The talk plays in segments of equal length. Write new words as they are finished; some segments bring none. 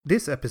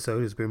This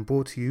episode has been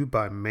brought to you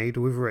by Made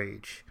with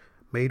Rage.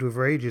 Made with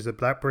Rage is a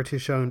black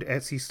British owned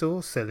Etsy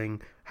store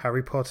selling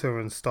Harry Potter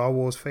and Star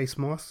Wars face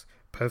masks,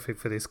 perfect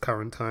for this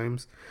current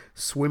times,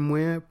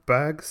 swimwear,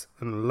 bags,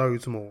 and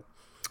loads more.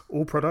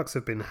 All products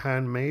have been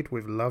handmade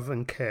with love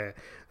and care,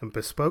 and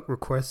bespoke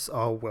requests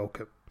are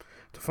welcome.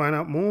 To find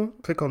out more,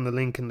 click on the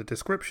link in the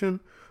description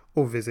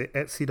or visit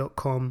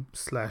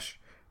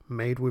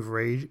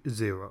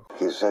etsy.com/madewithrage0.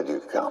 You said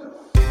you'd come.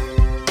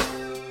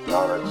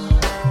 Lawrence,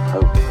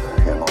 hope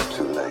you're not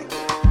too late.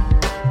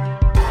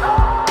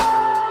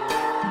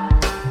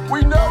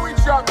 We know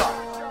each other.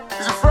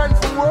 He's a friend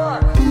from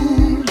work.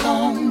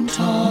 Long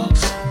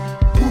talks,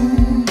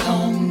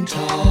 long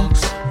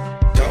talks.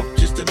 Talk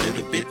just a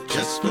little bit,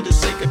 just for the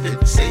sake of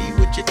it. Say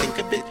what you think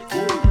of it.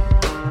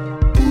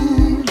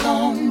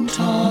 Long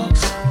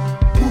talks,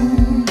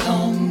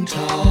 long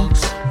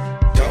talks.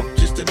 Talk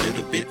just a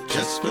little bit,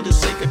 just for the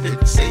sake of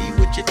it. Say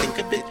what you think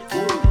of it.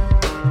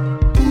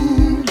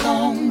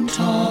 Long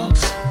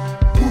talks,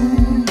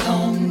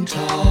 long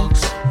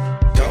talks.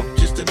 Talk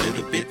just a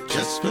little bit,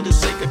 just for the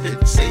sake of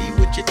it. Say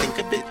what you think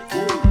of it.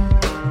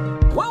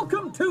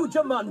 Welcome to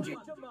Jumanji.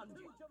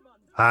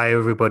 Hi,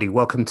 everybody.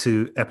 Welcome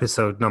to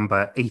episode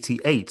number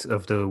 88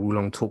 of the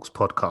Wulong Talks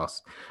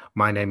podcast.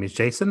 My name is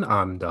Jason.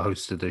 I'm the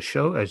host of the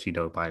show, as you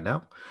know by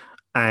now.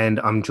 And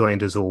I'm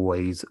joined, as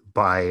always,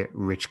 by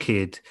Rich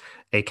Kid,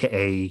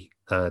 a.k.a.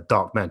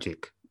 Dark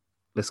Magic.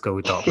 Let's go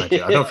with Dark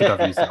Magic. I don't think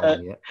I've used that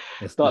one yet.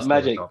 Let's Dark go with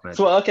Magic. Dark Magic.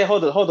 So okay,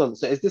 hold on.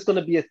 So is this going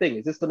to be a thing?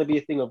 Is this going to be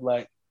a thing of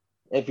like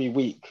every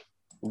week,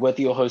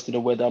 whether you're hosting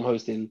or whether I'm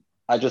hosting,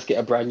 I just get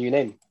a brand new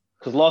name?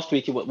 Because last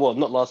week,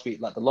 not last week,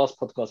 like the last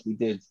podcast we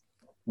did,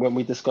 when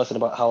we discussing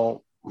about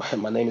how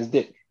my name is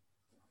Dick.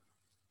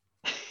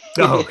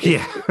 Oh,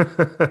 yeah.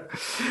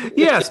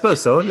 Yeah, I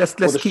suppose so. Let's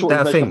the keep short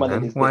that a version thing, of my name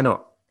man. is Why Dick.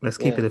 not? Let's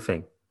keep Yeah. it a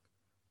thing.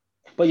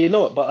 But you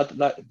know what? But I'm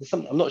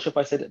not sure if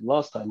I said it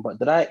last time, but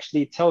did I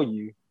actually tell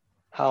you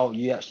how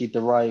you actually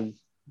derive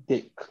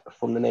Dick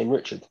from the name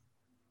Richard?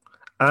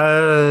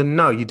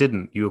 No, you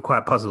didn't. You were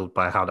quite puzzled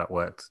by how that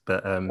worked,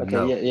 but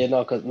Okay,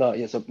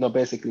 no. so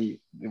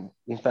basically,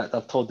 in fact,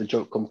 I've told the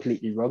joke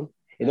completely wrong.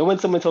 You know, when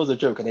someone tells a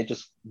joke and they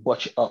just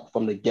watch it up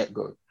from the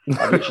get-go,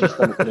 I've literally just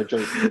done it for the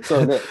joke. So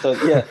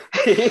yeah.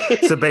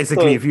 So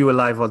basically, So- if you were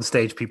live on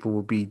stage, people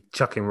would be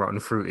chucking rotten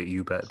fruit at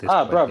you. But at this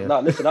point, bruv, yeah. no,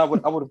 listen, I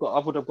would have got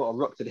a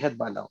rock to the head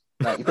by now.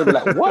 Like they'd be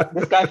like, "What?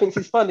 This guy thinks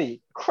he's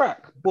funny."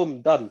 Crack,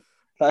 boom, done.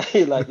 Like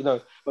you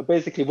know. But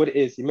basically, what it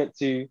is, I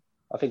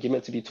think you're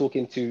meant to be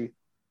talking to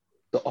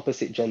the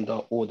opposite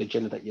gender or the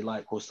gender that you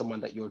like or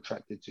someone that you're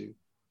attracted to.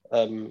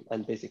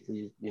 And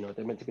basically, you know,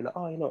 they're meant to be like,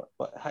 oh, you know,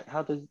 but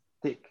how does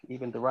Dick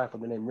even derive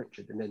from the name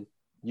Richard? And then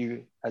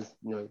you, as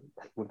you know,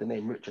 with the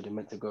name Richard, are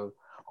meant to go,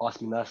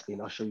 ask me nicely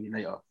and I'll show you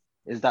later.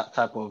 Is that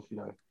type of, you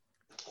know,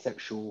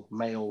 sexual,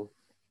 male,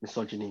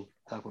 misogyny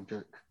type of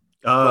joke.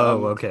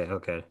 Oh, But,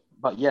 okay.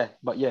 But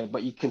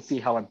you can see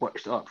how I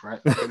botched it up, right?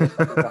 So that's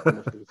that kind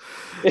of thing.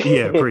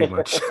 Yeah, pretty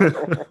much.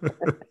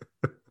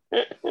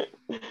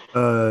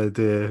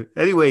 Dear.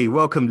 Anyway,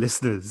 welcome,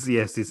 listeners.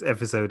 Yes, it's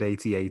episode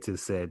 88,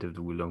 as said, of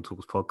the Wulong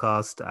Talks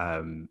podcast.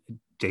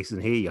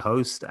 Jason here, your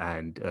host,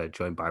 and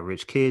joined by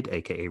Rich Kid,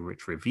 aka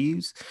Rich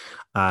Reviews.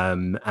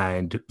 And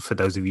for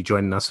those of you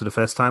joining us for the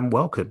first time,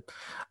 welcome.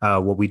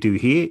 What we do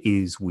here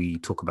is we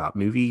talk about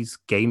movies,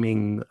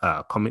 gaming,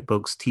 comic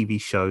books,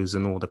 TV shows,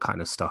 and all the kind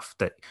of stuff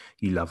that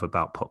you love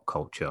about pop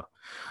culture.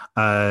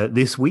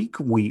 This week,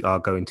 we are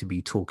going to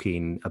be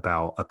talking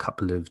about a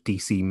couple of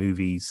DC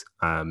movies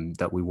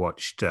that we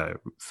watched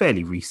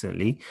fairly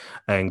recently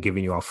and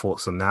giving you our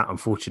thoughts on that.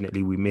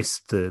 Unfortunately, we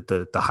missed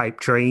the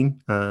hype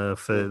train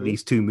for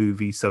these two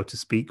movies, so to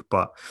speak.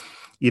 But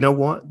you know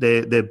what?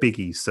 They're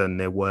biggies and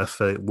they're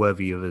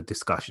worthy of a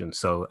discussion.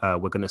 So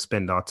we're going to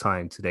spend our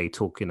time today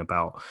talking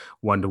about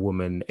Wonder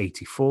Woman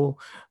 84,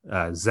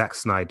 Zack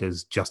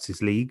Snyder's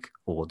Justice League,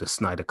 or the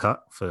Snyder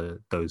Cut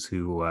for those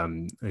who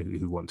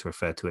want to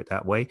refer to it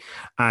that way.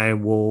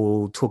 And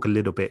we'll talk a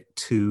little bit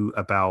too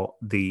about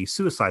the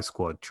Suicide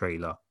Squad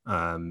trailer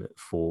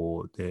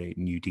for the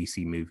new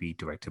DC movie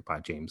directed by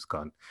James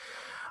Gunn.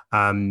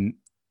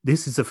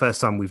 This is the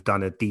first time we've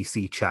done a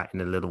DC chat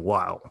in a little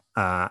while.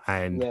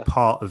 And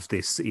part of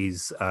this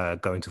is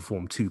going to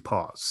form two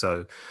parts.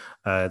 So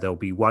there'll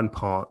be one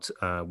part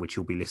which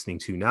you'll be listening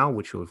to now,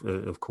 which will,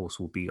 of course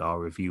will be our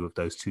review of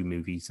those two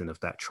movies and of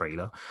that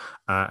trailer.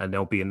 And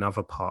there'll be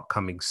another part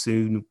coming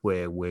soon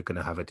where we're going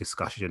to have a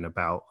discussion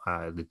about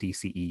the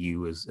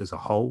DCEU as a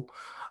whole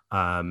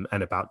and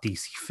about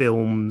DC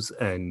films.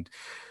 And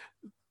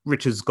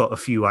Richard's got a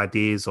few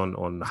ideas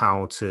on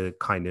how to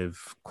kind of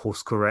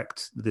course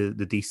correct the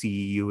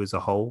DCEU as a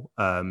whole.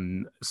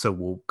 So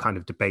we'll kind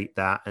of debate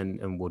that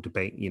and we'll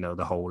debate, you know,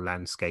 the whole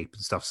landscape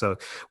and stuff. So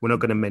we're not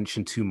going to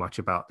mention too much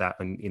about that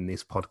in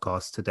this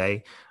podcast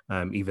today,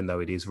 even though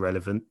it is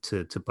relevant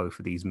to both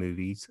of these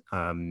movies.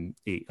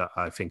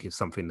 I think it's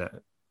something that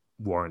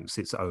warrants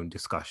its own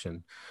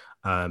discussion.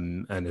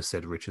 And as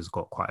said, Richard's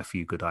got quite a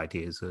few good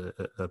ideas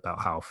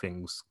about how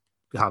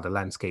the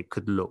landscape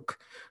could look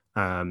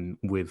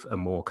with a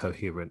more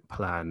coherent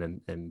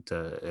plan and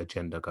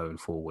agenda going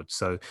forward.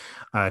 So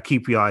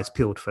keep your eyes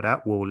peeled for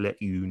that. We'll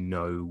let you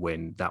know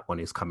when that one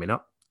is coming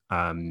up.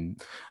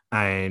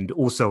 And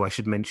also I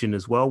should mention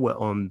as well, we're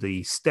on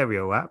the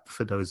Stereo app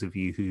for those of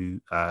you who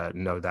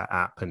know that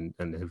app and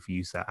have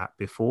used that app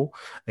before.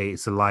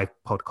 It's a live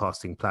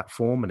podcasting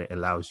platform, and it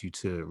allows you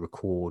to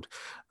record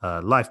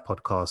live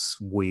podcasts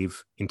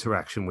with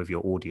interaction with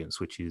your audience,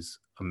 which is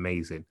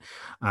amazing.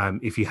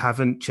 If you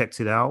haven't checked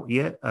it out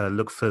yet,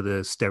 look for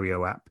the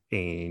Stereo app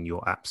in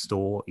your app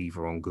store,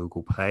 either on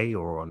Google Play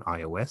or on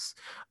iOS.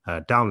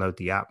 Download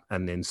the app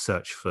and then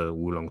search for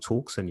Wulong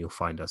Talks, and you'll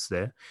find us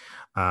there.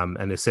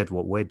 And as said,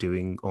 what we're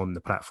doing on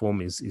the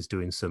platform is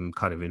doing some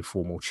kind of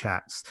informal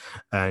chats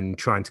and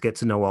trying to get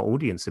to know our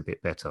audience a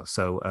bit better.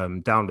 So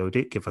download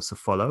it, give us a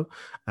follow,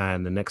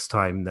 and the next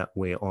time that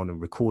we're on a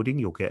recording,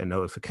 you'll get a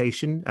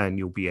notification and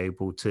you'll be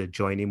able to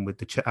join in with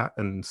the chat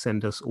and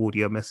send us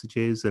audio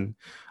messages, and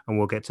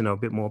we'll get to know a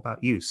bit more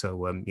about you.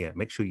 So yeah,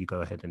 make sure you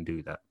go ahead and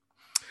do that.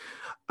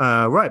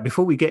 Right,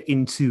 before we get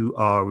into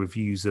our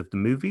reviews of the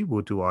movie,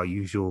 we'll do our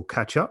usual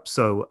catch up.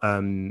 So,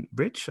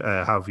 Rich,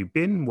 how have you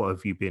been? What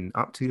have you been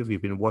up to? Have you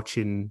been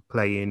watching,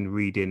 playing,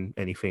 reading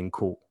anything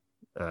cool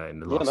in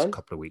the last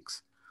couple of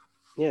weeks?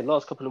 Yeah,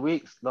 last couple of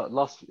weeks.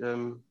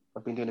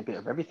 I've been doing a bit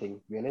of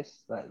everything, to be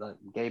honest. Like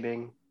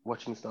gaming,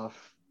 watching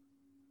stuff.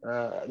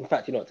 In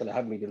fact, you know, I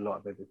haven't been doing a lot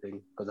of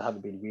everything because I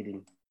haven't been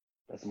reading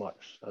as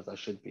much as I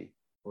should be,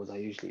 or as I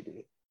usually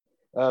do.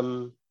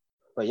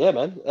 But yeah,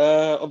 man.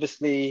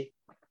 Obviously,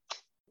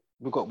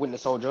 we've got Winter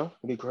Soldier.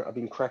 I've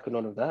been cracking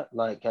on of that,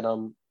 and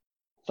I'm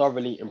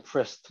thoroughly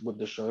impressed with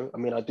the show. I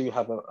mean, I do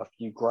have a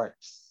few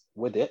gripes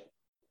with it,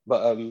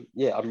 but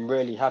yeah, I'm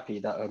really happy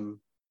that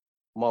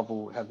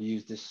Marvel have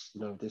used this,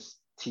 this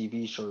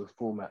TV show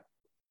format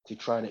to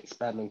try and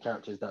expand on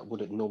characters that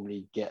wouldn't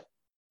normally get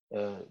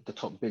the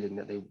top billing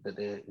that they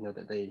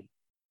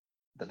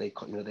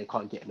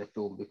can't get in the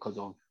film because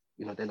of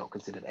they're not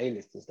considered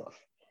A-list and stuff.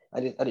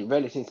 And it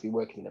really seems to be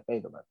working in their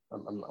favor, man.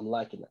 I'm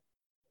liking it.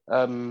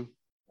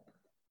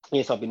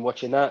 Yes, I've been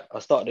watching that. I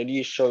started a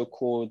new show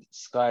called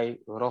Sky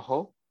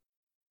Rojo,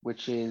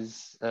 which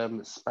is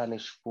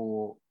Spanish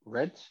for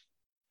red.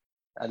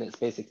 And it's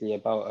basically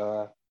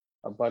about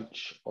a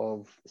bunch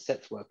of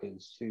sex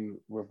workers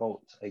who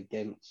revolt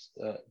against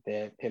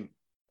their pimp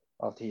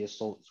after he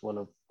assaults one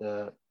of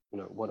the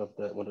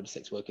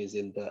sex workers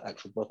in the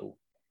actual brothel.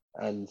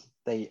 And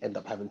they end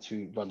up having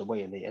to run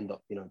away, and they end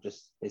up,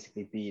 just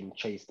basically being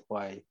chased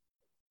by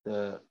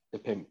the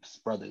pimp's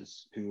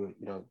brothers, who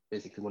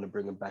basically want to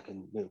bring them back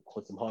and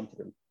cause some harm to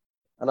them.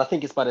 And I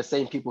think it's by the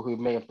same people who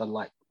may have done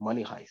like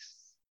Money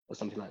Heist or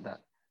something like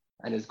that.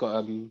 And it's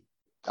got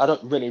I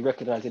don't really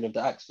recognize any of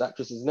the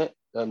actresses in it,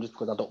 just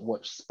because I don't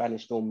watch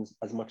Spanish films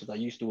as much as I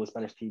used to, or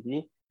Spanish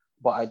TV.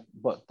 But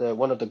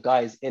one of the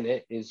guys in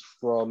it is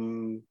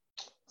from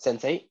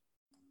Sense8,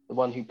 the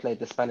one who played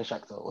the Spanish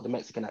actor or the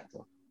Mexican actor.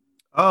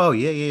 Oh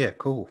yeah,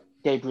 cool.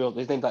 Gabriel,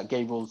 his name's like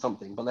Gabriel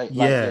something, but he's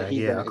I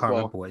can't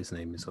remember what his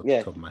name is off the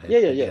top of my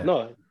head.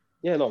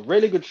 No,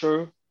 really good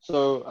show.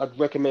 So I'd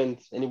recommend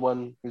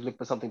anyone who's looking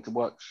for something to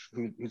watch,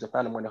 who's a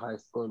fan of Money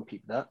Heist, go and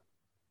peep that.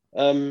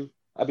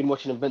 I've been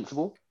watching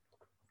Invincible,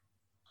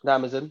 the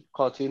Amazon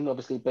cartoon,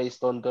 obviously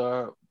based on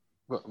the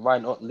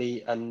Ryan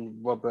Otley and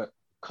Robert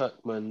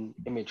Kirkman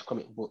Image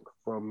comic book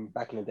from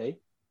back in the day.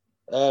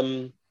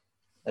 And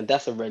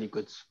that's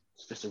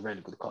it's just a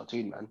really good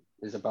cartoon, man.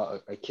 It's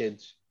about a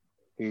kid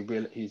who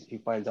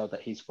finds out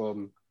that he's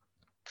from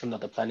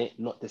another planet,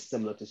 not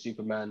dissimilar to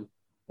Superman,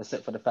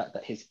 except for the fact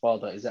that his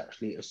father is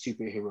actually a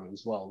superhero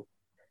as well.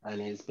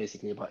 And it's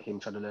basically about him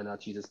trying to learn how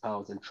to use his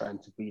powers and trying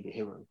to be the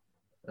hero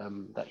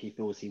that he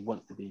feels he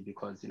wants to be,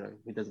 because,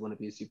 he doesn't want to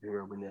be a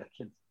superhero when they're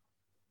kids.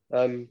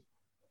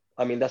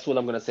 I mean, that's all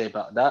I'm going to say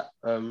about that.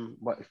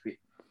 But if you're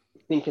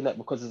thinking that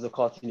because it's a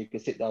cartoon, you can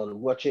sit down and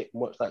watch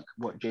like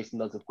what Jason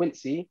does with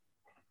Quincy,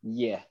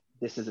 yeah,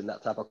 this isn't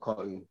that type of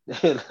cartoon.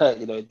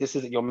 This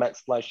isn't your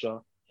Max Fleischer,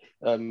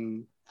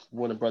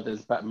 Warner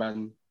Brothers,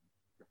 Batman,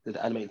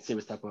 the animated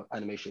series type of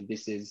animation.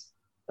 This is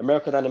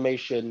American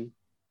animation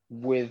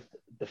with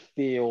the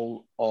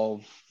feel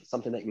of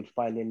something that you would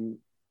find in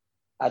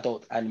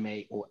adult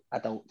anime or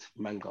adult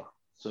manga.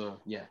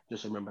 So yeah,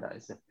 just remember that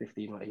it's a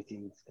 15 or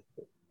 18.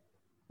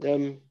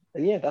 And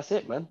yeah, that's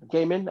it, man.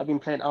 Gaming, I've been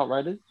playing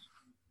Outriders.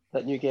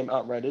 That new game,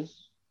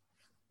 Outriders,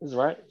 is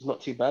right. It's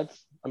not too bad.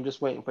 I'm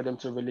just waiting for them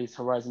to release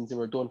Horizon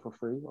Zero Dawn for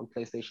free on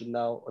PlayStation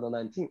Now on the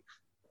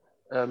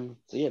 19th.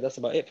 So yeah, that's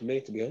about it for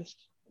me, to be honest.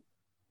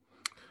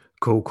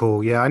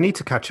 Cool. Yeah, I need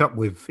to catch up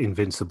with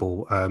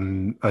Invincible.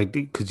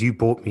 Because you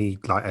bought me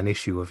like an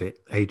issue of it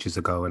ages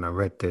ago, and I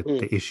read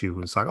the issue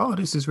and it's like, oh,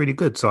 this is really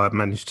good. So I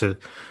managed to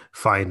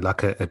find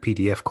like a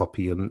PDF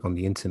copy on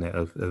the internet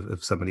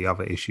of some of the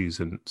other issues,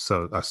 and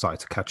so I started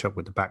to catch up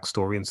with the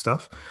backstory and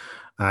stuff.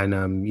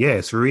 And yeah,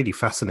 it's really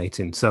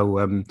fascinating.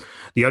 So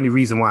the only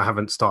reason why I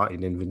haven't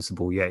started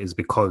Invincible yet is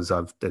because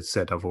I've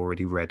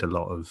already read a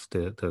lot of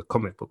the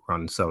comic book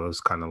run. So I was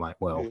kind of like,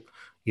 well,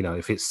 you know,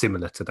 if it's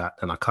similar to that,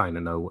 then I kind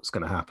of know what's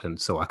going to happen,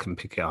 so I can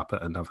pick it up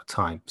at another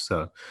time.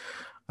 So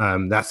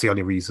that's the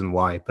only reason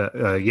why.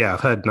 But yeah,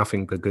 I've heard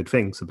nothing but good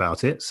things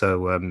about it.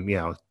 So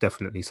yeah,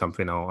 definitely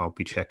something I'll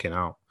be checking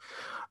out.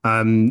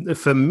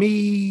 For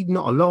me,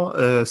 not a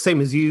lot.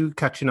 Same as you,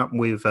 catching up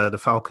with The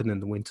Falcon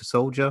and the Winter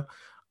Soldier.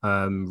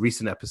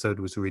 Recent episode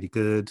was really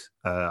good.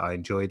 I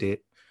enjoyed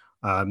it.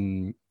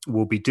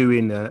 We'll be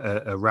doing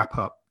a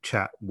wrap-up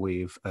chat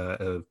with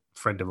a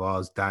friend of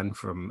ours, Dan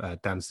from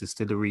Dan's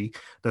Distillery.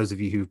 Those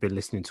of you who've been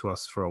listening to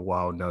us for a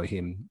while know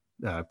him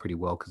pretty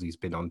well because he's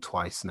been on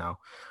twice now.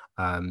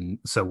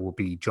 So we'll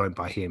be joined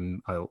by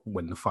him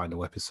when the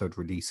final episode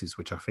releases,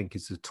 which I think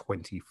is the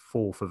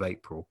 24th of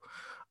April.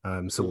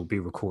 So we'll be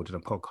recording a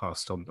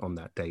podcast on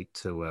that date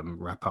to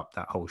wrap up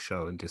that whole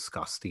show and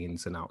discuss the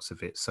ins and outs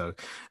of it. So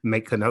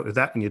make a note of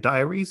that in your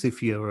diaries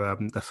if you're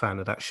a fan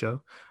of that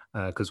show,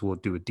 because we'll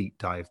do a deep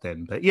dive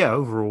then. But yeah,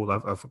 overall,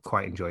 I've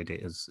quite enjoyed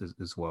it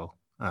as well.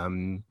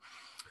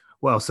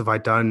 What else have I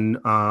done?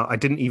 I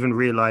didn't even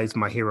realize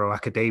My Hero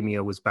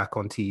Academia was back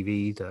on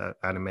TV, the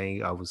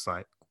anime. I was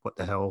like, what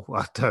the hell?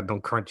 I turned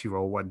on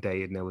Crunchyroll one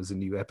day and there was a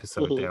new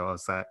episode there. I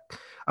was like,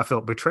 I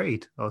felt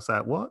betrayed. I was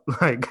like, what?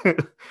 Like,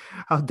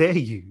 how dare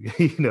you?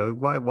 You know,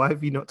 why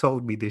have you not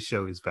told me this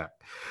show is back?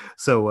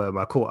 So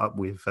I caught up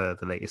with the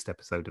latest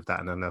episode of that,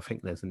 and then I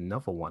think there's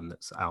another one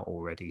that's out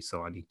already,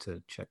 so I need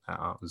to check that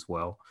out as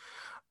well.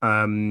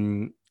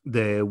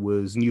 There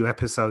was new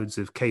episodes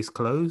of Case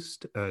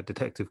Closed,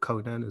 Detective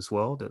Conan as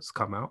well, that's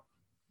come out.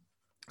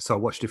 So I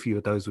watched a few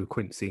of those with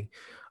Quincy.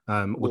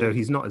 Although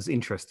he's not as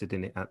interested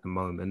in it at the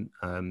moment.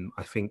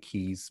 I think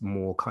he's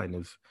more kind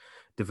of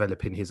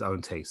developing his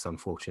own tastes,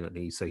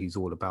 unfortunately. So he's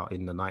all about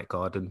In the Night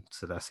Garden.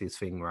 So that's his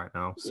thing right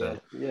now. So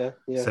yeah.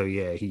 So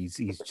yeah, he's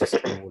just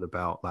all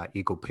about like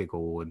Eagle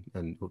Piggle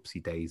and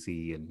Oopsie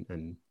Daisy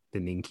and the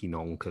Ninky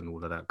Nonk and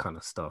all of that kind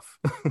of stuff.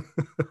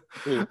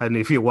 And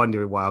if you're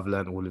wondering why I've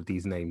learned all of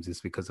these names, it's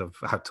because I've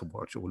had to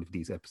watch all of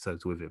these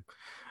episodes with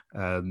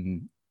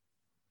him.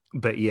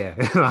 But yeah,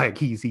 like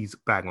he's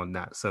bang on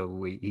that.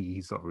 So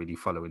he's not really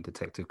following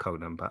Detective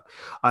Conan, but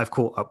I've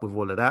caught up with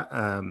all of that.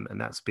 And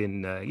that's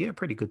been,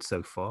 pretty good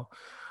so far.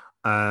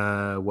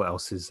 What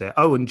else is there?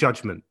 Oh, and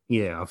Judgment.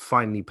 Yeah, I'm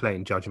finally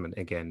playing Judgment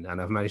again.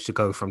 And I've managed to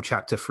go from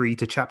chapter 3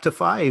 to chapter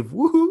 5.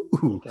 Woohoo!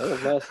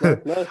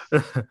 Okay, nice.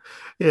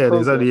 Yeah,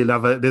 there's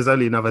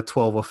only another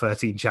 12 or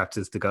 13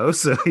 chapters to go.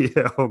 So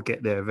yeah, I'll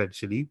get there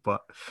eventually.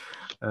 But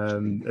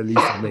at least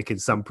I'm making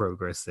some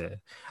progress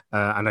there.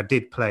 And I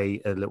did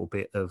play a little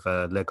bit of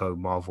Lego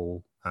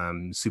Marvel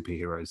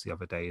Superheroes the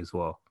other day as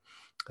well,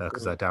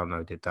 because I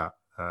downloaded that.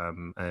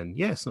 And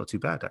yeah, it's not too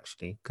bad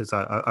actually, because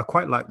I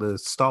quite like the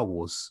Star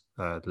Wars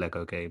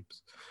Lego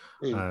games.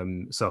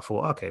 So I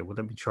thought, okay, well,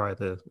 let me try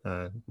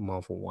the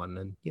Marvel one,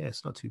 and yeah,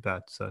 it's not too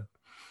bad. So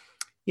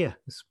yeah,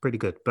 it's pretty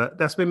good. But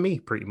that's been me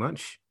pretty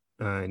much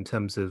in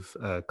terms of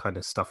kind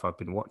of stuff I've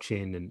been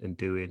watching and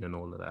doing and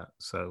all of that.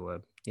 So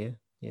yeah,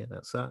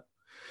 that's that.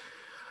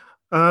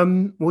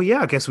 Well,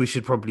 yeah, I guess we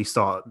should probably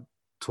start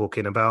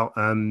talking about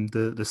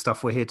the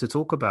stuff we're here to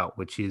talk about,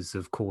 which is,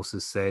 of course,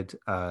 as said,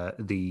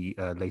 the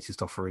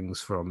latest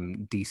offerings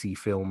from DC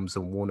Films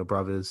and Warner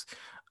Brothers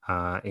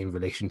in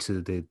relation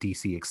to the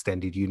DC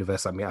Extended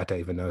Universe. I mean, I don't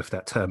even know if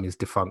that term is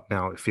defunct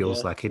now. It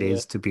feels like it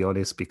is, to be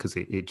honest, because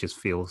it just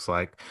feels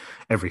like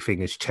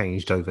everything has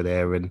changed over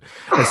there. And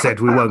as I said,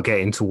 we won't get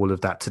into all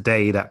of that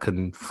today. That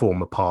can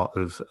form a part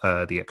of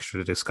the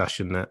extra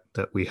discussion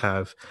that we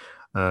have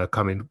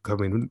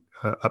coming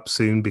up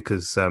soon,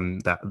 because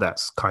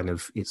that's kind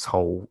of its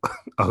whole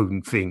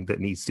own thing that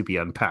needs to be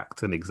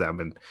unpacked and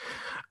examined.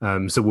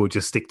 So we'll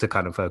just stick to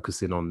kind of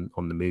focusing on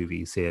the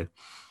movies here.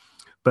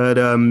 But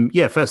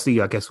yeah, firstly,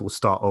 I guess we'll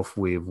start off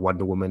with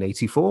Wonder Woman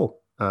 84,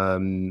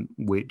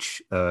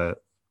 which,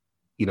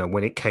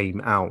 when it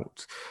came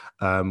out,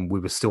 we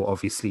were still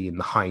obviously in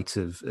the height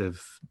of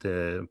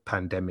the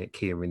pandemic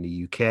here in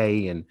the UK,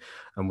 and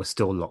we're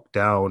still locked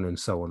down and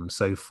so on and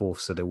so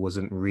forth. So there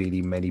wasn't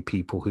really many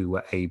people who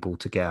were able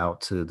to get out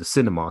to the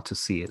cinema to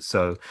see it.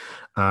 So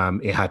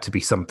it had to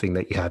be something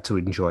that you had to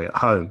enjoy at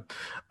home.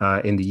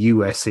 In the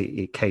US,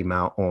 it came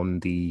out on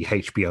the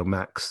HBO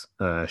Max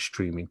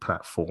streaming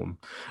platform.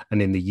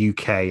 And in the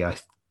UK, I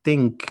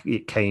think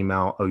it came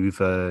out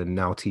over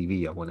Now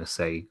TV, I want to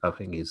say, I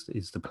think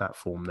is the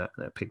platform that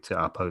picked it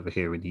up over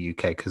here in the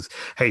UK, because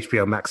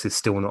HBO Max is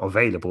still not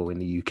available in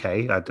the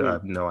UK. I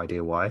have no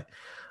idea why,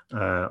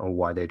 or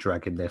why they're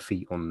dragging their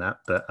feet on that.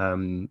 But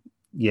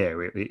yeah,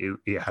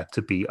 it had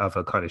to be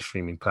other kind of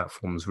streaming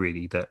platforms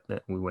really that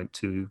we went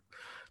to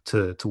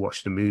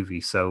watch the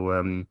movie.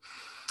 So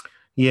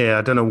yeah,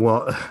 I don't know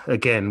what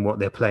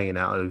they're playing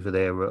out over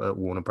there at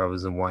Warner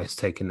Brothers and why it's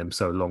taking them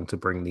so long to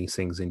bring these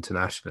things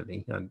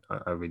internationally. And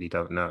I really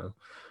don't know.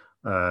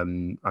 I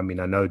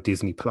mean, I know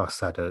Disney Plus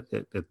had a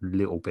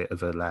little bit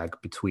of a lag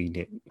between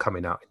it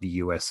coming out in the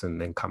US and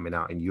then coming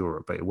out in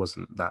Europe, but it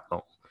wasn't that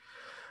long.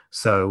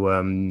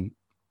 So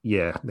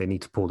yeah, they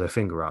need to pull their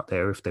finger out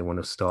there if they want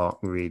to start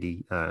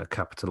really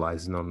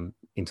capitalizing on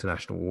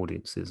international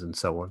audiences and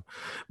so on.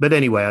 But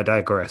anyway, I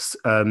digress.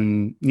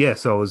 So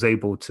I was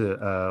able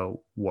to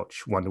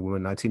watch Wonder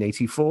Woman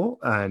 1984,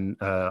 and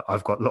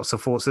I've got lots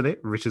of thoughts on it.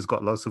 Richard's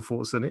got lots of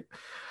thoughts on it.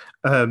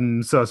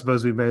 So I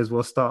suppose we may as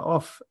well start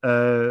off.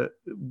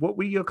 What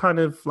were your kind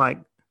of like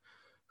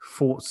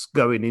thoughts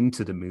going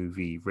into the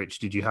movie, Rich?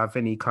 Did you have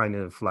any kind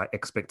of like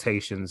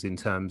expectations in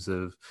terms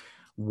of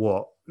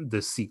what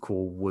the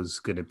sequel was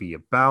going to be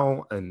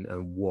about, and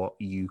what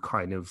you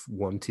kind of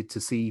wanted to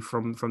see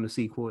from the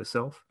sequel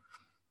itself?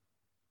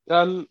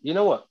 You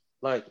know what?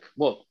 Like,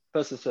 well,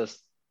 first is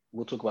first,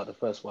 we'll talk about the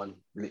first one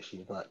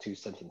literally in like 2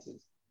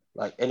 sentences.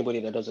 Like, anybody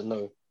that doesn't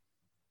know,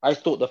 I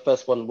thought the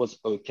first one was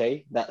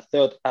okay. That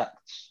third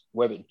act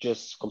where it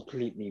just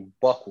completely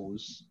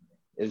buckles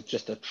is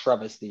just a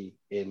travesty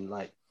in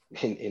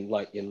trying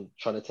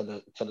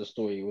to tell a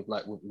story with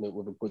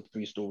a good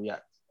 3-story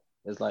act.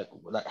 It's like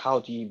how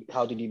did you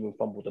even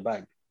fumble the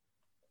bag?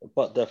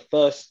 But the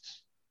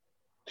first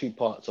 2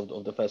 parts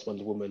of the first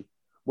Wonder Woman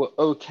were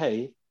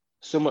okay,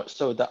 so much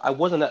so that I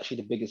wasn't actually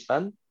the biggest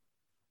fan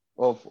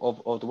of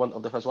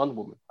the first Wonder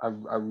Woman. I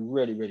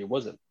really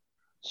wasn't.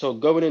 So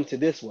going into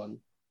this one,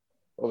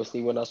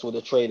 obviously when I saw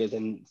the trailers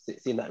and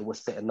seeing that it was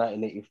set in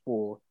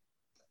 1984,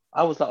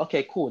 I was like,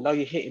 okay, cool. Now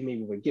you're hitting me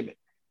with a gimmick.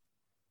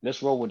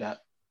 Let's roll with that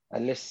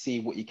and let's see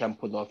what you can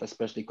pull off,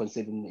 especially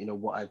considering, you know,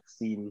 what I've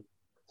seen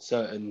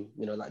certain,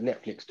 you know, like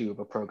Netflix do with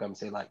a program,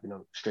 say like, you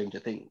know, Stranger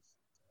Things.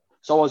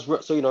 So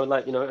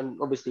and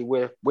obviously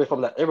we're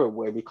from that era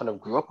where we kind of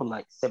grew up on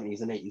like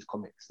 70s and 80s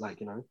comics, like,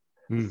 you know,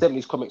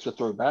 70s comics were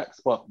throwbacks,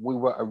 but we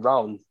were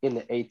around in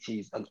the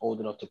 80s and old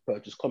enough to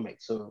purchase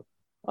comics. So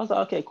I was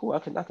like, okay, cool, I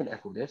can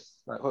echo this.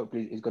 Like,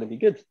 hopefully it's going to be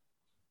good.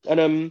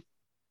 And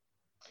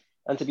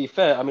to be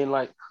fair, I mean,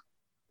 like,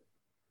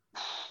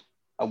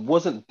 I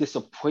wasn't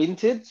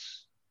disappointed,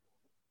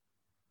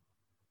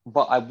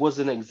 but I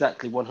wasn't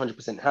exactly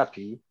 100%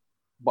 happy,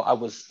 but I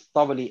was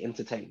thoroughly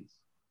entertained.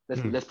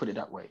 Let's put it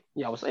that way.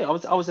 Yeah, I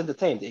was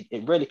entertained.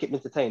 It really kept me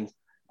entertained.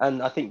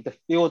 And I think the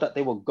feel that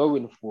they were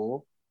going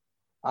for,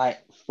 I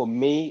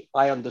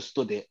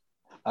understood it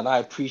and I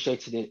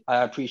appreciated it.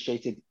 I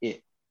appreciated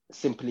it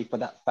simply for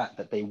that fact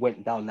that they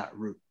went down that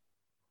route.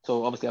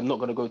 So obviously I'm not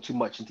going to go too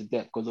much into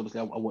depth because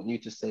obviously I want you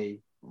to say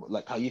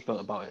like how you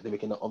felt about it. Then we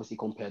can obviously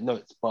compare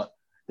notes. But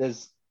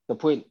the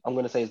point I'm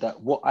going to say is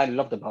that what I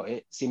loved about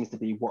it seems to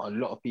be what a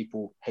lot of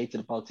people hated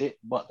about it,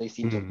 but they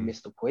seem to have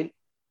missed the point.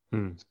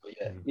 So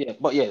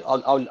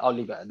I'll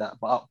leave it at that.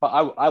 But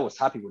I was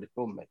happy with the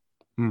film, mate.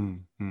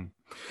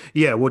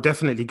 Yeah, we'll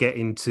definitely get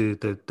into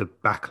the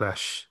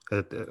backlash,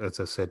 as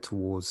I said,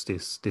 towards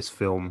this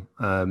film,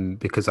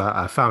 because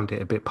I found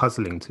it a bit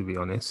puzzling, to be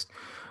honest.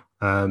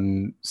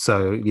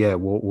 So yeah,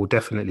 we'll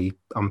definitely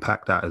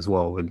unpack that as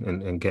well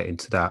and get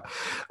into that.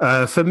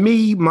 For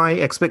me, my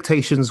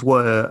expectations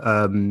were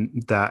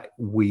that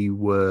we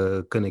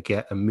were going to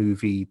get a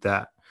movie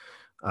that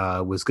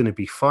was going to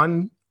be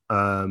fun,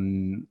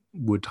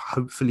 would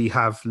hopefully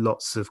have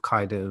lots of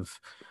kind of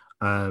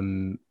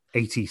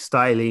 80s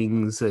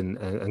stylings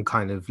and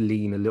kind of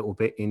lean a little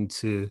bit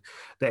into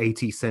the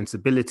 80s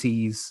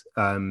sensibilities,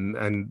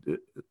 and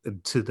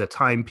to the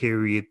time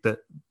period that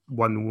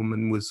Wonder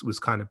Woman was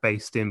kind of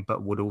based in,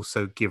 but would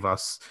also give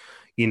us,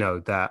 you know,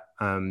 that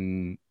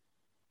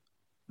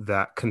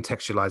that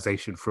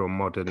contextualization for a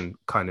modern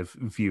kind of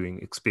viewing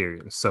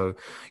experience. So,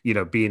 you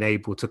know, being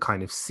able to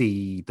kind of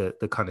see the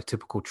kind of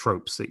typical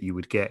tropes that you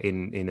would get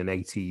in an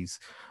 80s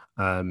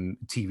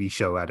TV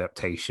show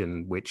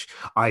adaptation, which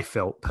I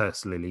felt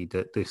personally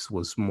that this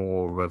was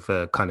more of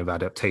a kind of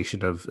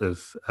adaptation of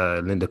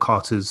Linda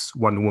Carter's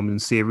Wonder Woman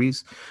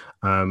series,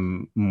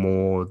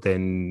 more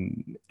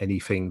than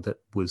anything that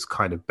was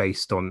kind of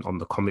based on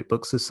the comic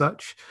books as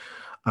such.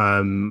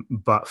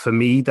 But for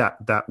me,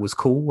 that was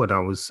cool, and I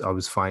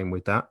was fine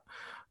with that.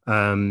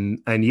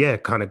 And yeah,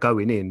 kind of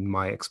going in,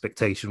 my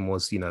expectation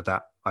was, you know,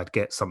 that I'd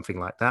get something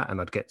like that, and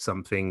I'd get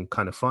something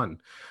kind of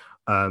fun.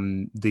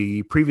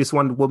 The previous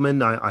Wonder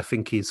Woman, I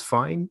think, is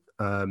fine.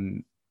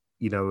 You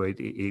know,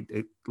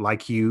 it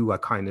like you, I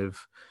kind of,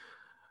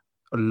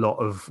 a lot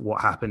of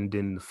what happened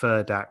in the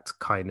third act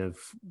kind of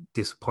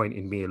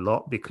disappointed me a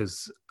lot,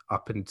 because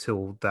up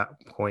until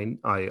that point,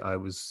 I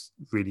was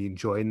really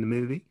enjoying the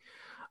movie.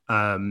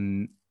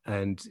 And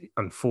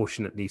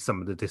unfortunately,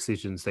 some of the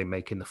decisions they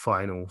make in the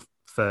final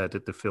third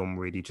of the film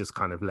really just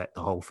kind of let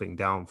the whole thing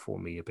down for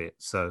me a bit.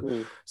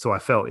 So I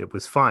felt it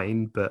was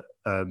fine, but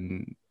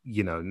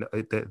you know,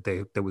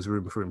 there was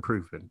room for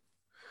improvement.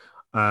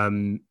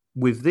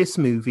 With this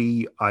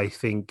movie, I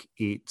think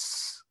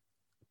it's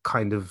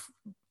kind of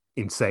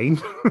insane,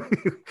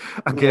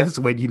 I guess,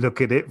 when you look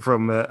at it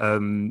from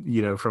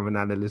you know, from an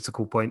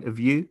analytical point of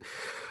view.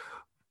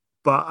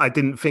 But I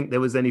didn't think there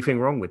was anything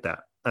wrong with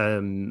that.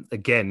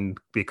 Again,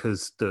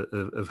 because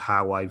of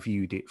how I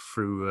viewed it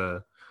through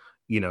a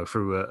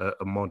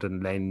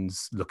modern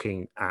lens,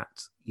 looking at,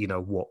 you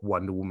know, what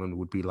Wonder Woman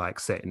would be like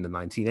set in the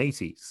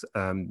 1980s.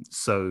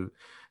 So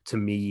to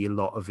me, a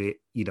lot of it,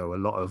 you know, a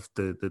lot of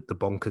the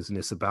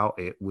bonkersness about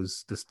it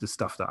was the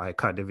stuff that I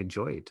kind of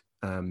enjoyed.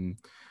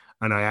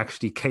 And I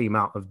actually came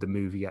out of the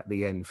movie at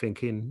the end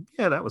thinking,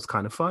 yeah, that was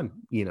kind of fun.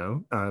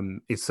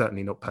 It's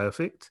certainly not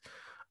perfect.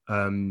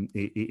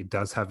 It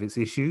does have its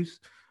issues,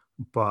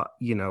 but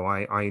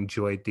I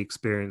enjoyed the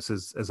experience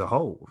as a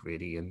whole,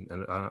 really, and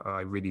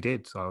I really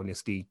did. So I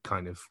honestly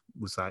kind of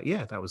was like,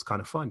 yeah, that was kind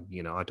of fun.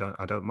 I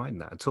don't mind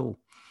that at all.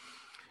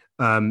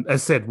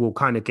 As said, we'll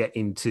kind of get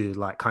into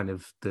like kind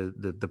of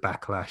the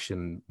backlash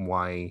and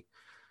why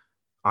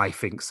I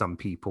think some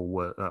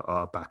people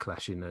are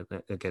backlashing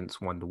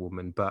against Wonder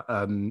Woman. But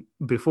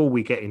before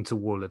we get into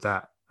all of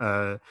that,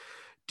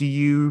 do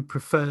you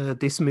prefer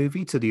this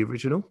movie to the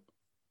original?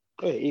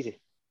 Oh, yeah, easy.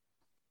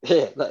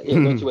 Yeah,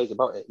 no two ways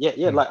about it.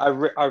 Yeah. Like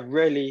I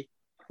really,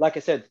 like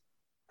I said,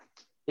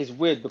 it's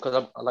weird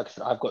because like I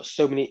said, I've got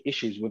so many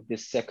issues with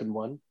this second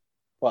one,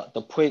 but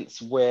the points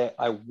where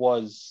I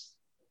was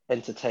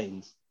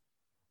entertained,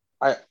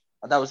 that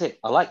was it.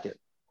 I liked it.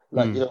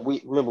 Like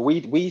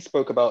we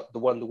spoke about the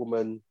Wonder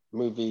Woman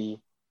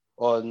movie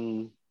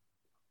on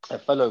a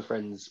fellow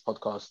friend's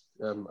podcast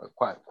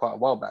quite a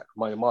while back,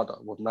 My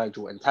Yamada, with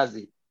Nigel and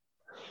Tazzy.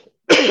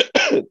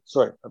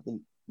 Sorry, I've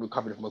been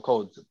recovering from a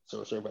cold,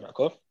 so sorry about that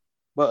cough.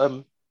 But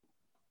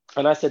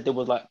and I said there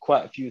was like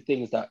quite a few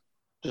things that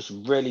just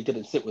really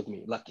didn't sit with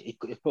me. Like it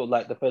felt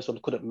like the first one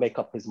couldn't make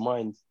up his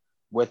mind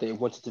whether it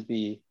wanted to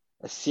be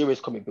a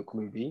serious comic book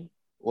movie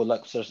or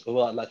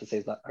what I'd like to say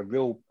is like a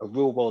real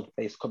world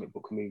based comic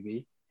book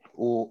movie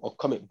or a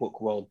comic book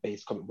world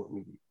based comic book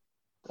movie.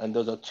 And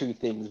those are two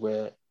things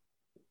where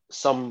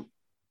some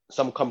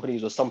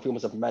companies or some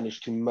films have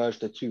managed to merge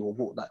the two or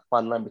walk that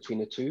fine line between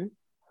the two,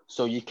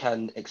 so you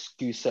can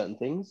excuse certain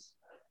things.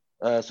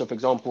 So, for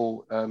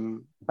example,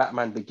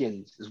 Batman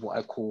Begins is what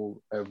I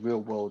call a real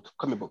world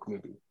comic book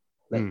movie.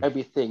 Like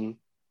everything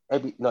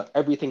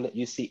that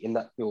you see in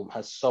that film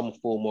has some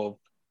form of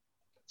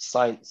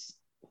science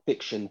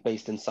fiction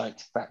based in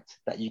science fact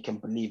that you can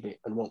believe it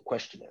and won't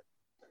question it.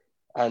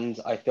 And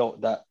I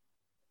felt that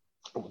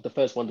the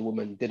first Wonder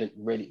Woman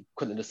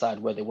couldn't decide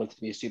whether they wanted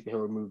to be a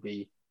superhero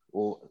movie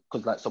or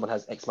because like someone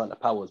has X amount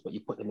of powers, but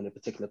you put them in a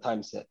particular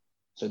time set.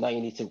 So now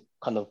you need to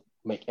kind of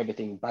make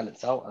everything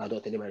balance out. And I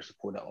don't think they managed to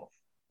pull that off.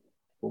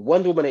 But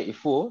Wonder Woman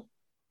 84,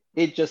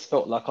 it just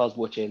felt like I was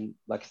watching,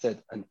 like I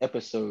said, an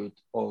episode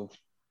of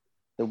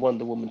the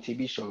Wonder Woman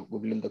TV show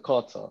with Linda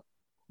Carter,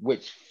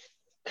 which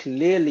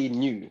clearly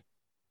knew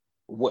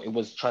what it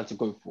was trying to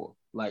go for.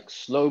 Like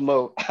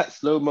slow-mo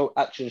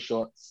action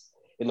shots,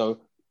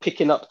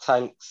 picking up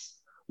tanks,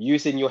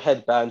 using your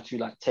headband to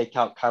like take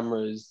out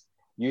cameras,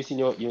 using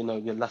your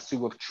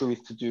lasso of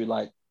truth to do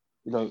like,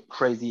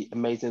 crazy,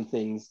 amazing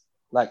things.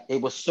 Like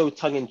it was so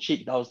tongue in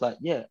cheek that I was like,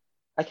 yeah,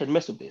 I can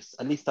mess with this.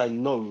 At least I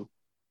know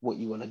what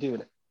you want to do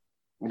in it.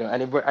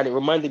 And it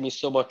reminded me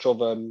so much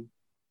of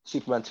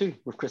Superman 2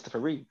 with Christopher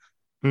Reeve.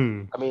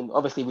 I mean,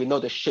 obviously we know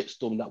the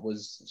shitstorm that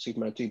was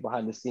Superman 2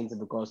 behind the scenes in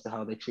regards to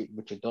how they treat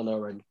Richard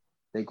Donner and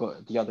they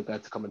got the other guy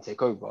to come and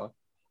take over.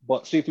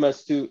 But Superman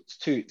 2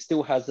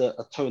 still has a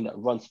tone that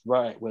runs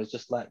right, where it's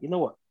just like, you know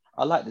what?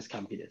 I like this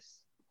campiness.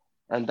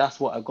 And that's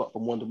what I got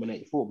from Wonder Woman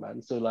 84,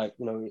 man. So like,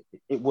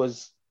 it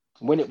was,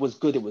 when it was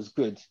good, it was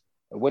good.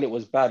 And when it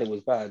was bad, it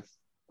was bad.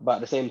 But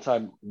at the same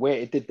time, where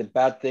it did the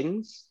bad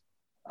things,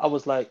 I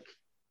was like,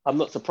 I'm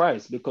not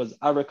surprised because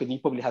I reckon you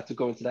probably had to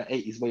go into that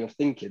 80s way of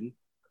thinking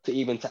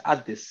to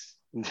add this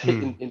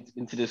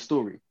into this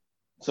story.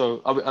 So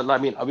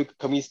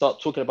can we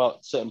start talking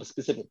about certain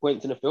specific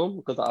points in the film?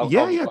 Because I'll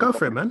go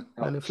for it, man.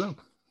 Let it flow.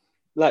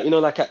 Like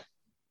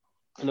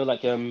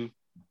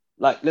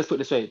let's put it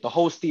this way: the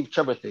whole Steve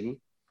Trevor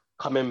thing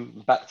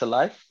coming back to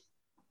life.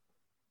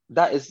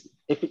 That is,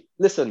 if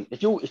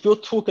you're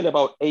talking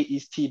about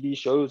 80s TV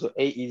shows or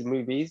 80s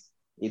movies,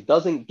 it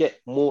doesn't get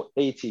more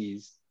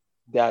 80s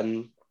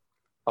than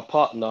a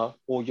partner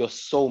or your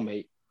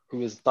soulmate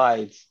who has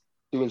died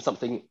doing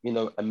something,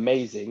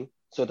 amazing,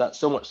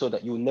 so much so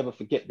that you'll never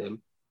forget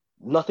them.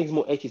 Nothing's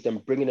more 80s than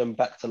bringing them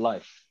back to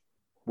life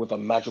with a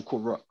magical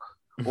rock.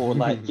 Or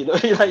like, you know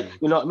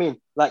what I mean?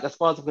 Like, as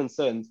far as I'm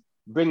concerned,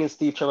 bringing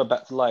Steve Trevor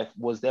back to life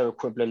was their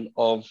equivalent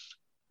of,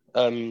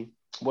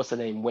 what's her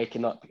name,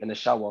 waking up in a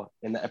shower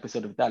in the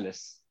episode of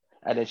Dallas.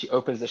 And then she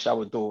opens the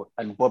shower door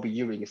and Bobby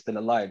Ewing is still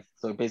alive.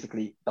 So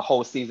basically the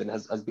whole season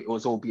it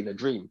was all been a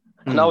dream.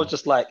 And I was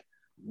just like,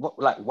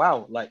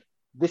 wow, like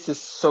this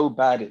is so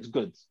bad, it's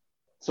good.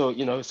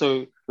 So,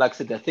 so like I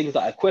said, there are things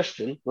that I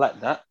question like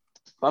that,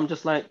 but I'm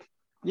just like,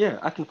 yeah,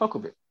 I can fuck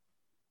with it.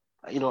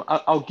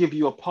 I'll give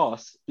you a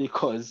pass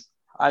because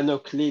I know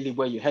clearly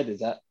where your head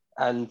is at,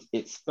 and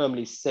it's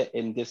firmly set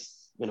in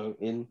this,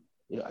 in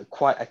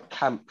quite a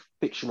camp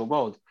fictional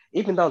world,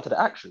 even down to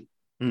the action.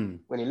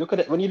 When you look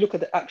at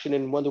the action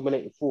in Wonder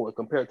Woman 84 and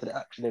compare it to the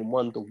action in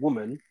Wonder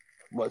Woman,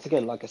 once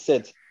again, like I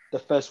said, the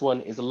first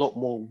one is a lot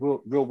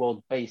more real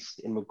world based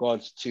in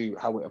regards to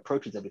how it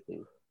approaches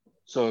everything.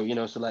 So,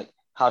 so like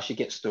how she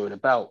gets thrown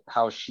about,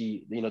 how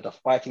she, the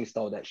fighting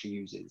style that she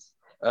uses,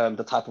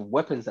 the type of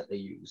weapons that they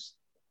use.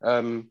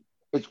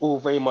 It's all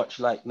very much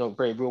like,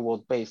 very real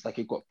world based. Like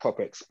you've got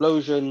proper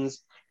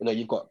explosions,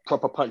 you've got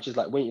proper punches.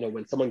 Like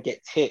when someone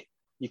gets hit,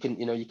 you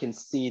can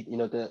see,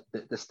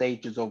 the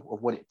stages of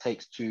what it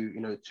takes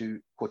to, to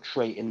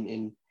portray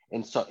in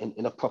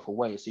a proper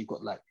way. So you've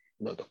got like,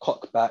 the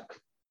cock back,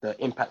 the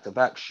impact of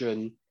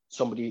action,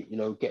 somebody,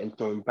 getting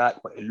thrown back,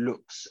 but it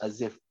looks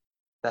as if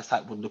that's how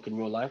it would look in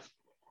real life.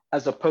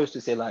 As opposed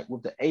to say like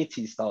with the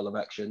 80s style of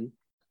action,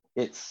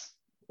 it's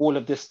all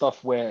of this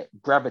stuff where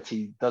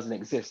gravity doesn't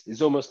exist.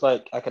 It's almost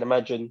like I can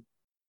imagine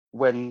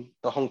when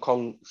the Hong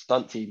Kong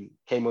stunt team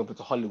came over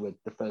to Hollywood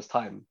the first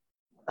time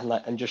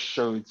and just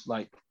showed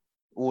like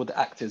all the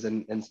actors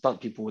and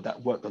stunt people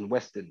that worked on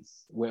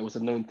Westerns, where it was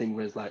a known thing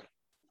where it's like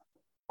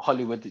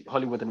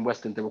Hollywood and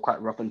Western, they were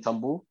quite rough and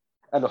tumble.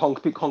 And the Hong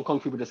Kong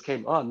people just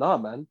came, oh, nah,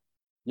 man,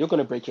 you're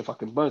going to break your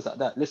fucking bones like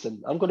that.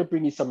 Listen, I'm going to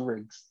bring you some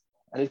rigs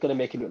and it's going to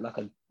make it look like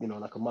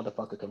like a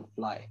motherfucker can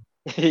fly.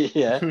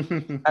 Yeah.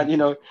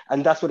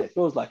 And that's what it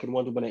feels like in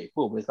Wonder Woman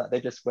 84, where it's like they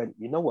just went,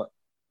 you know what?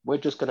 We're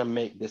just going to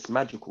make this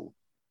magical.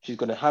 She's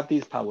going to have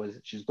these powers.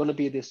 She's going to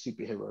be this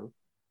superhero,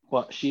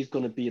 but she's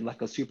going to be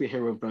like a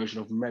superhero version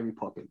of Mary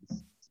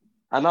Poppins.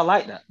 And I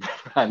like that.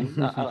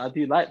 And I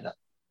do like that.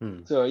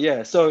 So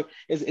yeah, so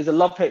it's a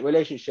love-hate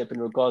relationship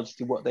in regards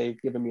to what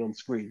they've given me on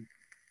screen.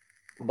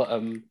 But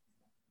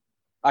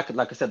I can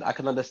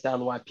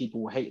understand why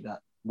people will hate that.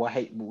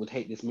 Would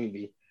hate this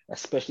movie,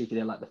 especially if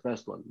they like the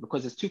first one,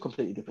 because it's two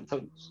completely different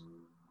tones.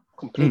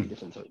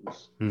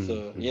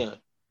 So yeah.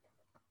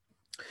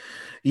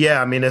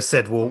 Yeah, I mean, as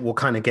said, we'll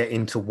kind of get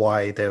into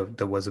why there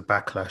was a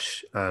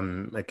backlash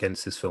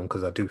against this film,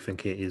 because I do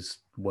think it is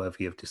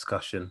worthy of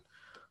discussion.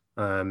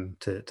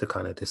 To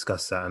kind of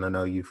discuss that, and I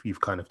know you've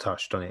kind of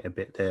touched on it a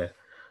bit there,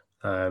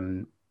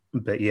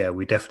 but yeah,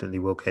 we definitely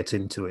will get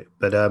into it.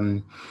 But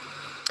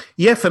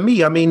yeah, for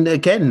me, I mean,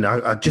 again,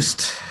 I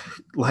just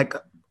like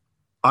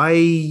for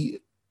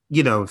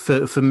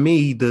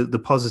me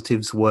the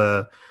positives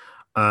were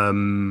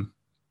the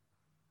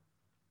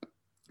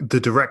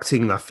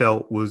directing. I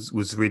felt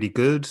was really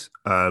good,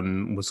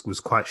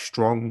 was quite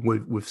strong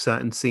with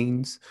certain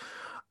scenes.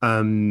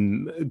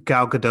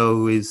 Gal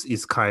Gadot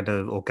is kind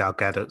of, or Gal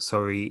Gadot,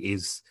 sorry,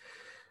 is,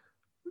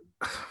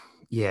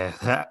 yeah,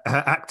 her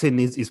acting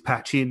is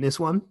patchy in this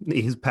one.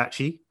 It is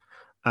patchy.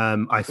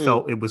 I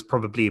felt it was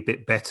probably a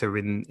bit better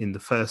in the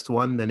first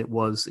one than it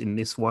was in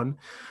this one,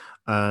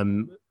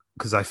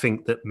 because I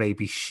think that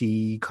maybe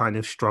she kind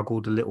of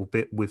struggled a little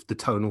bit with the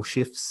tonal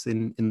shifts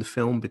in the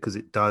film, because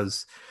it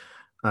does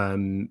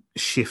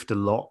shift a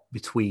lot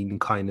between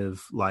kind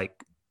of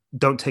like,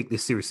 don't take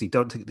this seriously,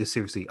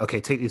 okay,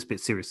 take this bit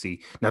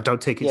seriously, now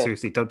don't take it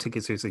seriously, don't take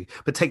it seriously,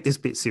 but take this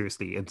bit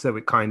seriously. And so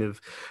it kind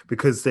of,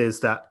 because there's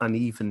that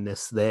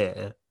unevenness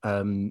there,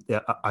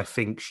 I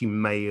think she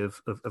may have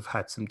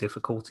had some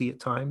difficulty at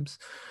times,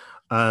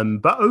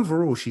 but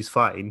overall she's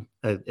fine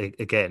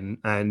again.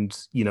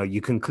 And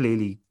you can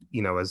clearly,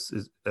 as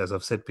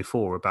I've said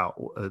before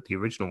about the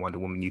original Wonder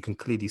Woman, you can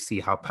clearly see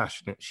how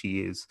passionate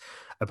she is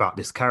about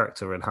this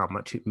character and how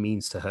much it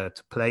means to her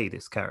to play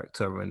this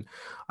character. And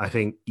I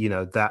think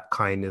that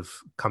kind of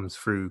comes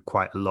through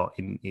quite a lot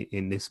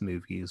in this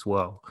movie as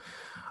well.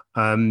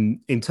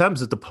 In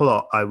terms of the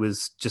plot, I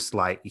was just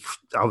like,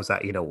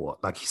 you know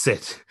what, like you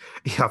said,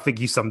 I think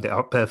you summed it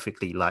up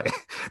perfectly. Like,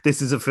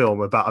 this is a film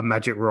about a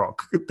magic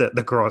rock that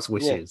the grass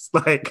wishes.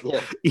 Like,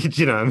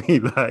 you know what I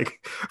mean?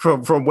 Like,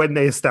 from when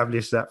they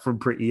established that from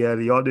pretty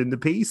early on in the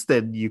piece,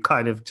 then you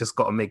kind of just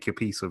got to make your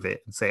peace with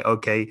it and say,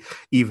 okay,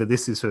 either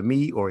this is for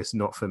me or it's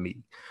not for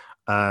me.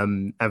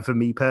 And for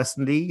me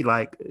personally,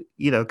 like,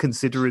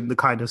 considering the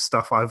kind of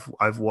stuff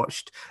I've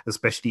watched,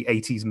 especially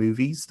 80s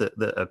movies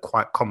that are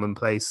quite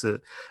commonplace, are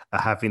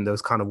having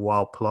those kind of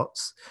wild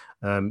plots,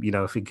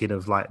 thinking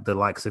of like the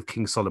likes of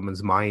King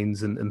Solomon's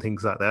Mines and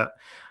things like that.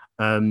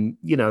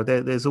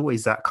 There's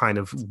always that kind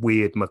of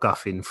weird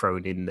MacGuffin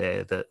thrown in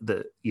there that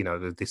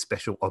this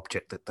special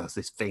object that does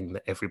this thing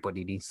that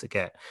everybody needs to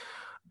get.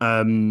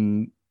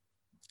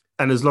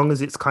 And as long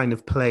as it's kind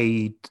of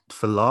played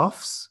for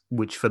laughs,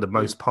 which for the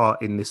most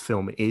part in this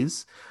film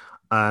is,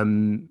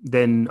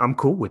 then I'm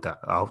cool with that.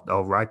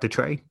 I'll ride the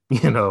train.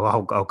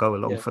 I'll go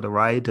along for the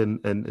ride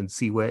and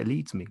see where it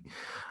leads me.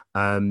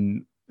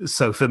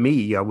 So for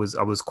me, I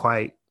was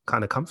quite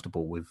kind of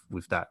comfortable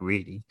with that,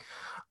 really.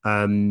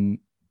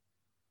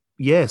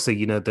 Yeah, so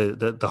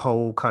the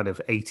whole kind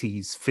of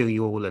 80s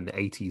feel and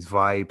 80s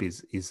vibe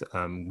is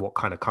what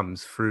kind of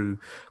comes through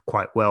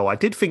quite well. I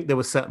did think there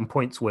were certain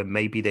points where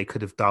maybe they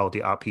could have dialed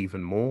it up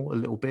even more a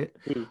little bit,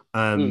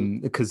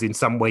 because in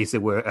some ways they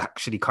were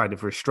actually kind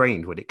of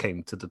restrained when it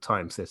came to the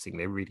time setting.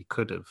 They really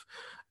could have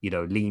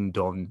leaned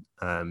on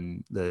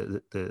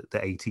the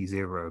 80s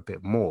era a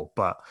bit more,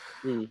 but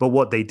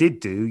what they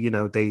did do,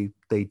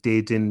 they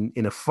did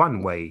in a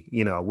fun way.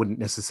 I wouldn't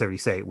necessarily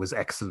say it was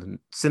excellent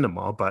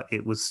cinema, but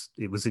it was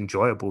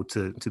enjoyable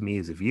to me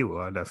as a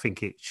viewer, and I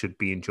think it should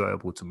be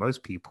enjoyable to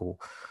most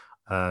people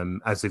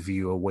as a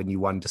viewer when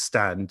you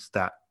understand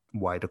that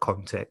wider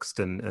context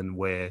and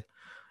where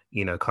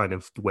kind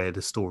of where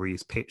the story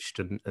is pitched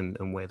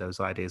and where those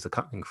ideas are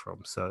coming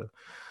from.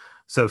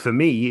 So for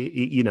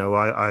me,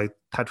 I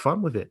had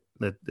fun with it.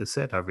 As I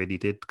said, I really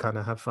did kind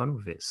of have fun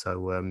with it.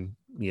 So,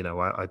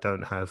 I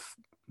don't have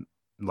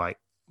like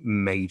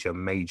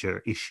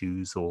major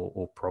issues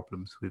or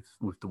problems with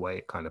the way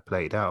it kind of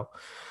played out.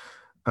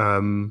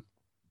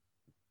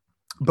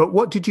 But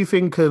what did you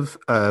think of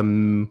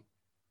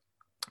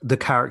the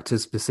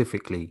characters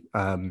specifically,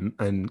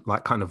 and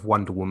like kind of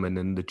Wonder Woman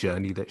and the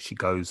journey that she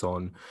goes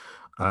on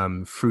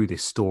through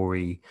this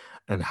story,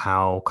 and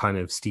how kind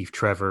of Steve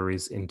Trevor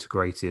is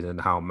integrated,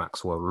 and how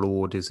Maxwell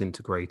Lord is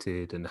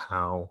integrated, and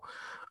how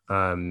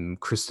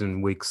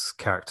Kristen Wiig's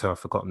character, I've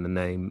forgotten the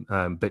name,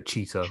 but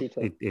Cheetah.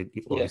 It Yeah.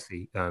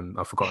 obviously,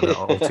 I've forgotten her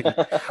alter.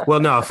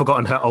 Well, no, I've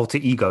forgotten her alter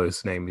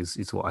ego's name. Is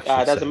what I should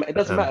say. It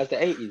doesn't matter. It's the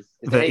 80s.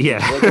 It's the but 80s. yeah.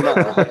 It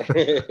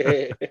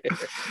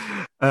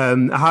doesn't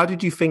matter. How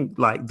did you think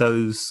like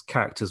those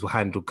characters were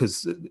handled?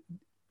 Because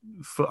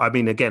I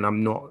mean, again,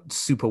 I'm not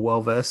super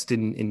well versed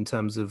in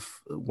terms of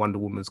Wonder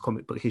Woman's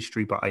comic book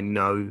history, but I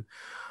know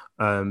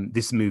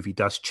this movie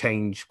does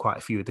change quite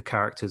a few of the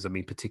characters. I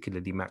mean,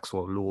 particularly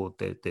Maxwell Lord,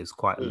 there's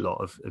quite a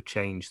lot of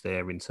change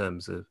there in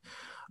terms of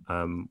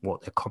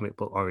what their comic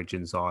book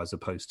origins are, as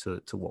opposed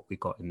to what we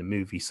got in the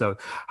movie. So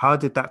how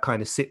did that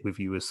kind of sit with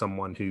you as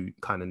someone who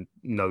kind of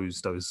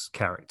knows those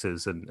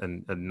characters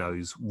and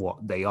knows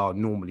what they are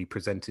normally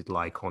presented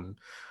like on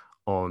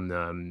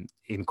in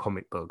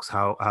comic books?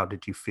 How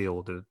did you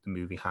feel the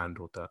movie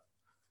handled that?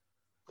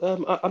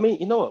 I mean,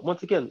 you know what?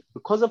 Once again,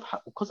 because of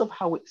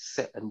how it's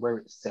set and where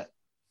it's set,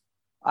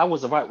 I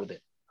was alright with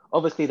it.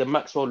 Obviously, the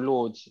Maxwell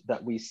Lord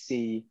that we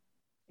see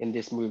in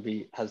this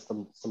movie has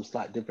some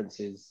slight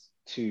differences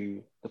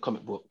to the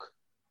comic book,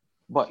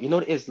 but you know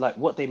what it is, like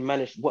what I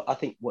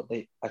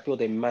feel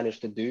they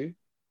managed to do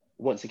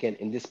once again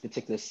in this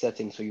particular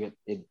setting. So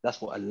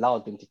that's what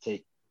allowed them to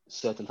take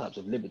certain types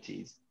of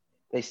liberties.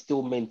 They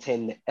still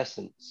maintain the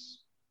essence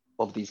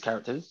of these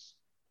characters.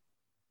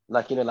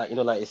 They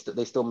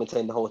still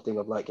maintain the whole thing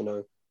of like, you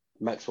know,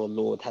 Maxwell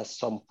Lord has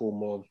some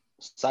form of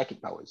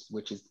psychic powers,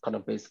 which is kind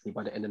of basically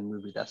by the end of the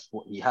movie, that's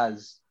what he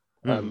has.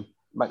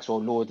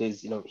 Maxwell Lord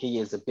is, you know, he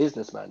is a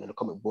businessman in the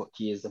comic book.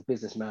 He is a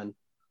businessman,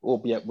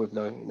 albeit with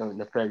no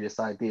nefarious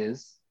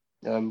ideas,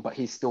 but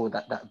he's still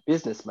that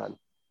businessman.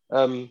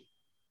 Like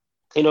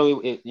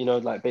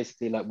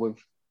basically like with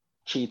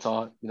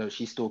Cheetah, you know,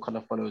 she still kind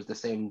of follows the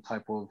same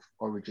type of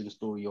origin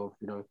story of,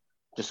 you know,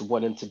 just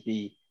wanting to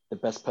be the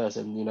best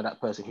person, you know,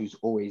 that person who's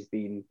always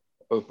been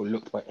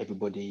overlooked by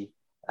everybody,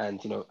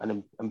 and, you know,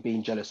 and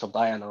being jealous of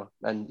Diana,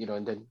 and, you know,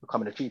 and then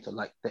becoming a cheater.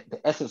 Like the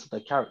essence of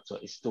the character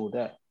is still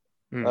there.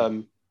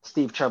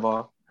 Steve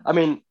Trevor, I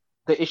mean,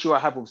 the issue I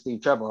have with Steve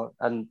Trevor,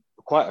 and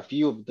quite a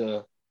few of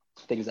the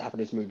things that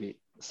happen in this movie,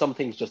 some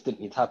things just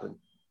didn't need to happen.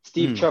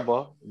 Steve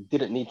Trevor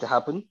didn't need to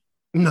happen.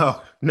 No,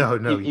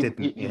 he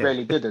didn't. He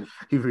really didn't.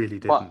 He really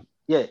didn't.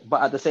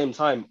 But at the same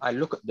time, I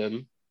look at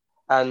them,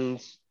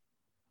 and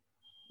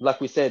like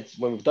we said,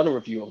 when we've done a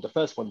review of the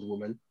first Wonder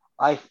Woman,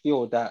 I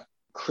feel that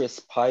Chris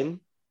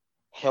Pine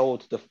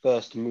held the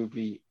first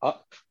movie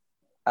up,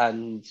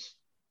 and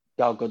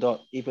Gal Gadot,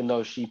 even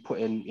though she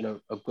put in, you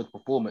know, a good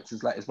performance,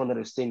 it's one of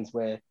those things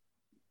where,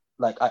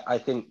 like, I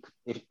think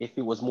if it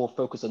was more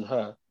focused on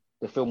her,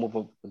 the film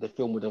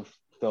would have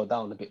fell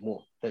down a bit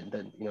more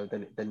than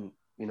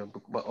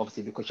but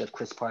obviously because she had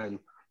Chris Pine,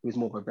 who's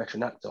more of a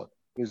veteran actor,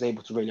 he was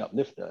able to really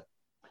uplift her.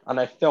 And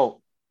I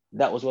felt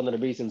that was one of the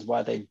reasons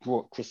why they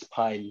brought Chris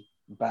Pine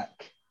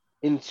back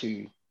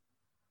into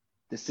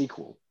the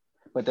sequel.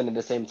 But then at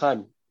the same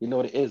time, you know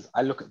what it is?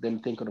 I look at them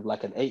thinking of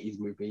like an 80s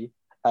movie,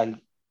 and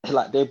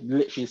like they're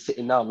literally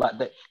sitting down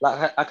like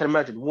I can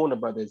imagine Warner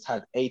Brothers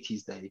had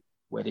 80s Day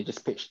where they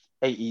just pitched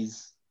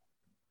 80s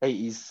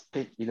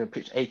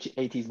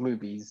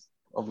movies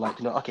of like,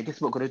 you know, okay, this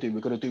is what we're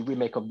gonna do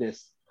remake of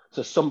this.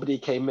 So somebody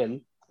came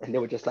in and they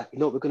were just like, you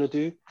know what we're gonna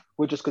do?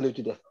 We're just gonna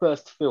do the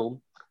first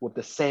film with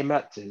the same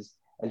actors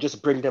and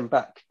just bring them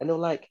back. And they're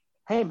like,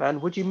 hey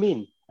man, what do you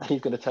mean? And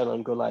he's gonna turn around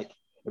and go like,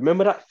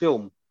 remember that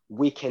film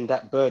Weekend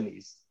at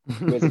Bernie's?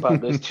 Where it's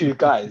about those two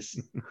guys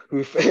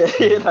who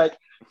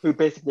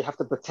basically have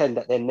to pretend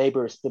that their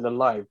neighbor is still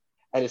alive,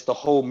 and it's the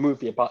whole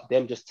movie about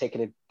them just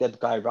taking a dead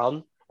guy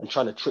around and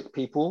trying to trick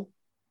people.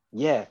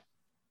 Yeah,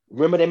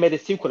 remember they made a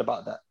sequel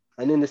about that,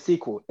 and in the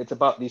sequel it's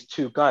about these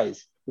two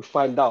guys who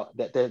find out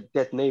that their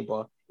dead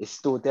neighbor is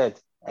still dead,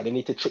 and they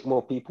need to trick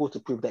more people to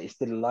prove that he's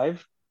still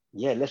alive.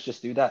 Yeah, let's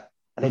just do that.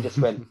 And they just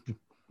went,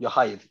 you're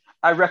hired.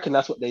 I reckon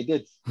that's what they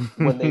did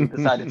when they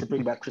decided to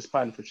bring back Chris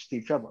Pine for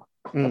Steve Trevor.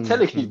 I'm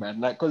telling you, man,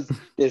 like, because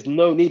there's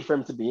no need for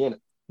him to be in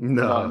it. No, you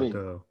know what I mean?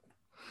 No.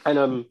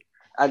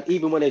 And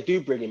even when they do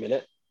bring him in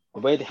it,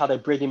 the way how they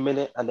bring him in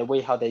it and the way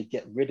how they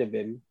get rid of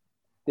him,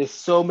 there's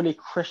so many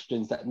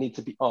questions that need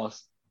to be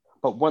asked.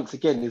 But once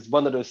again, it's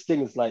one of those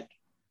things, like,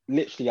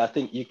 literally, I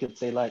think you could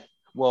say, like,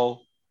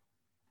 well,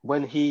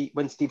 when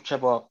Steve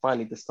Trevor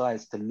finally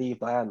decides to leave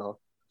Diana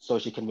so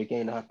she can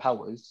regain her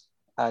powers,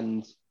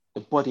 and the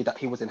body that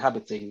he was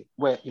inhabiting,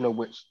 where, you know,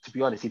 which, to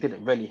be honest, he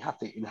didn't really have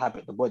to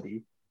inhabit the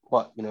body,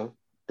 but, you know,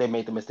 they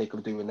made the mistake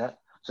of doing that.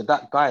 So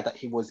that guy that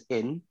he was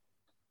in,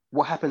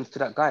 what happens to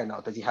that guy now?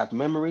 Does he have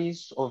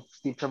memories of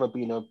Steve Trevor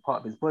being a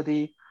part of his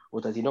body, or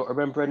does he not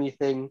remember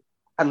anything?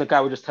 And the guy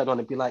would just turn on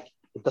and be like,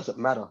 it doesn't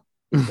matter.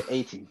 It's the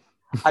 80s.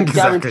 I Exactly.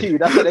 guarantee you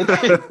that's what they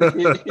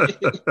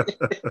did.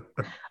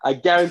 I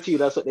guarantee you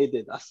that's what they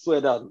did. I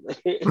swear down.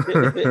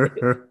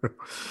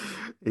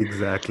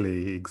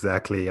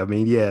 Exactly. I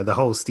mean, yeah, the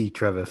whole Steve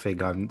Trevor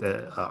thing.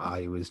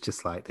 I was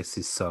just like, this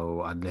is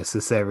so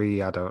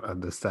unnecessary. I don't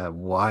understand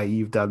why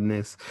you've done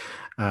this.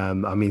 I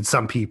mean,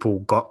 some people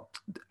got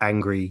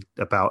angry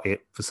about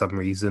it for some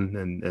reason,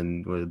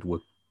 and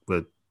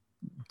were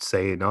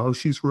saying, "Oh,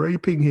 she's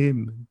raping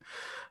him,"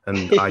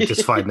 and I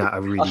just find that a I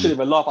shouldn't really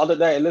even laugh. I don't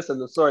know.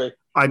 Listen, sorry,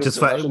 I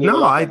just listeners. I find shouldn't even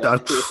no. laugh at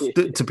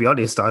that. To be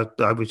honest,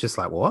 I was just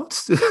like,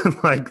 what?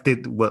 Like,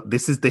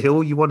 this is the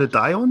hill you want to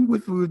die on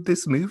with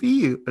this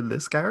movie and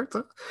this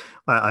character?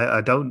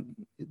 I don't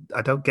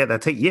get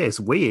that. Yeah, it's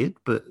weird,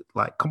 but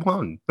like, come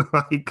on,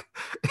 like,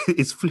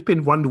 it's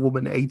flipping Wonder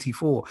Woman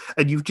 84,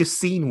 and you've just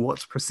seen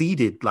what's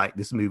preceded like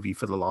this movie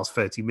for the last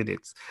 30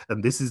 minutes,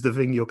 and this is the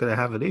thing you're going to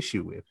have an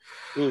issue with.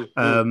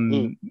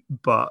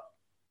 But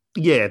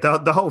yeah,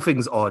 the whole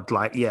thing's odd.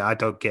 Like, yeah, I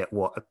don't get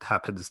what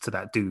happens to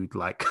that dude.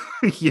 Like,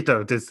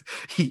 just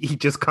he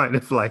just kind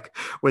of like,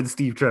 when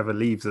Steve Trevor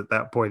leaves at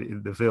that point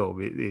in the film,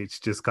 it's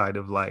just kind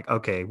of like,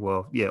 okay,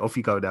 well, yeah, off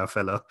you go now,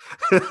 fella.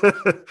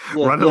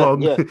 Run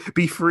along,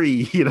 be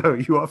free.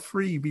 You are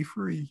free, be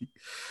free.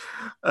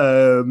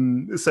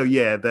 So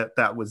yeah,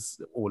 that was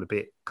all a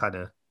bit kind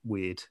of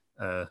weird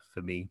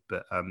for me,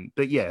 but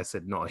yeah, I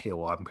said not a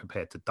hill I'm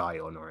prepared to die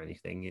on or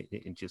anything.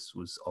 It just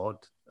was odd.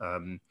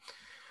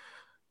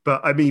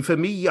 But I mean, for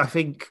me, I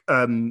think,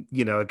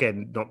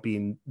 again, not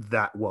being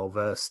that well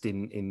versed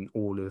in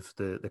all of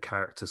the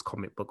characters'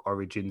 comic book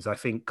origins, I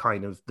think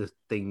kind of the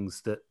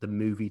things that the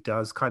movie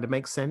does kind of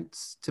make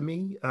sense to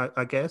me,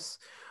 I guess.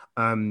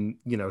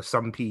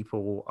 Some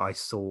people I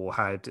saw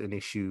had an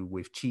issue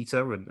with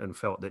Cheetah and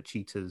felt that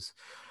Cheetah's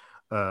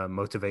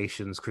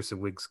motivations,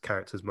 Kristen Wiig's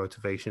character's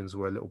motivations,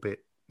 were a little bit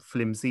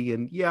flimsy.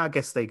 And yeah, I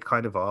guess they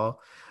kind of are.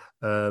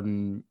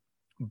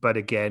 But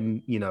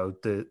again,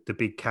 the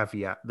big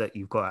caveat that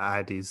you've got to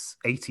add is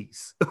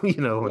 80s,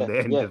 on the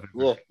end of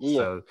it. Yeah.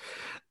 So,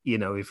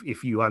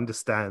 if you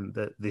understand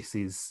that this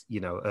is,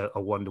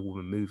 a Wonder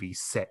Woman movie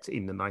set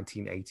in the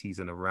 1980s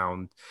and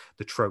around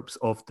the tropes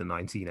of the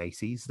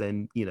 1980s,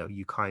 then,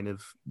 you kind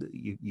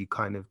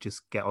of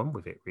just get on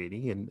with it,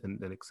 really,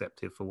 and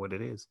accept it for what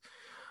it is.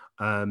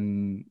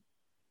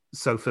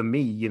 So for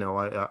me,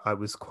 I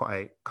was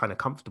quite kind of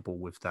comfortable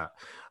with that.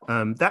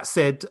 That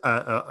said,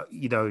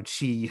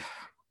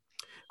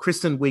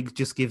 Kristen Wiig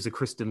just gives a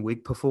Kristen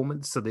Wiig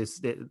performance. So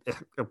there's,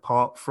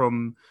 apart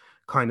from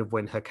kind of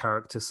when her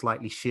character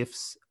slightly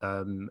shifts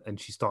and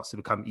she starts to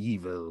become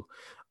evil,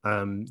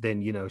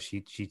 then,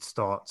 she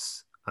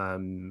starts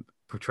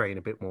portraying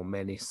a bit more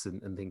menace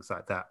and things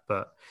like that.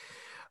 But,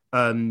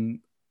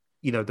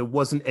 there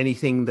wasn't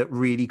anything that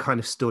really kind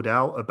of stood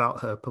out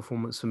about her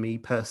performance for me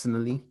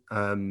personally.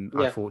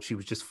 I thought she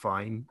was just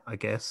fine, I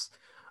guess.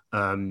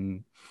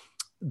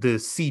 The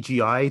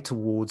CGI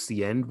towards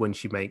the end when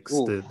she makes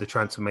the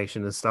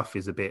transformation and stuff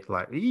is a bit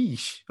like,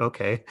 eesh,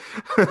 okay.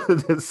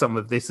 Some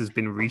of this has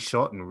been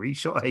reshot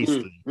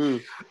hastily.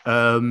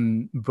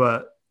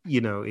 But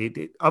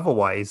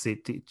otherwise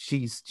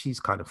she's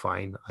kind of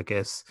fine, I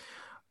guess.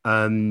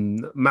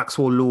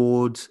 Maxwell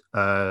Lord,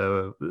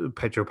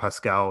 Pedro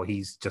Pascal,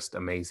 he's just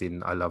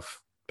amazing. I love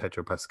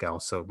Pedro Pascal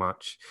so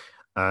much.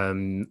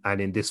 And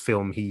in this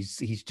film he's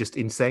just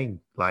insane,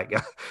 like.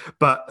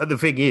 But the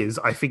thing is,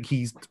 I think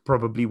he's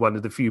probably one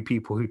of the few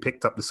people who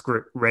picked up the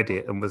script, read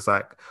it, and was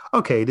like,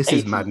 okay, this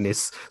is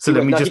madness, so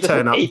let me just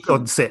turn up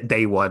on set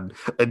day one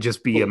and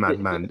just be a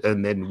madman,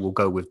 and then we'll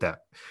go with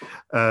that.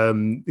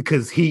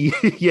 Because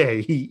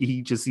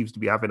he just seems to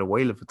be having a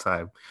whale of a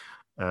time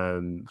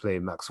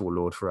playing Maxwell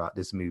Lord throughout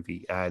this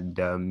movie.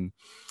 And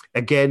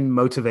again,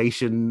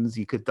 motivations,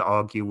 you could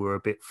argue, were a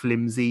bit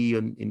flimsy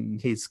in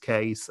his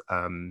case.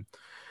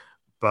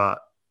 But,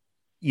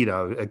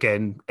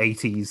 again,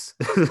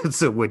 80s.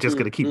 So we're just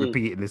going to keep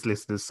repeating this,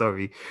 listeners.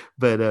 Sorry.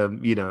 But,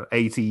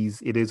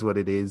 80s, it is what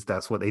it is.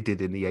 That's what they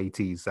did in the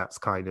 80s. That's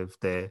kind of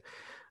the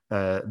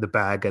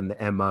bag and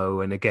the MO.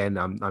 And again,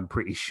 I'm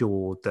pretty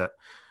sure that,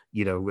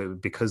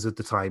 because of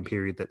the time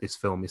period that this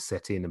film is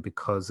set in, and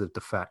because of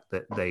the fact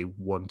that they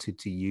wanted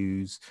to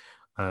use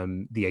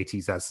the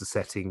 80s as the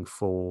setting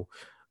for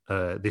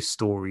this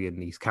story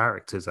and these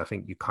characters, I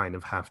think you kind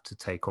of have to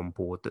take on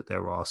board that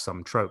there are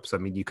some tropes. I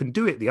mean, you can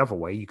do it the other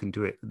way. You can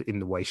do it in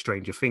the way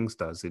Stranger Things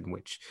does, in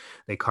which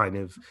they kind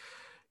of,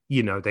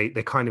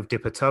 they kind of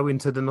dip a toe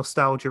into the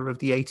nostalgia of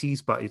the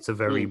 80s, but it's a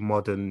very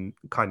modern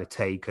kind of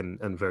take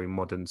and very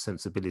modern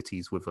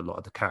sensibilities with a lot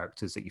of the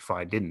characters that you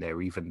find in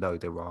there, even though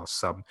there are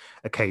some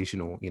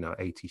occasional,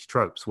 80s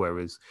tropes,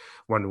 whereas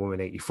Wonder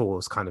Woman 84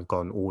 has kind of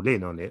gone all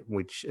in on it,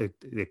 which,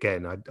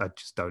 again, I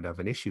just don't have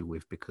an issue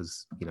with,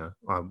 because,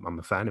 I'm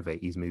a fan of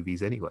 80s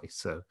movies anyway.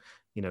 So,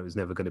 it's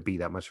never going to be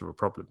that much of a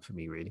problem for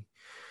me, really.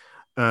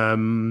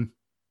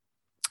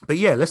 But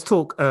yeah, let's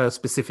talk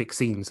specific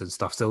scenes and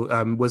stuff. So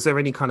was there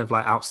any kind of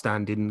like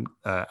outstanding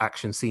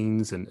action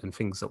scenes and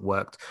things that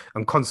worked?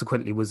 And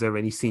consequently, was there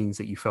any scenes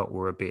that you felt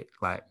were a bit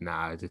like,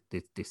 nah,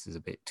 this is a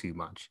bit too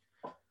much?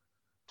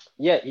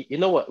 Yeah, you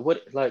know what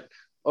like,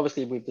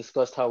 obviously we've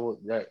discussed how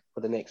like,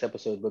 for the next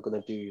episode we're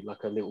gonna do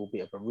like a little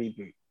bit of a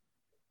reboot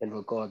in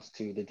regards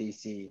to the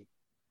DC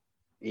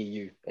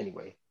EU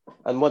anyway.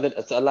 And more than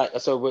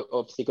so we're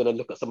obviously gonna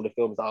look at some of the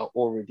films that are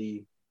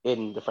already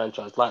in the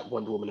franchise, like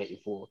Wonder Woman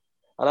 84.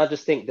 And I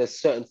just think there's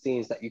certain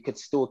scenes that you could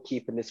still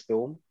keep in this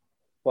film,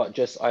 but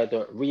just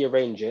either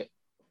rearrange it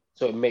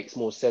so it makes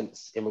more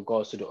sense in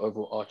regards to the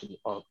overall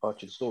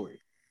arching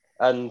story.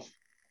 And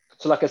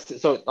so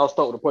so I'll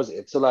start with the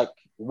positive. So like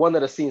one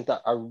of the scenes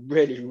that I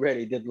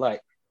really did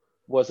like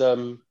was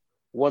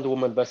Wonder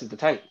Woman versus the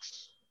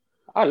tanks.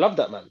 I love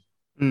that, man.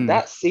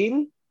 That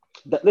scene,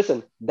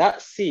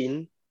 that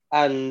scene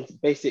and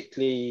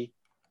basically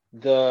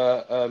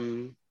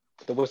the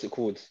what's it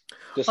called?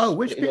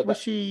 Which bit was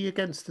she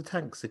against the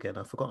tanks again?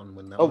 I've forgotten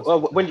when that was. Oh,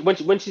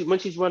 when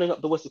she's running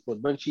up the what's it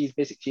called? When she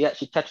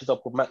actually catches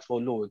up with Maxwell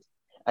Lord,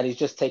 and he's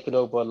just taken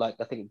over like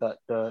I think that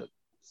the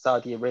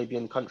Saudi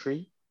Arabian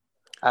country.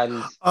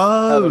 And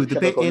the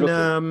bit in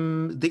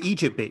the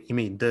Egypt bit, you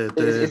mean the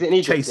is in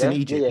Egypt, chase in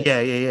Egypt?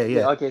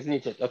 Yeah. Okay, it's in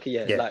Egypt. Okay,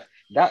 yeah. Like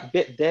that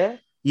bit there.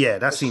 Yeah,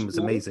 that scene was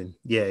amazing.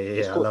 Yeah.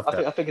 I love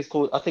that. I think it's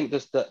called. I think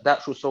the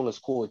actual song is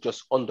called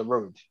 "Just on the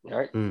Road,"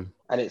 right? And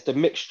it's the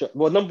mixture.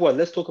 Well, number one,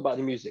 let's talk about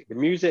the music. The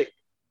music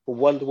for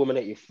Wonder Woman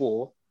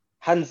 84,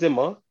 Hans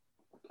Zimmer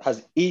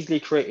has easily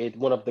created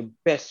one of the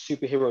best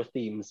superhero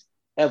themes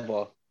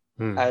ever.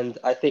 And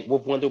I think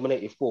with Wonder Woman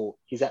 84,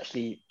 he's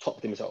actually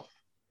topped himself.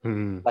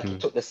 Like he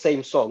took the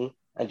same song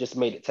and just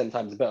made it 10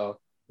 times better,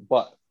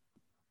 but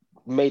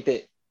made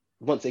it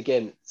once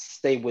again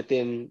stay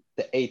within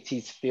the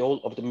 80s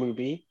feel of the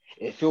movie.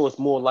 It feels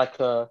more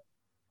like a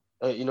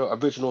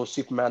original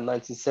Superman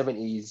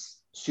 1970s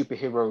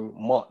superhero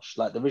march.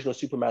 Like the original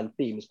Superman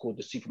theme is called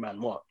the Superman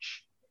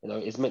March.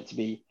 It's meant to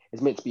be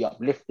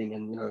uplifting,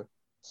 and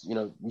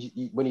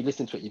when you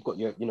listen to it, you've got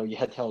your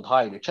head held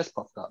high and your chest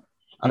puffed up.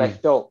 And I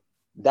felt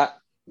that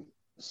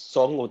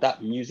song or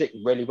that music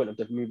really went with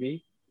the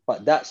movie.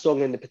 But that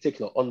song in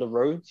particular, On the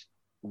Road,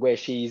 where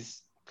she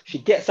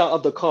gets out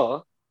of the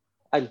car,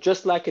 and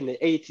just like in the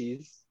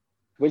 80s,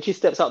 when she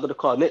steps out of the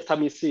car, next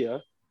time you see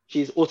her,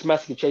 she's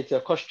automatically changed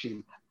her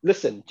costume.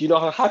 Listen, do you know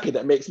how happy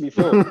that makes me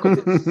feel? Because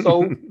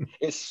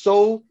it's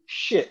so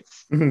shit,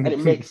 and it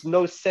makes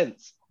no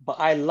sense. But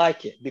I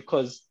like it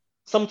because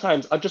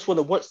sometimes I just want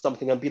to watch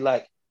something and be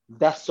like,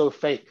 that's so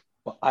fake,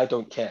 but I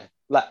don't care.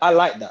 Like, I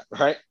like that,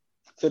 right?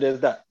 So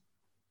there's that.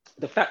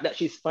 The fact that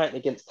she's fighting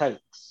against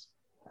tanks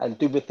and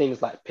doing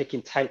things like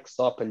picking tanks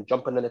up and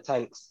jumping in the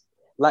tanks.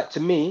 Like, to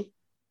me,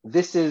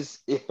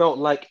 it felt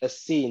like a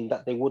scene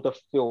that they would have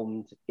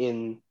filmed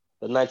in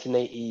the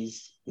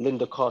 1980s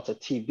Linda Carter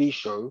TV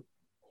show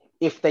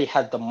if they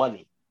had the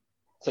money.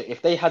 So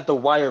if they had the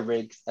wire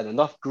rigs and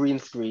enough green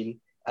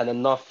screen and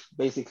enough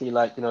basically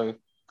like,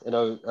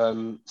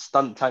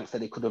 stunt tanks that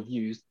they could have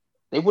used,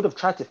 they would have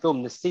tried to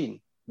film this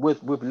scene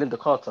with Linda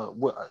Carter.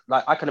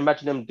 Like, I can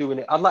imagine them doing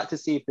it. I'd like to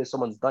see if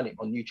someone's done it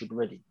on YouTube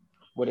already,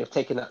 where they've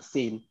taken that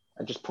scene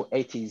and just put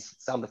 80s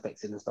sound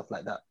effects in and stuff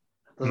like that.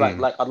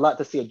 Like I'd like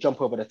to see a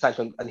jump over the tank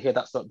and hear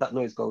that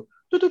noise go.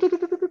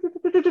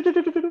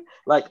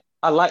 Like,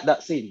 I like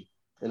that scene.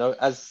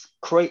 As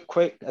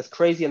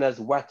crazy and as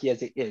wacky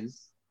as it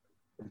is,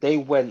 they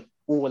went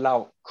all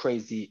out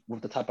crazy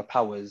with the type of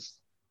powers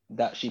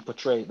that she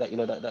portrayed,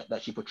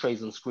 that she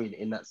portrays on screen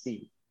in that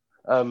scene.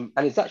 And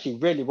it's actually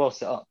really well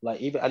set up.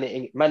 Like, and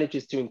it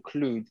manages to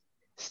include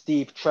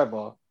Steve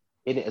Trevor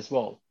in it as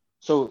well.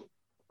 So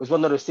it was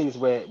one of those things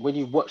where when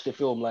you watch the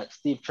film, like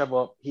Steve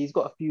Trevor, he's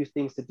got a few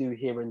things to do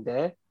here and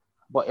there,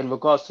 but in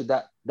regards to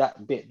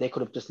that bit, they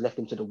could have just left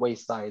him to the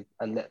wayside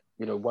and let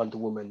Wonder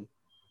Woman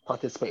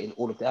participate in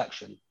all of the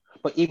action.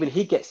 But even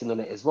he gets in on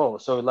it as well.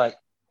 So like,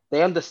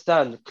 they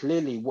understand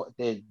clearly what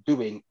they're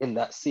doing in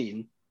that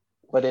scene,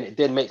 but then it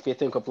then makes me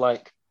think of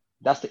like,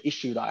 that's the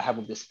issue that I have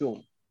with this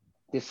film.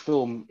 This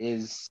film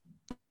is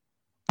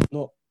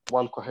not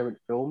one coherent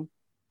film.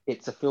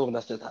 It's a film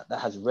that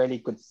has really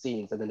good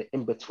scenes, and then the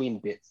in-between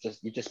bits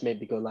just made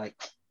me go like,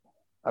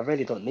 I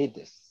really don't need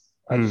this.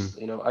 I just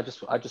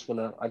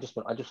wanna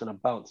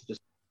bounce.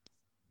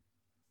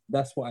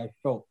 That's what I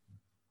felt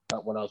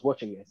when I was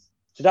watching this.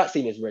 So that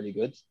scene is really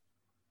good.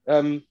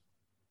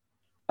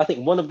 I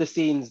think one of the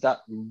scenes that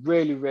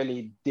really,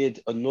 really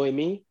did annoy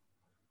me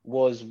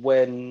was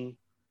when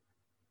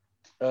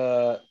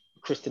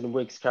Kristen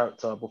Wiig's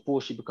character,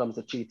 before she becomes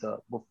a cheetah,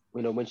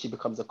 when she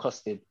becomes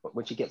accosted, but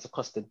when she gets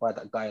accosted by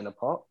that guy in the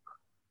park,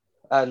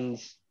 and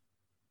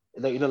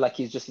like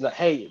he's just like,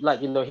 hey, like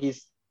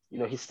he's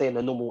saying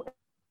a normal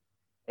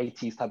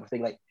 80s type of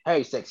thing, like,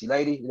 hey, sexy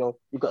lady,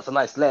 you've got some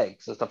nice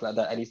legs and stuff like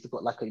that, and he's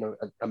got like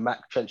a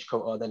Mac trench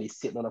coat on, then he's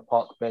sitting on a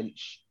park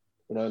bench,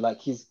 like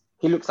he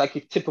looks like a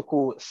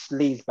typical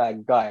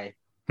sleazebag guy,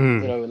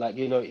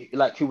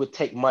 like who would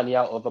take money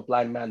out of a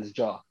blind man's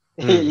jar.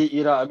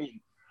 You know what I mean?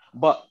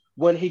 But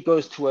when he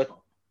goes to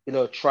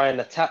try and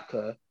attack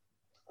her,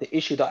 the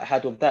issue that I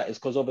had with that is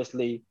because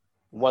obviously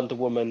Wonder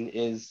Woman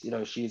is,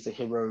 she's a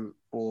hero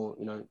for,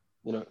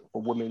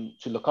 for women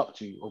to look up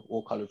to, of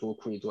all colors, all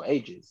creeds, or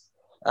ages.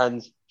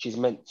 And she's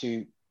meant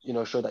to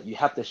show that you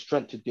have the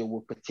strength to deal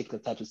with particular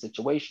types of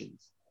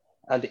situations.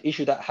 And the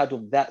issue that I had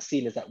with that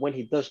scene is that when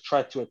he does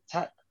try to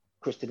attack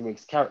Kristen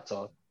Wiig's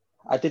character,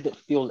 I didn't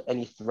feel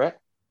any threat,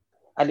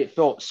 and it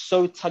felt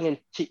so tongue in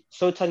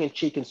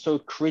cheek and so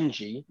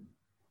cringy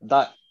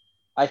that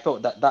I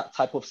felt that that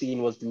type of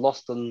scene was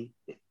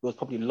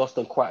probably lost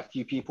on quite a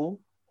few people,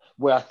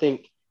 where I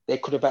think they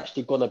could have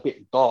actually gone a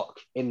bit dark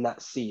in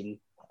that scene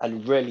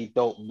and really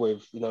dealt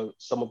with,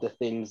 some of the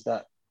things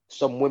that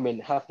some women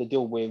have to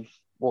deal with,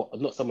 well,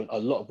 not some, a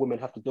lot of women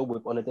have to deal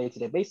with on a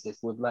day-to-day basis,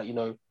 with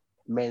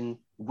men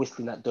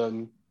whistling at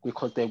them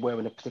because they're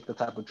wearing a particular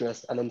type of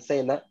dress, and then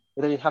saying that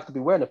they don't even have to be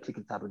wearing a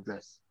particular type of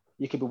dress.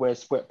 You could be wearing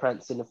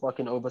sweatpants and a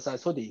fucking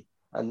oversized hoodie,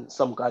 and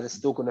some guys are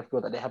still going to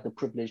feel that they have the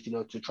privilege,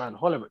 to try and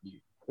holler at you.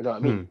 You know what I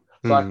mean?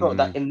 So I felt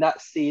that in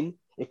that scene,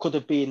 it could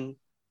have been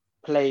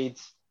played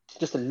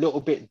just a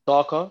little bit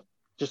darker,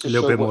 just to a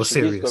little show bit what more she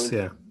serious, is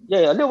going. yeah.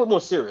 Yeah, a little bit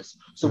more serious.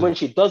 So when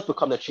she does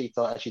become a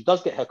cheater and she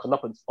does get her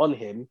comeuppance on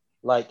him,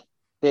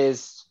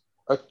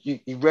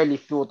 you rarely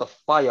feel the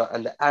fire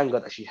and the anger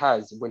that she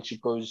has when she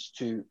goes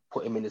to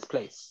put him in his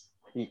place.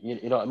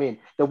 You know what I mean?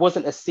 There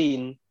wasn't a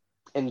scene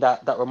in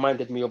that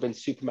reminded me of in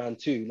Superman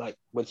 2, like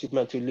when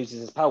Superman 2 loses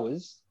his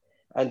powers,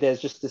 and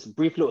there's just this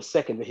brief little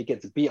second where he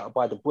gets beat up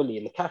by the bully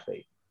in the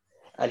cafe,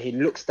 and he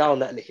looks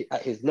down at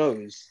his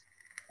nose,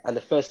 and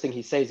the first thing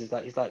he says is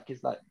he's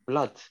like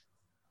blood,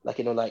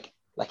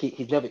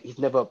 he's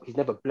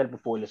never bled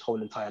before in his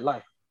whole entire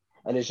life.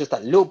 And it's just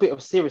that little bit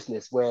of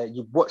seriousness where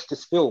you've watched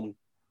this film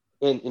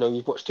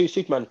you've watched 2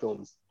 Superman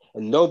films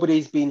and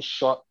nobody's been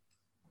shot,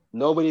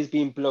 nobody's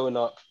been blown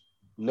up,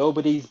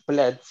 nobody's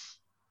bled.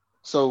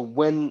 So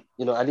when,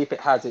 and if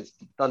it has, it's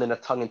done in a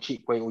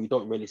tongue-in-cheek way or you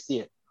don't really see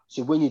it.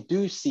 So when you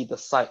do see the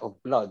sight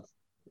of blood,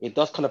 it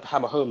does kind of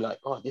hammer home like,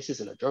 oh, this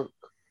isn't a joke.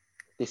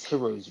 This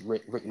hero is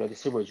really,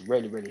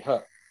 really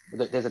hurt.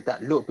 There's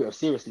that little bit of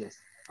seriousness.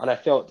 And I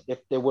felt if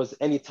there was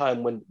any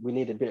time when we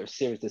needed a bit of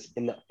seriousness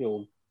in that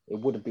film, it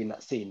would have been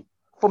that scene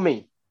for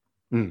me.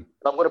 I'm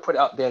going to put it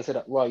out there and say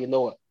that, well, you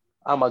know what?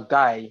 I'm a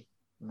guy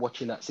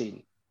watching that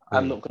scene.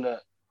 I'm not going to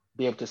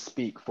be able to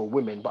speak for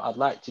women, but I'd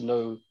like to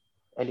know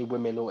any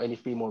women or any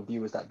female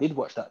viewers that did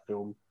watch that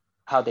film,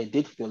 how they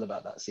did feel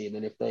about that scene.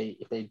 And if they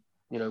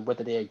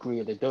whether they agree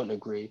or they don't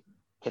agree,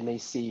 can they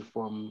see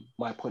from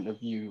my point of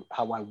view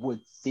how I would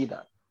see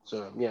that?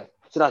 So, yeah.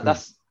 So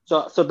that's,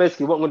 so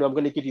basically what I'm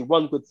going to give you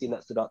one good scene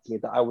that stood out to me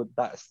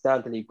that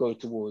standardly go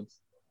towards,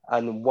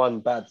 and one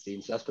bad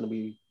scene. So that's going to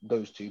be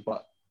those 2,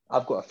 but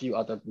I've got a few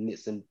other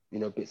nits and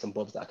bits and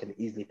bobs that I can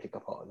easily pick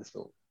apart in this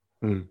film.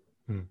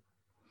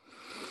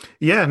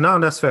 Yeah, no,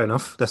 that's fair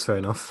enough.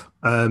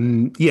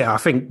 I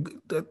think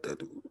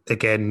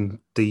again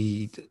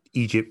the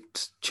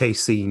Egypt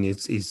chase scene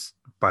is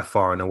by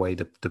far and away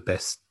the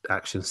best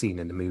action scene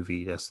in the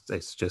movie. It's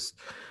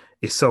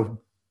so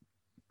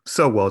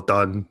well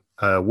done,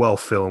 well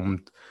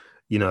filmed.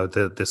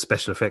 The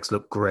special effects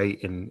look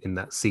great in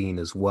that scene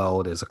as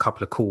well. There's a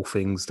couple of cool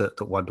things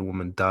that Wonder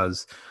Woman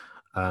does.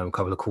 A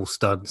couple of cool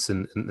stunts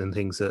and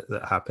things that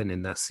happen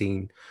in that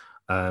scene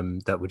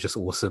that were just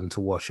awesome to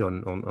watch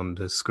on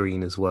the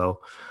screen as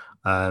well.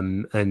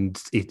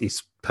 And it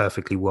is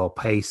perfectly well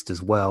paced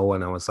as well.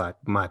 And I was like,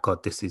 my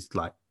God, this is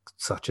like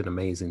such an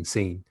amazing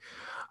scene.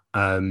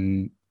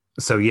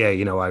 So yeah,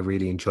 I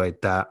really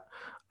enjoyed that.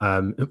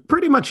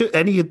 Pretty much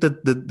any of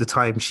the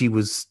time she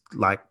was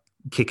like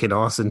kicking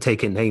ass and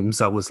taking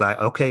names, I was like,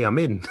 okay, I'm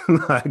in.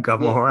 Like,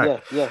 I'm all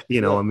right.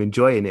 I'm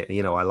enjoying it.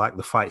 I like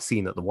the fight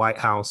scene at the White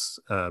House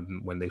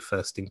when they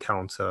first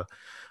encounter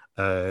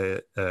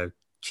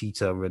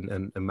Cheetah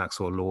and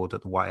Maxwell Lord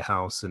at the White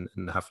House and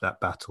have that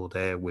battle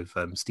there with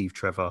Steve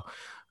Trevor.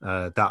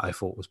 That I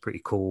thought was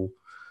pretty cool.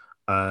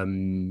 I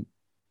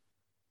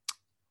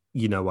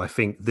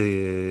think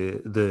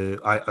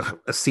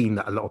a scene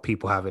that a lot of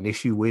people have an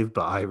issue with,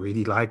 but I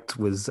really liked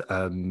was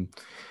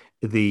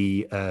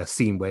the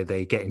scene where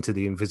they get into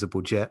the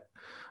invisible jet.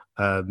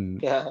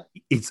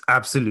 It's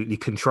absolutely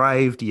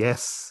contrived.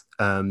 Yes.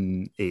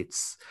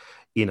 It's,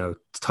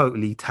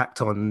 totally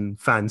tacked on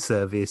fan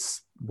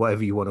service,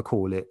 whatever you want to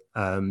call it.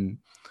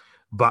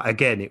 But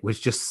again, it was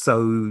just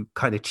so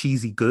kind of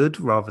cheesy good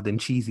rather than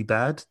cheesy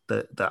bad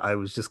that I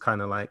was just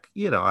kind of like,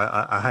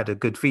 I had a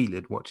good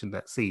feeling watching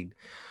that scene.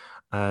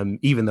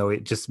 Even though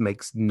it just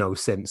makes no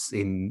sense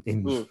in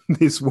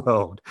this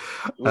world.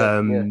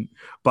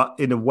 But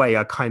in a way,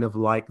 I kind of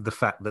like the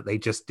fact that they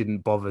just didn't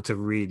bother to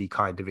really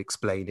kind of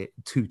explain it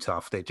too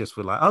tough. They just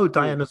were like, oh,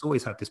 Diana's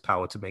always had this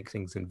power to make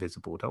things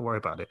invisible. Don't worry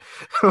about it.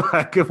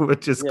 Like, we'll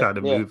just kind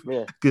of move.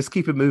 Yeah. Just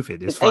keep it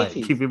moving. It's fine.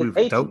 80s. Keep it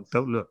moving. Don't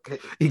look.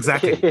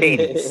 Exactly.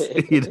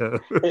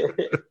 80s,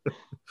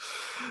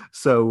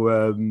 So,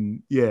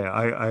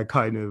 I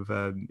kind of,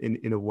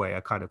 in a way, I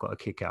kind of got a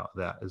kick out of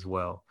that as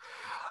well.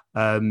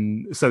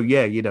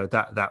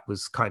 That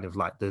was kind of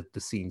like the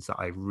scenes that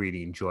I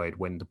really enjoyed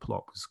when the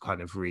plot was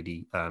kind of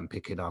really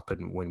picking up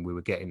and when we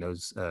were getting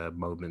those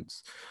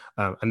moments.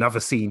 Another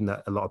scene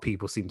that a lot of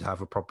people seem to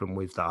have a problem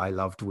with that I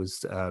loved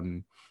was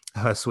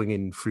her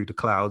swinging through the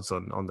clouds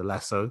on the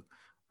lasso.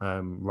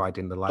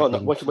 riding the Oh no,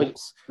 lightning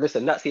force.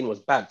 listen, that scene was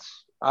bad.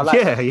 I like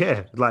Yeah, that.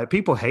 yeah. Like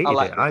people hated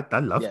like it. that. I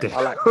loved Yeah, it.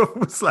 I like I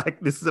was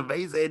like, this is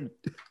amazing.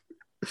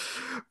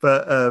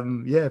 But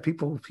yeah,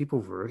 people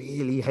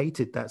really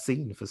hated that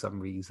scene for some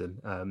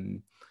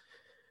reason.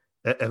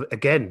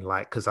 Again,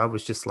 like, because I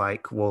was just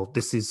like, well,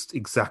 this is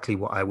exactly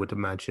what I would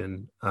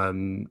imagine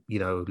you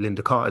know,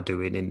 Linda Carter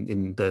doing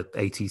in the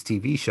 80s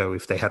TV show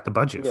if they had the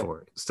budget Yeah.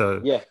 for it.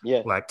 So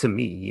Yeah. like, to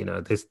me, you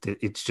know, this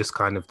it's just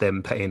kind of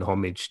them paying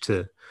homage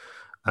to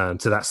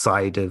that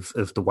side of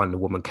the Wonder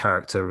Woman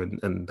character,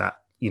 and that,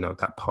 you know,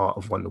 that part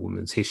of Wonder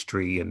Woman's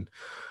history, and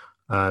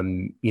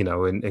you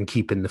know, and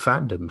keeping the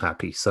fandom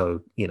happy.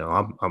 So, you know,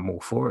 I'm all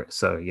for it.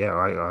 So yeah,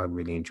 I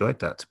really enjoyed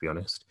that, to be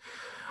honest.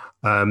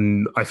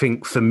 I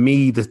think for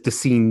me, the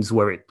scenes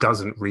where it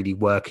doesn't really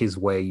work is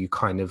where you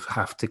kind of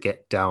have to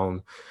get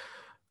down.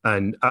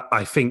 And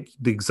I think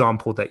the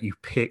example that you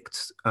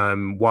picked,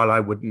 while I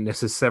wouldn't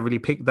necessarily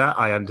pick that,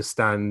 I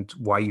understand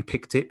why you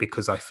picked it,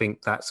 because I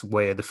think that's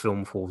where the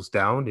film falls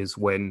down, is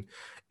when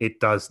it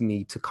does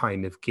need to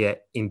kind of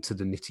get into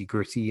the nitty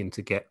gritty and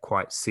to get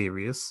quite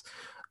serious.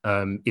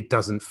 It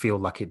doesn't feel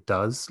like it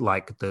does,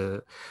 like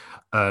the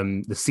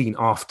scene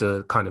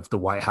after kind of the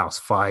White House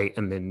fight,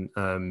 and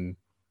then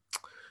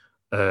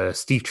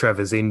Steve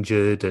Trevor's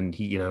injured, and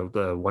he, you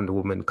know, Wonder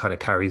Woman kind of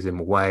carries him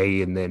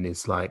away, and then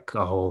it's like,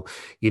 oh,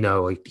 you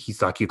know,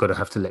 he's like, you're gonna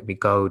have to let me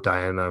go,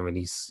 Diana,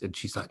 and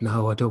she's like,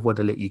 no, I don't want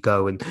to let you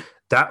go, and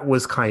that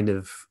was kind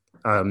of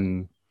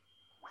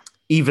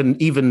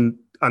even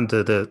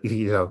under the,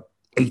 you know,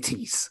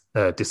 80s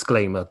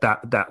disclaimer,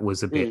 that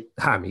was a bit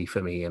hammy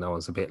for me, and I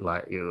was a bit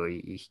like,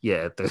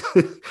 yeah,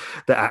 the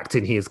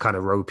acting here is kind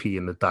of ropey,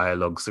 and the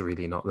dialogues are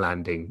really not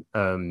landing.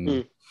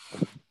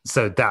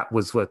 So that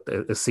was what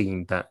a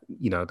scene that,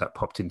 you know, that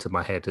popped into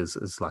my head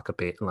as like a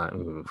bit like,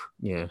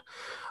 yeah.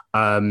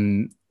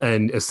 And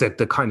as said,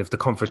 the kind of the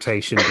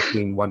confrontation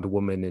between Wonder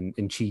Woman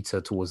and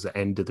Cheetah towards the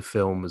end of the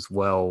film as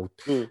well,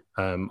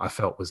 I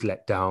felt was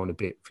let down a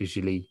bit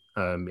visually.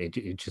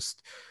 It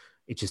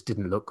just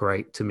didn't look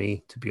great to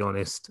me, to be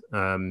honest.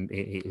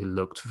 It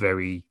looked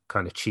very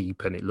kind of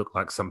cheap, and it looked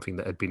like something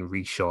that had been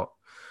reshot.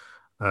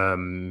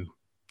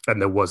 And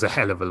there was a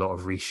hell of a lot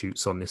of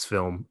reshoots on this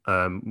film,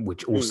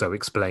 which also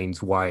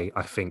explains why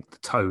I think the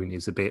tone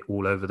is a bit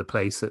all over the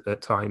place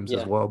at times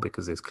as well,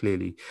 because there's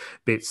clearly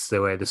bits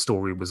where the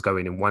story was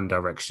going in one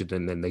direction,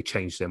 and then they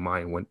changed their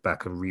mind, went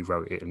back and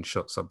rewrote it and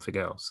shot something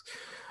else.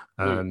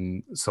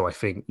 So I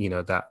think, you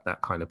know,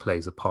 that kind of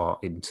plays a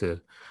part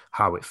into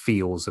how it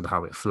feels and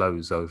how it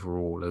flows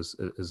overall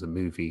as a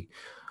movie.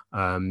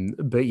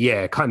 But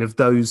yeah, kind of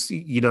those,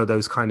 you know,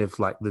 those kind of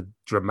like the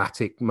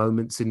dramatic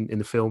moments in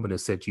the film, and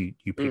as said, you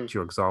picked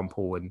your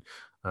example, and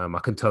I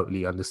can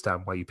totally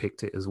understand why you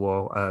picked it as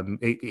well.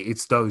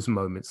 It's those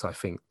moments, I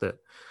think, that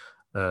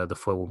the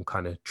film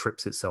kind of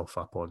trips itself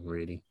up on,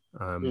 really.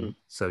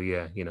 So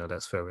yeah, you know,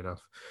 that's fair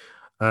enough.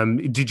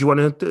 Did you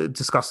want to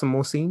discuss some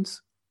more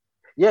scenes?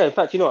 Yeah, in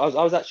fact, you know,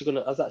 I was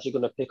actually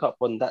gonna pick up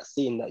on that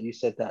scene that you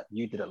said that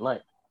you didn't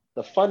like.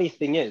 The funny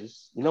thing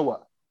is, you know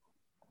what?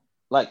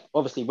 Like,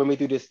 obviously, when we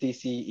do this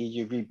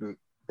DCEU reboot,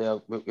 there,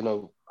 you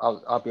know,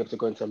 I'll be able to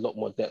go into a lot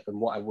more depth than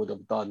what I would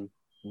have done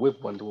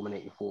with Wonder Woman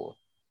 84.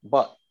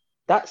 But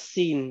that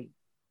scene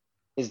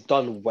is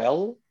done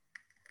well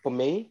for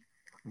me,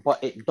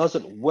 but it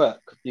doesn't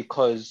work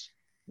because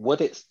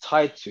what it's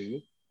tied to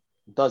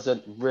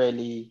doesn't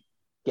really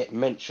get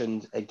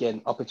mentioned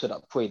again up until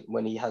that point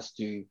when he has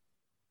to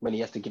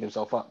give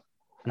himself up.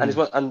 And it's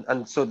what,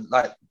 and so,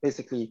 like,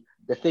 basically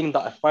the thing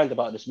that I find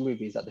about this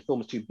movie is that the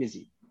film is too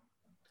busy.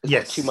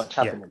 There's got too much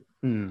happening.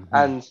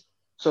 And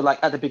so, like,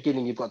 at the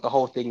beginning, you've got the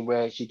whole thing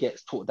where she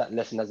gets taught that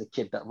lesson as a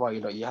kid that, right,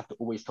 you know, you have to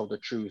always tell the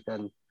truth,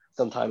 and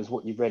sometimes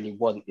what you really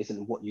want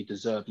isn't what you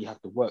deserve. You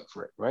have to work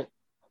for it, right?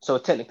 So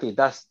technically,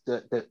 that's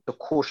the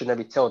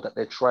cautionary tale that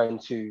they're trying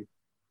to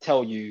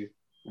tell you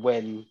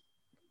when,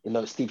 you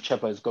know, Steve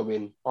Trevor is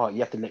going, oh, you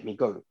have to let me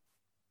go.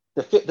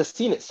 The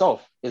scene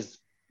itself is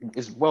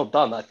well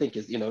done. I think,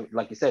 is, you know,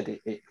 like you said,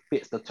 it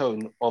fits the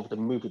tone of the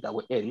movie that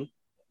we're in.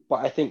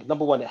 But I think,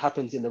 number one, it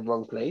happens in the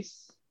wrong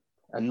place.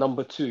 And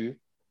number two,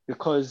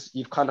 because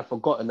you've kind of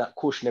forgotten that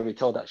cautionary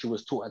tale that she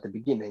was taught at the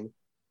beginning,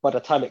 by the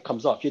time it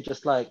comes up, you're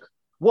just like,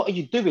 what are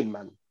you doing,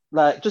 man?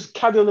 Like, just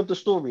carry on with the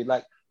story.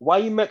 Like, why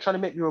are you trying to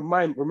make me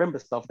remember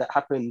stuff that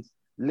happened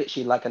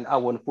literally like an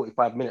hour and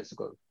 45 minutes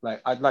ago?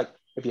 Like,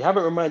 if you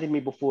haven't reminded me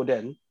before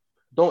then,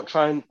 don't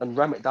try and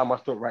ram it down my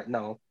throat right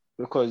now,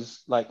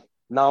 because like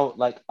now,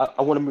 like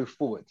I want to move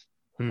forward.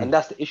 And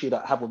that's the issue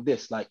that I have with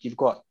this. Like, you've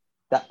got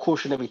that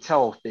cautionary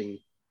tale thing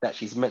that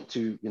she's meant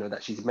to, you know,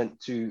 that she's meant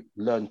to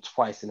learn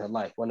twice in her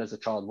life, one as a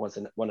child,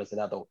 one as an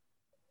adult.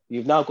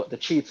 You've now got the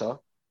cheater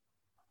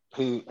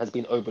who has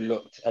been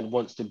overlooked and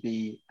wants to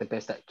be the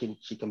best that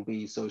she can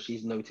be, so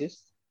she's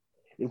noticed.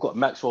 You've got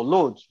Maxwell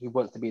Lord, who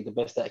wants to be the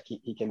best that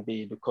he can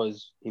be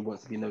because he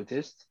wants to be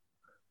noticed.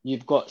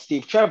 You've got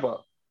Steve Trevor,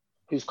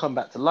 who's come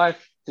back to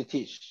life to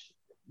teach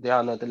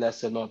Diana the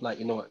lesson of, like,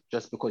 you know what,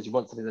 just because you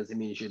want something doesn't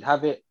mean you should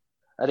have it.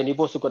 And then you've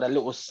also got that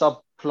little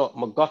subplot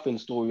MacGuffin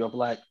story of,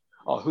 like,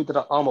 oh, who did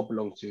that armor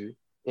belong to?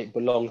 It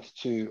belonged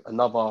to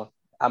another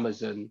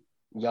Amazon,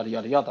 yada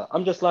yada yada.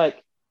 I'm just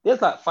like,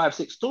 there's like 5,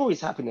 6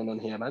 stories happening on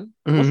here, man.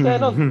 What's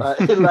going on?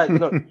 Like,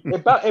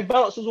 it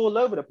bounces all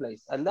over the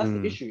place, and that's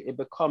the issue. It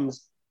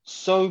becomes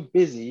so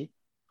busy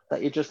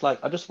that you're just like,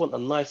 I just want a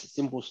nice,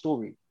 simple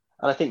story.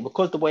 And I think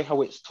because the way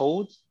how it's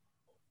told,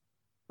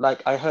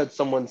 like I heard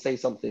someone say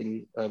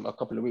something a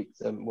couple of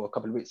weeks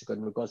ago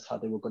in regards to how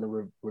they were going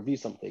to review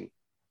something.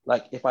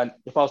 Like if I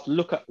was to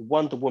look at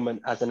Wonder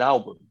Woman as an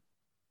album,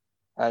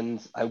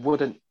 and I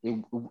wouldn't,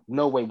 in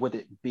no way would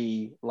it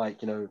be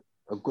like, a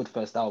good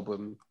first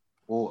album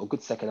or a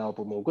good second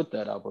album or a good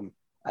third album,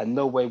 and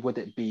no way would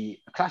it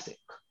be a classic.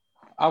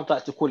 I would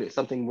like to call it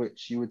something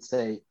which you would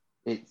say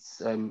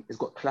it's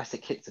got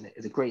classic hits in it.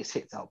 It's a greatest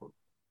hits album.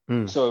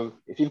 So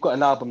if you've got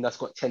an album that's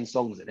got 10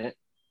 songs in it,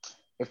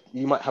 if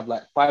you might have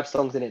like 5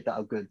 songs in it that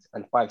are good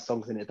and 5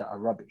 songs in it that are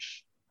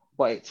rubbish,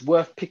 but it's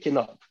worth picking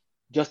up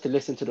just to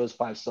listen to those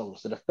 5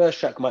 songs. So the first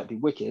track might be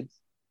wicked,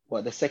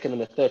 but the second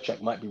and the third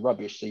track might be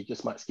rubbish. So you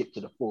just might skip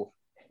to the fourth.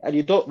 And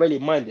you don't really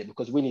mind it,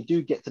 because when you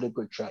do get to the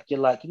good track, you're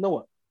like, you know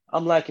what?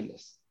 I'm liking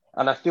this.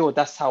 And I feel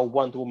that's how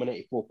Wonder Woman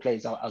 84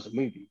 plays out as a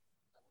movie.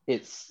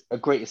 It's a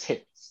greatest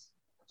hits.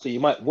 So you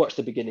might watch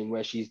the beginning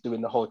where she's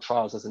doing the whole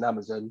trials as an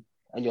Amazon,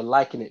 and you're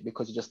liking it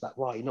because you're just like,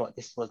 wow, you know what?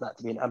 This was like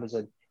to be an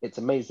Amazon. It's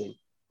amazing.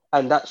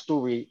 And that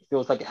story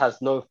feels like it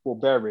has no full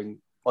bearing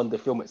on the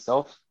film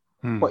itself,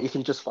 but you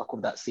can just fuck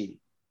with that scene.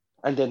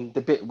 And then the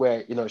bit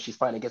where, she's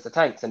fighting against the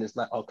tanks, and it's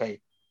like,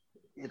 okay,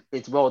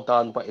 it's well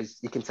done, but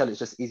you can tell it's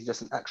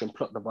just an action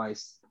plot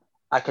device.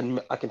 I can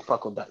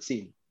fuck with that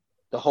scene.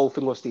 The whole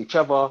thing with Steve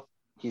Trevor,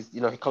 he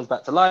comes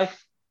back to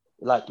life.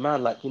 Like,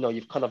 man, like,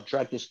 you've kind of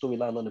dragged this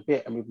storyline on a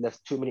bit, and we've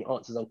left too many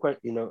answers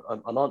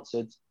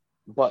unanswered.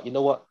 But you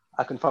know what?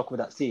 I can fuck with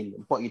that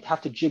scene. But you'd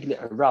have to jiggle it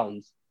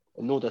around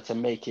in order to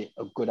make it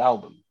a good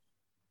album.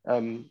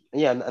 And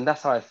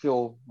that's how I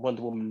feel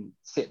Wonder Woman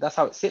that's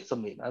how it sits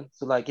on me, man.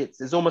 So like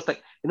it's almost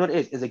like, what it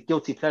is? It's a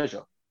guilty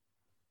pleasure.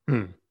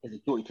 It's a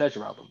guilty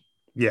pleasure album.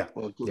 Yeah.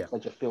 Or a guilty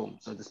pleasure film,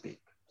 so to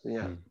speak. So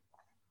yeah.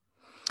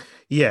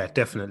 Yeah,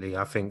 definitely.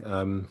 I think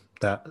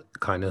that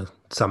kind of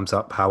sums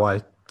up how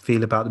I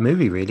feel about the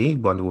movie, really.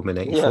 Wonder Woman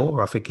 84.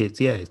 Yeah. I think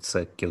it's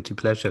a guilty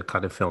pleasure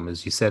kind of film,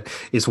 as you said.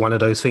 It's one of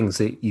those things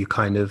that you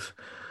kind of,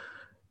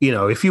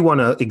 if you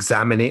want to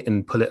examine it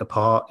and pull it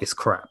apart, it's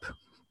crap.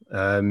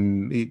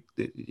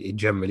 It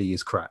generally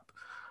is crap.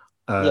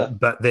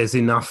 But there's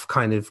enough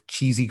kind of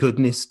cheesy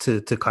goodness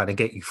to kind of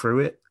get you through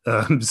it.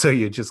 So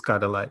you're just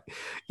kind of like,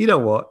 you know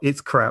what?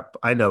 It's crap.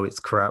 I know it's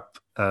crap.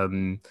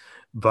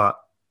 But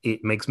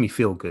it makes me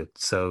feel good.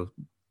 So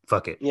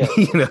fuck it. Yeah.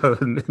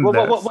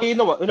 Well, you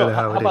know what?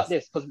 How about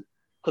this?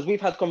 Because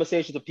we've had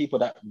conversations with people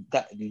that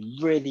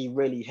really,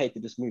 really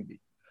hated this movie.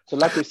 So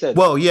like we said.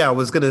 Well, yeah, I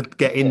was going to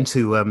get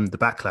into the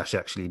backlash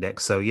actually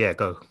next. So yeah,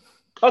 go.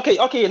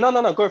 Okay.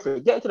 No, go for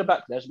it. Get into the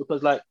backlash,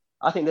 because like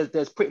I think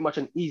there's pretty much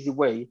an easy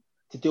way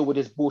to deal with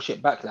this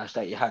bullshit backlash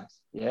that you had.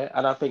 Yeah.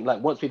 And I think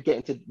like once we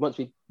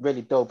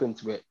really delve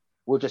into it,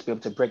 we'll just be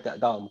able to break that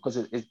down, because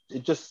it's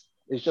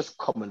just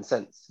common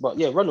sense. But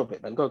yeah, run with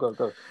it, man.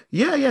 Go.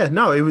 Yeah.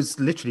 No, it was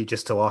literally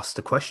just to ask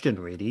the question,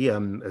 really,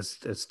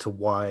 as to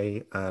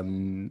why,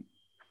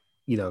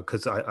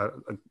 because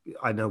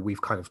I know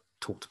we've kind of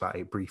talked about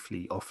it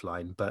briefly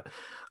offline, but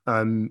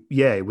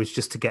it was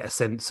just to get a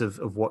sense of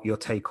what your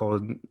take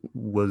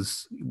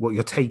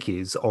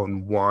is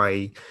on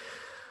why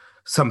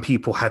some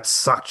people had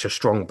such a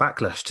strong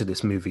backlash to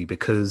this movie,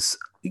 because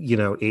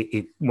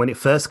it when it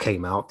first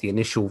came out, the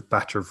initial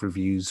batch of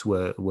reviews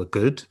were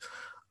good.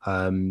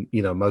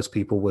 Most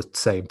people were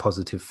saying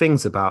positive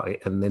things about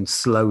it, and then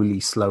slowly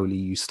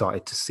you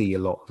started to see a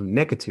lot of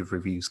negative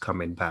reviews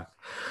coming back.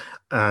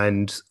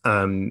 And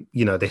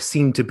there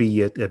seemed to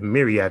be a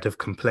myriad of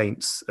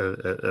complaints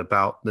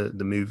about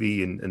the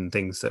movie and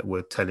things that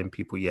were telling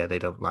people, they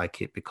don't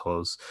like it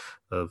because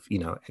of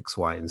X,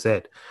 Y, and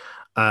Z.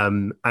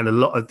 And a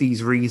lot of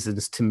these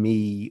reasons, to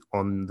me,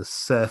 on the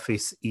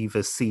surface,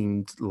 either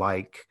seemed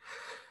like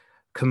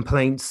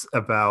complaints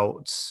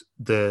about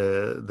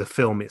the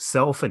film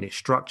itself and its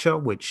structure,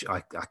 which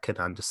I can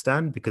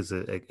understand, because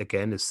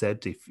again, as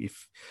said,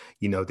 if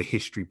the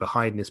history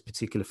behind this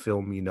particular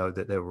film,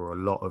 that there were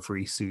a lot of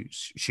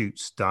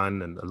reshoots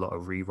done and a lot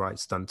of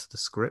rewrites done to the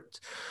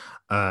script.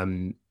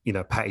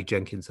 Patty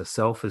Jenkins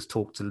herself has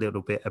talked a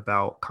little bit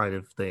about kind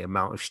of the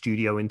amount of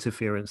studio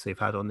interference they've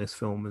had on this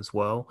film as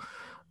well,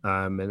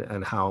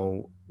 and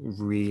how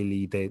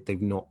really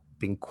they've not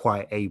been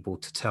quite able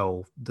to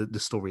tell the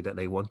story that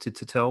they wanted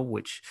to tell,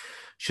 which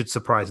should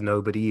surprise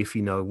nobody if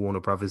you know Warner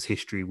Brothers'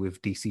 history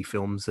with DC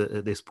films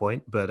at this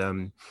point. But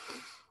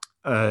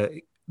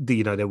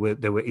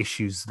there were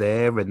issues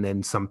there, and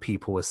then some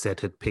people, as said,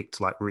 had picked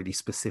like really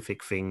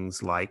specific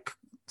things like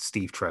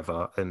Steve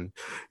Trevor and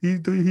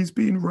he's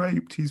being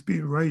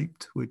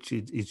raped, which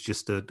is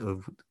just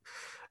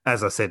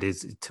as I said,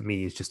 to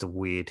me is just a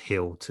weird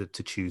hill to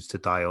choose to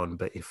die on.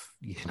 But if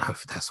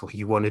that's what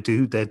you want to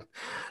do, then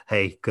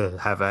hey, go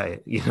have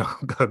at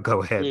it.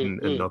 Go ahead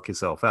and knock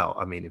yourself out.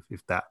 I mean,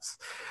 if that's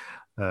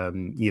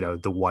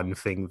the one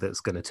thing that's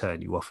going to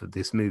turn you off of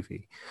this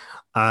movie.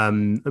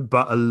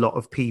 But a lot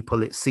of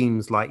people, it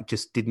seems like,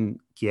 just didn't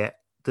get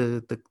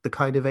the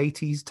kind of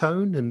 80s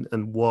tone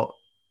and what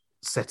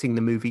setting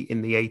the movie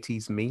in the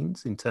 80s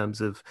means in terms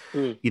of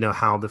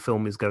how the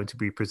film is going to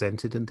be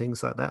presented and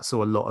things like that.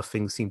 So a lot of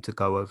things seem to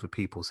go over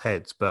people's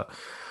heads, but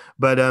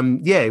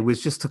it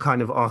was just to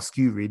kind of ask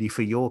you really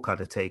for your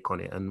kind of take on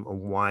it and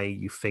why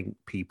you think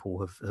people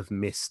have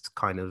missed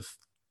kind of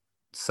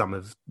some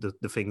of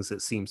the things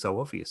that seem so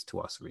obvious to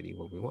us really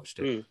when we watched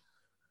it.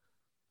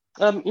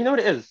 You know what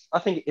it is? I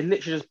think it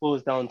literally just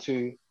boils down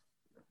to,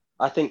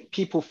 I think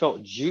people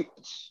felt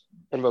duped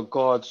in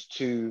regards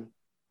to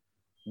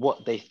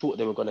what they thought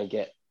they were going to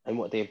get and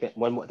what they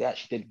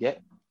actually did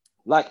get.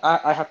 Like,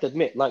 I have to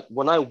admit, like,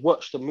 when I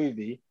watched the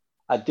movie,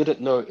 I didn't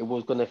know it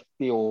was going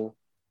to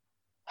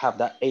have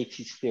that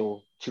 80s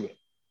feel to it.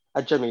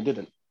 I generally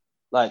didn't.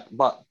 Like,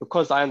 but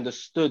because I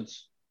understood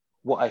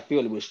what I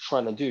feel it was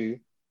trying to do,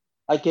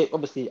 I gave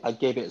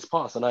it its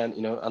pass, and I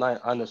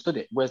understood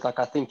it. Whereas, like,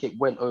 I think it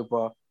went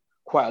over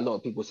quite a lot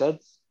of people's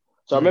heads.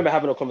 So I remember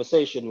having a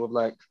conversation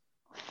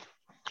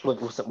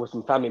with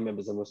some family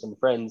members and with some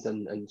friends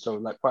and so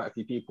like quite a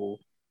few people,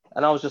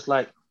 and I was just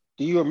like,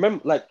 do you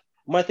remember, like,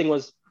 my thing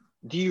was,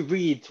 do you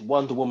read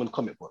Wonder Woman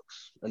comic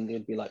books? And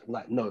they'd be like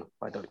no,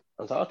 I don't.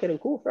 I was like, okay, then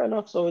cool, fair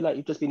enough. So like,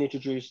 you've just been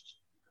introduced,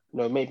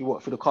 maybe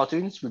through the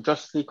cartoons, through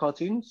Justice League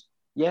cartoons.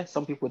 Yeah,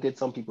 some people did,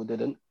 some people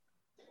didn't.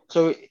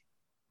 So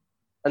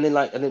and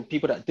then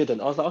people that didn't,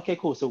 I was like, okay,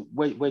 cool, so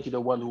where do you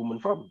know Wonder Woman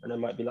from? And they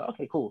might be like,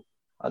 okay, cool,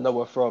 I know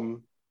her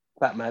from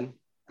Batman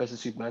versus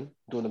Superman,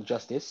 Dawn of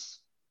Justice.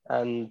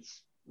 And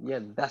yeah,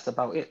 that's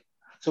about it.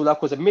 So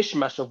like, was a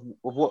mishmash of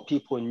what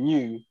people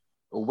knew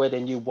or where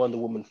they knew Wonder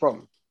Woman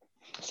from.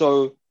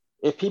 So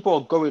if people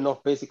are going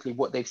off basically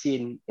what they've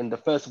seen in the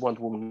first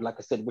Wonder Woman, like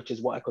I said, which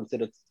is what I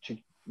consider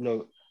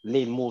to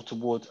lean more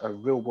towards a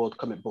real world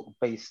comic book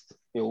based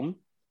film,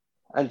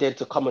 and then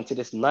to come into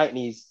this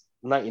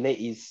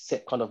 1980s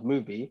set kind of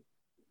movie,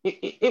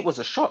 it was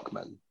a shock,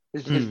 man.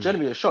 It's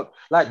genuinely a shock.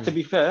 Like, to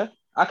be fair,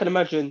 I can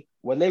imagine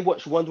when they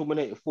watched Wonder Woman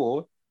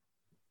 84,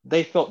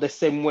 they felt the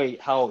same way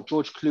how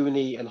George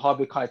Clooney and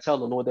Harvey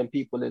Keitel and all them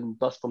people in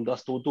From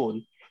Dusk Till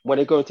Dawn, when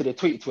they go into the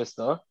tweet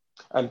twister,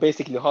 and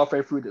basically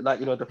halfway through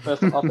after the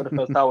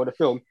first hour of the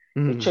film,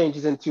 it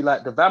changes into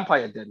like the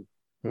vampire den.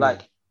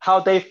 Like, how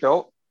they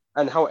felt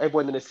and how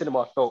everyone in the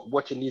cinema felt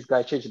watching these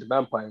guys change into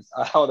vampires,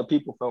 how the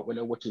people felt when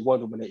they were watching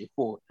Wonder Woman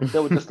 84. They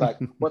were just like,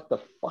 what the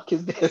fuck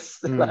is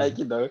this? Like,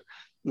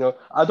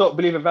 I don't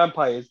believe in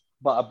vampires,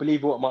 but I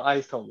believe what my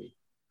eyes tell me.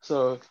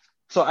 So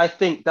I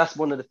think that's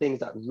one of the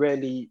things that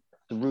really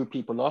threw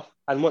people off.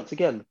 And once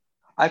again,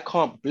 I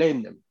can't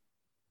blame them.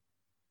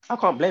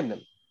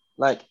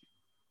 Like,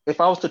 if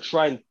I was to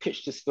try and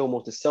pitch this film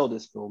or to sell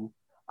this film,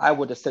 I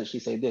would essentially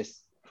say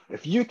this.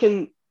 If you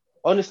can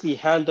honestly,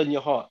 hand on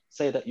your heart,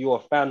 say that you're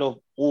a fan of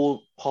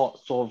all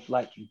parts of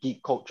like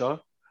geek culture,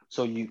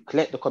 so you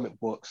collect the comic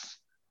books,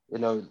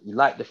 you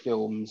like the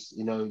films,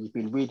 you've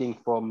been reading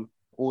from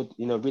all,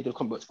 reading the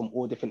comic books from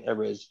all different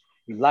eras,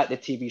 you like the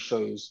TV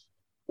shows,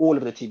 all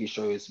of the TV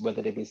shows,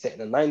 whether they've been set in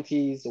the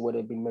 90s or whether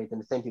they've been made in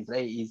the 70s and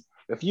 80s,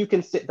 if you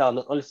can sit down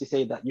and honestly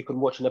say that you can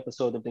watch an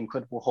episode of The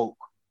Incredible Hulk,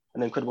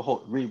 an Incredible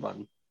Hulk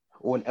rerun,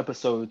 or an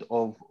episode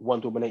of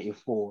Wonder Woman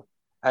 84,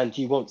 and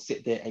you won't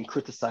sit there and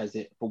criticize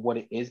it for what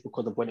it is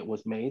because of when it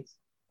was made,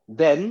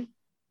 then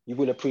you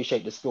will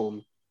appreciate this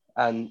film,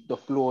 and the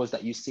flaws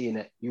that you see in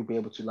it, you'll be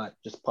able to like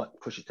just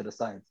push it to the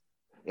side.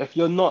 If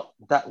you're not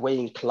that way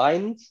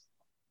inclined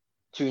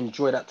to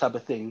enjoy that type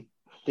of thing,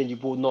 then you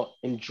will not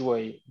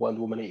enjoy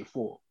Wonder Woman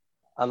 84.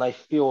 And I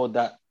feel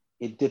that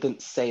it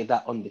didn't say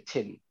that on the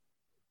tin.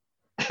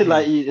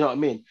 Like, you know what I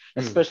mean?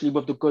 Especially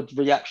with the good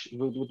reaction,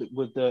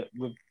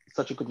 with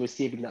such a good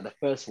receiving that the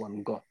first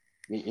one got.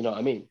 You know what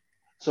I mean?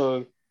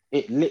 So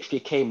it literally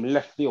came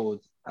left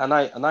field, and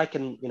I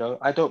can,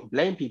 I don't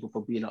blame people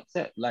for being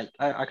upset. Like,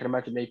 I can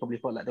imagine they probably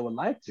felt like they were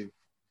lied to,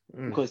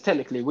 because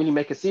technically, when you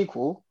make a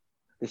sequel,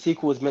 the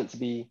sequel is meant to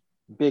be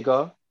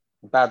bigger,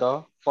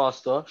 badder,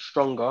 faster,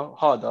 stronger,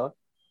 harder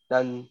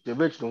than the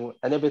original,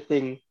 and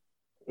everything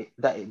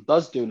that it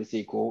does do in the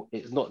sequel,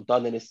 it's not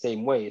done in the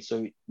same way.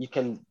 So you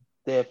can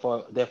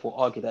therefore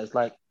argue that it's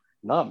like,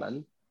 nah,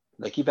 man,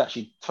 like, you've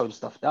actually toned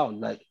stuff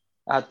down. Like,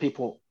 I had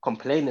people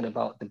complaining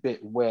about the bit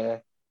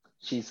where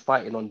she's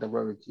fighting on the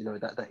road,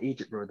 that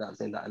Egypt road that I'm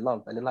saying that I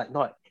love. And they're like,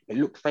 no, it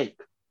looked fake.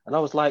 And I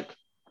was like,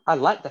 I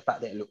like the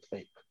fact that it looked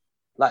fake.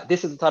 Like,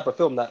 this is the type of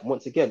film that,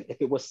 once again, if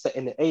it was set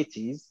in the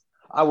 80s,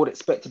 I would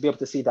expect to be able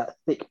to see that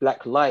thick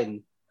black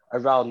line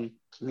around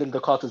Linda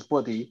Carter's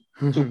body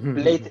to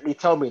blatantly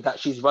tell me that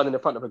she's running in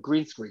front of a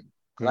green screen.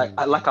 Like,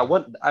 I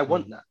want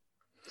that.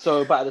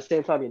 So, but at the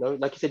same time,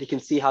 like you said, you can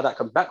see how that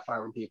can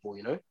backfire on people,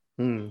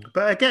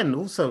 But again,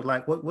 also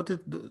like what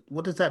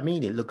does that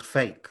mean? It looked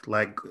fake.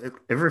 Like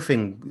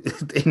everything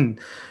in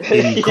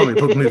comic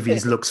book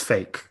movies looks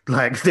fake.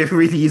 Like there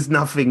really is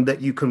nothing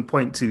that you can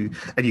point to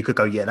and you could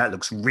go, yeah, that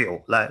looks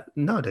real. Like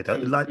no, they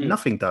don't. Like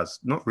nothing does.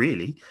 Not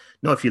really.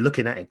 Not if you're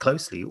looking at it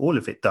closely. All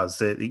of it does.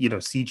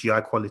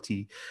 CGI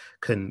quality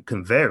can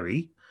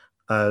vary.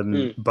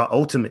 But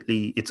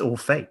ultimately it's all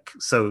fake.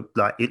 So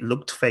like it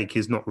looked fake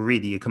is not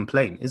really a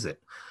complaint, is it?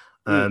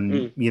 That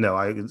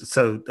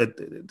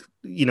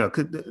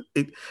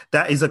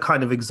is a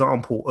kind of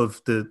example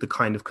of the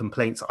kind of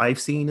complaints I've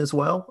seen as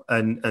well,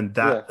 and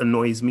that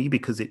annoys me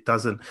because it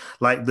doesn't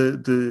like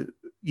the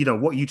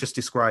what you just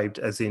described,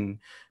 as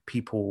in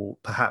people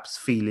perhaps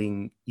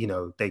feeling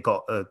they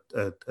got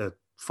a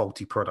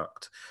faulty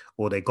product,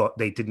 or they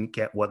didn't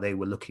get what they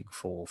were looking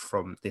for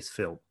from this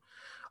film.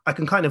 I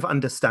can kind of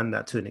understand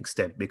that to an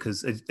extent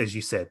because, as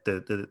you said,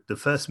 the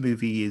first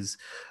movie is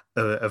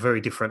a very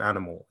different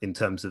animal in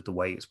terms of the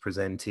way it's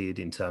presented,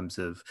 in terms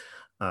of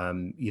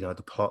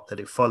the plot that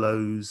it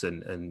follows,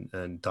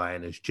 and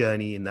Diana's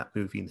journey in that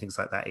movie and things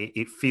like that.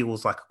 It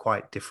feels like a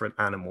quite different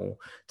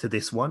animal to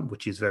this one,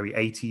 which is very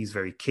 80s,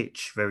 very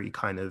kitsch, very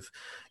kind of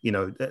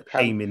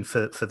aiming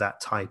for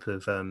that type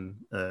of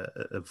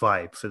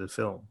vibe for the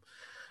film.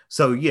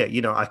 So yeah,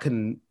 I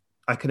can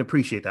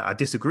appreciate that. I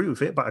disagree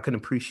with it, but I can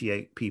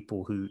appreciate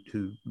people who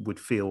would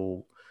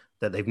feel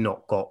that they've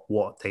not got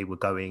what they were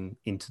going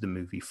into the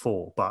movie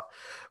for. But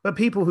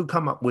people who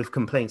come up with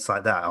complaints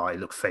like that, oh, it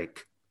look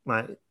fake.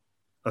 Like,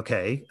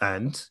 okay,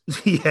 and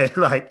yeah,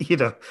 like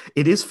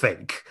it is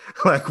fake.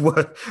 Like,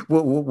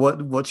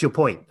 what's your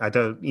point? I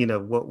don't,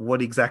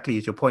 what exactly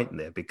is your point in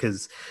there?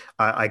 Because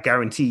I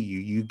guarantee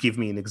you give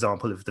me an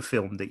example of the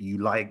film that you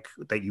like,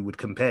 that you would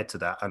compare to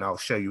that, and I'll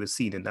show you a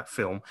scene in that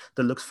film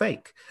that looks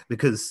fake.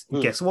 Because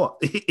guess what?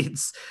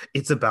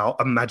 It's about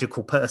a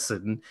magical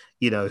person,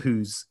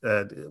 who's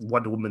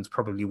Wonder Woman's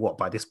probably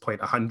by this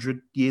point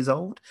 100 years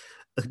old.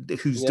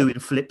 Who's doing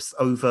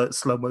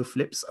slow-mo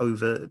flips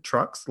over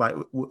trucks. Like,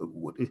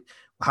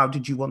 how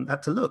did you want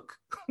that to look?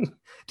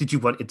 Did you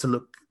want it to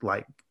look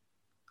like,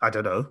 I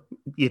don't know,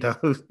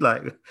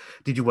 like,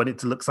 did you want it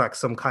to look like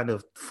some kind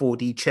of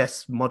 4D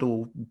chess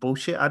model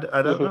bullshit? I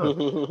don't know.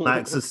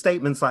 Like, so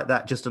statements like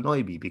that just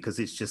annoy me because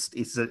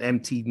it's an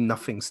empty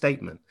nothing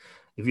statement.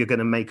 If you're going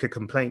to make a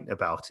complaint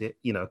about it,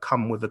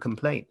 come with a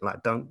complaint.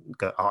 Like, don't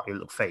go, oh, it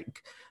look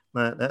fake.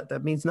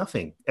 That means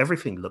nothing.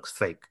 Everything looks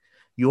fake.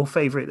 Your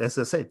favorite, as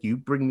I said, you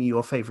bring me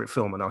your favorite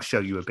film and I'll show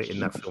you a bit in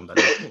that film that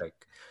looks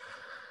fake.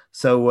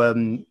 So, a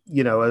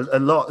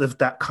lot of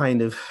that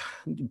kind of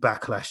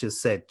backlash, as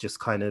said,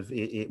 just kind of,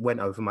 it went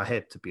over my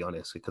head, to be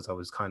honest, because I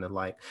was kind of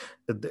like,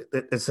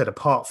 as said,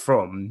 apart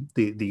from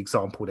the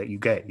example that you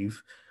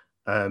gave,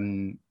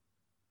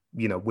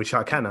 which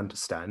I can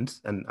understand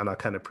and I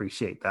can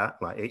appreciate that.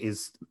 Like, it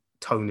is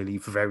tonally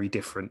very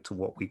different to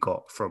what we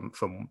got from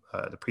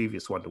the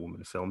previous Wonder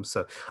Woman film.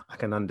 So I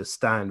can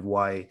understand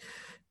why,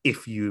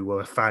 if you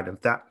were a fan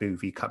of that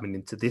movie coming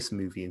into this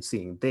movie and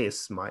seeing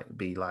this, might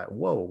be like,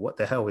 whoa, what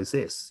the hell is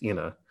this?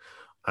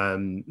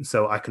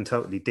 So I can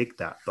totally dig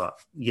that. But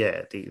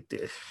yeah,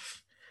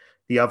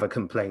 the other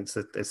complaints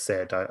that they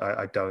said,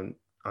 I don't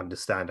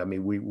understand. I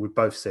mean, we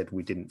both said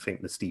we didn't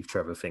think the Steve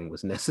Trevor thing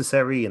was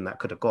necessary and that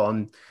could have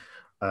gone.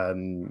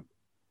 The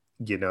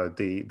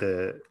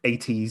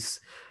 80s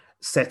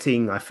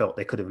setting, I felt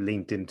they could have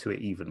leaned into it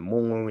even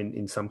more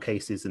in some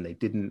cases, and they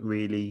didn't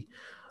really.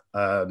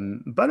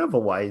 But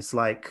otherwise,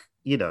 like,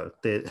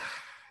 the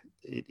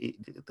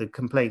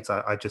complaints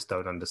I just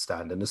don't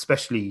understand, and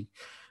especially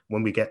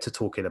when we get to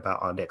talking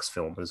about our next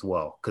film as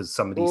well, because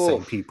some of these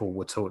same people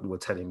were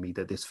telling me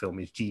that this film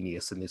is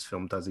genius and this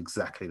film does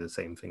exactly the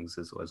same things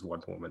as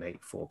Wonder Woman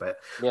 84, but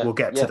we'll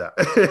get to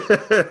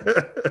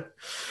that.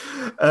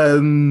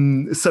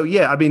 So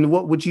yeah, I mean,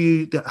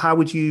 how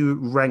would you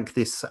rank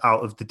this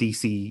out of the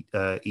DC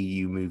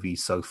EU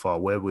movies so far?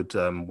 Where would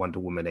Wonder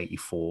Woman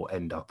 84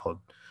 end up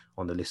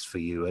on the list for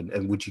you,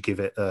 and would you give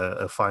it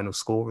a final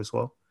score as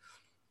well?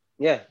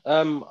 Yeah,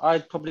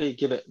 I'd probably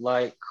give it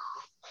like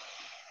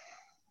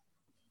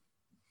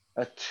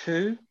a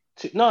 2.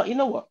 No, you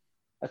know what?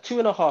 A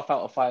 2.5 out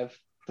of 5,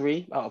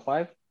 3 out of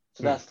 5.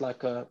 So that's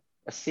like a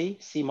C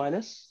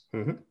minus.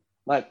 Mm-hmm.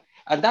 Like,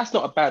 and that's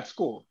not a bad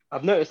score.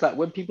 I've noticed, like,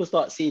 when people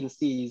start seeing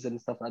C's and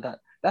stuff like that,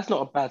 that's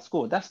not a bad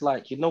score. That's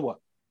like, you know what?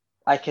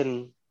 I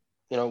can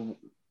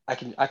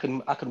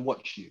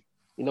watch you.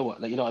 You know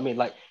what? Like, you know what I mean?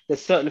 Like,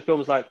 there's certain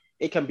films, like,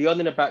 it can be on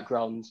in the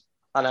background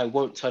and I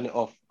won't turn it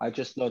off. I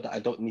just know that I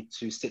don't need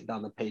to sit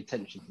down and pay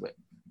attention to it.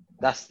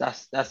 That's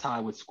how I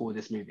would score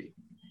this movie.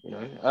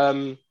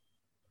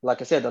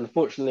 Like I said,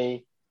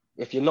 unfortunately,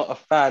 if you're not a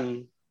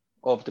fan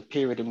of the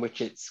period in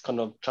which it's kind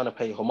of trying to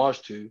pay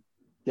homage to,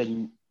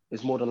 then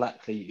it's more than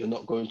likely you're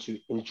not going to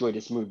enjoy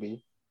this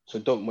movie. So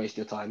don't waste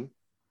your time,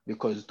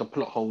 because the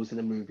plot holes in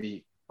the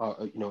movie are,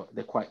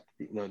 they're quite,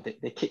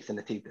 they're kicks in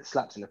the teeth, they're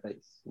slaps in the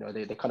face.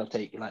 They kind of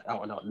take like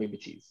out and out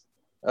liberties.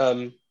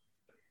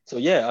 So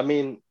yeah, I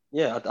mean,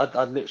 yeah,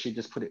 I'd literally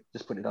just put it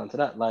down to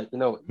that. Like,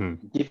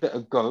 give it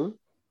a go,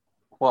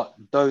 but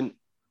don't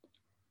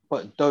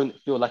but don't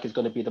feel like it's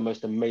going to be the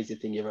most amazing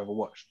thing you've ever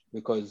watched,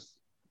 because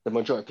the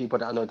majority of people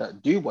that I know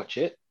that do watch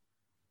it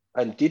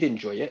and did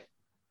enjoy it,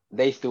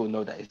 they still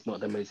know that it's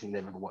not the amazing thing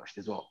they've ever watched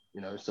as well.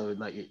 You know, so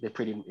like they're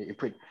pretty.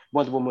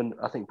 Wonder Woman,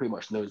 I think, pretty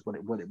much knows what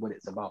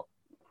it's about.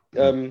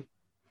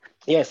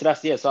 Yeah, so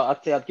that's So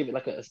I'd say I'd give it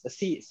like a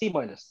C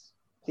minus.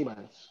 C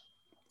minus.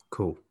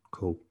 Cool.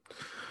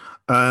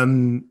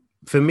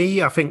 For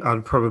me, I think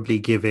I'd probably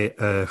give it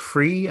a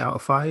 3 out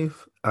of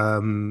 5.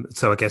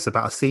 So I guess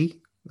about a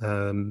C.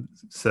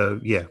 So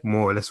yeah,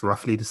 more or less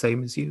roughly the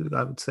same as you,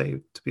 I would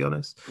say, to be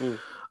honest.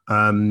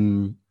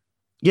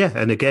 Yeah,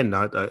 and again,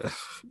 I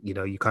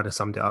you kind of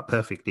summed it up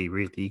perfectly.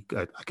 Really,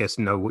 I guess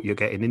know what you're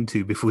getting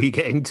into before you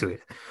get into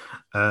it.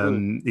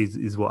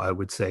 Is what I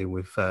would say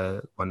with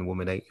Wonder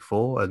Woman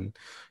 84. And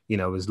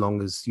as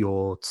long as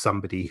you're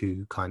somebody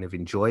who kind of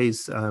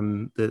enjoys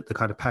the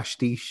kind of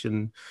pastiche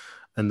and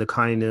the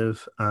kind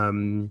of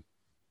 80s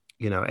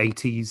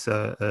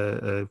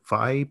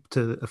vibe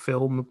to a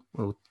film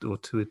or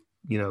to a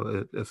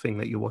thing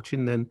that you're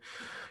watching, then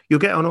you'll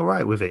get on all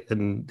right with it,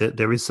 and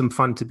there is some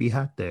fun to be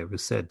had there,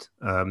 as said.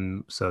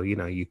 So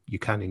you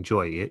can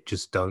enjoy it.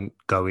 Just don't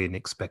go in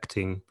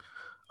expecting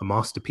a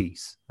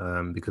masterpiece,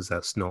 because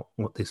that's not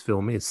what this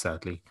film is,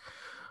 sadly.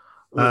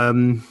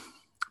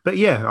 But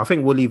yeah, I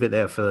think we'll leave it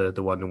there for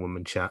the Wonder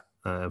Woman chat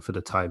for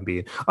the time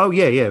being. Oh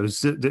yeah. It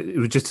was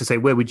just to say,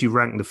 where would you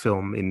rank the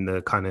film in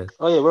the kind of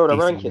where would I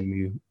rank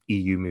it?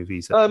 EU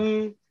movies?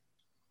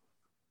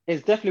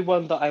 It's definitely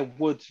one that I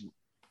would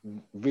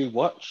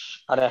rewatch,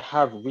 and I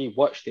have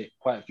rewatched it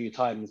quite a few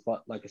times.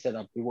 But like I said,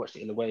 I've rewatched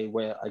it in a way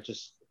where I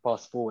just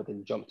fast forward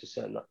and jump to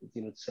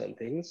certain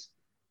things.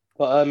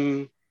 But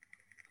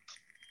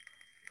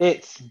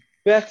it's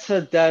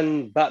better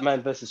than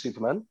Batman versus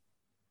Superman.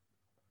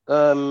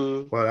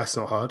 Well, that's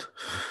not hard.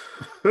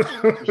 Yeah,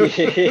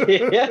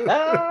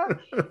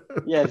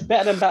 it's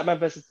better than Batman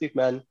versus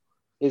Superman.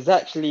 It's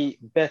actually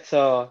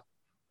better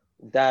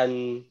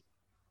than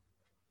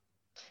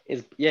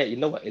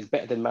It's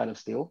better than Man of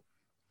Steel.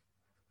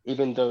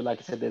 Even though, like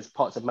I said, there's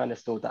parts of Man of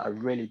Steel that I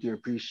really do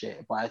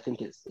appreciate, but I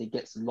think it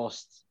gets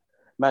lost.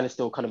 Man of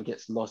Steel kind of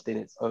gets lost in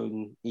its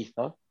own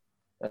ether.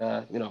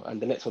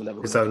 And the next one that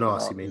we're its own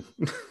arse, you mean?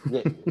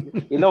 Yeah,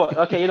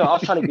 okay, I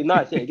was trying to be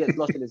nice. Yeah, it gets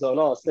lost in its own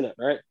arse, isn't it?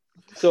 Right.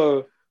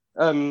 So,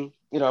 and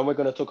we're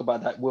going to talk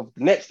about that with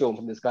the next film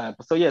from this guy.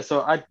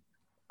 So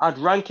I'd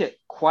rank it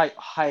quite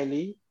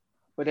highly,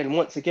 but then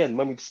once again,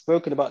 when we've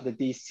spoken about the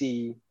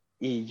DC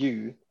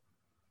EU,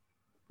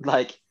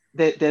 like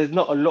there's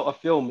not a lot of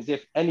films,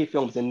 if any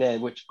films in there,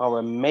 which are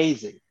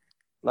amazing.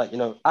 Like,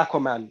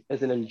 Aquaman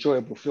is an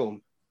enjoyable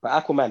film, but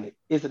Aquaman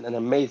isn't an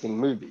amazing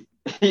movie.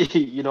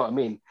 You know what I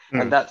mean?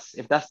 And and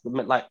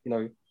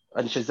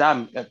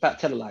Shazam, in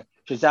fact, tell a lie,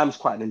 Shazam's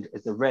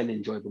it's a really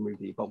enjoyable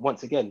movie. But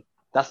once again,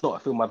 that's not a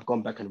film I've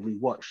gone back and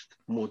rewatched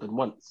more than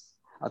once.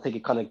 I think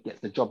it kind of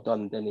gets the job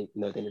done, then it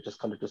just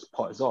kind of just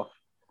potters off,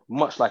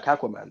 much like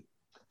Aquaman.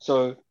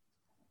 So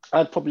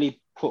I'd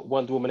probably put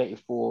Wonder Woman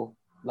 84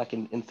 like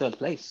in third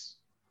place.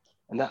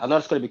 And I know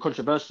it's going to be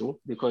controversial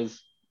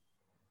because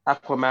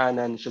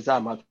Aquaman and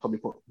Shazam I'd probably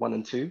put 1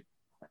 and 2.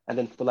 And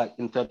then for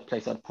in third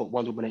place, I'd put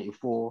Wonder Woman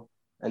 84.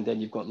 And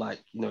then you've got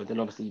then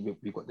obviously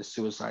we've got the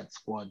Suicide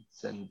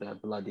Squads and the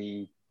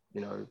bloody,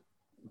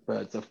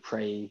 Birds of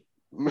Prey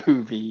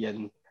movie.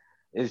 And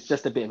it's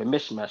just a bit of a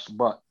mishmash.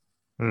 But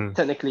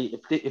technically,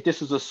 if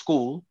this was a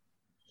school,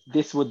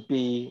 this would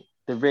be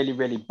the really,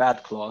 really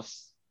bad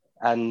class.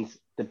 And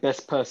the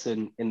best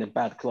person in the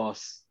bad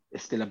class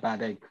is still a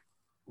bad egg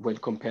when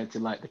compared to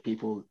the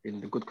people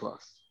in the good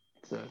class.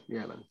 So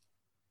yeah, man.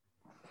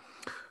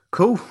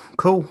 Cool.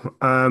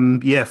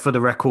 Yeah, for the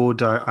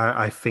record,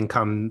 I think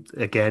I'm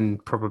again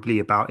probably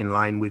about in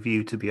line with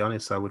you. To be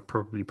honest, I would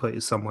probably put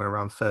it somewhere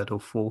around third or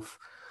fourth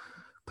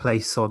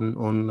place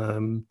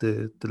on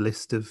the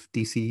list of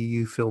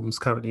DCEU films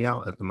currently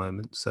out at the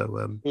moment.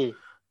 So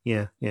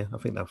yeah, I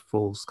think that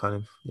falls kind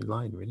of in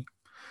line, really.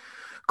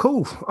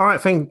 Cool. All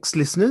right, thanks,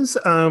 listeners.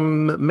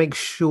 Make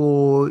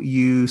sure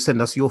you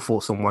send us your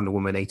thoughts on Wonder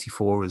Woman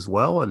 84 as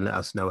well, and let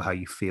us know how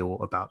you feel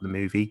about the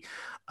movie,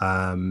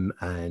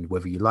 and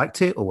whether you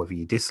liked it or whether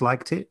you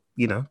disliked it.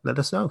 Let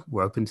us know.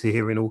 We're open to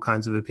hearing all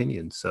kinds of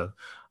opinions. So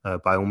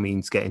by all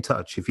means, get in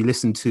touch. If you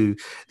listen to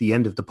the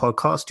end of the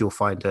podcast, you'll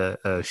find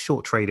a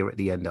short trailer at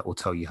the end that will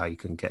tell you how you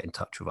can get in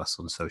touch with us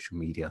on social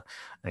media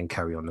and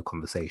carry on the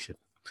conversation.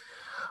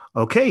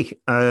 Okay,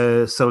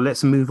 so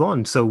let's move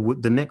on. So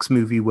the next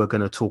movie we're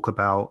going to talk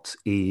about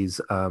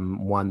is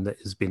one that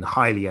has been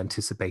highly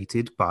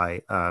anticipated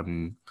by,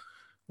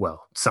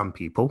 some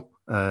people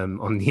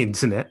on the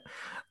internet,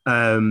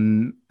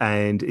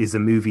 and is a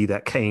movie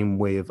that came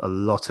with a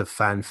lot of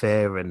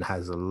fanfare and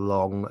has a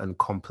long and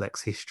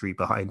complex history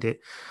behind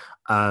it.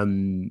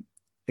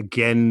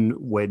 Again,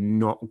 we're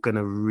not going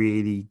to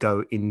really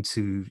go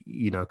into,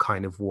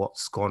 kind of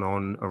what's gone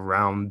on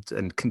around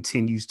and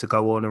continues to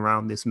go on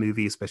around this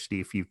movie,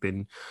 especially if you've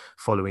been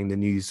following the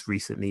news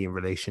recently in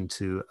relation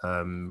to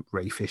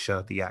Ray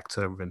Fisher, the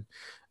actor,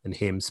 and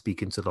him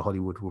speaking to the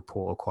Hollywood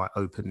Reporter quite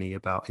openly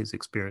about his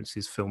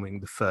experiences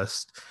filming the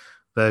first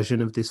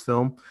version of this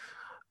film,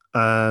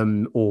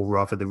 or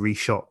rather the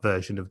reshot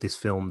version of this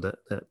film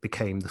that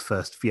became the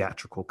first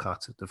theatrical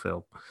cut of the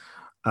film.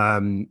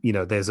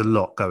 There's a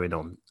lot going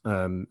on.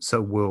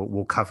 So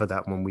we'll cover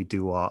that when we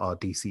do our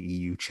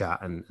DCEU chat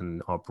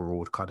and our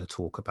broad kind of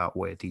talk about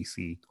where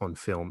DC on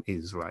film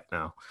is right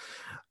now.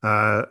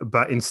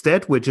 But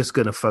instead, we're just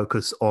going to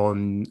focus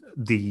on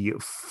the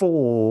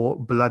 4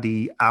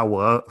 bloody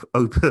hour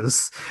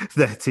opus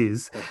that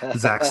is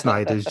Zack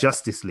Snyder's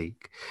Justice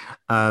League.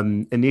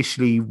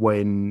 Initially,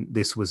 when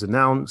this was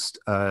announced,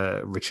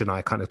 Rich and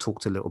I kind of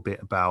talked a little bit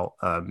about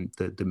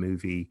the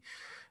movie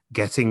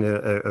getting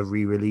a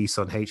re-release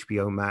on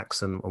HBO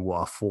Max and what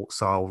our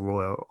thoughts are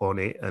on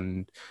it.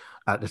 And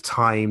at the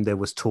time, there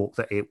was talk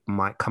that it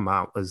might come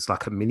out as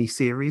like a mini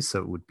series, so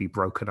it would be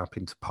broken up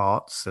into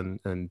parts,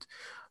 and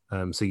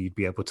so you'd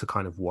be able to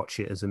kind of watch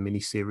it as a mini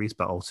series.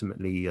 But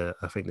ultimately,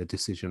 I think the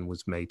decision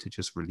was made to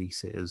just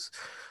release it as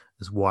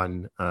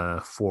one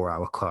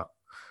 4-hour cut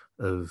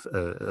of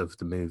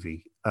the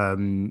movie.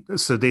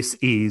 So this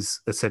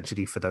is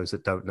essentially, for those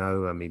that don't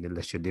know, I mean,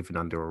 unless you're living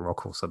under a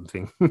rock or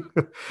something,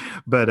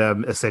 but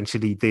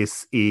essentially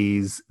this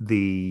is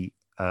the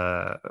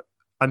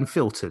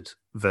unfiltered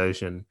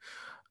version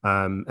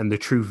and the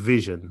true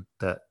vision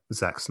that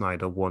Zack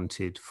Snyder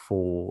wanted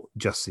for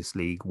Justice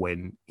League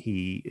when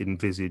he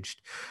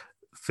envisaged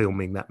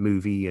filming that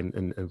movie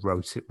and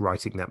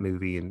writing that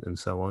movie and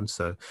so on.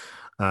 So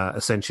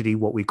essentially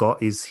what we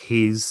got is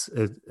his,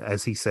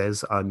 as he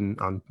says,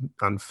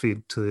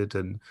 unfiltered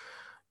and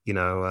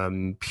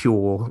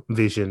pure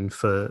vision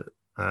for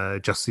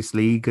Justice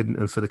League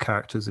and for the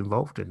characters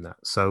involved in that.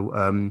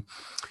 So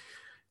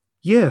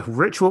yeah,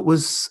 Rich, what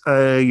was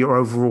your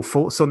overall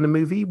thoughts on the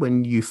movie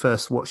when you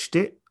first watched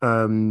it?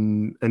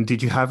 And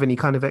did you have any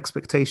kind of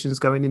expectations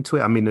going into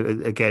it? I mean,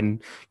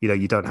 again,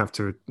 you don't have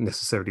to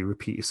necessarily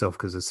repeat yourself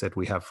because, as I said,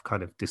 we have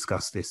kind of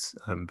discussed this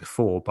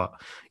before.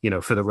 But,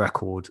 for the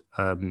record,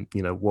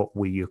 what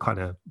were your kind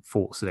of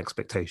thoughts and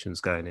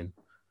expectations going in?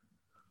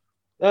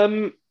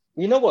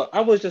 You know what?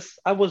 I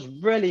was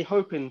really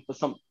hoping for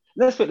some.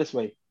 Let's put it this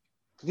way.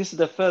 This is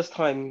the first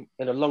time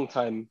in a long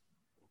time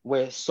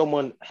where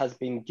someone has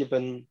been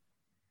given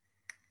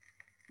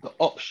the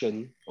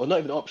option, or not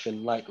even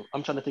option, like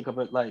I'm trying to think of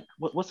it, like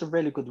what's a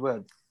really good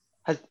word?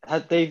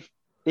 They've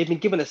been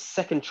given a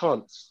second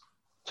chance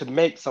to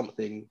make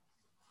something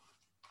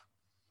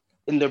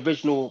in the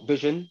original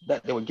vision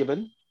that they were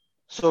given.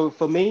 So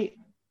for me,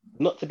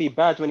 not to be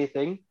bad or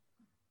anything,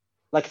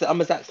 like I said,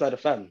 I'm a Zack Snyder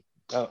fan.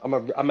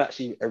 I'm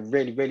actually a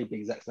really, really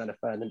big Zack Snyder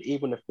fan, and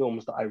even the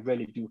films that I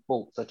really do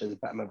fault, such as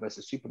Batman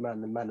versus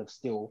Superman and Man of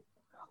Steel,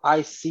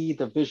 I see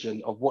the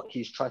vision of what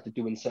he's tried to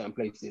do in certain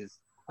places.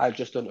 I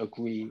just don't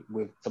agree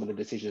with some of the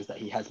decisions that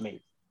he has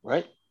made,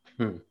 right?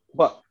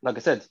 But like I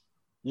said,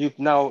 you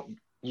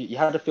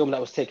had a film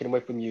that was taken away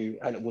from you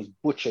and it was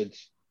butchered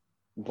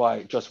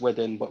by Joss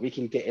Whedon, but we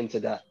can get into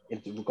that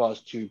in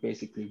regards to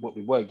basically what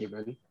we were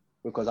given,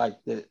 because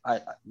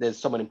there's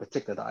someone in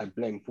particular that I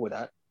blame for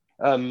that.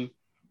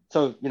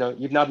 So,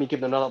 you've now been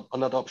given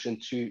another option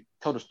to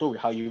tell the story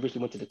how you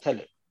originally wanted to tell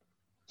it.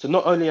 So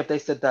not only have they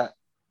said that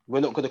we're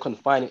not going to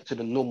confine it to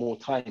the normal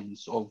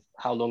times of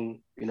how long,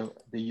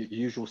 the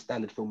usual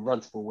standard film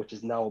runs for, which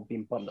is now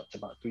being bumped up to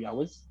about 3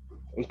 hours,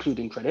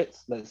 including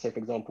credits. Let's say, for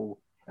example,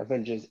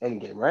 Avengers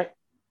Endgame, right?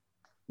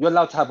 You're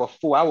allowed to have a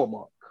 4-hour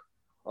mark,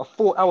 a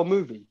 4-hour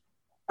movie.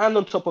 And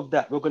on top of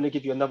that, we're going to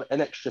give you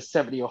an extra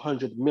 70 or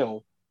 100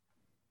 mil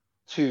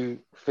to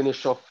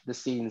finish off the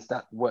scenes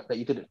that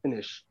you didn't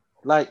finish.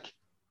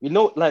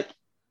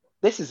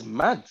 This is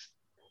mad.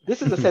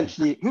 This is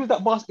essentially, who's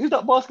that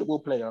basketball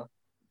player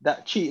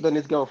that cheated on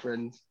his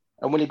girlfriend,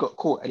 and when he got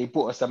caught and he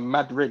bought us a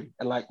mad ring,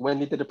 and like when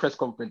he did a press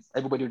conference,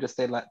 everybody would just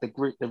say like the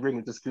ring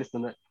is just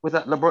glistening. Was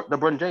that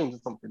LeBron James or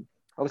something?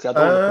 Obviously, I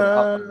don't want to put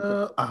it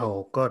out.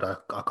 Oh God,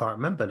 I can't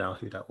remember now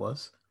who that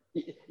was.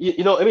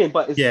 You know what I mean?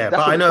 But but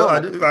I know I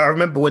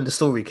remember when the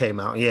story came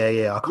out.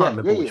 Yeah, I can't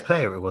remember which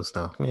player it was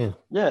now.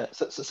 Yeah.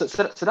 So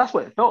that's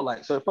what it felt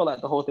like. So it felt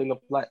like the whole thing of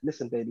like,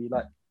 listen, baby,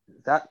 like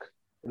Zach,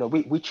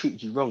 we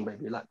treated you wrong,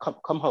 baby. Like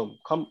come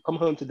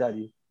home to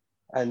daddy.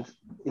 And,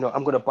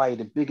 I'm going to buy you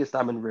the biggest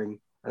diamond ring,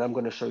 and I'm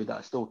going to show you that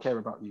I still care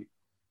about you.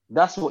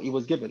 That's what he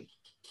was given,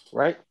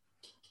 right?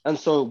 And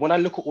so when I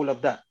look at all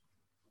of that,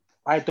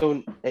 I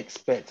don't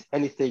expect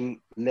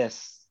anything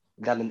less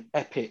than an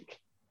epic,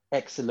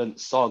 excellent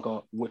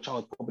saga, which I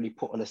would probably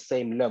put on the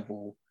same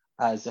level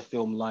as a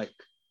film like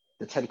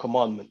The Ten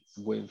Commandments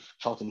with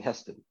Charlton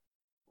Heston,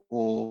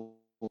 or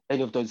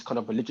any of those kind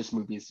of religious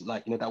movies,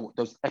 like,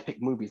 those epic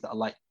movies that are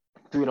like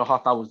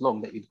 3.5 hours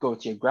long that you'd go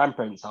to your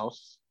grandparents'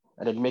 house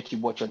and they'd make you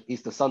watch on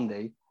Easter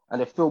Sunday.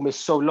 And the film is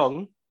so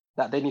long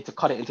that they need to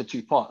cut it into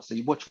 2 parts. So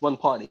you watch one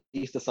part on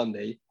Easter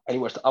Sunday and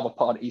you watch the other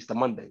part on Easter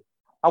Monday.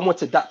 I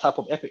wanted that type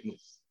of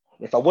epicness.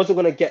 If I wasn't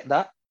going to get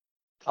that,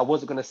 I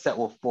wasn't going to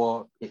settle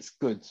for it's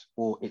good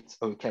or it's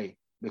okay,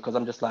 because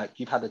I'm just like,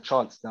 you've had a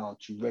chance now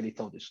to really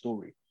tell this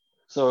story.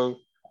 So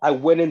I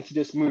went into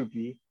this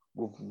movie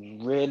with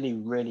really,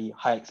 really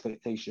high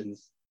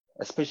expectations,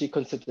 especially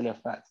considering the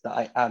fact that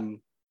I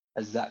am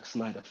a Zack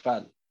Snyder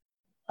fan.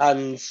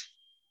 And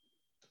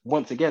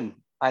once again,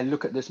 I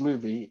look at this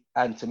movie,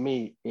 and to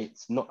me,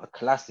 it's not a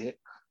classic.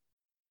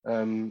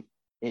 Um,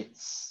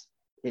 it's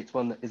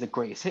one that is a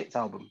greatest hits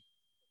album.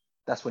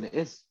 That's what it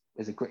is.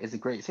 It's a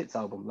greatest hits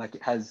album. Like,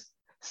 it has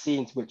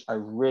scenes which I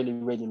really,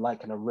 really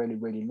like and I really,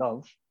 really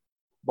love.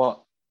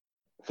 But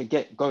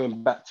forget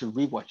going back to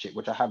rewatch it,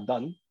 which I have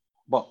done.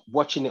 But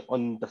watching it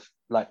on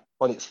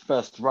its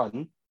first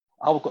run,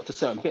 I got to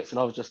certain bits and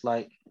I was just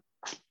like,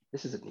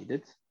 this isn't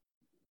needed.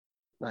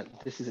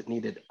 Like, this isn't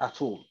needed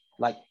at all.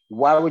 Like,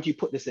 why would you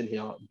put this in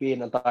here,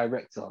 being a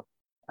director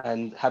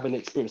and having the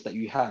experience that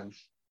you have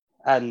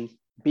and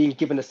being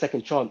given a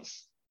second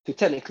chance to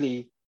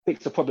technically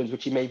fix the problems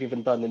which he may have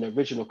even done in the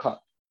original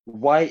cut?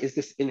 Why is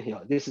this in here?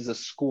 This is a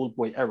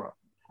schoolboy error.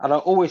 And I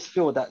always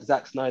feel that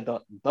Zack Snyder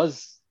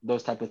does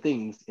those type of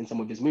things in some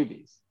of his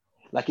movies.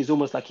 Like, it's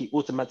almost like he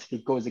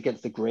automatically goes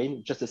against the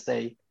grain just to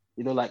say,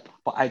 you know, like,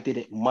 but I did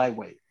it my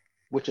way,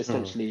 which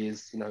essentially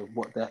is, you know,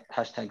 what the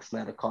hashtag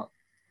Snyder Cut,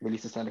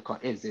 release the Snyder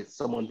Cut is. It's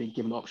someone being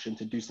given the option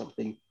to do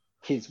something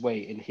his way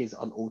in his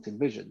unaltered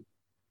vision.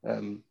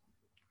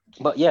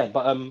 But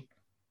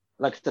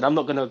like I said, I'm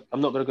not gonna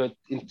go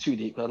in too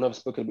deep because I know I've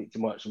spoken a bit too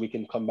much. We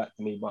can come back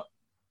to me, but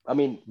I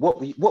mean, what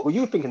were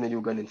you thinking when you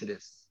were going into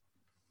this?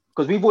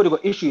 Because we've already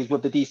got issues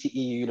with the DCEU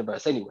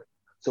universe anyway.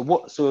 So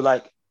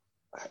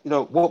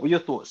what were your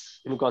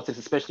thoughts in regards to this,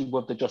 especially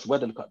with the Joss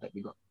Whedon cut that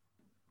we got?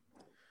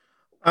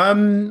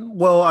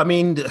 Well, I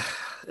mean,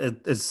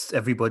 as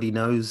everybody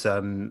knows,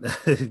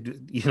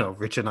 you know,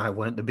 Rich and I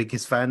weren't the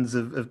biggest fans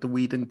of the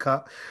Whedon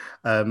cut.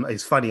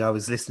 It's funny, I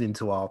was listening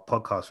to our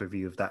podcast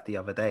review of that the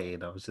other day,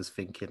 and I was just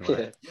thinking,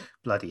 like,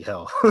 bloody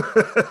hell.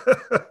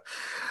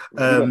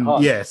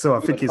 Yeah, so I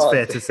think it's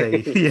fair to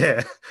say,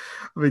 yeah,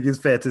 I think it's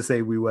fair to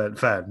say we weren't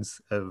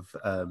fans of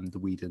the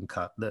Whedon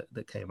cut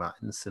that came out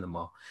in the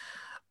cinema.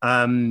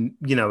 You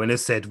know, and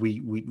as said,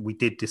 we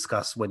did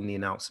discuss when the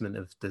announcement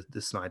of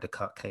the Snyder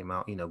Cut came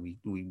out. You know, we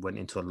went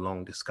into a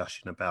long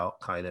discussion about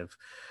kind of,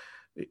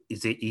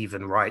 is it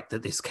even right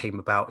that this came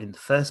about in the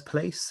first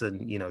place,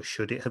 and, you know,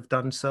 should it have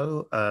done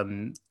so?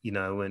 You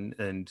know,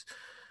 and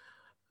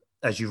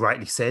as you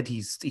rightly said,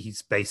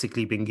 he's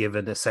basically been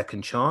given a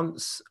second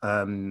chance.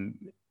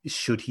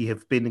 Should he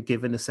have been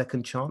given a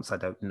second chance? I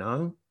don't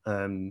know.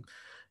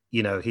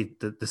 You know,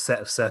 the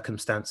set of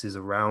circumstances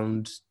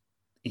around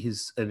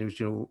his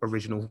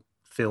original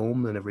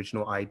film and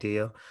original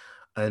idea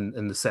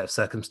and the set of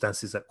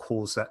circumstances that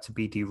caused that to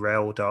be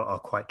derailed are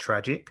quite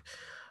tragic.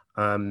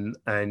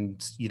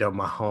 And, you know,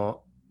 my heart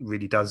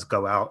really does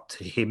go out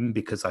to him,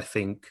 because I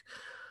think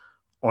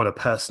on a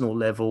personal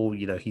level,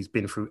 you know, he's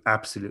been through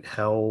absolute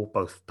hell,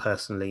 both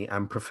personally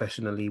and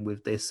professionally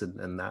with this.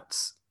 And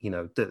that's, you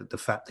know, the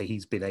fact that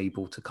he's been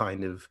able to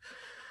kind of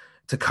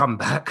to come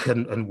back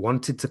and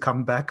wanted to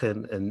come back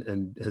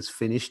and has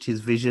finished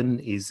his vision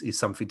is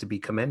something to be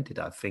commended,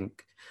 I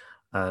think.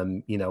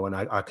 You know, and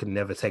I could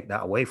never take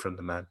that away from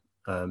the man.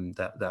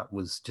 That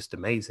was just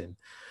amazing.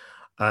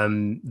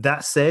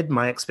 That said,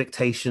 my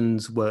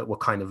expectations were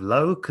kind of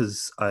low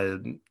because,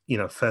 you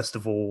know, first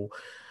of all,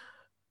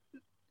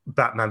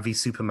 Batman v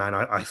Superman,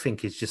 I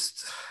think is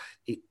just,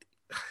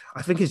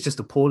 I think it's just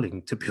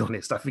appalling, to be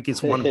honest. I think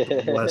it's one of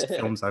the worst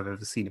films I've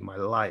ever seen in my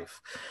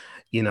life.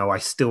 You know, I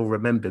still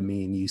remember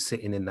me and you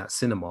sitting in that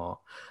cinema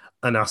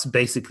and us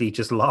basically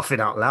just laughing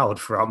out loud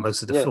throughout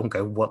most of the film,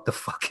 going, what the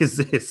fuck is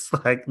this?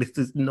 Like, this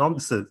is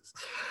nonsense.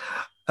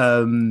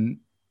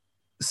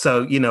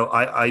 So, you know,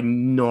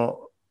 I'm not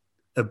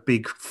a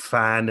big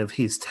fan of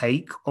his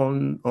take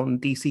on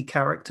DC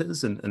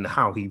characters and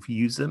how he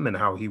views them and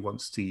how he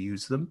wants to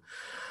use them.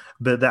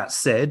 But that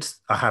said,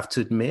 I have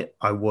to admit,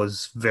 I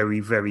was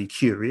very, very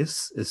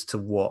curious as to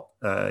what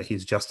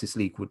his Justice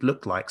League would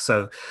look like.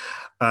 So,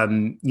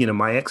 you know,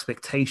 my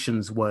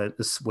expectations were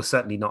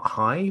certainly not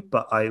high,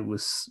 but I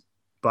was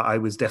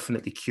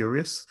definitely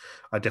curious.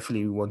 I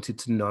definitely wanted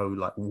to know,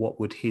 like, what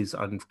would his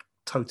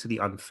totally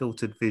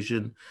unfiltered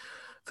vision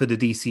for the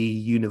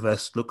DC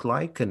universe look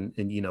like, and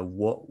you know,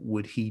 what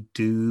would he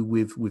do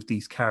with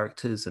these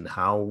characters, and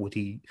how would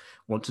he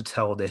want to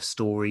tell their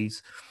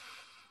stories?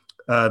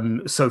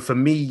 So for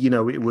me, you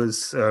know, it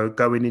was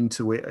going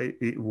into it,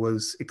 it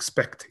was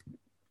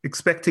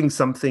expecting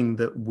something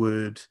that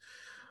would,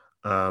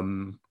 I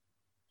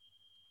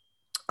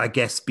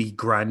guess, be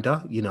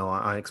grander. You know,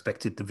 I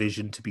expected the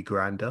vision to be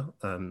grander.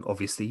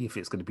 Obviously, if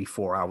it's going to be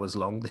 4 hours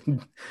long,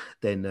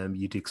 then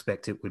you'd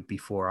expect it would be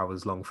 4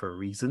 hours long for a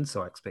reason.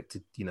 So I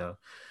expected, you know,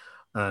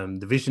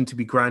 the vision to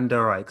be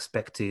grander. I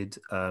expected,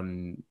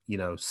 you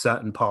know,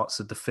 certain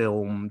parts of the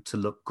film to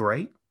look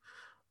great.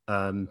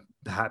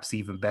 Perhaps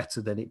even better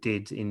than it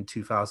did in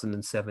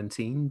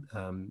 2017,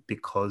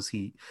 because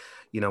he,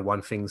 you know,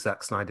 one thing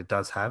Zack Snyder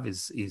does have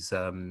is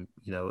you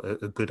know,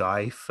 a good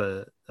eye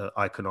for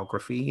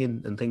iconography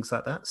and things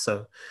like that.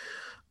 So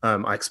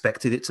I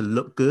expected it to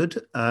look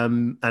good,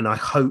 and I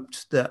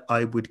hoped that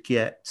I would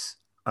get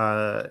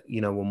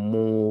you know, a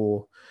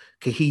more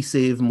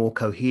cohesive, more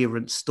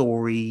coherent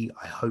story.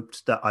 I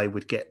hoped that I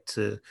would get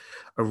to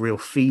a real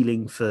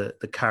feeling for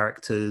the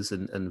characters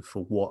and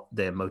for what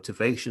their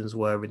motivations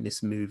were in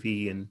this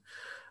movie, and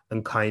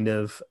kind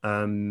of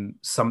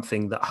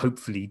something that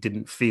hopefully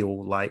didn't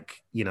feel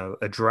like, you know,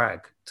 a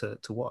drag to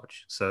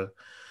watch. So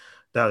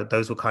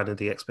those were kind of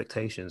the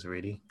expectations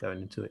really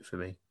going into it for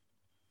me.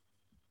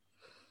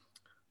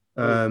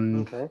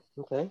 Okay.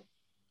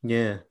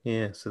 Yeah.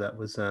 So that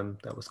was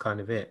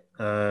kind of it.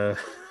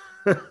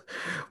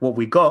 What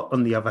we got,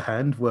 on the other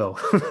hand, well,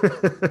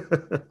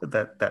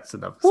 that's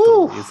another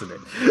story, isn't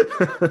it?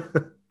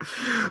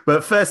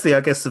 But firstly,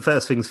 I guess the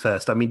first things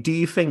first. I mean, do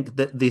you think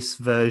that this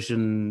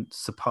version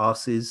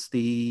surpasses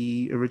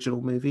the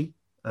original movie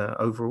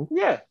overall?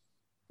 Yeah.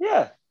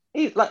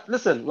 Like,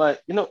 listen,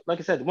 like, you know, like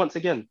I said, once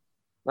again,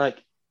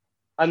 like,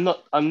 I'm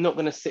not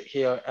gonna sit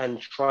here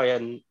and try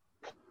and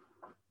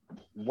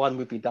one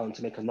movie down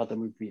to make another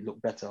movie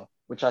look better,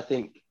 which I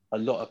think a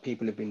lot of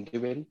people have been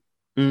doing.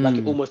 Like,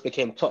 it almost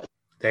became toxic.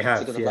 They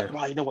have, Because yeah. like,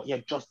 right, you know what? Yeah,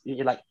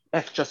 you're like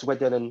Joss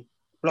Whedon and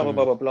blah blah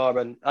blah blah blah.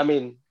 And I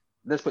mean,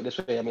 let's put it this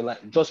way. I mean,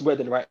 like, Joss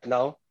Whedon right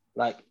now,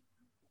 like,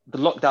 the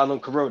lockdown on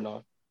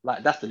Corona,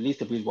 like, that's the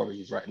least of his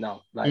worries right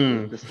now. Like,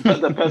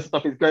 the first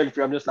stuff he's going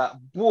through, I'm just like,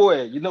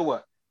 boy, you know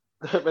what?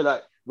 But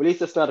like, release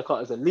the Snyder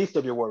Cut is the least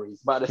of your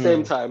worries. But at the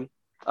same time,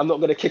 I'm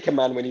not gonna kick a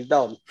man when he's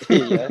down.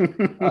 Yeah,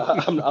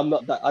 I'm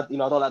not that. I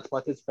don't like to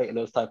participate in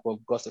those type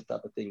of gossip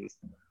type of things.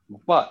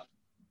 But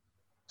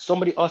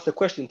somebody asked a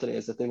question today.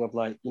 It's the thing of,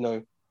 like, you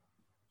know,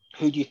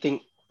 who do you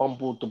think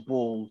fumbled the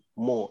ball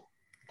more?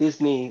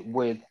 Disney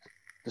with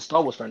the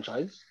Star Wars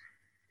franchise,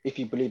 if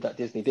you believe that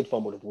Disney did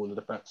fumble the ball with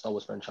the Star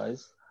Wars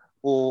franchise,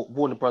 or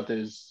Warner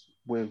Brothers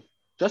with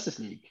Justice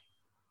League.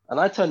 And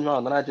I turned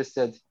around and I just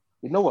said,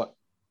 you know what?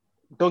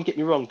 Don't get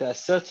me wrong. There are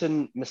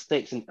certain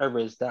mistakes and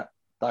errors that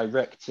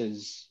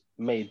directors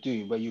may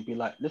do where you'd be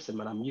like, listen,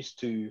 man, I'm used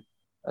to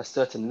a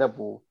certain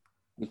level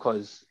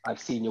because I've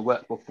seen your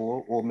work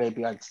before, or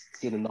maybe I've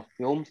seen enough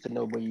films to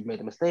know where you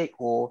made a mistake,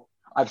 or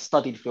I've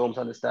studied films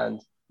to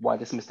understand why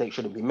this mistake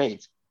shouldn't be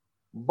made.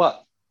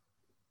 But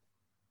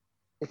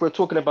if we're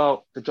talking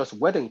about the Joss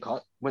Whedon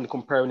cut, when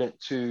comparing it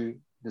to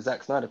the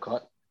Zack Snyder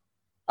cut,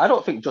 I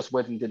don't think Joss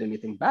Whedon did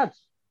anything bad.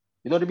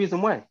 You know the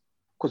reason why?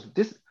 Because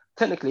this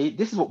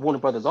is what Warner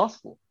Brothers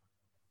asked for.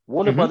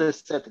 Warner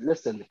Brothers said,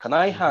 listen, can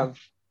I have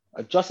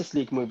a Justice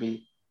League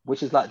movie,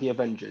 which is like the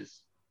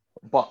Avengers,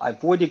 but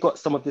I've already got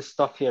some of this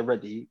stuff here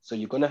ready, so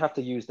you're going to have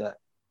to use that,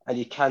 and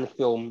you can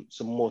film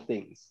some more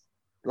things.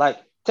 Like,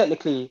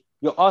 technically,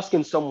 you're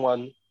asking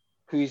someone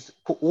who's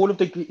put all of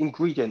the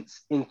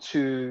ingredients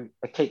into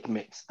a cake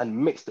mix and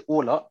mixed it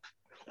all up,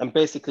 and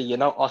basically you're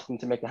now asking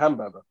to make a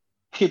hamburger.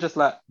 You're just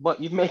like,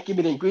 but you've given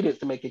me the ingredients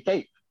to make a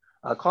cake.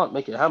 I can't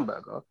make a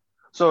hamburger.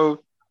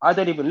 So I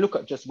don't even look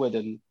at Joss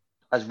Whedon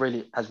as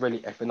really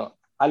effing up.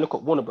 I look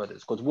at Warner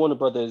Brothers, because Warner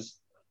Brothers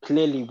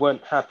clearly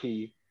weren't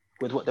happy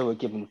with what they were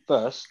given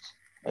first,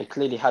 and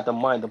clearly had a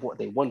mind of what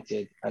they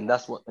wanted, and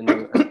that's what, you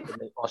know, and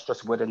they asked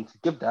Joss Whedon to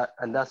give that,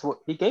 and that's what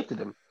he gave to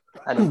them,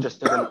 and it just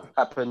didn't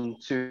happen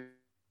to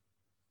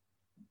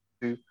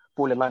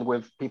fall in line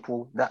with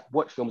people that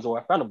watch films or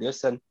are a fan of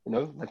this. And, you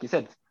know, like you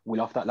said, we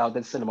laughed out loud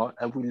in cinema,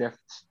 and we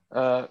left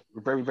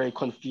very, very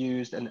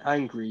confused and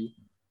angry,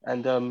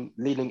 and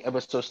leaning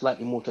ever so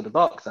slightly more to the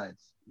dark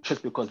sides,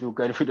 just because we were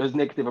going through those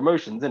negative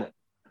emotions, innit?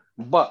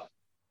 But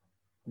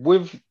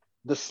with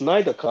the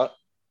Snyder cut,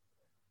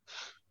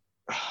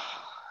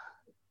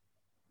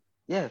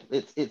 yeah,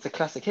 it's a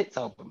classic hits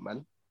album,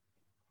 man.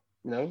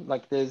 You know,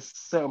 like, there's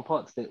certain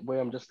parts that where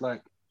I'm just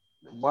like,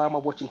 why am I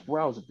watching 4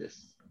 hours of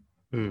this?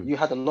 You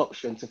had an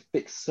option to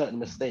fix certain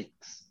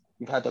mistakes.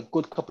 You've had a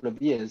good couple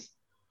of years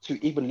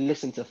to even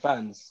listen to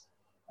fans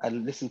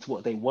and listen to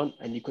what they want,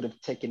 and you could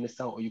have taken this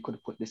out or you could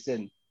have put this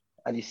in,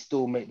 and you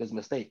still make those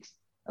mistakes.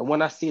 And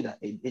when I see that,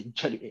 it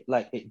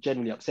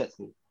genuinely upsets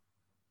me.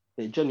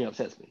 It genuinely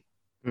upsets me.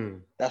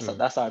 That's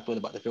how I feel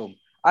about the film.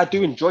 I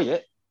do enjoy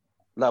it.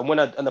 Like,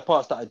 and the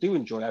parts that I do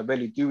enjoy, I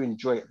really do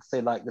enjoy it.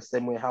 Say, like, the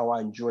same way how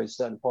I enjoy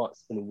certain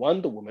parts in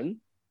Wonder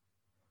Woman.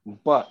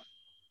 But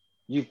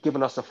you've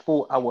given us a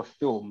 4-hour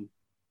film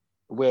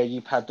where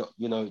you've had,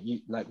 you know,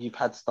 you've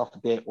had stuff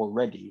there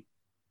already.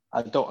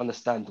 I don't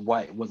understand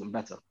why it wasn't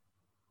better.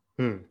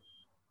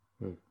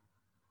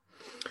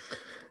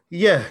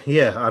 Yeah.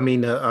 I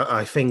mean,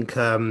 I think,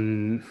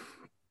 you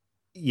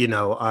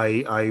know,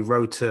 I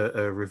wrote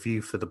a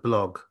review for the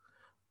blog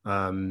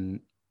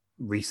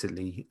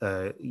recently.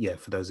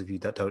 For those of you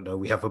that don't know,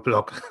 we have a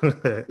blog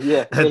at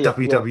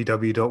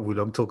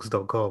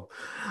www.woolongtalks.com.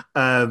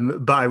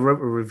 But I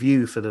wrote a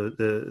review for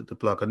the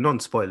blog, a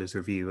non-spoilers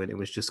review, and it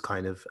was just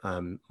kind of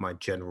my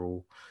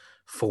general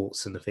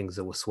thoughts and the things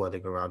that were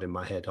swirling around in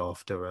my head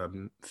after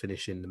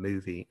finishing the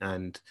movie.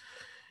 And,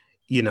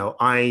 you know,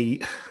 I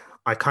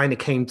kind of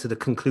came to the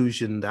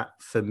conclusion that,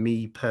 for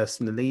me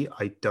personally,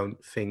 I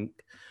don't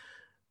think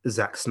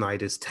Zack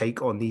Snyder's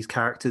take on these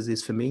characters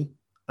is for me.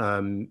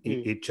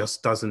 It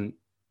just doesn't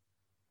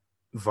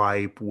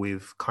vibe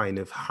with kind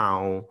of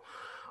how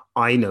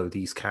I know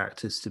these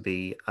characters to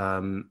be,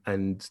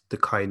 and the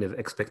kind of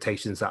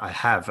expectations that I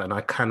have, and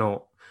I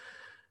cannot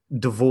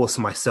divorce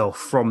myself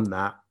from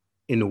that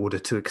in order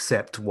to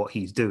accept what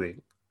he's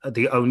doing.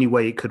 The only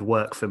way it could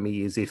work for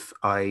me is if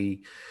I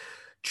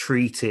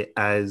treat it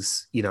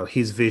as, you know,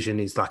 his vision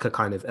is like a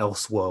kind of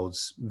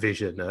Elseworlds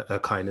vision, a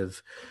kind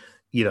of,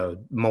 you know,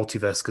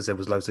 multiverse, because there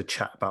was loads of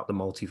chat about the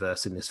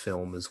multiverse in this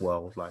film as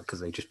well, like because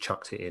they just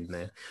chucked it in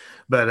there.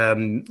 But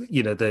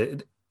you know,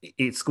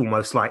 it's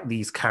almost like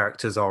these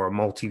characters are a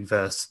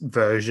multiverse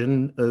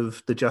version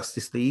of the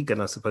Justice League,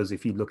 and I suppose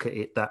if you look at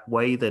it that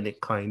way, then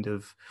it kind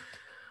of,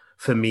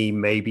 for me,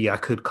 maybe I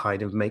could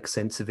kind of make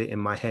sense of it in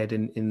my head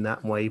in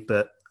that way.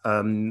 But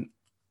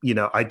you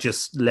know, I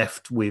just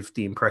left with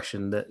the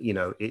impression that, you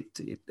know,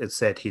 it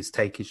said his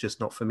take is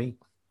just not for me,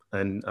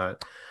 and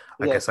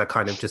I guess I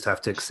kind of just have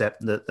to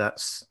accept that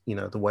that's, you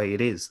know, the way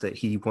it is, that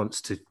he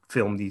wants to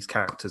film these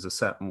characters a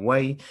certain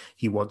way.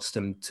 He wants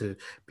them to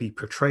be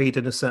portrayed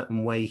in a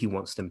certain way. He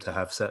wants them to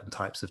have certain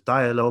types of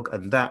dialogue,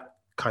 and that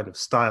kind of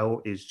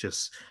style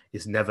is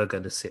never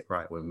going to sit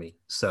right with me.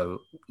 So,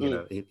 you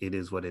know, it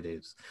is what it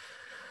is.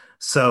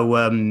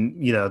 So,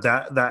 you know,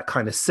 that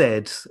kind of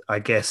said, I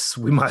guess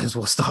we might as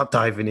well start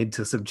diving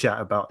into some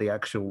chat about the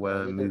actual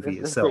movie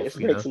itself. Let's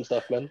break some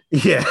stuff, man.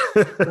 Yeah.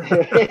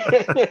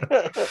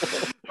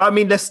 I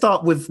mean, let's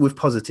start with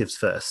positives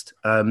first.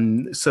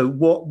 So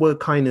what were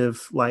kind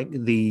of like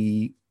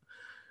the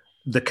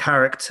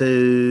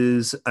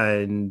characters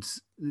and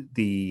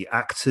the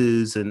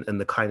actors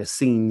and the kind of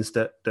scenes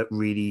that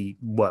really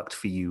worked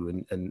for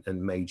you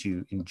and made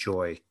you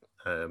enjoy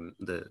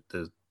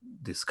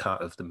this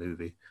cut of the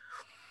movie?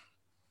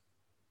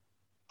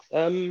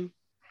 You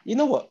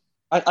know what?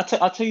 I'll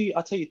tell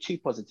you two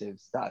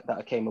positives that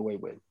I came away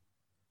with.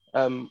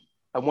 And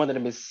one of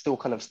them is still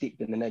kind of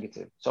steeped in the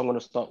negative. So I'm going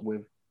to start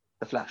with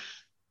The Flash,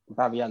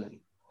 Barry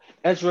Allen.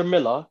 Ezra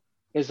Miller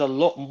is a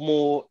lot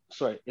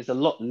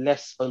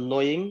less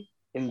annoying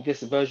in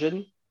this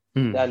version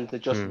than the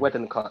Joss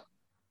Whedon cut,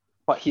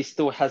 but he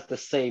still has the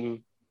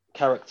same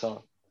character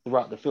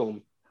throughout the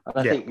film. And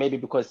I think maybe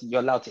because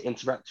you're allowed to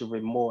interact with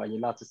him more and you're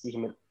allowed to see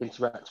him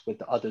interact with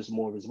the others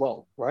more as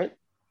well, right?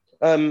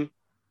 So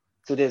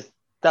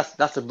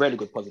that's a really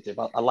good positive.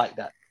 I like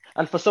that.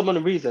 And for some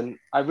reason,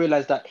 I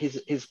realized that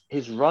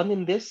his run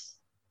in this,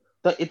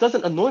 that it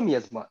doesn't annoy me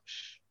as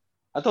much.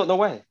 I don't know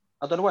why.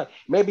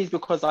 Maybe it's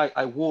because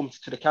I warmed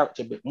to the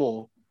character a bit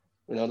more,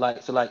 you know,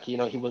 you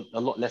know, he was a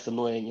lot less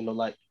annoying, you know,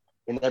 like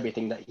in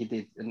everything that he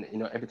did, and you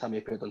know, every time he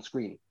appeared on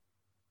screen.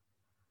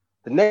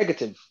 The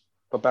negative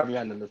for Barry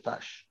Allen and The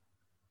Flash,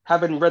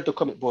 having read the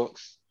comic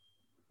books,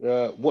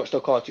 watched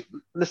the cartoon.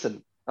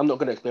 Listen, I'm not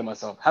going to explain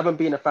myself. Having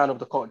been a fan of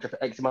the culture for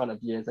X amount of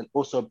years, and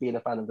also being a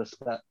fan of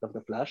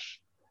the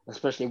Flash,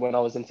 especially when I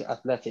was into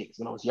athletics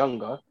when I was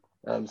younger,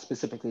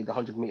 specifically the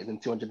 100 meters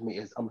and 200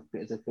 meters, I'm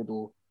fit as a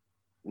fiddle.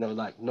 You know,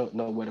 like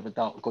no word of a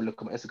doubt. Go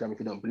look at my Instagram if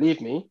you don't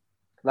believe me.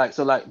 Like,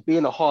 so like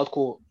being a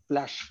hardcore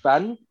Flash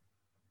fan,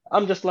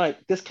 I'm just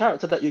like, this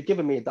character that you're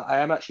giving me that I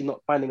am actually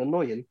not finding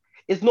annoying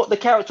is not the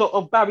character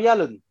of Barry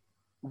Allen.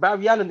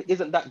 Barry Allen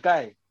isn't that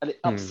guy, and it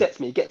upsets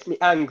me. It gets me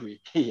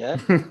angry. Yeah,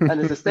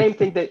 and it's the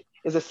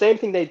same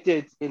thing they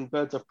did in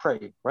Birds of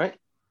Prey, right?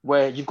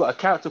 Where you've got a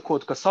character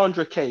called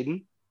Cassandra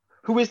Cain,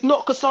 who is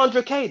not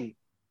Cassandra Cain.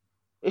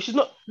 If she's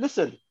not,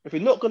 listen, if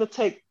you're not going to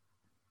take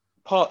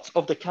parts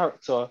of the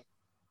character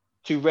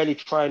to really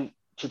try,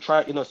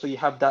 you know, so you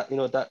have that, you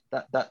know, that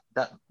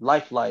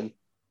lifeline.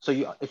 So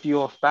if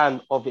you're a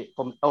fan of it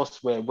from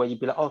elsewhere, where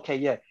you'd be like, okay,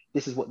 yeah,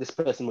 this is what this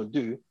person would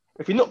do.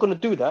 If you're not going to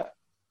do that,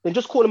 then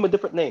just call him a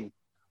different name.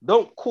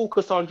 Don't call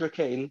Cassandra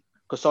Cain.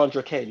 Call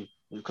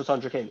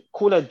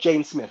her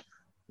Jane Smith.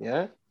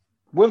 Yeah,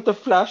 with the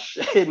Flash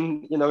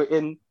in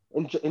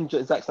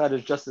Zack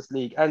Snyder's Justice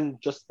League and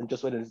just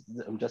Whedon's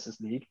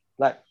Justice League,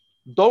 like,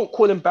 don't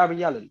call him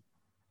Barry Allen.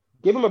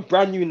 Give him a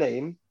brand new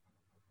name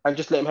and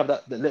just let him have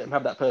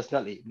that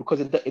personality, because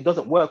it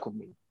doesn't work with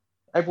me.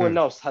 Everyone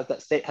else has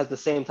the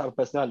same type of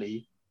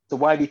personality. So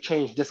why do you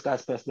change this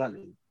guy's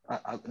personality?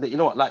 You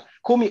know what? Like,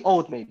 call me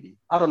old maybe.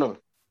 I don't know,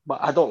 but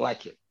I don't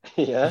like it.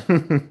 Yeah.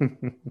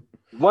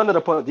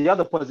 The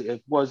other positive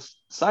was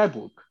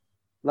Cyborg.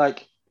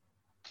 Like,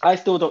 I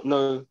still don't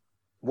know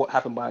what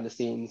happened behind the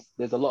scenes.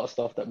 There's a lot of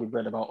stuff that we've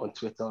read about on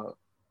Twitter,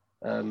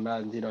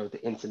 and you know,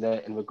 the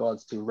internet in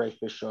regards to Ray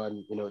Fisher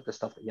and, you know, the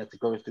stuff that he had to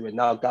go through. And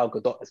now Gal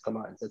Gadot has come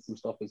out and said some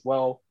stuff as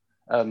well.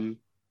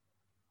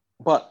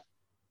 But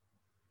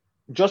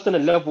just on a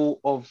level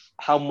of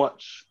how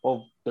much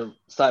of the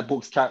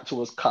Cyborg's character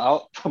was cut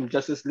out from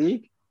Justice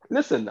League,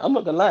 listen, I'm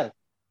not gonna lie,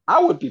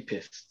 I would be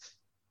pissed.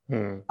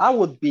 I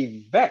would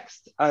be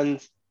vexed. And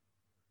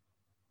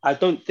I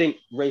don't think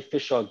Ray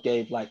Fisher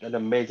gave like an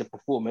amazing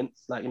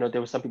performance. Like, you know,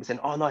 there were some people saying,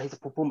 oh no, his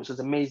performance was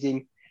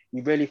amazing.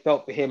 You really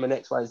felt for him and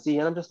X, Y, Z.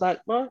 And I'm just like,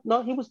 well,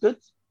 no, he was good.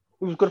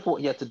 He was good for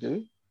what he had to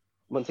do.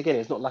 Once again,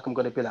 it's not like I'm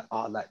going to be like,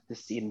 oh, like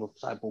this scene with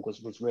Cyborg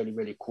was really,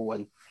 really cool.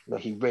 And, you know,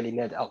 he really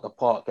nailed it out the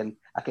park. And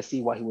I can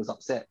see why he was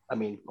upset. I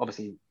mean,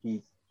 obviously,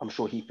 I'm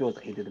sure he feels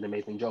that he did an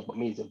amazing job. But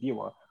me as a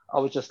viewer, I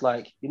was just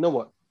like, you know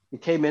what? He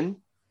came in,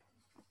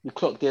 you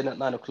clocked in at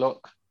 9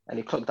 o'clock and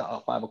you clocked out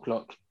at 5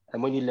 o'clock.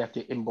 And when you left,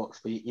 your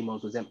inbox for your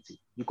emails was empty.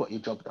 You got your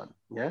job done.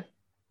 Yeah.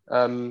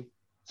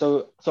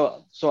 So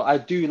I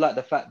do like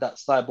the fact that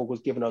Cyborg was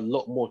given a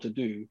lot more to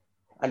do,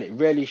 and it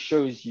really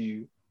shows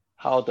you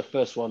how the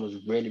first one was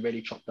really,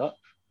 really chopped up.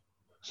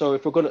 So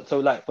if we're gonna, so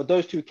like for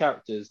those two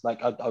characters,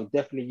 like I'll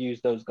definitely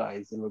use those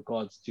guys in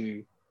regards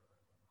to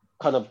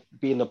kind of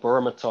being the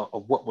barometer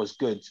of what was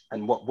good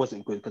and what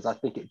wasn't good, because I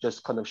think it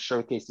just kind of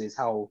showcases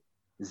how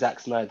Zack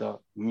Snyder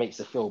makes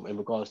a film in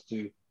regards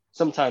to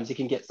sometimes he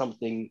can get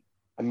something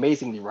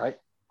amazingly right,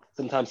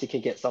 sometimes he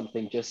can get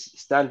something just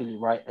standardly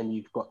right, and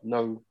you've got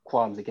no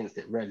qualms against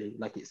it really,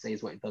 like it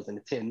says what it does in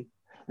the tin. And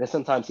then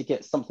sometimes he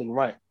gets something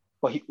right,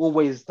 but he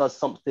always does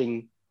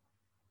something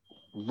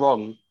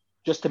wrong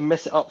just to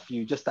mess it up for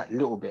you just that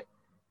little bit,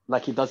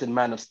 like he does in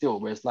Man of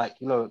Steel, where it's like,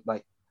 you know,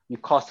 like you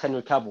cast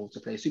Henry Cavill to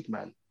play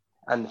Superman,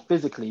 and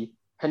physically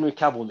Henry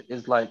Cavill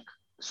is like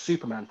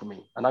Superman for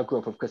me, and I grew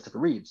up with Christopher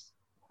Reeves,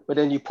 but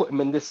then you put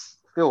him in this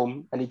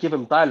film and you give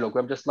him dialogue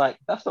where I'm just like,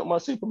 that's not my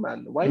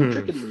Superman, why are you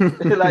tricking me?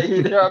 Like,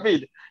 you know what I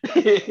mean?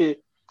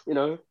 You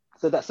know,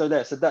 so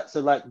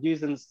like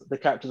using the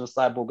characters of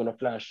Cyborg and the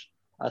Flash,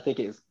 I think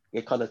it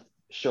kind of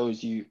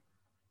shows you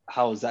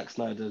how Zack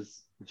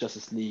Snyder's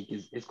Justice League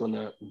is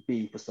gonna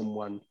be for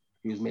someone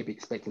who's maybe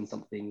expecting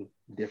something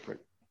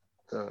different.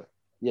 So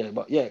yeah,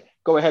 but yeah,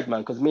 go ahead,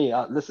 man. Because me,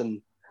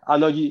 listen, I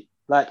know you,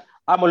 like,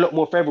 I'm a lot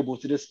more favorable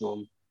to this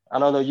film,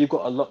 and I know you've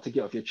got a lot to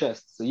get off your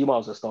chest, so you might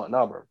as well start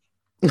now, bro.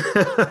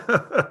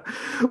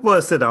 Well,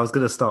 I said I was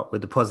going to start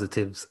with the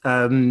positives.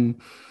 You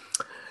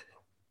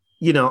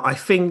know, I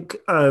think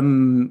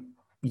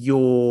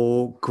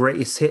your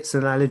greatest hits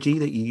analogy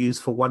that you use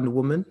for Wonder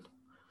Woman,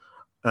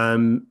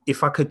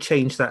 if I could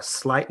change that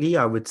slightly,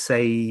 I would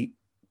say,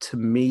 to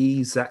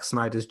me, Zack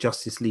Snyder's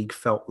Justice League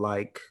felt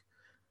like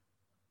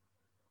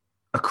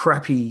a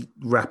crappy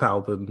rap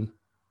album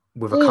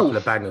with a couple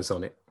of bangers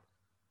on it.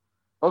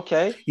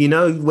 Okay. You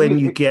know, when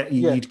you'd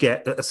Yeah.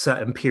 get a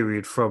certain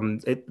period from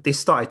it, this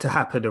started to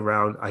happen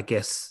around, I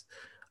guess,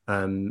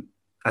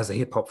 as a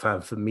hip hop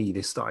fan, for me,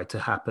 this started to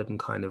happen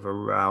kind of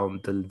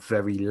around the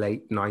very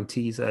late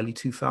 90s, early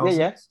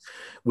 2000s,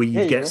 where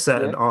you get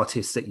certain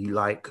artists that you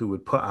like who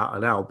would put out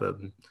an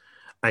album,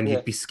 and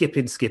you'd be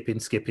skipping, and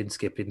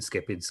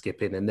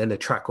then the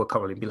track will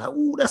come on and be like,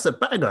 oh, that's a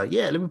banger.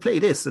 Yeah, let me play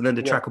this. And then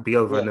the track will be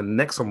over, and then the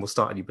next one will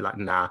start, and you'd be like,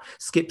 nah,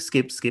 skip.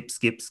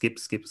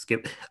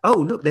 Oh,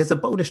 look, there's a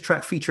bonus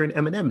track featuring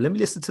Eminem. Let me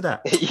listen to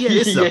that. Yeah,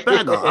 this is a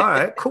banger. All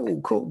right,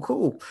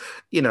 cool.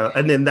 You know,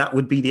 and then that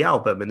would be the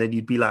album. And then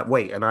you'd be like,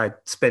 wait, and I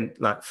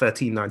spent like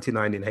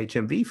 $13.99 in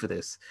HMV for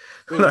this.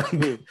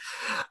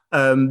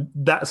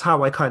 That's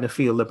how I kind of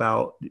feel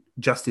about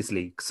Justice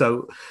League.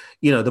 So,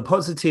 you know, the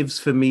positives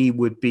for me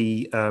would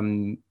be,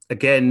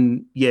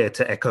 again,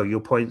 to echo your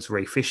points,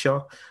 Ray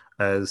Fisher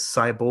as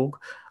Cyborg.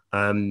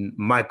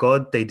 My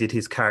God, they did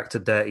his character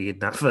dirty in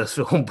that first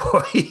film,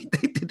 boy.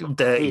 They did him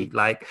dirty.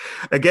 Like,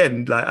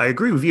 again, like I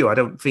agree with you. I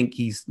don't think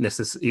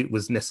it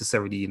was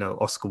necessarily, you know,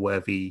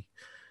 Oscar-worthy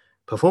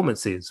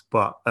performances,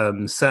 but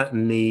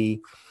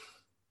certainly,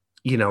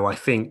 you know, I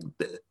think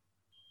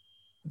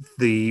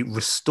the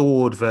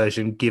restored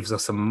version gives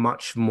us a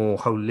much more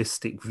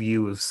holistic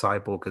view of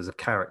Cyborg as a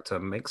character,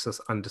 makes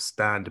us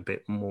understand a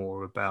bit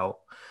more about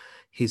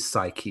his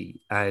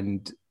psyche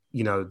and,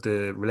 you know,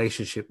 the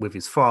relationship with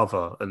his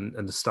father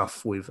and the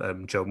stuff with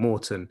Joe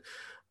Morton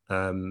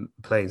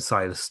playing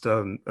Silas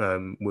Stone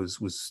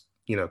was,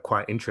 you know,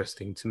 quite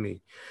interesting to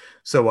me.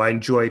 So I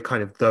enjoyed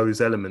kind of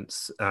those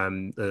elements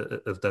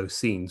of those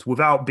scenes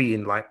without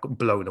being like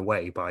blown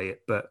away by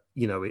it. But,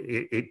 you know,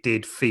 it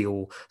did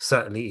feel,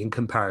 certainly in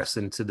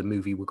comparison to the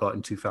movie we got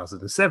in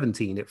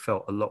 2017, it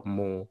felt a lot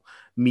more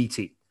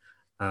meaty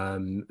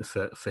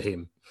for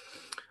him.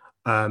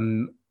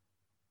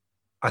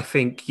 I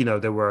think, you know,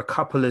 there were a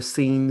couple of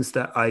scenes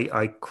that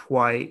I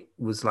quite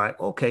was like,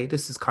 okay,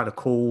 this is kind of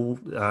cool.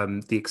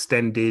 The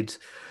extended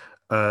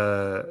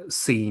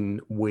scene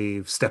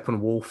with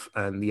Steppenwolf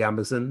and the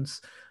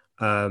Amazons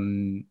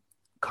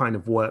kind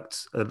of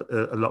worked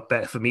a lot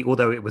better for me,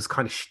 although it was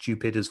kind of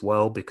stupid as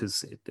well,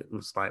 because it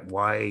was like,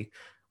 why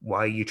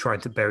are you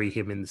trying to bury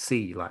him in the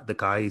sea? Like, the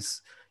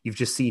guy's, you've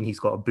just seen he's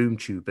got a boom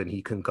tube and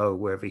he can go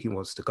wherever he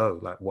wants to go.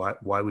 Like,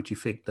 why would you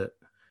think that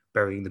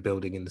burying the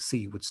building in the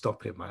sea would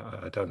stop him?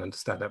 I don't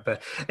understand that.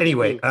 But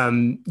anyway,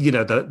 you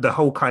know, the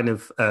whole kind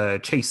of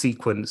chase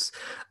sequence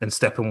and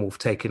Steppenwolf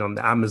taking on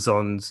the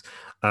Amazons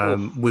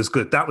was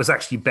good. That was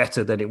actually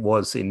better than it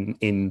was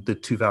in the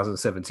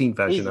 2017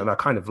 version. And I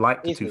kind of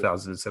liked the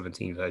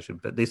 2017 version,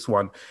 but this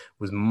one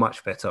was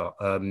much better.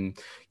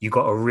 You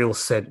got a real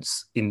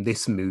sense in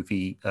this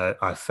movie,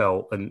 I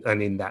felt,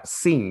 and in that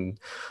scene,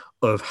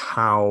 of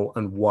how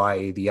and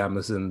why the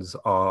Amazons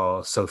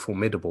are so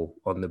formidable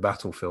on the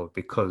battlefield,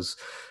 because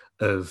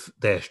of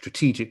their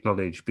strategic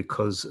knowledge,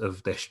 because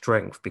of their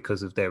strength,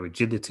 because of their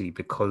agility,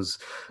 because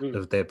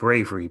of their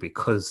bravery,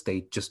 because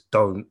they just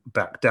don't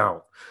back down,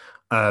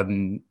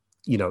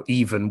 you know,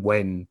 even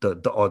when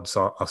the odds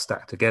are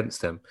stacked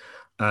against them.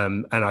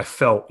 And I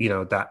felt, you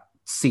know, that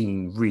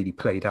scene really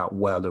played out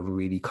well and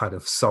really kind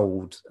of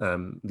sold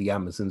the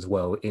Amazons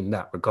well in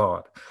that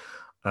regard.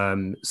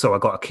 So I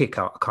got a kick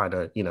out kind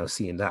of,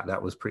 seeing that.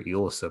 That was pretty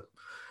awesome.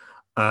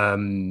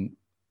 And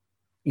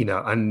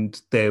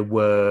there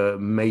were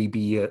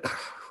maybe,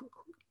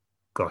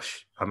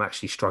 gosh, I'm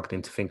actually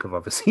struggling to think of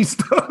other scenes.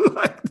 No.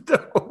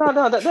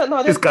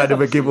 It's kind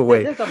of a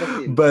giveaway. There's other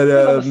scenes. But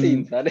There's other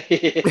scenes, man.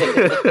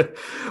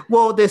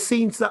 well, there's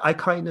scenes that I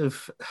kind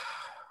of.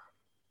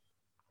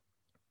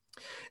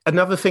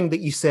 Another thing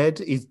that you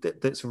said is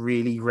that's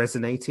really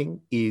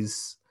resonating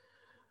is,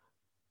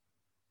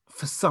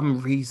 for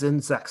some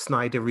reason, Zack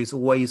Snyder is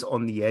always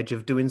on the edge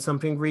of doing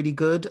something really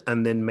good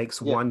and then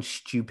makes one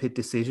stupid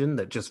decision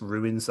that just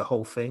ruins the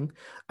whole thing.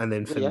 And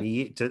then for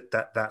me,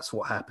 that's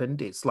what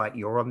happened. It's like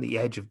you're on the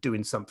edge of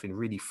doing something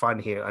really fun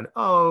here, and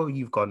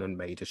you've gone and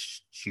made a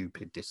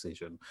stupid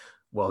decision.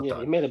 Well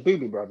done. You made a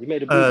booby, bro. You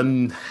made a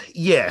booby.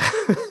 Yeah.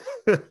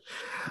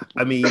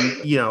 I mean,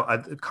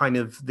 kind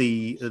of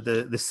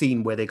the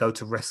scene where they go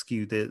to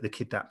rescue the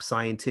kidnapped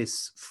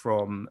scientists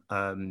from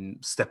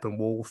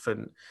Steppenwolf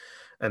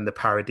and the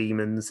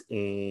parademons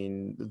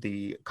in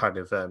the kind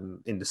of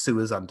in the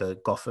sewers under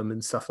Gotham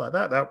and stuff like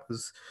that. That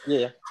was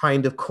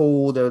kind of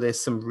cool, though there's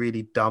some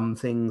really dumb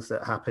things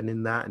that happen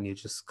in that, and you're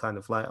just kind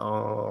of like,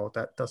 oh,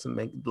 that doesn't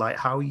make, like,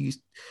 how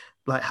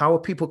are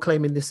people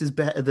claiming this is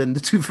better than the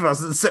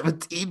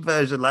 2017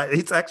 version? Like,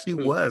 it's actually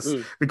worse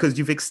because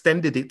you've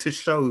extended it to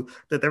show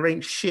that there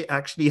ain't shit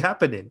actually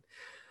happening.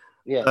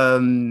 Yeah.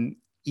 The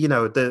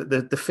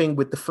thing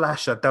with the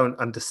Flash, I don't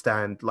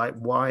understand. Like,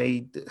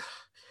 why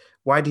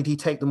did he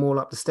take them all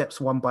up the steps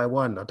one by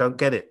one? I don't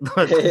get it.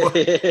 Like,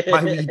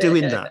 why were you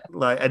doing that?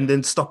 Like, and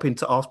then stopping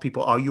to ask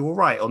people, "Are you all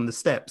right on the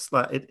steps?"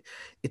 Like,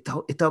 it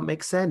don't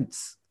make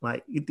sense.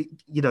 Like,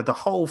 the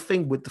whole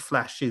thing with the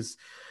Flash is.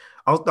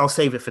 I'll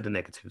save it for the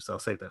negatives. I'll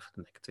save that for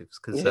the negatives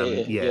because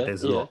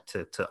there's a lot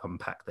to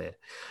unpack there.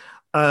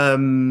 I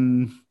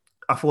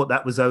thought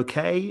that was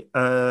okay.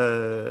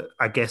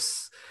 I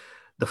guess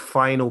the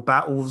final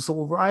battle was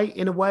all right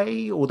in a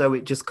way, although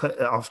it just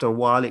after a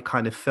while it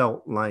kind of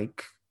felt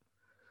like,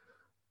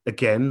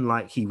 again,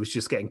 like he was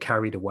just getting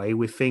carried away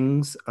with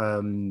things.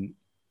 And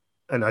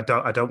I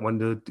don't want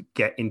to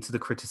get into the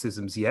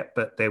criticisms yet,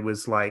 but there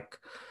was like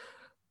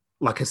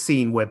a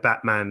scene where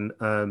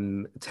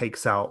Batman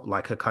takes out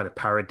like a kind of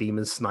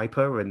parademon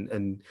sniper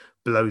and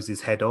blows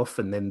his head off,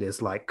 and then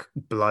there's like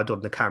blood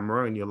on the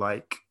camera, and you're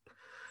like,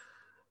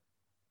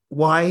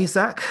 why,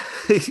 Zach?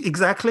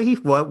 Exactly.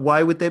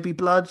 Why would there be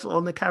blood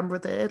on the camera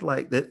there?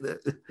 Like,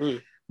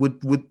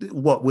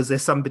 was there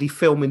somebody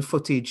filming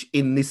footage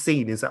in this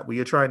scene? Is that what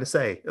you're trying to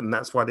say? And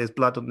that's why there's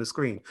blood on the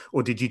screen,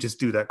 or did you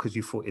just do that because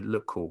you thought it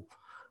looked cool?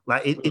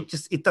 Like,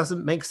 it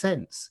doesn't make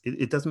sense.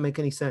 It doesn't make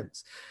any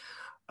sense.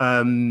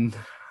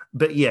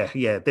 But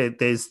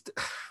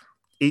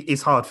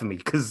it's hard for me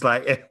because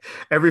like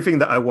everything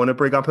that I want to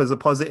bring up as a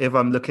positive,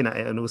 I'm looking at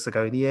it and also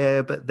going,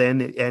 yeah, but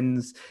then it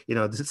ends,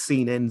 the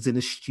scene ends in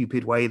a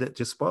stupid way that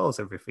just spoils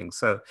everything.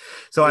 So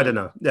I don't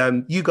know.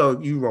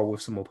 You roll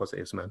with some more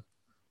positives, man.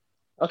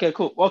 Okay,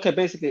 cool. Okay,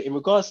 basically, in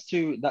regards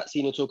to that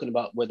scene you're talking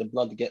about where the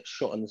blood gets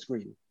shot on the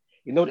screen,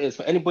 you know what it is,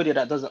 for anybody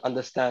that doesn't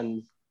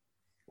understand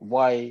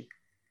why,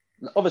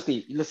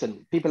 obviously,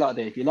 listen, people out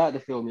there, if you like the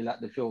film, you like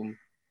the film,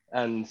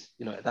 and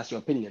that's your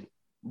opinion.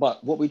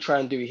 But what we try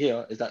and do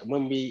here is that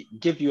when we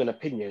give you an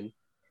opinion,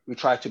 we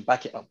try to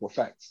back it up with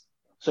facts.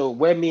 So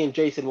where me and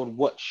Jason would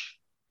watch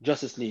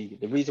Justice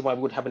League, the reason why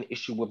we would have an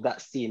issue with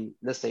that scene,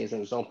 let's say as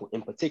an example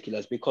in particular,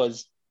 is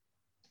because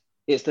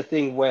it's the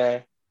thing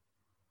where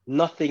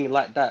nothing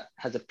like that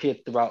has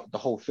appeared throughout the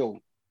whole film.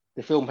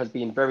 The film has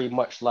been very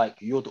much like,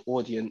 you're the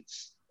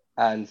audience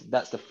and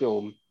that's the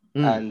film,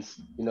 and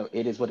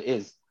it is what it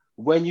is.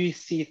 When you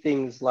see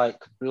things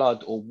like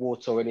blood or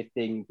water or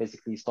anything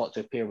basically start to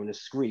appear on the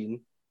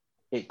screen,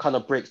 it kind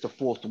of breaks the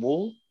fourth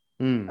wall.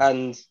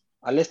 And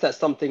unless that's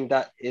something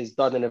that is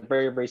done in a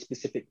very, very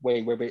specific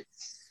way where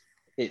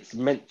it's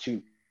meant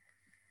to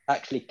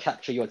actually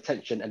capture your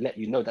attention and let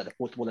you know that the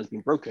fourth wall has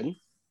been broken,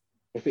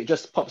 if it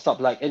just pops up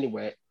like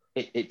anywhere,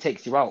 it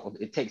takes you out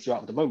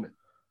of the moment.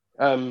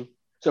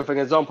 So for an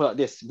example like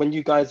this, when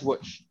you guys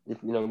watch,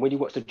 when you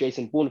watch the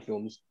Jason Bourne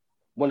films,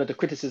 one of the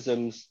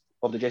criticisms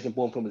of the Jason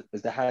Bourne film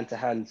is the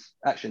hand-to-hand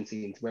action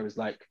scenes, where it's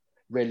like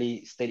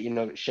really steady,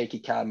 shaky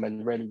cam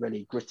and really,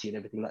 really gritty and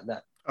everything like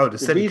that. Oh, the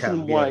steady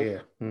cam. Yeah.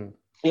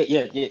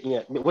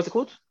 What's it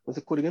called? What's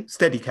it called again?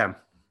 Steady cam.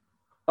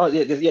 Oh,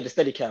 yeah, the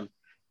steady cam.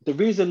 The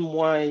reason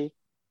why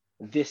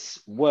this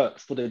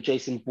works for the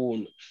Jason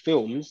Bourne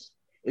films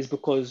is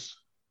because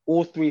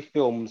all three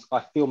films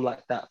are filmed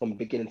like that from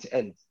beginning to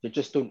end. They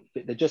just don't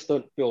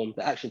film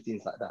the action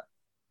scenes like that.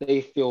 They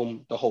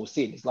film the whole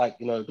scene. It's like,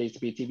 there used to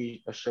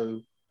be a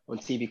show on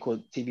TV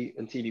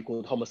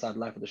called Homicide: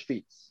 Life of the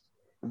Streets,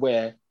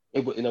 where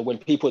it would, when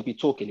people would be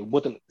talking,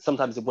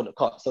 sometimes it wouldn't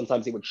cut.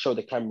 Sometimes it would show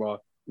the camera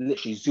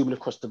literally zooming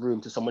across the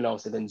room to someone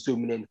else and then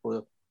zooming in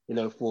for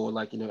an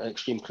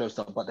extreme close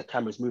up, but the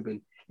camera's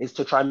moving. It's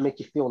to try and make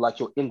you feel like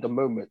you're in the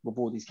moment with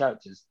all these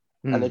characters.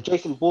 And the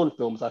Jason Bourne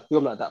films, I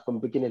filmed like that from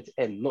beginning to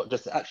end, not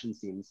just the action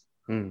scenes.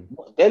 Mm.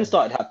 What then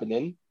started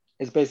happening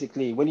is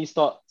basically when you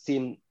start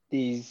seeing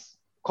these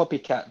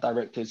copycat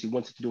directors who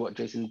wanted to do what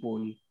Jason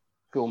Bourne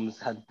films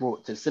had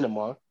brought to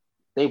cinema,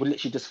 they would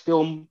literally just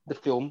film the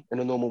film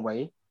in a normal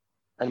way.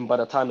 And by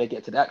the time they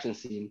get to the action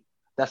scene,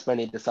 that's when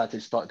they decide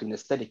to start doing the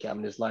Steadicam.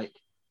 And it's like,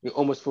 it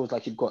almost feels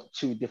like you've got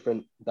two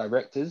different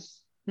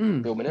directors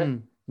filming it.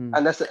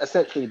 And that's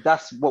essentially,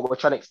 that's what we're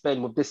trying to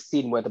explain with this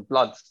scene where the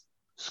blood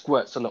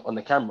squirts on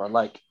the camera.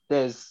 Like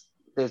there's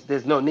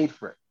no need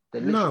for it.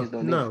 There literally is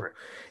no need for it.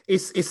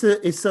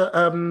 It's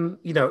a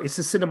you know, it's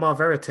a cinema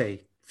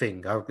verite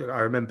thing. I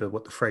remember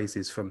what the phrase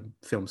is from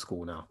film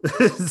school now.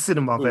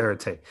 Cinema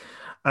verite.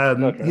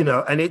 You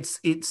know, and it's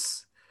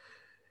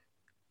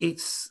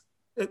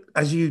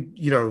as you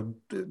know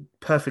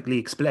perfectly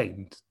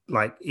explained,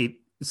 like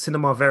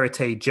cinema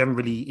verite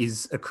generally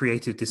is a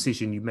creative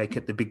decision you make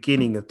at the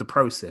beginning of the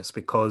process,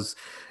 because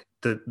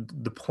the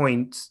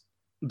point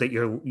that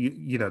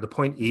you know the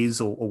point is,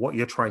 or what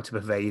you're trying to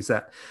convey is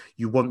that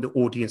you want the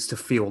audience to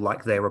feel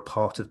like they're a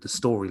part of the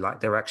story, like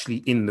they're actually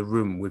in the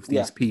room with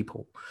these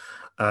people.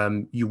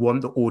 You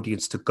want the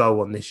audience to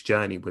go on this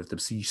journey with them.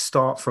 So you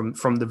start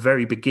from the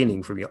very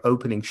beginning, from your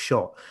opening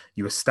shot,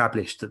 you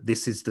establish that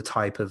this is the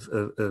type of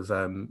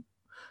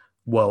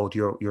world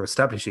you're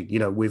establishing. You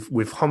know,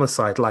 with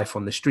Homicide: Life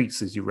on the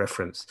Streets, as you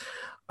reference,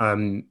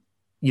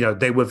 you know,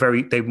 they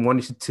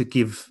wanted to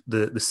give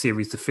the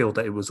series the feel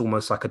that it was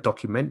almost like a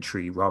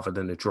documentary rather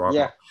than a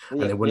drama.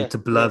 And they wanted to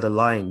blur the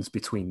lines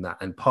between that.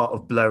 And part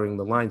of blurring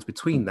the lines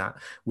between that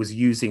was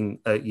using,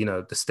 you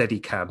know, the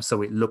Steadicam.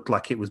 So it looked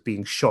like it was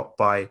being shot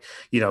by,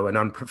 you know, an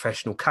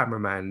unprofessional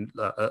cameraman,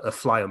 a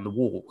fly on the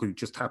wall who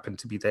just happened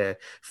to be there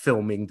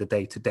filming the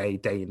day-to-day,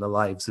 day in the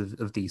lives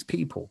of these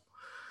people.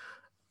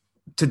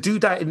 To do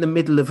that in the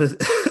middle of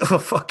a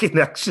fucking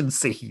action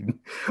scene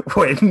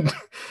when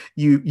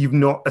you've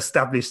not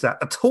established that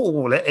at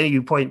all at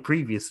any point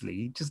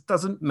previously just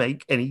doesn't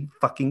make any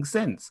fucking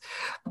sense.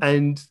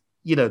 And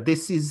you know,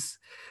 this is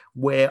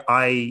where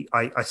I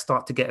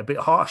start to get a bit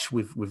harsh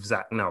with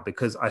Zach now,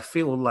 because I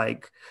feel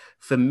like,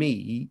 for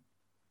me,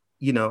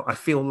 you know, I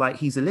feel like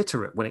he's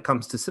illiterate when it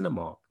comes to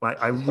cinema.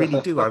 Like I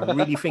really do. I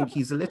really think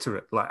he's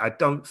illiterate. Like I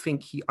don't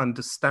think he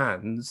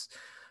understands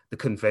the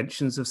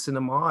conventions of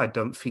cinema. I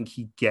don't think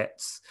he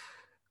gets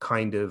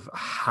kind of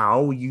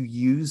how you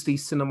use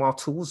these cinema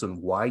tools and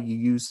why you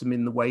use them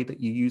in the way that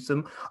you use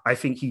them. I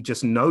think he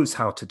just knows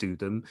how to do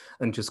them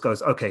and just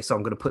goes, okay, so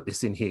I'm going to put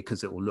this in here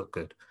because it will look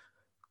good.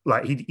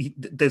 Like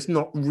there's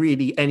not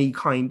really any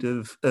kind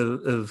of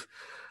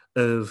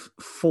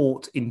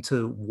thought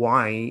into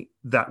why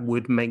that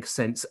would make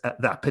sense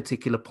at that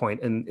particular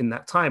point in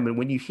that time. And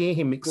when you hear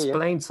him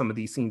explain some of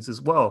these scenes as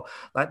well,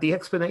 like the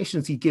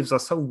explanations he gives are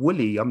so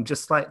woolly. I'm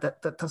just like,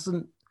 that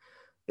doesn't,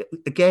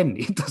 again,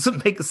 it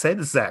doesn't make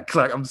sense, Zach.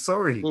 Like, I'm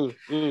sorry.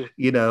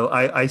 You know,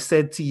 I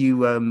said to you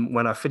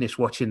when I finished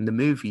watching the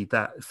movie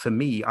that for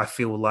me, I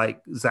feel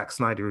like Zack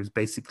Snyder is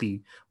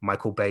basically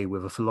Michael Bay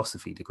with a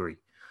philosophy degree.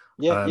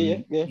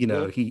 You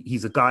know,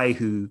 he's a guy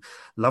who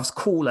loves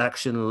cool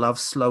action,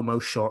 loves slow-mo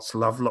shots,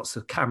 loves lots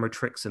of camera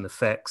tricks and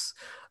effects,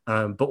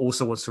 but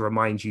also wants to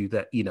remind you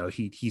that, you know,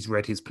 he's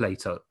read his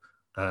Plato.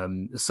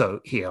 So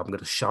here I'm going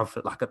to shove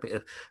like a bit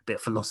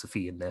of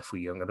philosophy in there for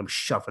you. I'm going to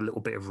shove a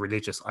little bit of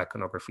religious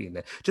iconography in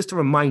there just to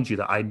remind you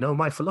that I know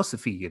my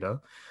philosophy, you know.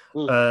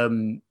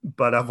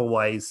 But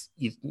otherwise,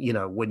 you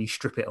know, when you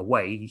strip it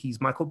away, he's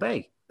Michael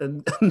Bay,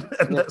 and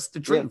that's the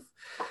truth.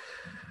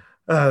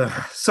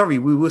 Sorry,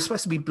 we were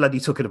supposed to be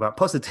bloody talking about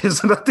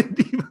positives, and I didn't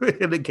even.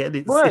 And again,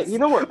 it's right. You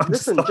know what?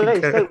 Listen,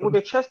 Jay, say it with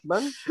your chest,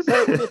 man.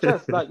 Say it with your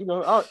chest. Like, you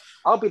know,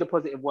 I'll be the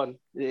positive one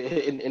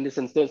in this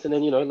instance, and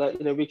then, you know, like,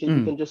 you know, we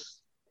can just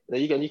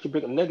you can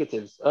bring up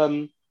negatives.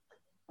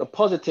 The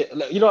positive,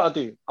 like, you know what I'll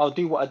do? I'll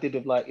do what I did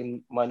with, like,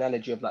 in my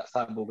analogy of like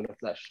Cyborg in the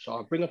flesh. So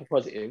I'll bring up a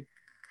positive,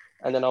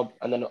 and then on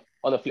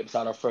the flip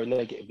side, I'll throw a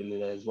negative in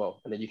there as well,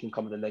 and then you can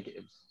cover the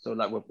negatives. So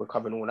like we're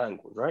covering all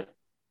angles, right?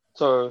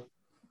 So.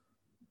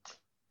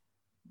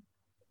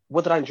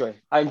 What did I enjoy?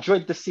 I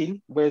enjoyed the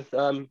scene with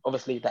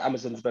obviously the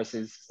Amazons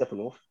versus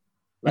Steppenwolf.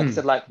 Like I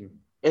said, like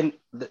in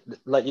the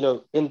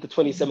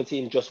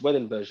 2017 Joss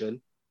Whedon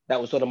version,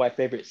 that was one of my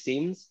favorite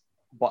scenes,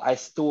 but I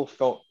still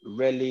felt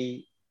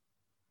really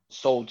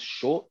sold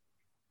short.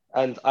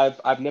 And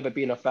I've never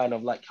been a fan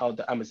of like how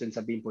the Amazons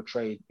have been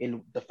portrayed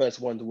in the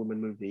first Wonder Woman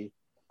movie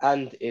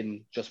and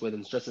in Joss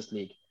Whedon's Justice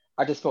League.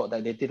 I just felt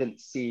that they didn't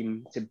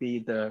seem to be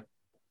the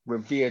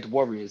revered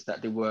warriors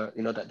that they were,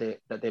 you know, that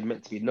they're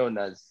meant to be known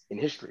as in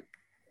history.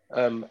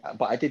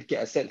 But I did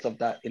get a sense of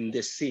that in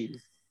this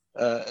scene,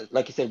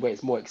 like you said, where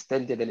it's more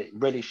extended and it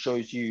really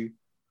shows you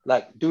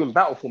like doing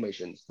battle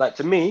formations. Like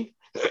to me,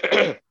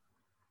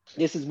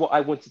 this is what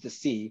I wanted to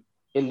see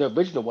in the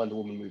original Wonder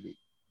Woman movie.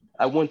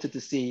 I wanted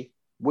to see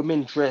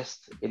women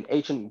dressed in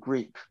ancient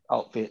Greek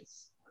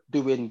outfits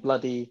doing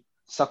bloody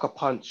sucker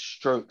punch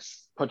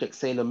strokes, Project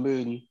Sailor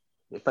Moon,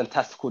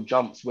 fantastical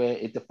jumps where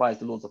it defies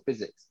the laws of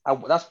physics.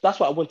 That's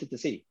what I wanted to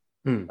see.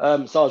 So I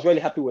was really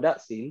happy with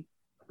that scene.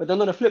 But then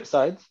on the flip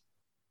side,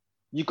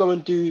 you go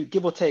and do,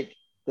 give or take,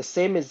 the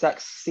same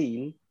exact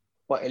scene,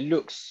 but it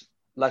looks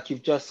like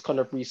you've just kind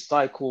of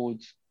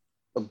recycled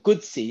a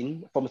good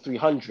scene from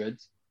 300,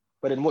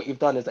 but then what you've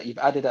done is that you've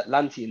added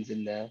Atlanteans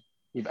in there,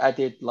 you've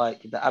added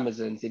like the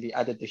Amazons, you've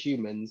added the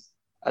humans,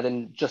 and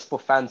then just for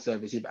fan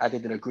service, you've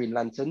added in a Green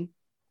Lantern,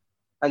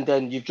 and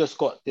then you've just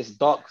got this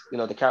dark,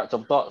 the character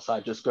of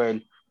Darkseid just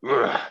going,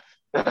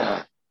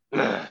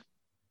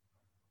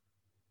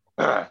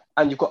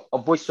 and you've got a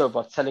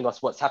voiceover telling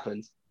us what's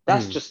happened.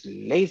 That's just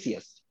lazy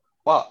as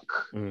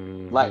fuck.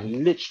 Like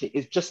literally,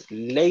 it's just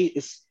lazy.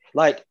 It's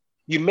like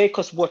you make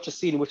us watch a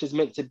scene which is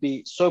meant to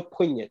be so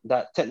poignant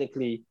that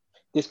technically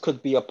this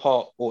could be a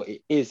part, or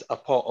it is a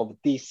part of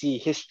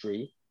DC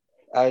history,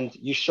 and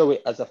you show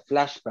it as a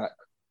flashback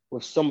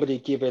with somebody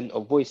giving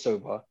a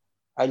voiceover,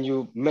 and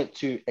you're meant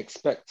to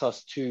expect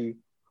us to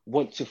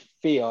want to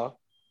fear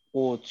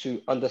or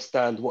to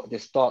understand what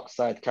this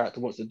Darkseid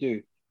character wants to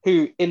do,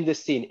 who in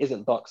this scene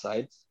isn't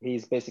Darkseid.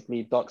 He's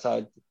basically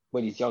Darkseid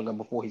when he's younger,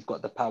 before he's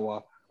got the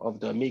power of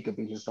the Omega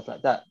beings and stuff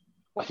like that.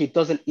 But he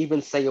doesn't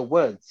even say a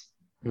word.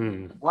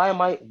 Why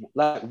am I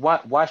like?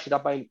 Why should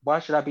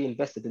I be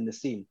invested in the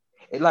scene?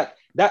 It like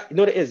that. You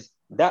know what it is?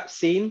 That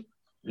scene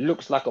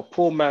looks like a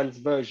poor man's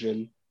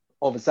version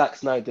of Zack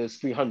Snyder's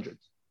 300.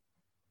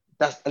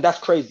 That's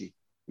crazy.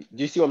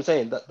 Do you see what I'm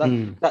saying?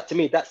 That to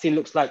me, that scene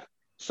looks like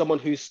someone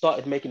who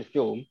started making a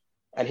film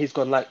and he's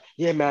gone like,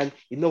 yeah, man,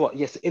 you know what?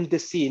 Yes, in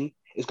this scene,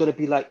 it's going to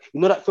be like,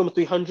 that film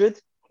 300?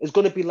 It's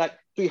going to be like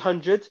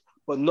 300,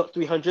 but not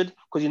 300,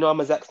 because I'm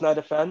a Zack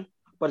Snyder fan,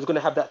 but it's going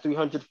to have that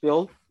 300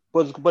 feel,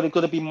 but it's going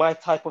to be my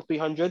type of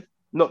 300,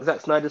 not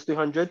Zack Snyder's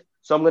 300.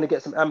 So I'm going to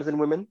get some Amazon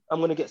women, I'm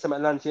going to get some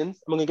Atlanteans,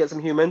 I'm going to get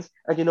some humans,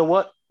 and you know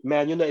what?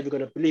 Man, you're not even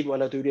going to believe it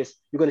when I do this.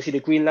 You're going to see the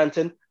Green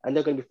Lantern, and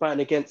they're going to be fighting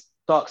against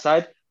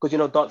Darkseid, because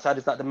Darkseid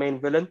is like the main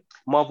villain.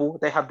 Marvel,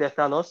 they have their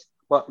Thanos,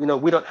 but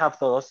we don't have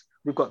Thanos.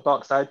 We've got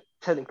Darkseid.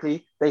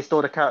 Technically, they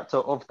stole the character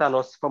of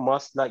Thanos from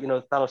us. Like,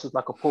 Thanos is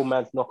like a poor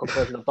man's knockoff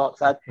version of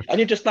Darkseid. And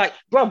you're just like,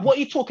 bro, what are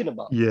you talking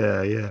about?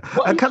 Yeah.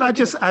 And can I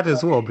just add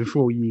as well,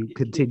 before you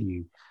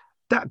continue,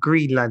 that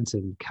Green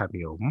Lantern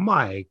cameo,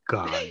 my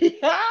God.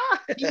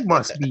 He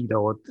must have been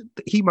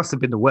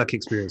the work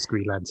experience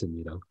Green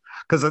Lantern,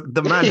 because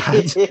the man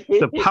had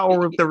the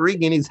power of the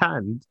ring in his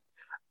hand,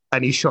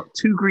 and he shot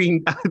two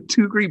green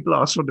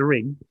blasts from the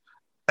ring,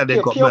 and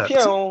then got murked.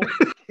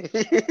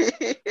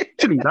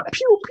 Actually, like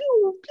pew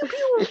pew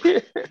pew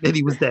pew. Then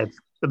he was dead,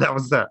 and that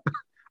was that.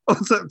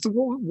 So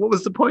what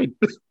was the point?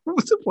 What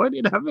was the point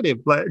in having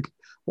him? Like,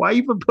 why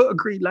even put a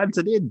Green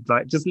Lantern in?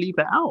 Like, just leave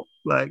it out.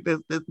 Like,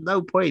 there's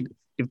no point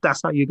if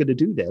that's how you're going to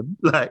do them.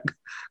 Like,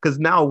 because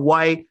now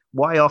why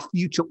are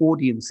future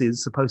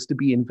audiences supposed to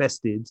be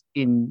invested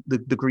in the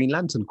Green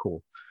Lantern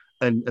Corps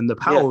and the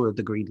power of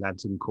the Green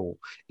Lantern Corps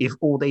if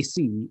all they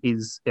see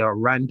is a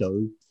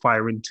rando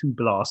firing two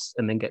blasts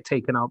and then get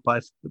taken out by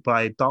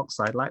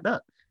Darkseid like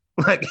that?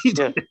 Like, who's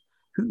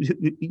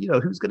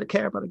going to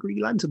care about the Green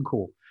Lantern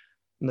Corps?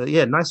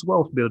 Nice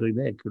world building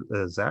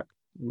there, Zach.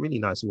 Really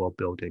nice world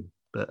building.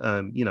 But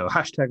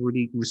hashtag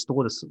really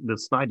restore the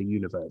Snyder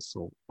universe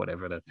or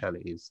whatever the hell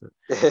it is.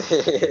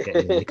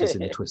 Getting the knickers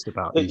in the twist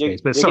about these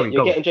days. But sorry,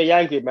 you're getting Jay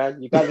angry,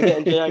 man. You guys are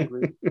getting Jay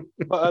angry.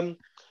 But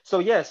so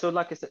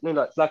like I said,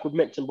 like we've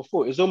mentioned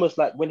before, it's almost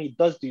like when he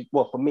does do,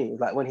 well, for me,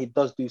 like when he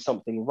does do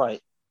something right,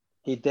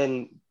 he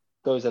then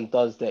goes and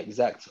does the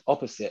exact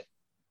opposite.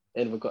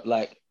 And we've got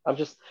I'm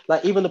just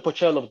like, even the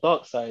portrayal of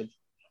Darkseid,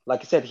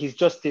 like I said, he's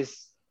just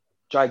this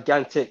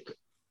gigantic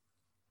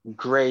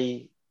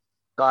gray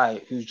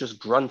guy who's just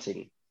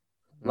grunting.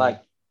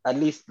 Like, at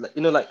least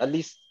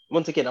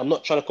once again, I'm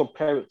not trying to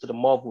compare it to the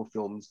Marvel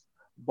films,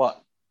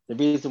 but the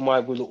reason why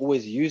we'll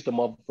always use the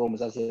Marvel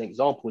films as an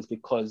example is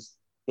because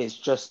it's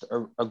just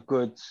a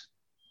good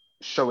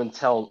show and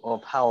tell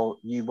of how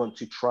you want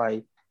to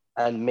try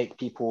and make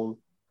people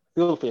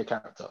feel for your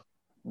character,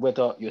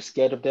 whether you're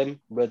scared of them,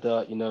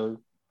 whether you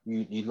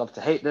love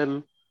to hate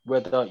them,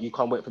 whether you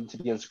can't wait for them to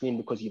be on screen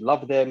because you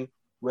love them,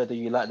 whether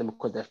you like them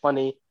because they're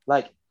funny.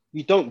 Like,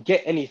 you don't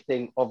get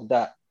anything of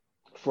that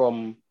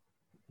from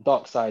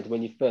Darkseid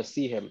when you first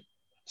see him.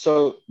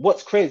 So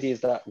what's crazy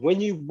is that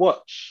when you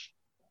watch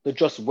the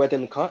Joss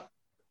Whedon cut,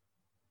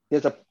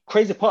 there's a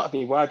crazy part of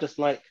me where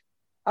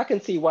I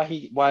can see why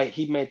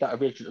he made that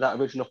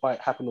original fight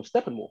happen with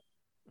Steppenwolf.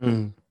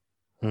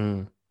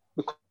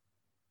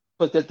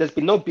 Because there's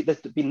been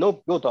no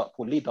build up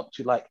or lead up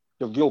to like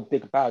the real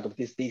big bad of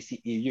this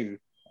DCEU.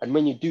 And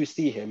when you do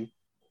see him,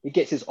 he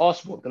gets his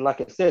ass whooped. And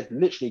like I said,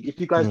 literally, if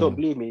you guys don't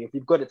believe me, if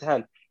you've got it to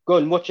hand, go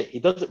and watch it. He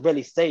doesn't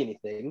really say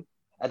anything.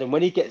 And then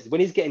when he's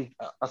getting,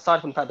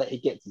 aside from the fact that he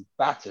gets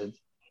battered,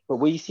 but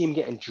when you see him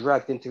getting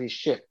dragged into his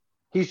ship,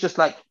 he's just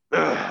like,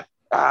 and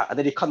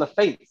then he kind of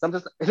faints. I'm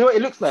just, you know what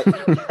it looks like?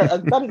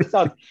 As bad as it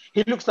sounds,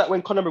 he looks like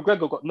when Conor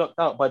McGregor got knocked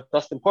out by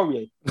Dustin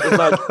Poirier. It's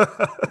like,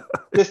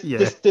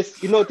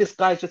 this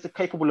guy's just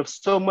capable of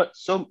so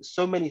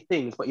many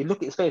things, but you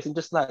look at his face and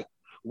just like,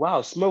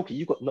 wow, Smokey,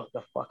 you got knocked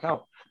the fuck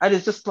out. And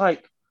it's just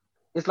like,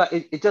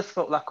 it just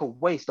felt like a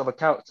waste of a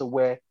character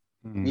where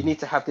You need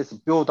to have this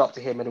build up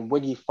to him, and then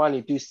when you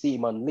finally do see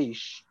him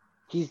unleash,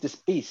 he's this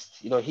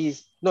beast. You know,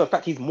 in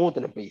fact, he's more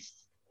than a beast.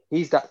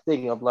 He's that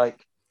thing of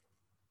like,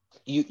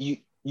 you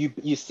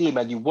see him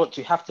and you want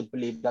to have to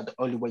believe that the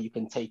only way you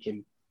can take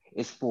him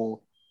is for,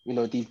 you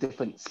know, these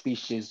different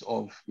species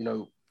of, you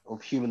know,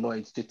 of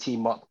humanoids to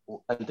team up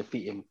and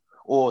defeat him,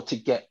 or to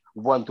get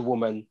Wonder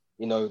Woman,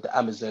 you know, the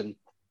Amazon,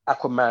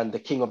 Aquaman, the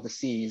King of the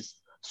Seas,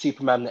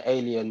 Superman, the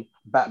Alien,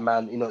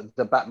 Batman, you know,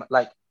 the Batman.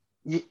 Like,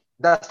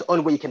 that's the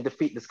only way you can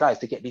defeat this guy, is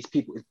to get these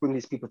people, is bring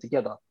these people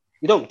together.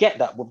 You don't get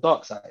that with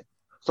Darkseid.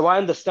 So I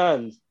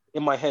understand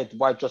in my head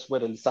why Joss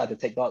Whedon decided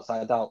to take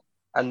Darkseid out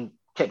and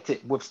kept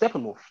it with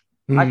Steppenwolf.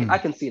 I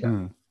can see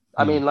that.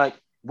 I mean, like,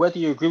 whether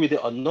you agree with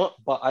it or not,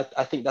 but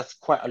I think that's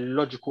quite a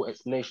logical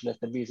explanation as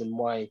the reason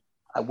why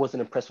I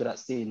wasn't impressed with that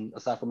scene,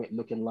 aside from it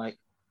looking like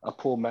a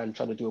poor man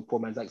trying to do a poor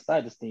man Zack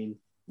Snyder scene,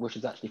 which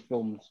is actually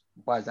filmed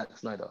by Zack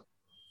Snyder.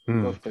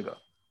 Go figure.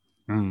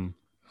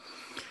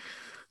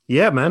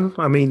 Yeah, man.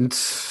 I mean,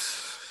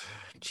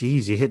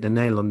 geez, you hit the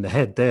nail on the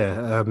head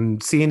there.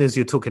 Seeing as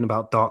you're talking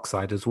about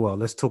Darkseid as well,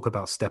 let's talk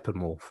about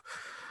Steppenwolf.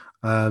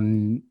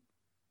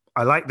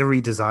 I like the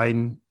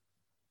redesign,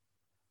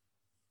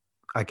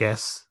 I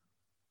guess.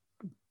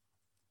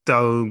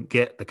 Don't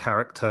get the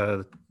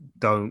character,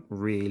 don't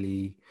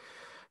really.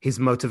 His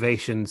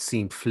motivations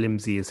seem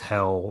flimsy as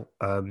hell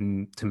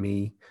to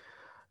me.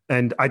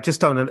 And I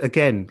just don't,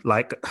 again,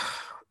 like,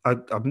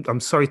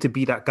 I'm sorry to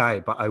be that guy,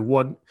 but I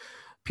want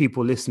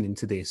people listening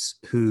to this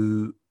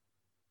who,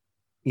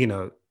 you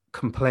know,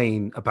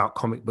 complain about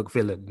comic book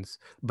villains,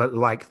 but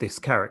like this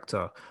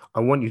character.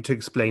 I want you to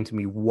explain to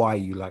me why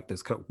you like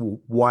this.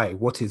 Why?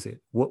 What is it?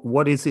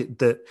 What is it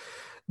that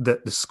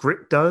the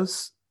script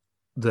does,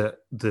 that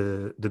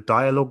the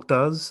dialogue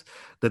does,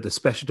 that the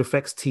special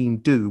effects team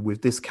do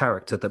with this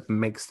character that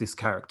makes this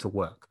character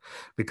work?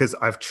 Because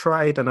I've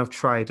tried and I've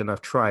tried and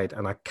I've tried,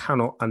 and I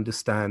cannot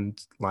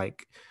understand,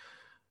 like,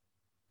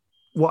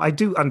 well, I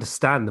do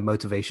understand the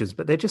motivations,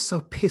 but they're just so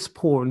piss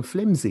poor and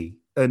flimsy.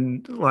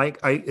 And like,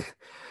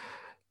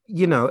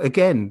 you know,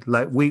 again,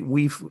 like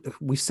we've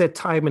said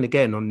time and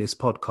again on this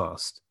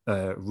podcast,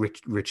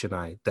 Rich and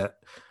I, that,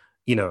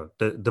 you know,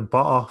 the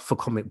bar for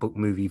comic book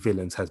movie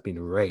villains has been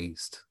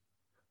raised.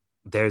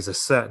 There's a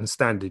certain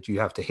standard you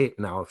have to hit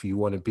now if you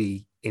want to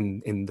be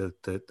in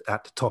the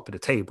at the top of the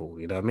table.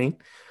 You know what I mean?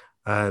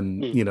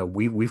 You know,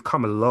 we've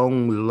come a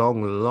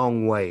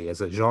long way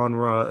as a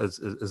genre,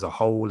 as a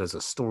whole, as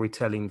a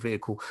storytelling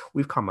vehicle.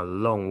 We've come a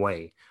long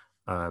way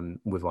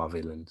with our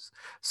villains.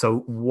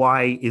 So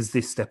why is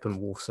this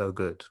Steppenwolf so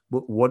good?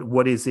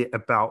 What is it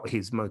about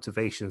his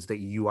motivations that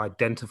you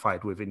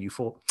identified with and you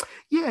thought,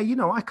 yeah, you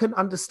know, I can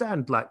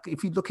understand, like,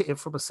 if you look at it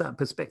from a certain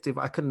perspective,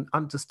 I can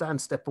understand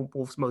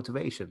Steppenwolf's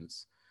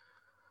motivations,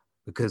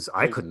 because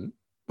I couldn't.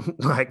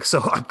 Like,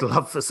 so I'd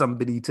love for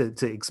somebody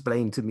to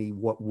explain to me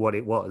what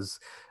it was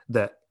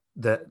that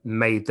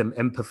made them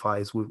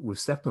empathize with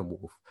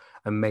Steppenwolf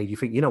and made you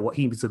think, you know what,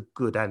 he was a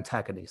good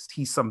antagonist.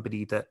 He's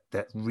somebody that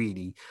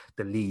really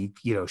the league,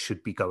 you know,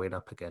 should be going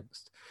up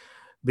against.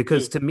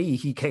 Because to me,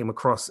 he came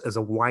across as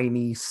a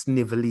whiny,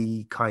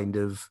 snivelly kind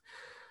of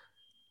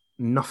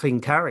nothing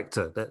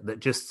character that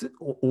just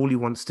all he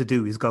wants to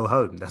do is go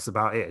home. That's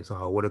about it. So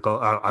I want to go.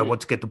 I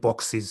want to get the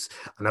boxes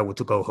and I want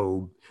to go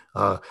home.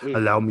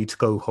 Allow me to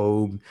go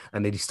home.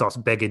 And then he starts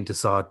begging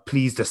Desaad,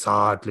 please,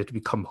 Desaad, let me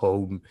come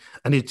home.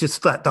 And it's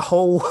just like the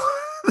whole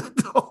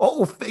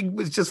thing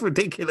was just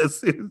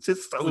ridiculous. It was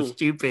just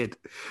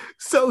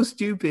so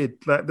stupid.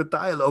 Like, the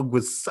dialogue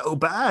was so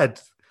bad.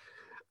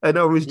 And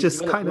I was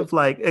just kind of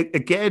like,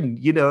 again,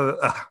 you know,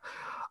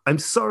 I'm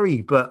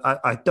sorry, but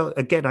I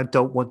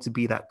don't want to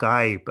be that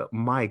guy. But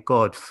my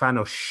God,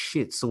 Thanos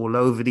shits all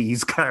over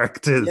these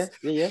characters.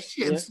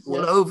 Shits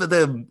all over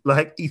them.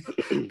 Like,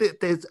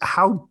 there's,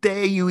 how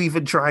dare you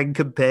even try and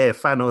compare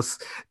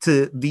Thanos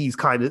to these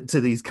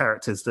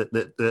characters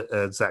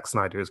that Zack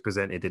Snyder has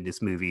presented in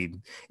this movie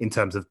in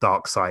terms of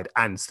Darkseid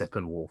and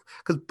Steppenwolf,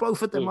 because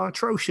both of them are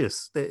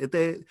atrocious.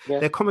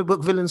 They're comic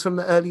book villains from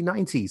the early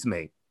 90s,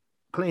 mate.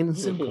 Plain and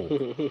simple.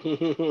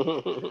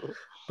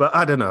 But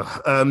I don't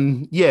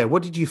know. Yeah,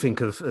 what did you think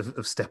of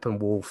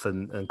Steppenwolf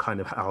and kind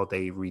of how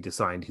they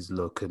redesigned his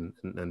look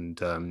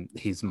and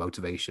his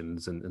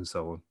motivations and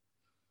so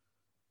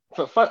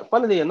on?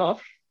 Funnily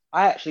enough,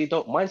 I actually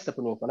don't mind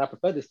Steppenwolf, and I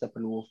prefer this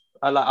Steppenwolf.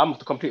 I'm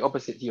the complete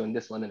opposite to you on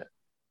this one, innit?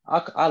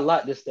 I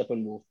like this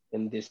Steppenwolf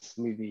in this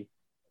movie,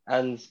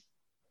 and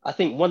I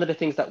think one of the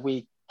things that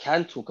we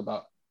can talk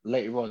about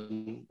later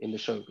on in the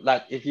show,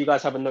 like, if you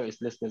guys haven't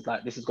noticed, listeners,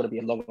 like, this is going to be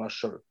a long ass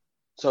show,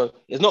 so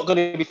it's not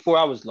going to be 4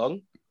 hours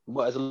long,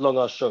 but it's a long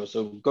ass show.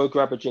 So go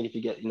grab a drink if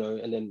you get, you know,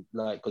 and then,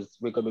 like, because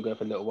we're going to be going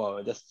for a little while,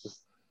 and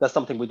that's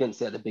something we didn't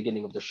say at the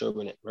beginning of the show,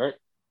 in it, right?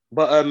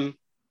 But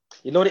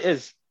you know what it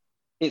is?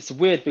 It's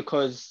weird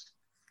because,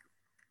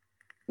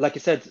 like I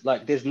said,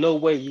 like, there's no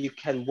way you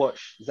can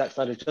watch Zack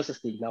Snyder's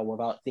Justice League now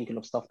without thinking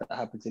of stuff that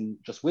happens in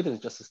Joss Whedon's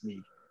Justice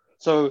League.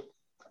 So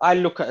I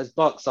look at as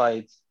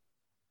Darkseid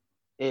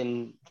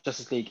in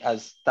Justice League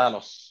as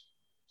Thanos.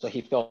 So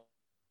he fails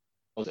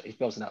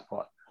in that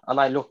part. and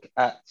I look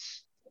at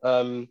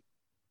um,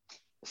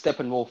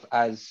 Steppenwolf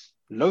as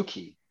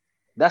Loki.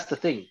 That's the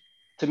thing.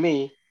 To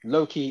me,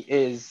 Loki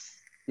is,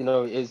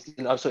 so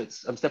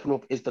it's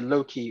Steppenwolf is the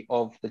Loki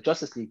of the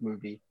Justice League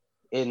movie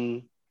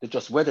in the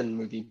Joss Whedon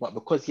movie, but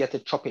because he had to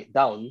chop it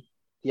down,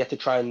 he had to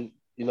try and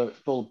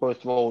fill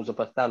both roles of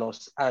a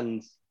Thanos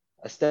and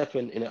a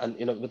Steppen,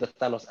 and with a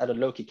Thanos and a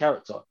Loki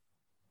character.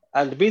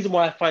 And the reason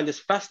why I find this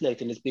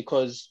fascinating is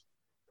because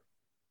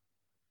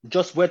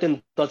Joss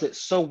Whedon does it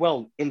so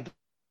well in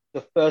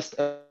the first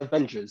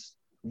Avengers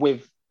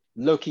with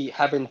Loki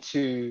having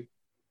to,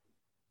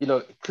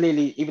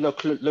 clearly, even though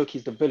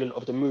Loki's the villain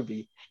of the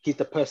movie, he's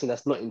the person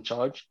that's not in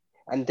charge.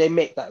 And they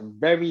make that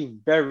very,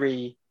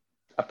 very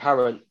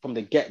apparent from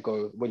the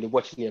get-go when you're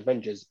watching the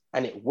Avengers,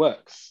 and it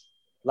works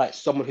like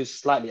someone who's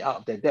slightly out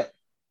of their depth.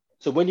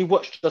 So when you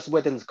watch Joss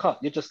Whedon's cut,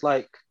 you're just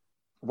like,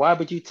 why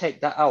would you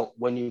take that out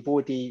when you've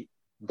already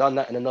done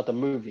that in another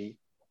movie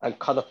and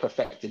kind of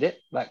perfected it?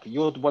 Like,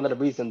 you're one of the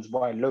reasons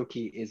why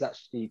Loki is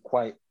actually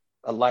quite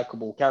a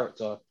likable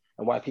character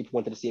and why people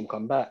wanted to see him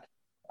come back.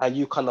 And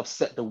you kind of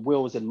set the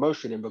wheels in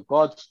motion in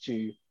regards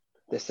to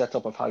the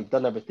setup of how you've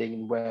done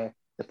everything, where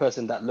the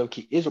person that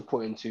Loki is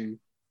reporting to,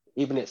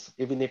 even if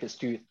it's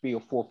 2, 3,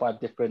 or 4, 5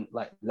 different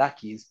like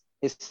lackeys,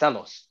 is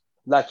Thanos.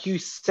 Like, you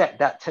set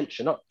that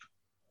tension up.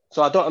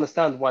 So I don't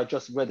understand why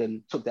Joss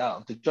Whedon took that out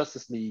of the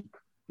Justice League,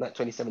 like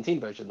 2017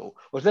 version, or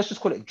let's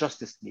just call it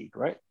Justice League,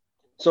 right?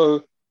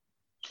 So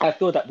I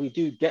feel that we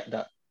do get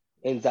that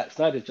in Zack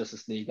Snyder's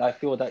Justice League. I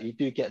feel that you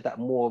do get that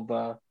more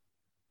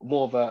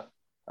of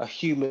a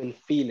human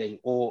feeling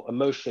or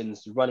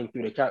emotions running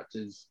through the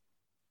characters,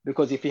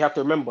 because if you have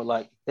to remember,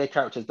 like, they're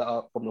characters that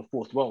are from the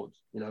fourth world.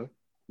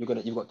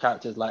 You've got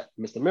characters like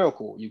Mr.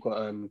 Miracle, you've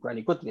got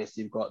Granny Goodness,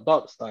 you've got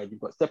Darkseid, you've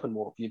got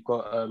Steppenwolf, you've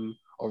got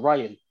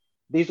Orion.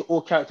 These are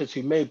all characters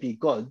who may be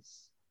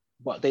gods,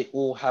 but they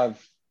all have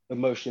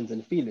emotions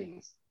and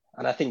feelings.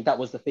 And I think that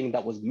was the thing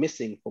that was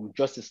missing from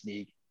Justice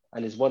League,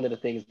 and is one of the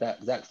things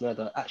that Zack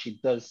Snyder actually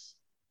does,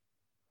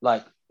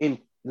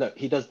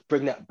 he does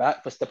bring that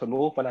back for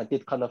Steppenwolf, and I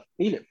did kind of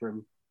feel it for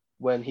him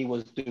when he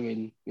was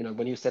doing,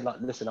 when he said,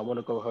 like, listen, I want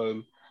to go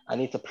home, I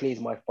need to please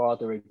my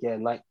father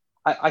again. Like,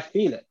 I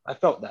feel it, I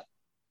felt that.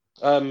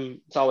 So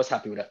I was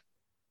happy with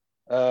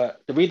that.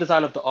 The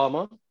redesign of the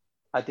armor,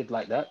 I did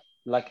like that.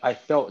 Like, I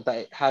felt that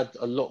it had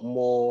a lot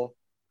more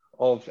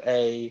of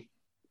a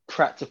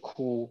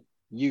practical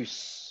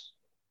use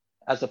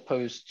as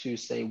opposed to,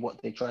 say,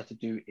 what they tried to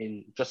do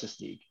in Justice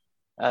League.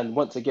 And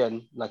once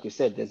again, like you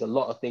said, there's a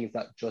lot of things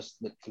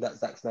that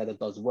Zack Snyder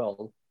does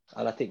well.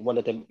 And I think one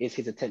of them is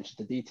his attention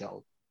to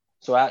detail.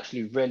 So I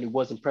actually really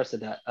was impressed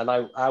with that. And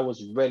I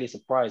was really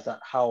surprised at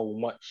how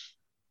much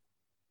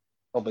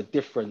of a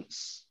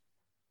difference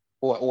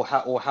or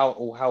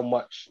how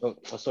much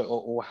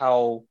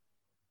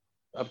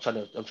I'm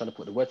trying to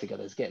put the word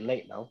together. It's getting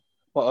late now.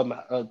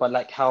 But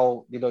like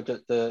how,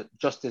 the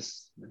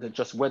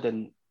Joss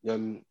Whedon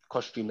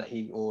costume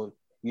that or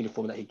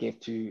uniform that he gave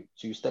to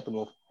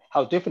Steppenwolf,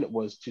 how different it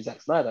was to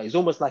Zack Snyder. It's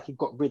almost like he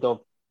got rid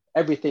of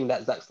everything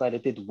that Zack Snyder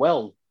did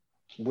well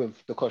with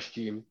the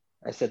costume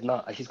and said,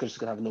 nah, he's just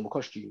gonna have a normal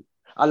costume.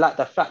 I like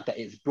the fact that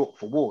it's built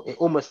for war. It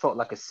almost felt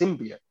like a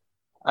symbiote.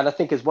 And I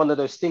think it's one of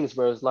those things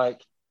where it's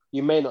like,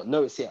 you may not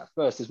notice it at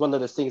first. It's one of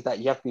those things that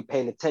you have to be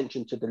paying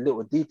attention to the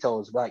little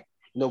details, like,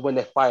 when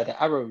they fire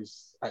the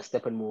arrows at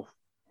Steppenwolf,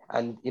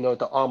 and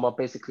the armor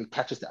basically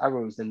catches the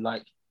arrows and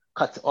like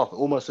cuts it off,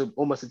 almost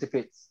as if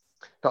it's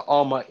the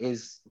armor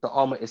is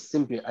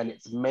symbiote, and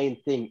its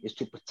main thing is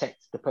to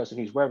protect the person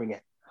who's wearing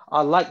it.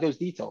 I like those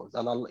details,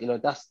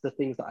 and that's the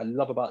things that I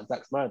love about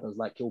Zack Snyder. Is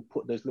like, he'll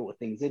put those little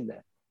things in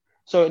there.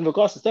 So in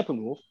regards to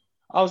Steppenwolf,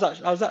 I was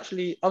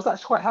actually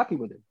quite happy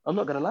with him. I'm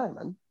not gonna lie,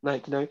 man.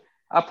 Like,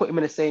 I put him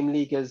in the same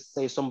league as,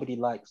 say, somebody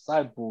like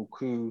Cyborg,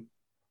 who,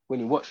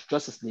 when you watch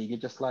Justice League, you're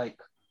just like,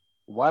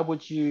 why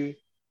would you,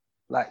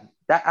 like,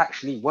 that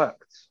actually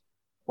worked?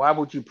 Why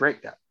would you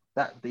break that?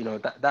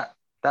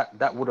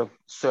 That would have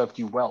served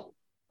you well.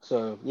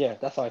 So yeah,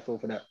 that's how I feel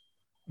for that.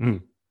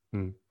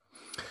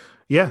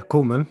 Yeah,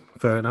 cool, man.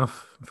 Fair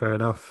enough.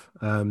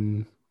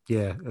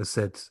 Yeah, as I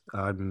said,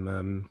 I've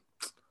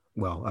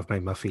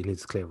made my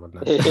feelings clear on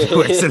that.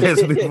 Anyway, so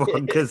let's move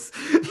on, because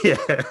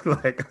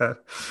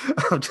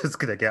I'm just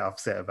gonna get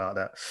upset about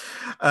that.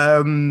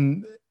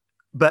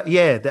 But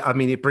yeah,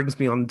 it brings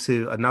me on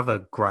to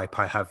another gripe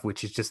I have,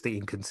 which is just the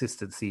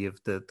inconsistency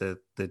of the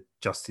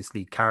Justice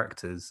League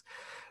characters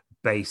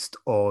based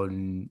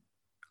on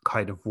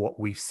kind of what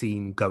we've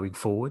seen going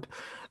forward.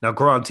 Now,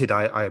 granted,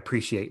 I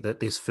appreciate that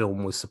this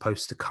film was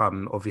supposed to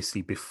come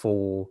obviously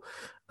before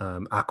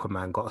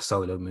Aquaman got a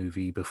solo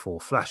movie, before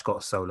Flash got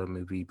a solo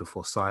movie,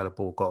 before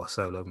Cyborg got a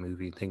solo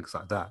movie, and things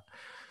like that.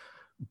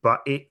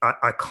 But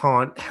I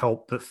can't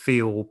help but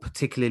feel,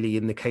 particularly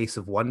in the case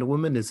of Wonder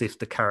Woman, as if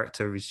the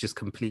character is just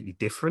completely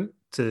different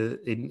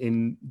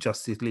in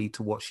Justice League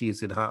to what she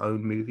is in her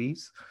own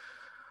movies.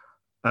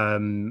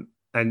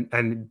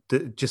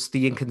 Just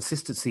the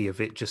inconsistency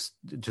of it just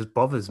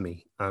bothers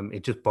me.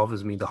 It just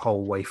bothers me the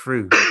whole way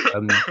through.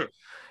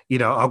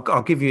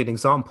 I'll give you an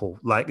example.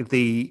 Like,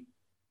 the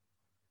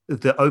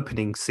the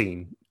opening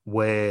scene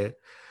where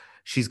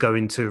she's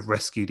going to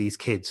rescue these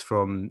kids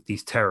from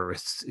these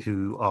terrorists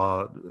who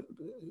are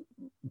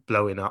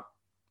blowing up,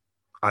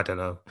 I don't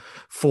know,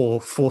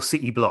 four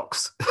city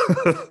blocks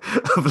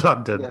of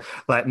London. Yeah.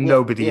 Like Yeah,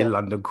 nobody yeah. in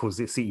London calls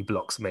it city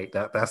blocks, mate.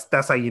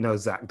 That's how you know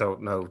Zach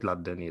don't know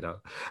London.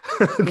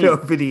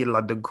 Nobody in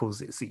London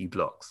calls it city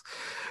blocks,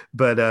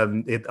 but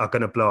it are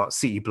going to blow up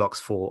city blocks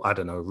for I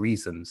don't know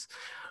reasons.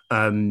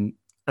 And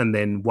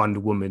then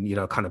Wonder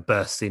Woman, kind of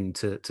bursts in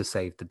to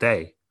save the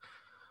day.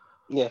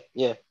 Yeah,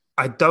 yeah.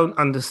 I don't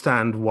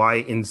understand why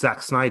in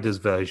Zack Snyder's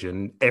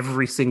version,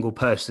 every single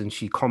person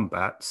she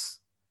combats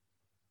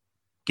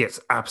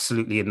gets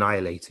absolutely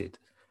annihilated.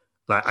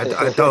 Like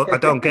I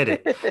don't get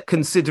it.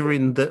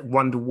 Considering that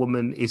Wonder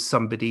Woman is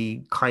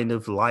somebody kind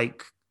of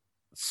like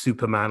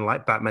Superman,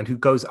 like Batman, who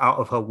goes out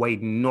of her way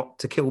not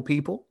to kill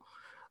people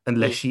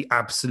unless she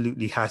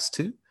absolutely has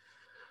to.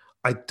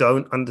 I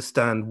don't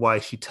understand why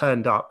she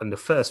turned up and the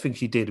first thing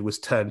she did was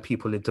turn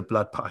people into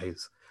blood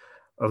pies.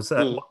 I was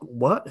like,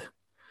 what?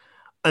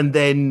 And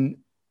then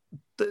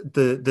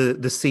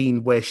the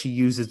scene where she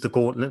uses the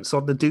gauntlets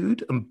on the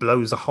dude and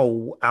blows a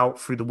hole out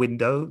through the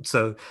window.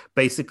 So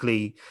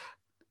basically,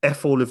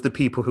 F all of the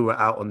people who were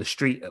out on the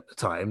street at the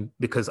time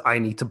because I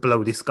need to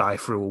blow this guy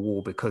through a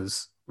wall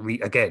because,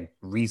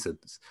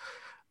 reasons.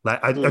 Like,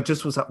 I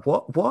just was like,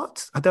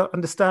 what? I don't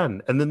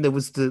understand. And then there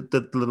was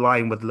the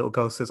line where the little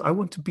girl says, I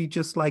want to be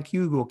just like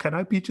you, or can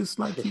I be just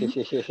like you?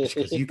 She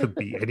goes, you can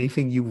be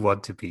anything you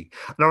want to be.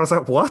 And I was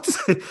like, what?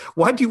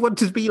 Why do you want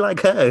to be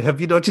like her?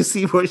 Have you not just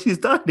seen what she's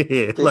done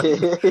here?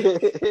 Like,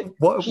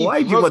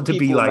 why do you want to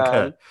be like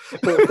her?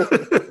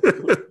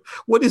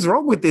 What is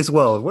wrong with this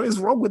world? What is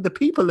wrong with the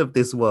people of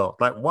this world?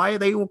 Like, why are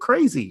they all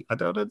crazy? I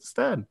don't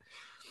understand.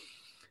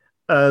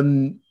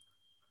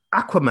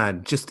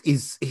 Aquaman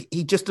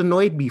he just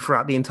annoyed me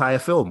throughout the entire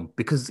film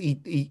because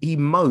he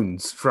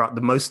moans throughout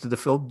the most of the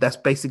film. That's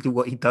basically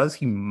what he does.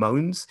 He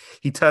moans.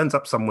 He turns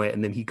up somewhere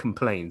and then he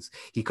complains.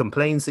 He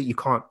complains that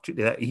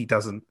he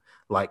doesn't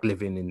like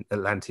living in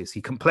Atlantis.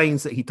 He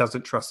complains that he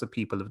doesn't trust the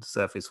people of the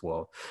surface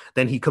world.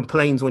 Then he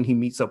complains when he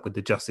meets up with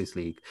the Justice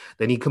League.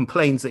 Then he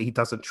complains that he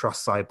doesn't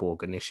trust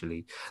Cyborg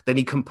initially. Then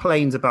he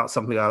complains about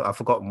something. I've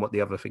forgotten what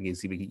the other thing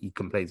is he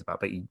complains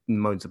about, but he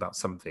moans about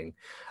something.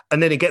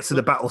 And then it gets to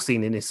the battle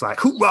scene and it's like,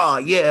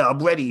 hoorah, yeah, I'm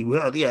ready.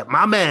 Well, yeah,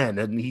 my man.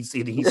 And he's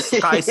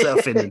sky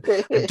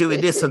surfing and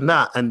doing this and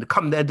that. And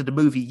come the end of the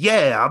movie,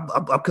 yeah,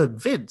 I'm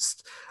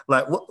convinced.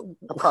 Like what?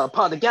 A part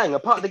of the gang. Yeah,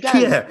 part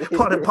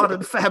of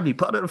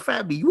the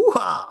family.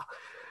 Woo-ha!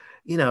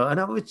 And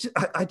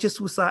I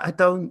just was like, I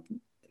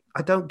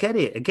don't get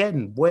it.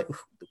 Again,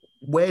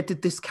 where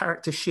did this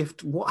character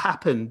shift? What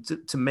happened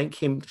to make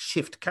him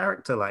shift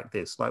character like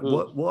this? Like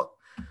what?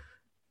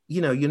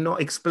 You're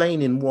not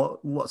explaining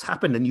what's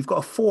happened, and you've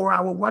got a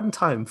 4-hour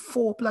runtime,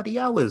 4 bloody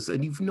hours,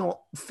 and you've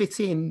not fit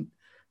in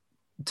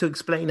to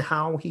explain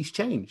how he's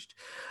changed.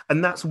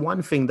 And that's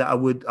one thing that I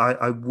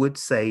would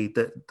say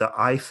that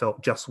I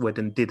felt Joss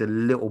Whedon did a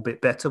little bit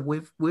better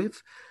with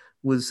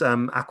was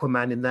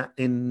Aquaman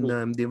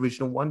in the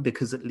original one,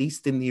 because at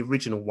least in the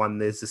original one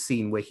there's a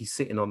scene where he's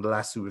sitting on the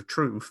lasso of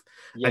truth,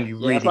 and you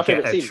really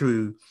get a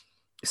true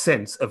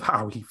sense of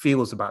how he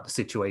feels about the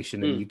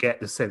situation, and you get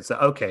the sense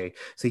that okay,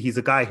 so he's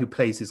a guy who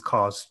plays his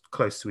cards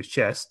close to his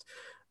chest,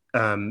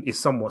 is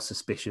somewhat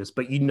suspicious,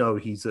 but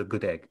he's a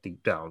good egg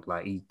deep down.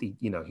 Like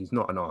he's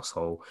not an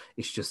asshole.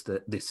 It's just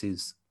that this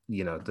is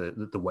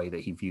the way that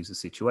he views the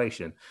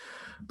situation.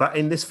 But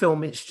in this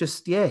film, it's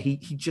just he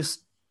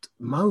just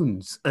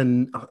moans,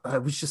 and I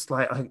was just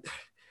like,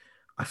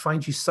 I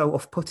find you so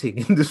off-putting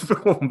in this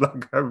film.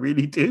 Like I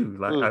really do.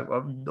 Like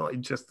I'm not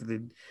interested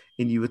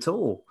in you at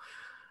all.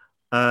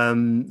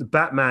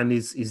 Batman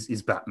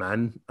is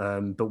Batman,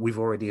 but we've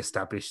already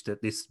established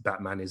that this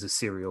Batman is a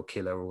serial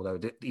killer, although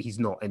he's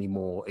not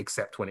anymore,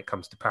 except when it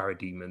comes to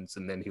parademons,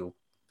 and then he'll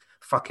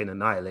fucking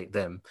annihilate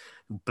them,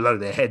 blow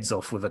their heads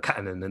off with a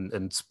cannon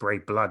and spray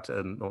blood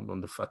on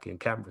the fucking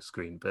camera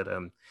screen. But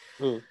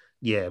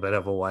yeah, but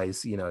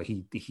otherwise,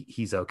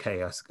 he's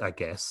okay, I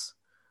guess.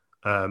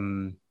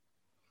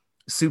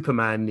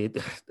 Superman,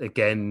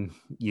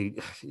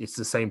 it's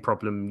the same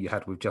problem you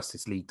had with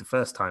Justice League the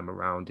first time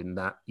around, in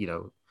that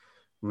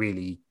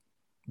really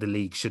the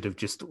League should have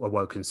just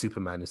awoken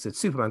Superman and said,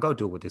 Superman, go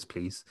deal with this,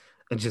 please,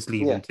 and just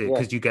leave him to it,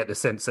 because you get the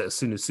sense that as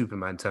soon as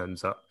Superman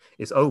turns up,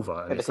 it's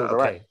over, and it's like,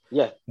 okay, right.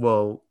 Yeah,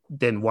 well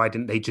then why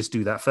didn't they just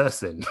do that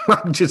first then?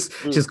 just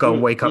go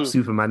and wake up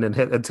Superman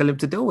and tell him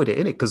to deal with it,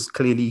 innit? Because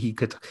clearly he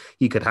could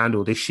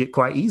handle this shit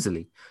quite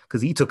easily,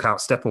 because he took out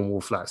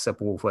Steppenwolf like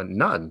Steppenwolf went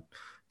none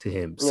to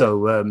him.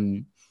 So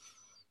I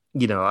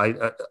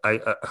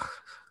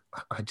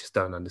just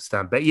don't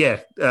understand. But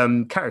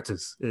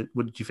characters,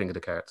 what did you think of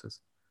the characters?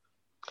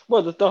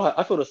 Well,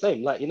 I feel the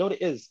same. Like, what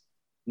it is,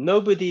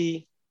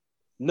 nobody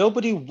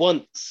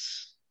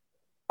wants.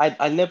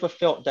 I never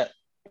felt that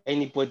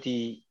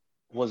anybody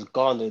was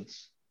garnered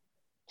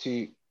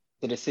to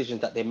the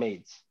decisions that they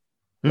made.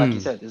 Like you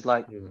said, it's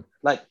like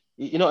like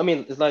you know what I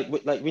mean. It's like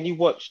when you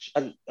watch,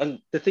 and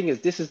the thing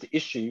is, this is the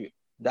issue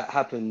that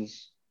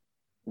happens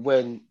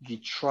when you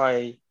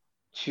try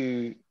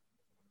to,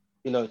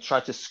 try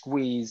to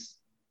squeeze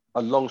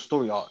a long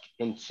story arc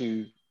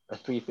into a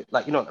three,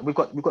 like, we've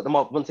got the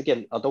Marvel, once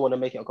again, I don't want to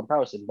make it a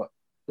comparison, but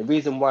the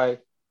reason why,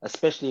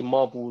 especially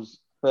Marvel's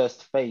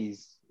first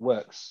phase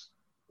works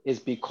is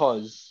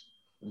because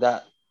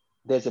that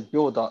there's a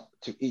build up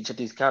to each of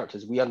these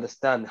characters. We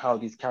understand how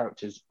these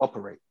characters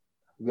operate.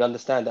 We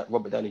understand that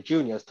Robert Downey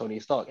Jr. as Tony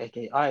Stark,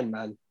 aka Iron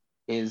Man,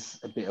 is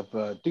a bit of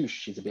a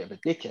douche. He's a bit of a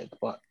dickhead,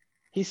 but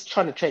he's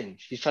trying to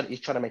change. He's trying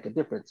to make a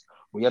difference.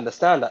 We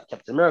understand that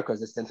Captain America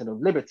is a sentinel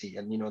of liberty,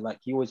 and like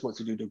he always wants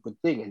to do the good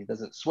thing, and he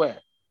doesn't swear.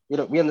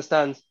 We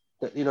understand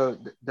that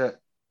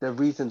the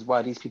reasons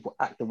why these people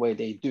act the way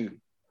they do.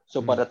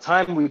 So by the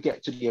time we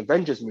get to the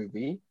Avengers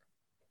movie,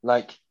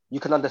 like you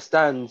can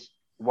understand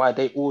why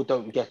they all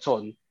don't get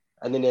on,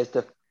 and then there's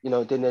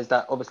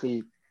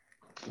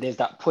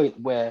that point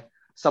where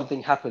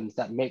something happens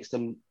that makes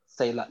them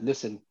say, like,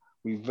 listen,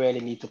 we really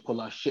need to pull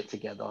our shit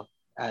together.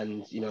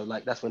 And,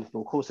 like that's when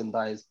Phil Coulson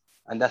dies.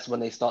 And that's when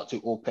they start to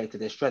all play to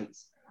their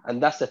strengths.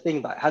 And that's the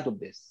thing that I had with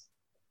this.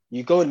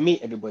 You go and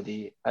meet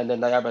everybody, and then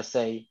they either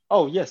say,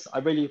 oh, yes, I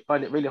really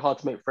find it really hard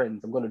to make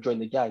friends. I'm going to join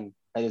the gang.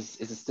 And it's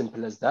as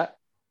simple as that.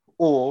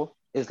 Or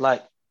it's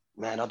like,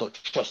 man, I don't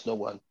trust no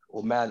one.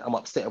 Or, man, I'm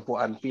upset of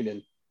what I'm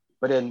feeling.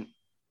 But then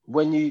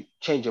when you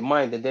change your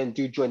mind and then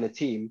do join the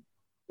team,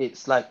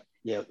 it's like,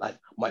 yeah, like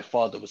my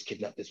father was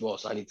kidnapped as well,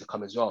 so I need to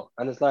come as well.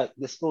 And it's like,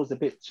 this feels a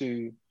bit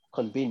too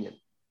convenient.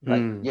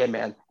 Like, yeah,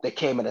 man, they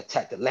came and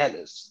attacked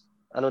Atlantis.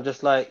 And I'm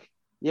just like,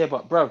 yeah,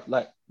 but bruv,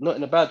 like, not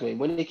in a bad way.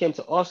 When he came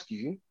to ask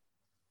you,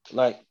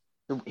 like,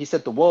 he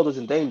said the world was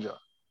in danger.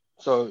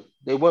 So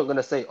they weren't going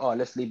to say, oh,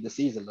 let's leave the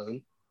seas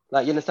alone.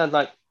 Like, you understand?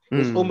 Like,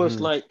 it's almost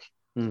like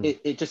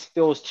it just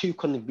feels too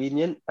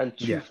convenient and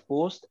too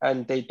forced,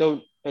 and they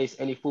don't face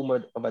any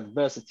form of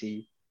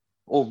adversity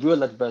or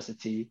real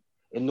adversity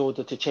in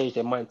order to change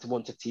their mind to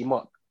want to team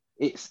up.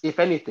 It's, if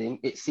anything,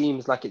 it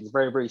seems like it's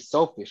very, very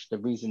selfish, the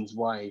reasons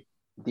why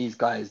these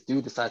guys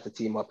do decide to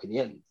team up in the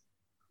end,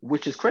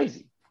 which is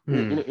crazy.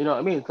 You know what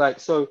I mean? It's like,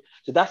 so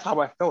that's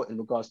how I felt in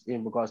regards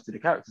to the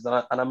characters.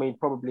 And I mean,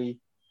 probably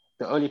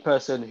the only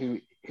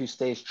person who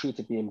stays true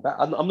to being back.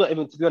 I'm not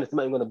even, to be honest, I'm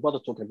not even going to bother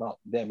talking about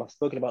them. I've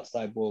spoken about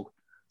Cyborg,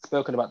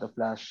 spoken about the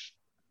Flash.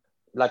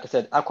 Like I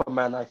said,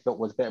 Aquaman I felt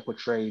was better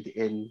portrayed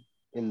in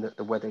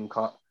the Wedding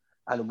Cut,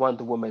 and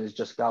Wonder Woman is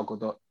just Gal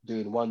Gadot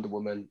doing Wonder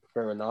Woman.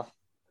 Fair enough.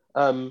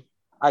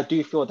 I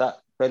do feel that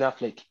Ben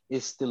Affleck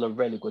is still a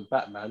really good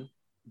Batman,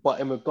 but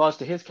in regards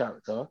to his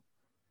character,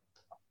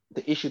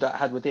 the issue that I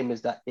had with him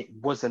is that he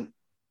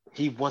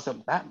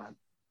wasn't Batman.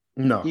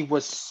 No, he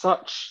was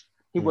such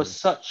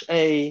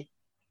a,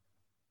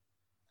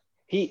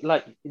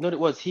 like, you know what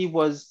it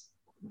was?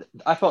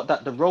 I felt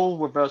that the role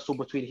reversal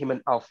between him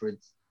and Alfred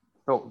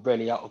felt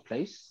really out of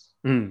place.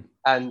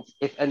 And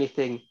if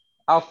anything,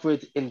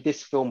 Alfred in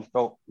this film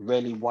felt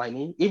really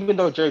whiny, even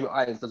though Jeremy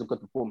Irons does a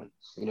good performance,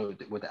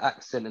 with the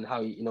accent and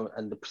how he,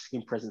 and the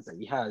screen presence that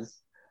he has.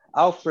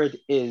 Alfred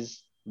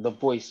is the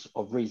voice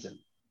of reason.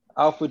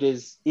 Alfred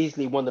is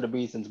easily one of the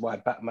reasons why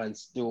Batman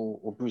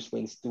still, or Bruce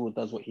Wayne still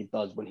does what he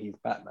does when he's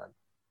Batman.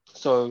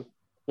 So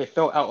it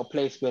felt out of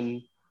place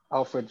when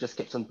Alfred just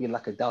kept on being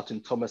like a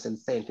Doubting Thomas and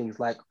saying things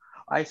like,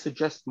 I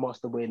suggest,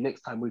 Master Wayne,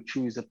 next time we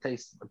choose a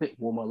place a bit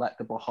warmer like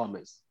the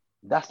Bahamas.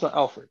 That's not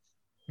Alfred.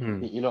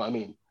 You know what I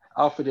mean?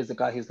 Alfred is the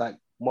guy who's like,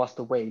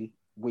 Master Wayne,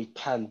 we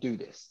can do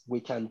this. We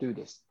can do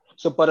this.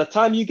 So by the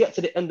time you get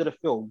to the end of the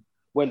film,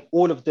 when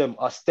all of them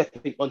are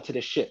stepping onto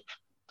the ship,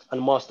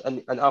 and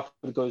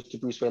Alfred goes to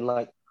Bruce Wayne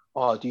like,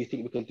 oh, do you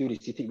think we can do this?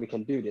 Do you think we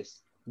can do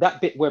this?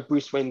 That bit where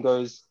Bruce Wayne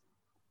goes,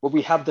 well,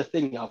 we have the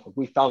thing, Alfred.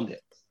 We found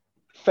it.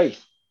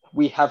 Faith.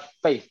 We have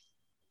faith.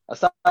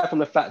 Aside from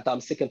the fact that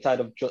I'm sick and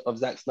tired of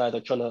Zack Snyder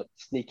trying to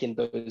sneak in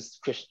those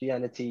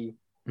Christianity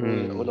or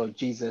no,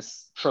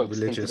 Jesus tropes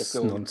religious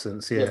into the film.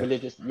 Nonsense,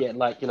 religious,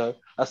 like,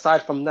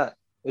 aside from that,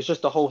 it's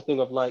just the whole thing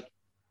of like,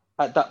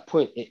 at that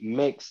point, it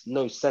makes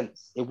no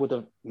sense. It would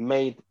have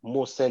made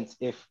more sense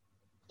if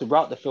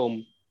throughout the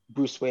film,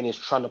 Bruce Wayne is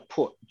trying to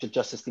put the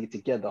Justice League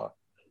together,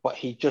 but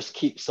he just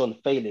keeps on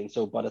failing.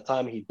 So by the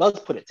time he does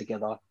put it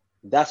together,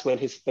 that's when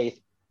his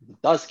faith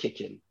does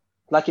kick in.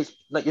 Like, it's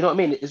like, you know what I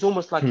mean? It's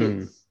almost like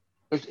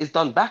it's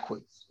done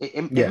backwards.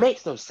 It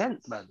makes no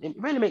sense, man. It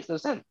really makes no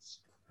sense.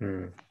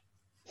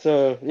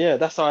 So yeah,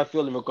 that's how I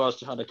feel in regards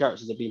to how the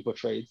characters are being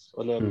portrayed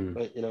on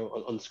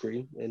on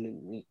screen.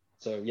 And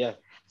so yeah,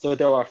 so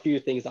there are a few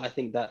things that I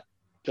think that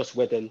Joss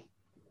Whedon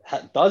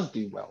does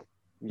do well.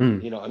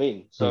 You know what I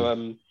mean?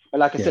 So but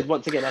like I said,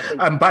 once again, I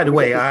think. By the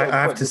way, I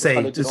have to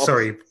say,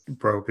 sorry,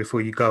 bro, before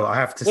you go, I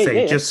have to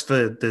say, just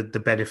for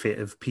the benefit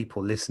of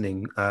people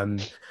listening,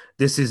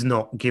 this is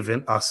not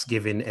giving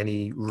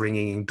any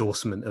ringing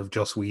endorsement of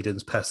Joss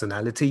Whedon's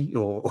personality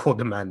or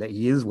the man that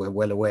he is. We're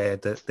well aware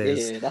that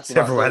there's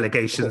several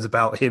allegations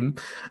about him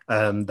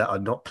that are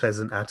not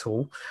pleasant at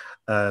all.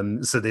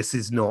 So this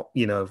is not,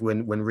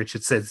 when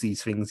Richard says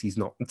these things, he's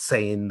not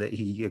saying that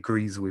he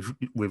agrees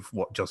with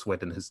what Joss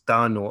Whedon has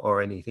done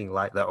or anything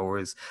like that, or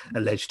is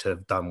alleged to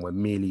have done. We're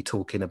merely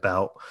talking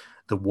about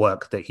the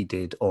work that he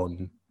did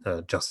on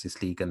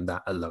Justice League and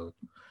that alone.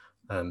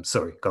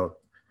 Sorry, go on.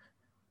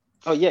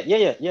 Oh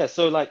yeah.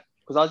 So like,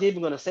 because I was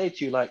even going to say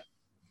to you, like,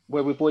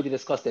 where we've already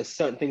discussed, there's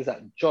certain things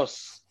that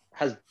Joss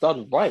has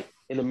done right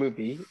in the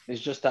movie.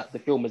 It's just that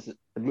the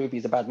movie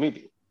is a bad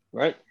movie,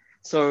 right?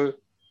 So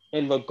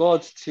in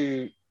regards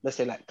to, let's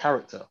say, like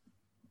character,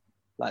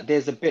 like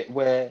there's a bit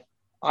where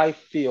I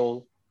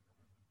feel,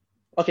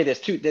 okay, there's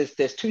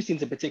two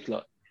scenes in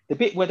particular. The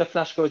bit where the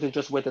Flash goes and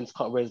Joss Whedon's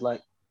cut, where it's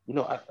like,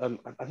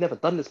 I've never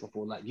done this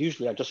before. Like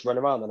usually I just run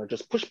around and I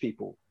just push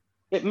people.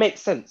 It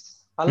makes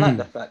sense. I like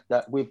the fact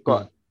that we've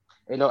got,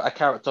 a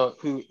character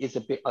who is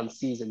a bit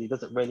unseasoned. He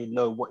doesn't really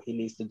know what he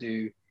needs to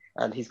do,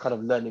 and he's kind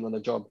of learning on the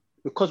job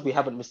because we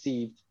haven't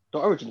received the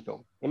origin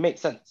film. It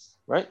makes sense,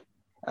 right?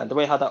 And the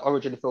way how that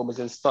origin film is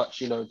in such,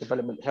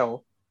 development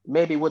hell,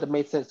 maybe it would have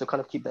made sense to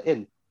kind of keep that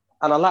in.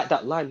 And I like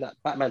that line that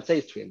Batman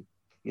says to him.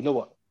 You know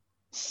what?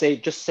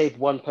 Just save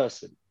one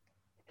person.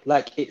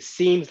 Like it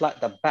seems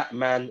like the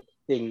Batman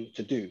thing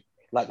to do.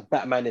 Like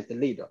Batman is the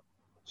leader.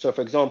 So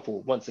for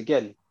example, once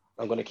again,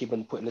 I'm going to keep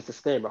on putting this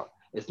disclaimer.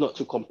 It's not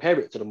to compare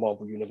it to the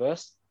Marvel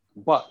universe,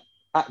 but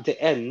at the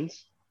end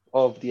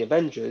of the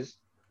Avengers,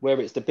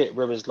 where it's the bit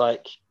where it's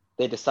like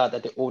they decide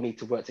that they all need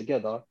to work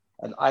together,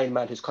 and Iron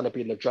Man, who's kind of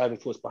been the driving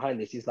force behind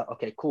this, he's like,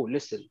 okay, cool,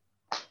 listen,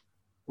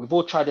 we've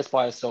all tried this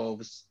by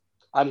ourselves.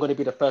 I'm going to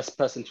be the first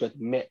person to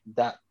admit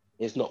that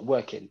it's not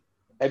working.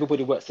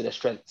 Everybody works to their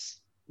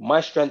strengths. My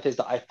strength is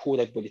that I've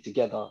pulled everybody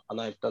together and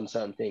I've done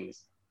certain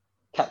things.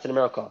 Captain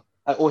America,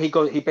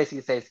 he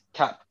basically says,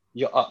 Cap,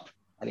 you're up.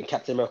 And then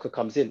Captain America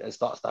comes in and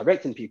starts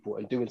directing people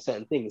and doing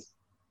certain things.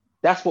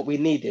 That's what we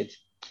needed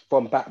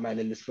from Batman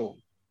in this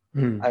film.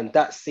 And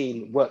that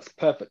scene works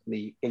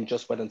perfectly in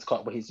Joss Whedon's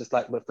cut, where he's just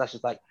like, where Flash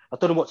is like, I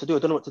don't know what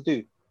to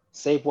do.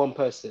 Save one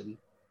person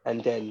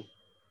and then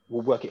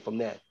we'll work it from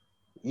there.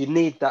 You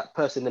need that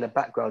person in the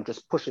background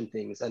just pushing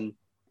things. And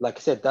like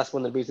I said, that's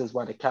one of the reasons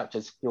why the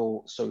characters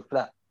feel so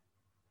flat.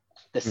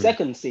 The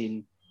second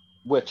scene,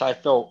 which I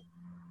felt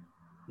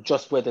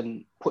Joss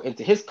Whedon put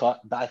into his cut,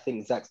 that I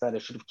think Zack Snyder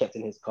should have kept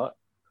in his cut,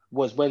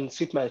 was when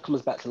Superman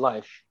comes back to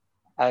life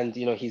and,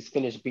 he's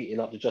finished beating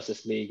up the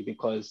Justice League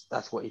because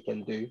that's what he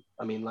can do.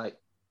 I mean, like,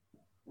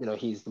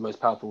 he's the most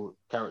powerful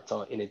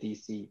character in a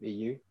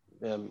DCEU,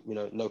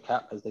 no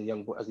cap, as the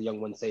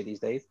young ones say these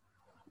days.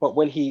 But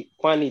when he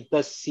finally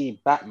does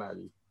see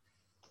Batman,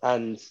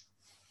 and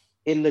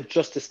in the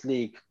Justice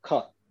League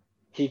cut,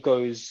 he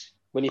goes,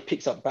 when he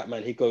picks up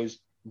Batman, he goes,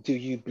 do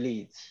you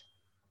bleed?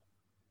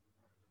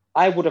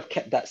 I would have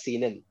kept that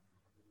scene in.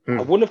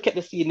 I wouldn't have kept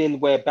the scene in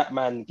where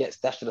Batman gets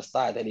dashed to the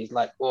side and he's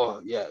like,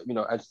 oh yeah,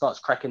 and starts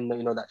cracking,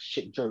 that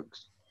shit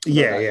jokes.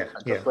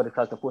 Just where the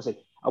tries to force it.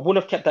 I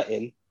wouldn't have kept that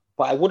in,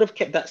 but I would have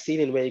kept that scene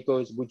in where he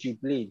goes, would you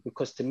bleed?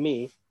 Because to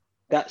me,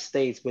 that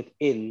stays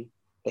within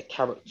the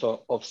character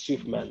of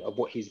Superman, of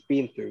what he's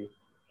been through.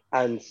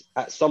 And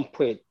at some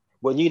point,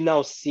 when you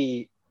now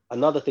see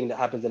another thing that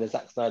happens in the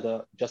Zack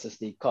Snyder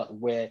Justice League cut,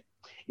 where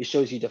it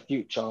shows you the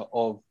future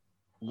of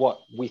what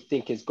we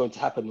think is going to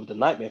happen with the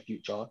Nightmare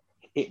future,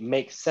 it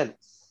makes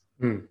sense.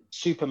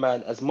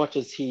 Superman, as much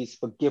as he's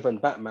forgiven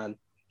Batman,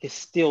 he's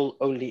still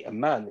only a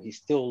man. He's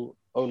still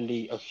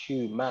only a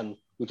human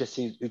who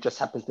just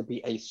happens to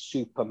be a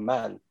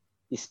Superman.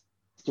 He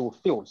still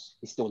feels,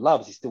 he still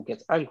loves, he still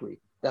gets angry.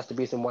 That's the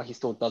reason why he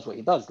still does what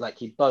he does. Like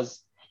he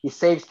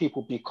saves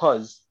people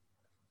because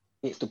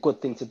it's the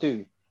good thing to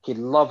do. He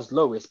loves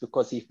Lois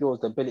because he feels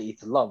the ability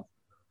to love.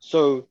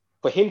 So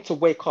for him to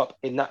wake up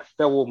in that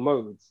feral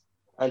mode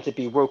and to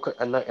be woken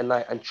at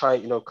night and try,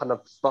 kind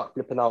of start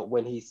flipping out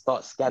when he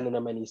starts scanning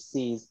them and he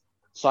sees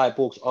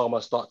Cyborg's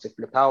armor start to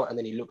flip out, and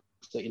then he looks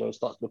to,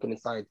 starts looking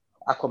inside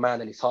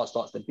Aquaman and his heart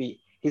starts to beat.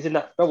 He's in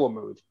that feral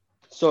mode.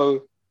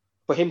 So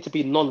for him to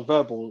be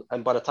non-verbal,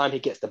 and by the time he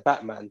gets to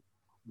Batman,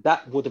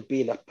 that would have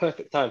been a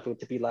perfect time for him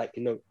to be like,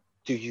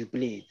 do you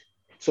bleed?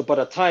 So by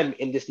the time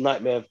in this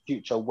nightmare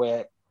future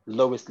where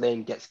Lois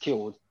Lane gets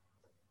killed,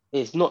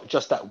 it's not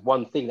just that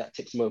one thing that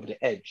tips him over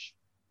the edge.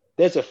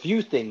 There's a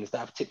few things that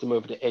have tipped him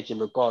over the edge in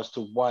regards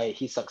to why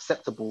he's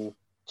susceptible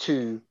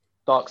to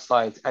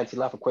Darkseid's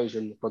anti-life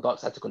equation for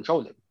Darkseid to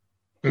control him.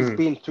 He's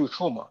been through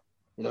trauma.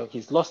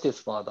 He's lost his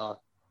father.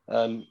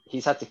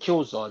 He's had to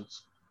kill Zod.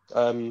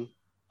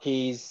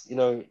 He's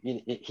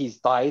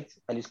died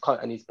and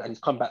he's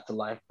come back to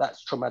life.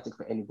 That's traumatic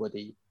for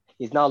anybody.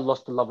 He's now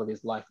lost the love of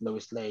his life,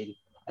 Lois Lane,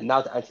 and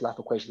now the anti-life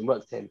equation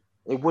works to him.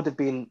 It would have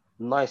been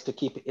nice to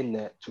keep it in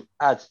there to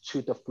add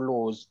to the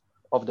flaws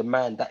of the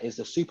man that is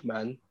the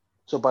Superman.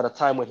 So by the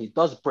time when he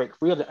does break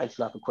free of the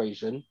anti-life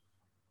equation,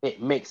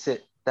 it makes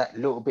it that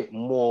little bit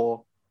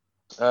more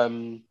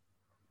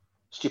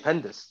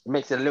stupendous. It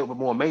makes it a little bit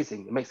more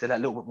amazing. It makes it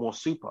that little bit more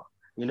super.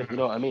 You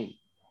know what I mean?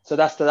 So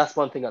that's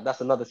one thing.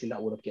 That's another thing that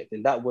I would have kept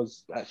in. I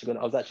was actually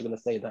going to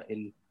say that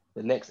in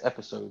the next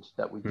episode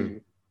that we do,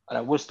 and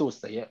I will still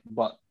say it.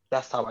 But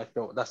that's how I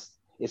felt.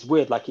 It's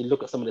weird. Like you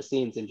look at some of the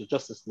scenes in the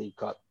Justice League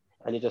cut,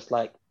 and you're just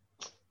like,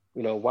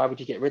 why would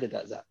you get rid of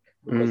that, Zach?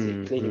 Because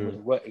it clearly would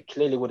have worked. It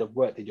clearly would have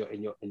worked in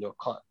your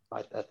cut.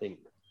 I think.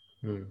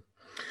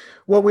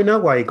 Well, we know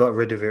why he got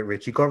rid of it,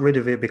 Rich. He got rid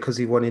of it because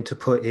he wanted to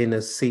put in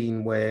a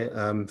scene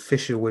where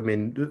fisher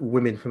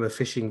women from a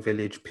fishing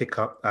village pick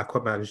up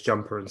Aquaman's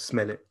jumper and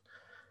smell it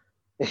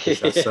because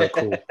that's so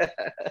cool,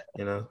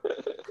 you know.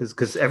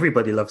 Because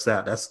everybody loves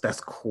that. That's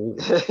cool.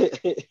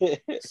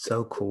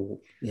 So cool.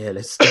 Yeah,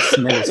 let's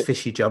smell his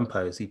fishy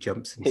jumper as he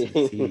jumps into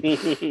the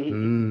sea.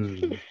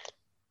 Mm.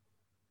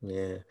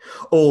 Yeah.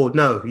 Oh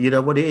no, you know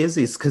what it is?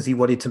 It's because he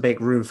wanted to make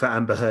room for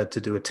Amber Heard to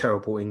do a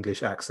terrible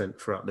English accent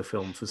throughout the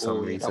film for some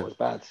Oh yeah, that reason. was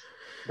bad.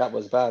 That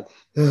was bad.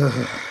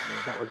 Yeah,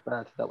 that was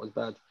bad. That was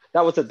bad.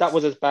 That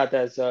was as bad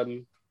as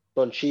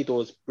Don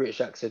Cheadle's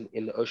British accent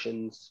in the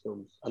Ocean's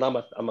films. And I'm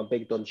a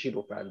big Don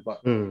Cheadle fan,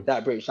 but Mm.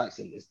 that British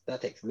accent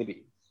that takes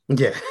liberty.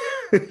 Yeah,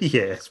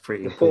 yeah, it's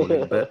pretty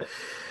appalling, but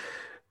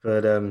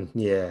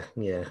yeah.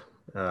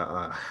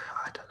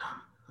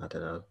 I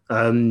don't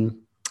know.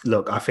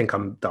 Look, I think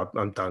I'm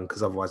done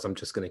because otherwise I'm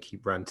just going to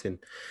keep ranting.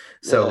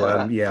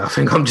 So yeah, I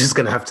think I'm just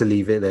going to have to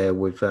leave it there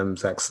with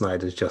Zack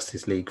Snyder's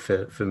Justice League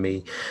for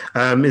me.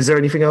 Is there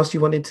anything else you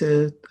wanted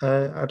to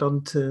add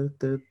on to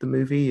the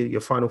movie?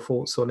 Your final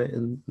thoughts on it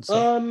and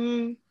stuff?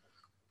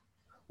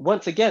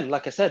 Once again,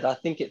 like I said, I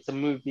think it's a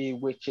movie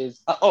which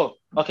is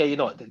okay. You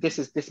know, this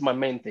is my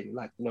main thing.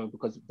 Like, you know,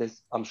 because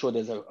I'm sure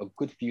there's a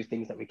good few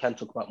things that we can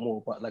talk about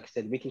more. But like I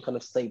said, we can kind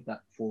of save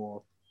that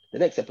for the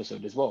next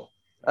episode as well.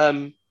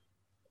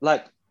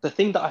 Like the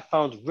thing that I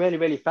found really,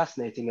 really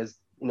fascinating is,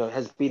 you know,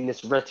 has been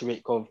this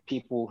rhetoric of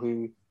people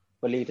who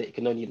believe that you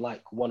can only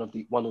like one or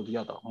the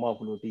other,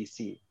 Marvel or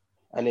DC.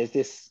 And there's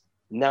this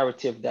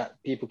narrative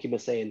that people keep on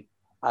saying,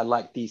 I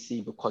like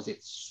DC because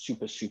it's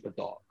super, super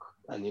dark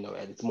and, you know,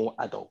 and it's more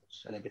adult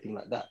and everything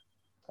like that.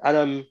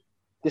 And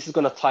this is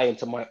going to tie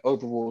into my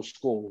overall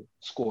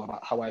score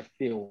about how I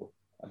feel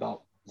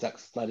about Zack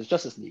Snyder's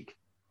Justice League.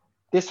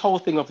 This whole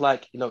thing of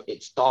like, you know,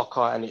 it's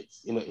darker and it's,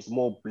 you know, it's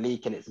more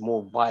bleak and it's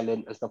more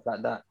violent and stuff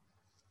like that.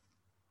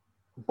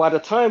 By the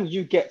time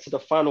you get to the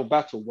final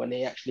battle, when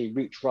they actually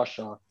reach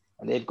Russia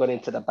and they've gone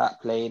into the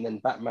Batplane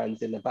and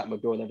Batman's in the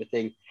Batmobile and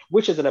everything,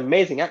 which is an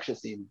amazing action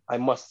scene, I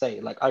must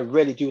say. Like, I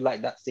really do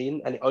like that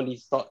scene, and it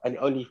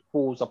only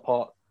falls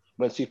apart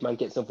when Superman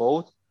gets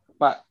involved.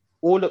 But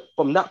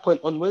from that point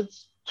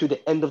onwards to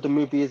the end of the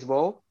movie as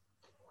well,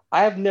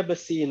 I have never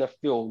seen a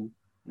film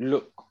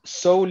look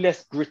so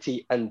less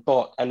gritty and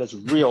dark and as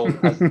real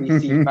as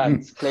DC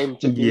fans claim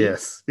to be.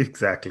 Yes,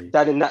 exactly.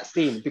 That in that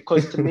scene,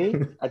 because to me,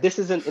 and this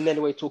isn't in any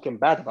way talking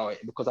bad about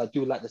it, because I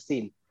do like the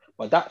scene,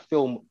 but that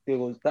film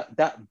feels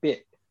that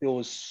bit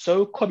feels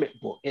so comic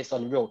book. It's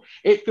unreal.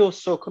 It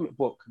feels so comic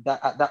book that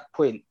at that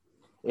point,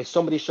 if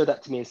somebody showed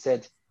that to me and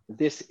said,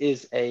 "This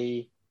is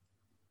a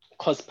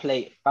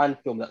cosplay fan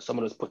film that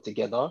someone has put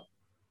together,"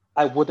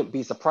 I wouldn't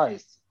be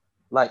surprised.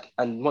 Like,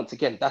 and once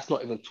again, that's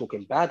not even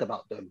talking bad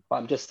about them, but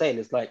I'm just saying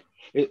it's like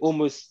it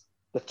almost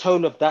the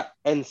tone of that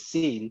end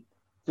scene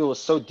feels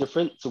so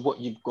different to what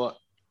you've got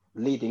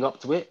leading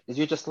up to it. Is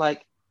you're just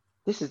like,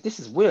 this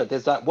is weird.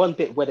 There's that one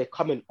bit where they're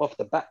coming off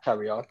the bat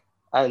carrier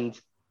and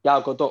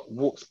Gal Gadot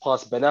walks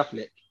past Ben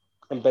Affleck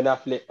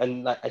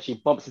and like and she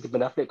bumps into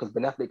Ben Affleck because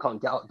Ben Affleck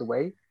can't get out of the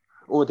way,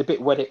 or the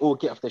bit where they all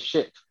get off the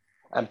ship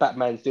and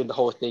Batman's doing the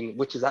whole thing,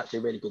 which is actually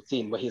a really good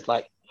scene where he's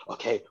like,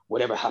 okay,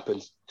 whatever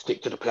happens,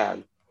 stick to the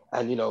plan.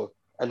 And, you know,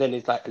 and then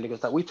it's like, and he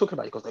goes like, what are you talking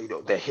about? He goes like, you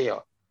know, they're here.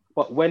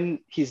 But when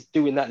he's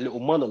doing that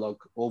little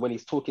monologue or when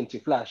he's talking to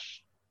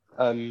Flash,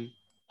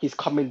 he's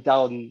coming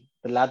down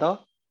the ladder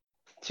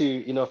to,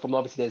 you know, from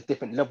obviously there's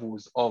different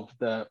levels of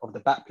the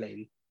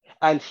Batplane.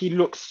 And he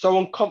looks so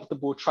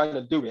uncomfortable trying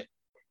to do it.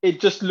 It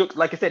just looks,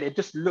 like I said, it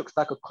just looks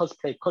like a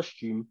cosplay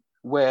costume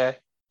where,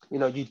 you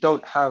know, you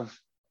don't have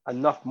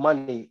enough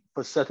money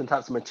for certain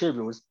types of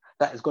materials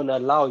that is going to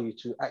allow you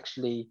to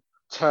actually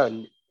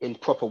turn in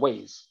proper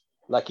ways.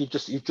 Like you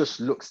just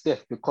look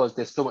stiff because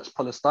there's so much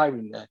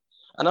polystyrene there.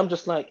 And I'm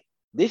just like,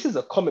 this is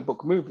a comic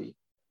book movie.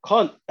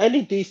 Can't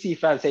any DC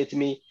fan say to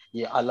me,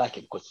 yeah, I like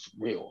it because it's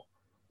real,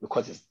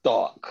 because it's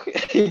dark,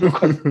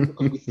 because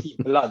we see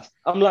blood.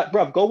 I'm like,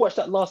 bruv, go watch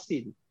that last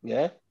scene.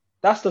 Yeah.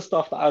 That's the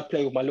stuff that I would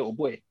play with my little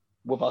boy,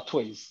 with our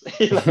toys.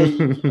 Like,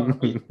 you know what I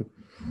mean?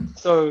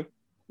 So,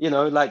 you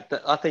know, like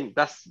I think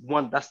that's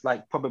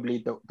like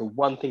probably the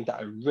one thing that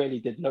I really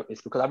did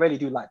notice, because I really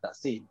do like that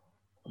scene.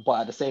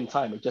 But at the same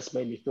time, it just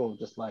made me feel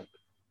just like,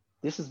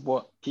 this is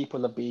what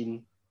people have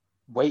been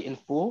waiting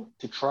for,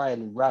 to try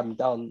and ram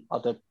down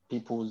other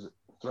people's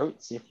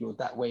throats if you're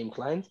that way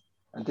inclined.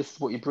 And this is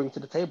what you bring to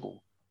the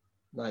table.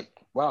 Like,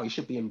 wow, you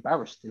should be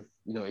embarrassed if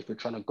you're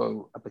trying to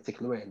go a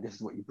particular way and this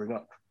is what you bring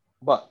up.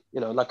 But, you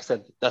know, like I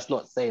said, that's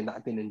not saying that I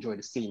didn't enjoy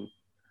the scene.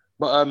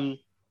 But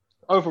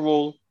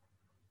overall,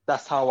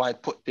 that's how I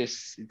put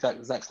this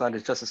Zack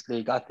Snyder's Justice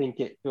League. I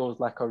think it feels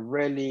like a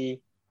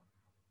really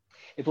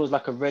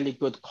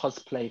good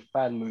cosplay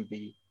fan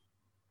movie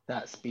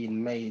that's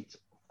been made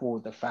for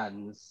the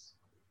fans.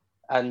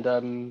 And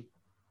and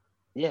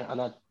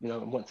I, you know,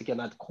 once again,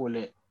 I'd call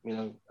it, you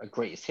know, a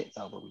greatest hits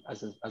album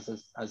as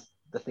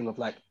the thing of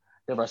like,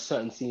 there are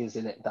certain scenes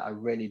in it that I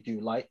really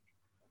do like,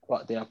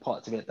 but there are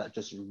parts of it that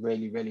just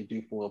really, really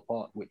do fall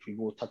apart, which we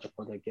will touch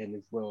upon again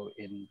as well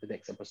in the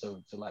next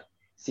episode. So like,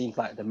 seems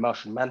like the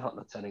Martian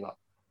Manhunter turning up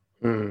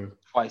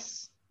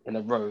twice in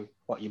a row,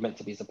 but you're meant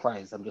to be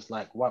surprised. I'm just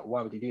like, why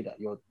would you do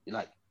that? You're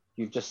like,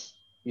 you just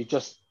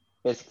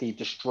basically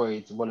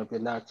destroyed one of the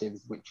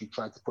narratives which you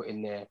tried to put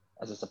in there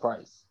as a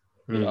surprise.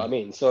 You know what I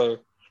mean? So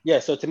yeah,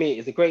 so to me,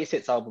 it's a great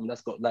hits album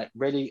that's got like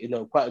really,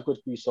 quite a good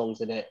few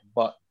songs in it,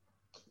 but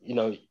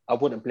I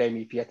wouldn't blame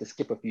you if you had to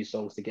skip a few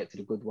songs to get to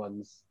the good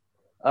ones.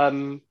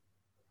 Same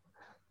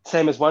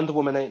as Wonder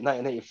Woman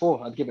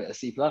 1984, I'd give it a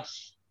C+.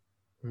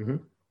 Mm-hmm.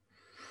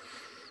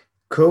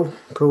 Cool.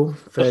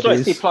 Fair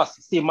sorry, dues. C+,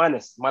 C-. My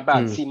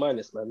bad, C-, man.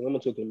 What am I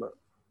talking about?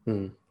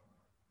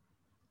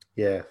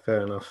 Yeah,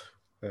 fair enough.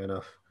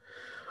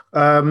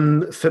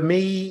 For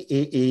me,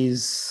 it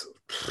is.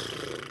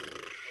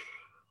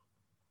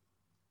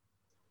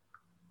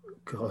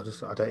 God,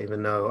 I don't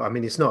even know. I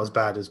mean, it's not as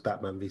bad as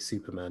Batman v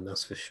Superman,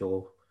 that's for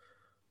sure.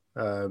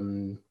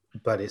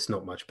 But it's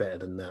not much better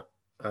than that.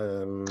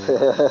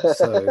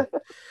 So,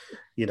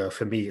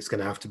 for me, it's going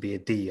to have to be a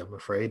D, I'm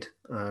afraid.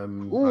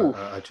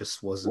 I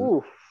just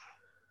wasn't,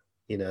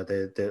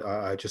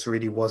 I just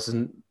really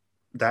wasn't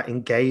that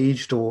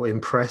engaged or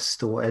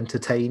impressed or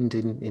entertained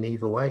in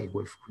either way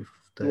with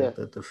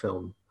the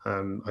film.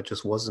 I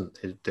just wasn't.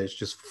 There's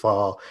just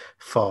far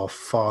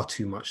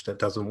too much that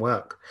doesn't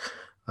work.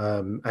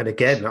 And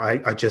again,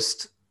 I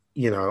just,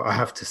 I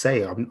have to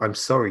say, I'm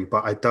sorry,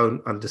 but I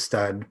don't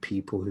understand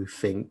people who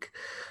think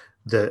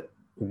that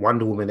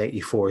Wonder Woman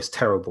 84 is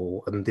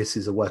terrible and this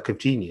is a work of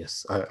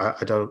genius.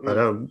 I don't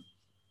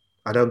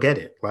get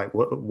it. Like,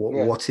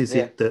 what is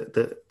it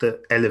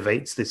that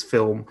elevates this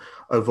film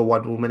over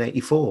Wonder Woman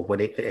 84 when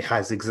it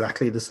has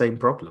exactly the same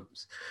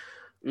problems?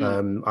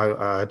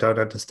 I don't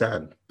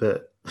understand,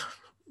 but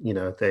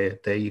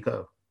there you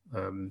go.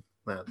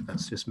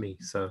 That's just me.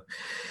 So,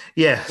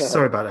 yeah,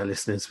 sorry about that,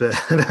 listeners, but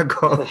that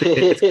got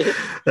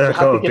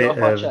a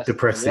bit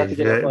depressing.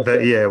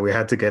 But yeah, we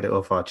had to get it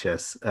off our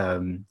chest.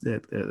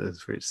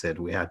 As Rich said,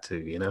 we had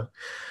to,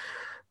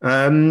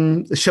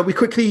 Shall we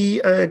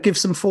quickly give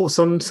some thoughts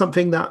on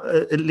something that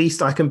at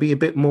least I can be a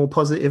bit more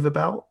positive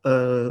about,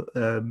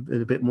 a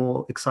bit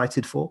more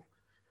excited for?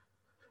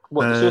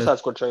 What, the Suicide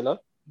Squad trailer?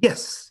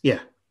 Yes, yeah.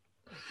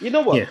 You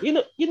know what?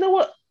 Yeah. You know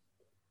what?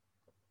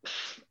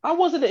 I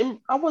wasn't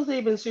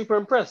even super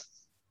impressed.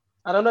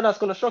 And I know that's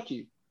gonna shock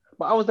you,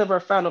 but I was never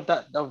a fan of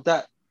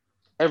that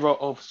era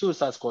of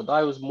Suicide Squad.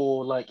 I was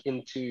more like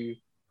into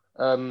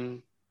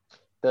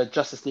the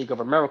Justice League of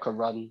America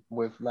run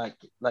with like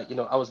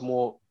I was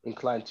more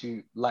inclined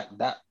to like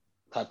that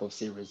type of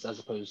series as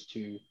opposed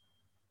to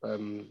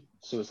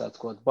Suicide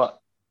Squad. But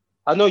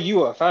I know you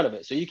were a fan of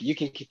it, so you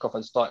can kick off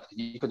and start.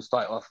 You can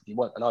start off if you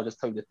want, and I'll just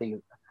tell you the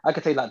thing. I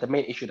could tell you like the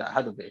main issue that I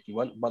had with it if you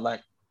want, but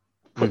like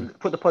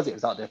put the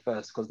positives out there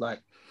first, because like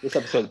this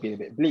episode's been a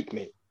bit bleak,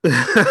 mate.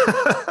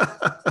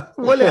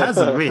 Well, it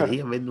hasn't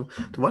really. I mean,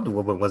 Wonder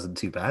Woman wasn't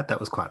too bad. That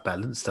was quite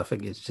balanced. I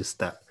think it's just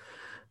that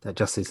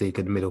Justice League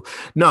in the middle.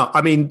 No,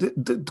 I mean,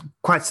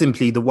 quite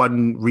simply, the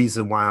one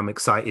reason why I'm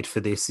excited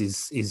for this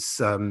is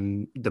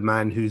the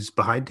man who's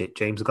behind it,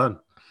 James Gunn.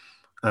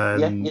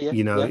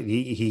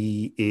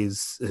 He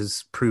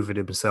has proven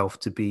himself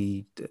to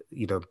be,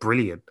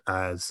 brilliant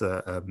as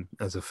a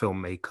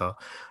filmmaker,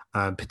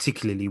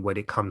 particularly when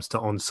it comes to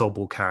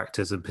ensemble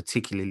characters, and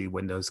particularly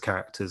when those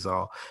characters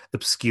are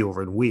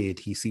obscure and weird.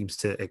 He seems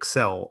to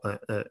excel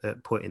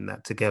at putting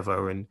that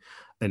together and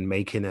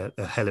making a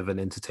hell of an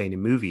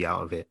entertaining movie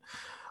out of it.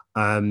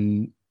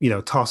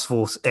 Task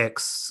Force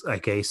X,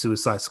 aka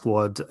Suicide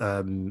Squad,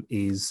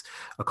 is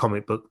a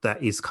comic book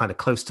that is kind of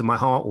close to my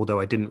heart, although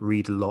I didn't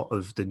read a lot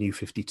of the New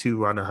 52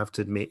 run. I have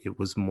to admit, it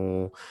was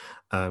more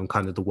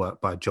kind of the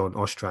work by John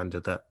Ostrander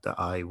that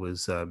I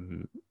was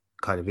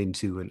kind of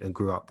into and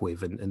grew up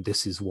with. And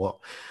this is what,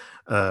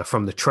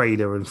 from the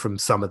trailer and from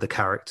some of the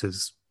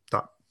characters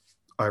that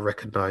I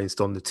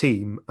recognized on the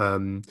team,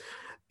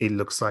 it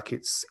looks like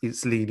it's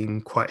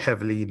leaning quite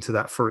heavily into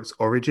that for its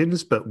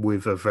origins, but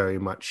with a very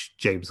much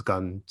James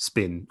Gunn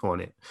spin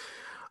on it.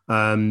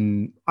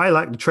 I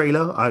like the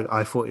trailer.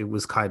 I thought it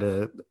was kind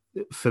of,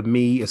 for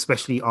me,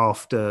 especially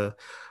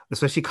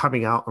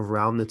coming out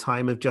around the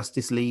time of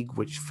Justice League,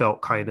 which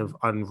felt kind of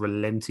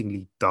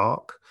unrelentingly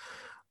dark.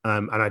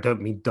 And I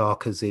don't mean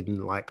dark as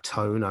in like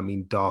tone. I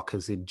mean dark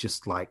as in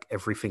just like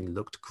everything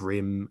looked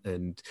grim,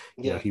 and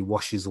he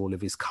washes all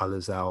of his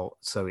colors out,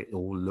 so it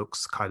all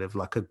looks kind of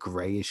like a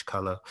grayish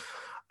color.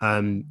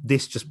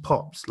 This just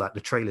pops, like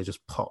the trailer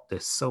just popped.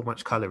 There's so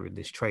much color in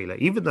this trailer,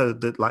 even though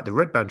the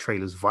Red Band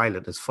trailer is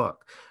violent as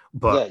fuck.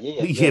 But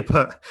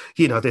but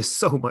there's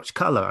so much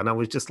color, and I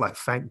was just like,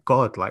 thank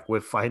God, like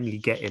we're finally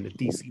getting a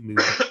DC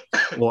movie.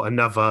 Or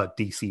another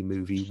DC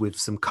movie with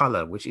some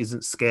color, which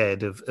isn't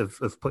scared of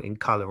putting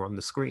color on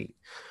the screen.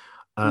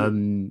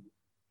 In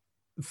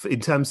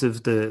terms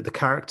of the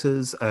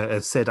characters,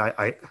 as said,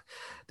 I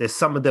there's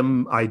some of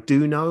them I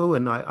do know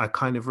and I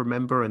kind of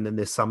remember, and then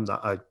there's some that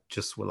I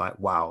just were like,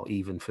 wow,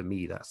 even for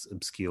me that's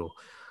obscure.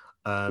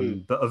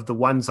 But of the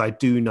ones I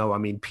do know, I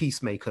mean,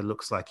 Peacemaker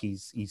looks like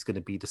he's going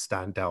to be the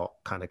standout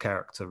kind of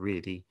character,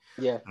 really.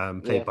 Yeah.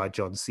 Played by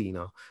John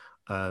Cena.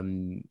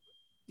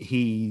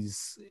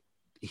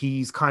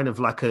 He's kind of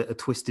like a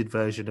twisted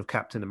version of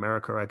Captain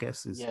America, I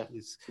guess, is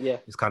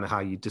kind of how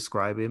you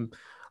describe him.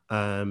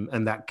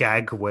 And that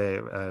gag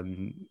where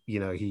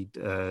he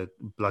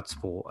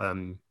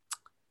Bloodsport,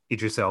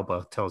 Idris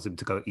Elba tells him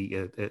to go eat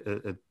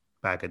a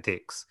bag of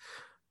dicks.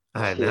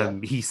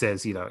 And he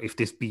says, if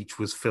this beach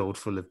was filled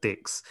full of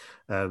dicks,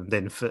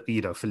 then for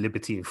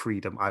liberty and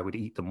freedom, I would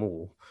eat them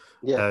all.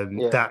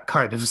 That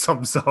kind of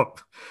sums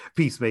up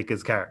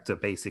Peacemaker's character.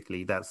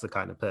 Basically, that's the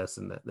kind of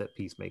person that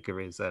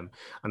Peacemaker is. And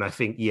I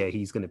think,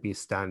 he's going to be a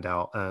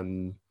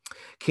standout.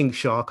 King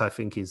Shark, I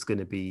think, is going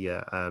to be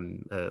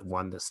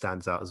one that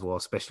stands out as well,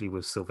 especially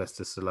with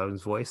Sylvester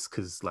Stallone's voice,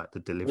 because like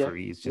the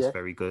delivery is just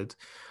very good.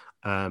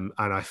 And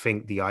I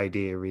think the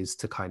idea is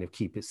to kind of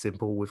keep it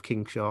simple with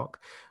King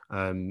Shark.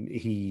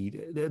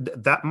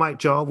 That might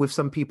jar with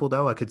some people,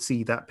 though. I could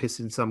see that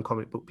pissing some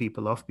comic book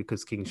people off,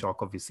 because King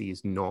Shark obviously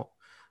is not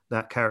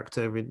that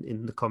character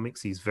in the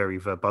comics. He's very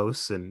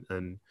verbose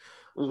and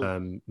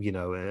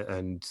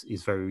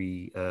is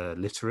very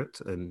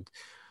literate and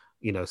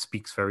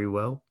speaks very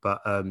well.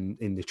 But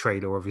in the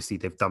trailer, obviously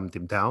they've dumbed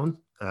him down,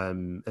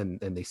 and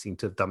they seem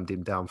to have dumbed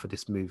him down for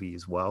this movie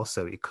as well.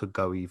 So it could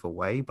go either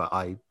way. But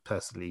I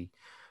personally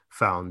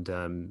found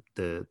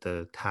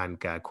the hand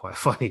gag quite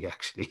funny,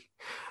 actually.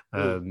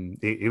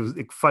 It was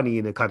funny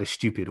in a kind of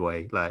stupid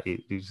way, like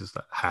it was just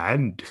like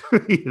hand,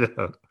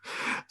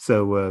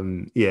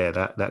 So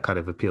that kind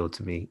of appealed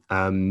to me.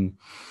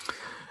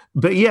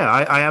 But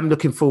I am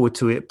looking forward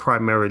to it,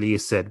 primarily,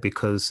 as said,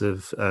 because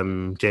of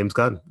James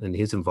Gunn and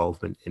his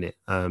involvement in it.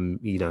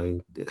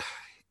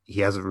 He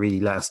hasn't really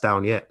let us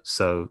down yet.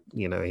 So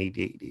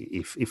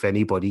if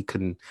anybody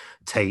can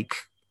take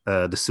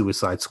the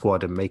Suicide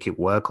Squad and make it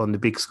work on the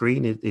big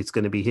screen, it's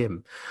going to be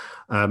him.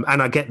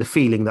 And I get the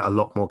feeling that a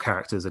lot more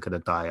characters are going to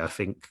die. I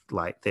think,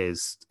 like,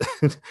 there's,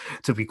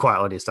 to be quite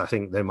honest, I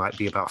think there might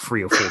be about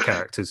 3 or 4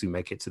 characters who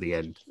make it to the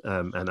end.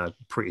 And I'm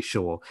pretty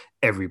sure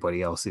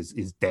everybody else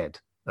is dead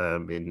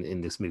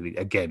in this movie,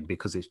 again,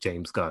 because it's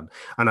James Gunn.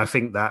 And I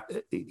think that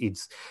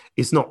it's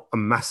not a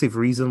massive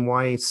reason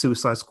why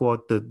Suicide Squad,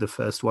 the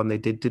first one they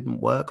didn't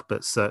work,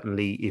 but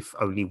certainly if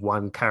only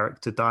one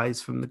character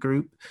dies from the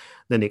group,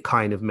 then it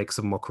kind of makes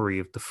a mockery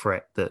of the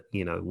threat that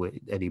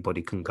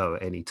anybody can go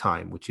at any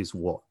time, which is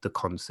what the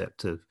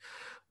concept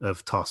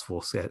of Task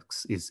Force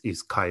X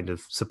is kind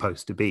of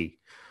supposed to be.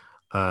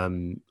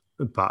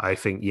 But I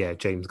think,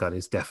 James Gunn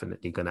is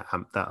definitely going to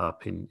amp that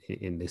up in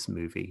this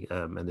movie.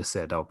 And as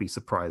said, I'll be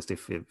surprised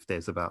if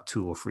there's about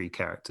 2 or 3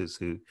 characters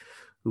who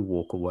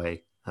walk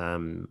away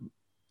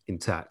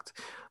intact.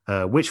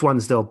 Which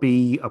ones there'll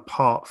be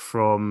apart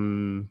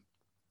from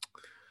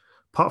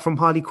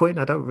Harley Quinn,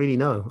 I don't really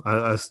know.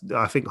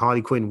 I think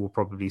Harley Quinn will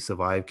probably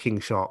survive. King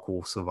Shark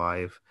will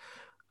survive.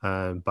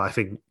 But I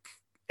think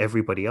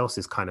everybody else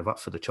is kind of up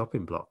for the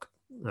chopping block.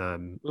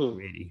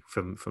 Really,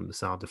 from the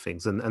sound of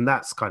things, and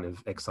that's kind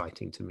of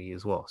exciting to me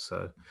as well.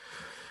 So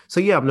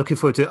I'm looking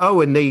forward to it.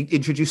 Oh, and they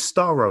introduced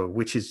Starro,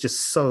 which is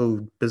just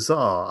so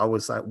bizarre. I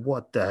was like,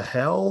 what the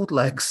hell?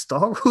 Like,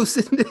 Starro's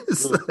in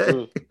this?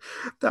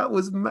 That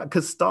was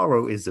because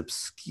Starro is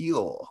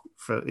obscure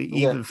for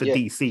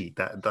DC.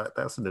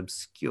 That's an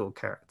obscure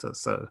character.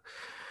 So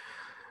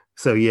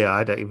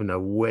I don't even know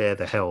where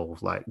the hell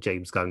like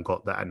James Gunn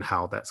got that and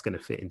how that's going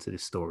to fit into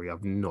this story.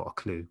 I've not a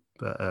clue,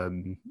 but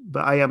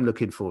I am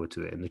looking forward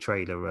to it. And the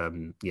trailer,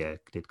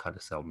 did kind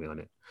of sell me on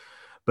it.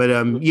 But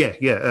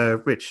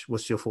Rich,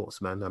 what's your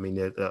thoughts, man? I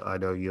mean, I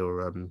know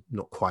you're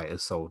not quite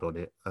as sold on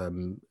it.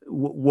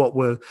 What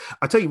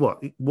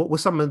were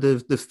some of the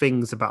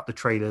things about the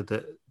trailer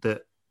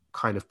that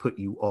kind of put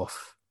you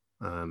off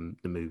the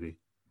movie?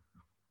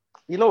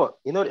 You know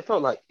what it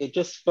felt like? It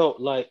just felt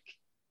like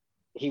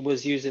he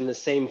was using the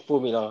same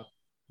formula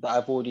that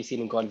I've already seen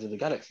in Guardians of the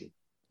Galaxy.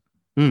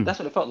 That's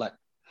what it felt like.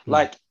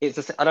 Like,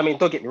 it's and I mean,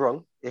 don't get me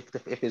wrong. If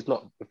it's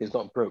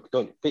not broke,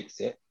 don't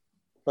fix it.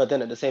 But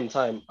then at the same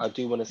time, I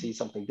do want to see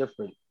something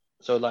different.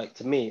 So, like,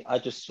 to me, I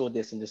just saw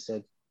this and just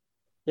said,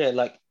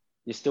 like,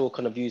 you're still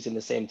kind of using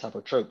the same type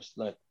of tropes.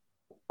 Like,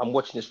 I'm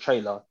watching this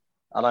trailer,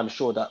 and I'm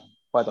sure that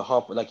by the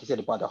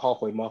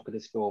halfway mark of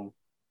this film,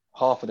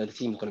 half of the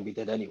team is going to be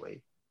dead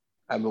anyway,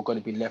 and we're going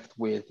to be left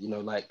with,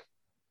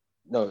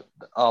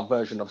 our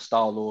version of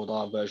Star-Lord,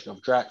 our version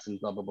of Drax, and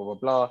blah, blah, blah, blah,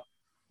 blah.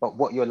 But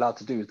what you're allowed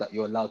to do is that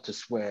you're allowed to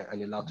swear and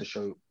you're allowed to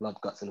show blood,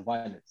 guts, and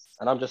violence.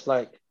 And I'm just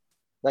like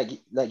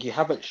you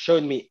haven't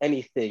shown me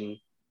anything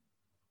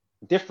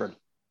different.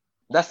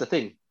 That's the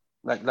thing.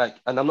 And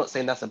I'm not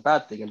saying that's a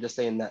bad thing. I'm just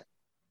saying that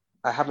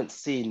I haven't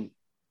seen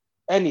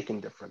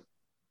anything different.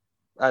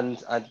 And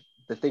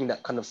the thing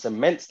that kind of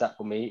cements that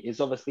for me is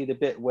obviously the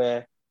bit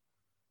where,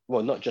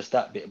 well, not just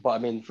that bit, but I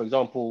mean, for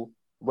example,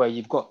 where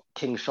you've got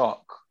King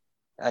Shark,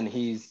 and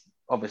he's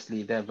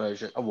obviously their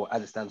version,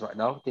 as it stands right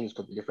now, things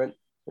could be different.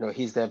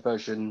 He's their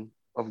version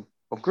of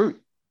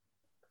Groot,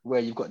 where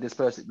you've got this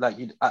person, like,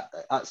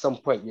 at some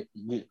point,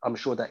 I'm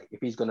sure that if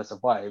he's going to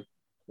survive,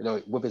 you know,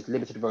 with his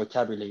limited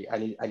vocabulary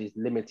and his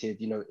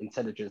limited, you know,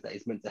 intelligence that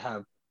he's meant to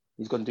have,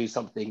 he's going to do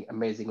something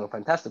amazing or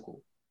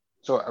fantastical.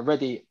 So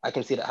already I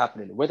can see that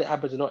happening. Whether it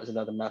happens or not is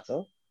another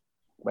matter,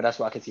 but that's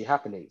what I can see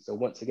happening. So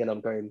once again,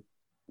 I'm going,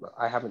 well,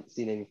 I haven't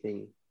seen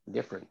anything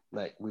different.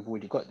 Like, we've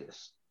already got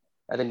this.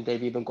 And then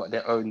they've even got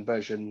their own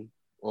version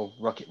of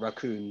Rocket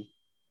Raccoon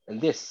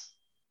and this,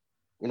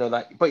 you know,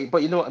 like,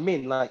 but you know what I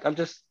mean? Like,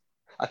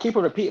 I keep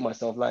on repeating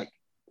myself. Like,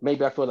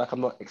 maybe I feel like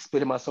I'm not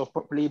explaining myself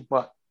properly,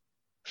 but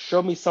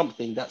show me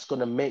something that's going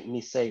to make me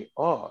say,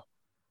 oh,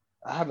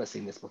 I haven't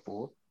seen this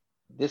before.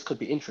 This could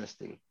be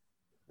interesting.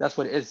 That's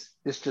what it is.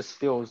 This just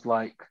feels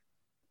like,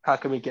 how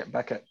can we get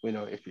back at, you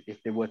know,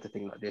 if they were to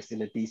think like this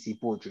in a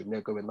DC boardroom,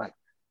 they're going like,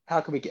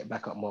 how can we get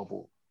back at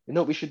Marvel? You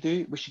know what we should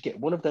do? We should get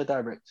one of their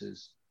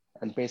directors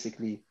and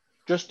basically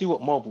just do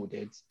what Marvel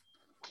did.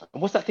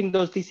 And what's that thing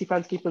those DC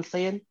fans keep on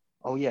saying?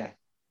 Oh yeah,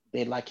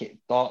 they like it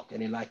dark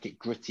and they like it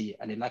gritty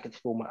and they like it to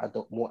feel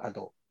more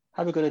adult.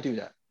 How are we going to do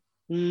that?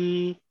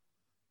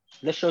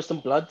 Let's show some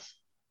bloods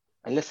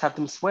and let's have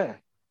them swear.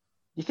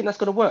 You think that's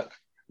going to work?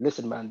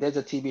 Listen, man, there's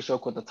a TV show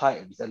called The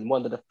Titans, and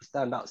one of the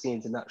standout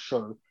scenes in that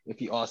show, if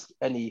you ask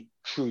any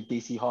true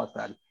DC hard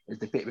fan, is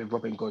the bit where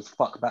Robin goes,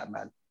 fuck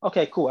Batman.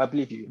 Okay, cool, I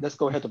believe you. Let's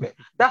go ahead of it.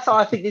 That's how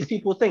I think these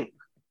people think.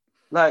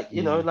 Like,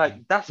 you know,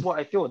 like, that's what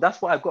I feel. That's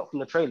what I got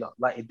from the trailer.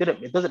 Like, it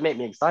doesn't make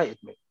me excited,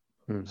 mate.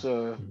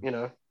 So, you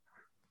know,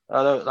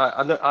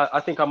 I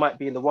think I might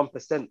be in the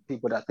 1%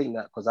 people that think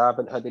that, because I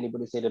haven't heard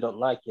anybody say they don't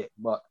like it.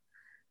 But,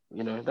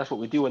 you know, that's what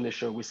we do on this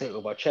show. We say it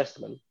with our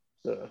chest, man.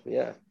 So,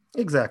 yeah.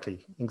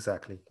 Exactly. And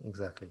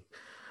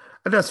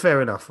that's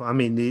fair enough. I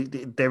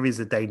mean, there is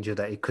a danger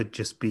that it could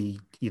just be,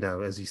 you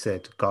know, as you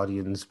said,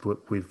 Guardians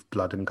with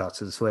blood and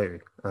guts and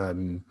swearing,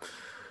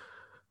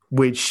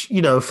 which,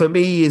 you know, for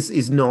me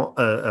is not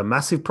a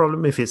massive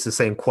problem if it's the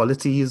same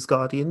quality as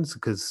Guardians,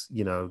 because,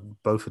 you know,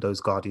 both of those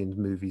Guardians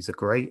movies are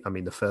great. I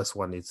mean, the first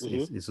one is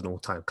an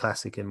all-time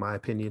classic in my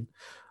opinion,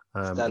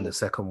 and the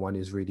second one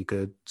is really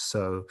good.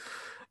 So,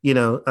 you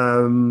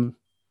know,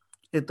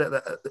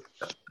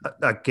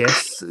 I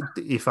guess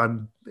if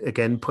I'm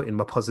again putting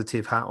my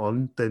positive hat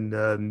on,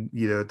 then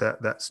you know,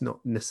 that's not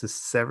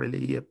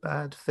necessarily a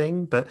bad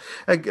thing. But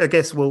I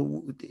guess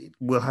we'll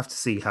have to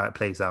see how it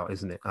plays out,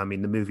 isn't it? I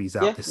mean, the movie's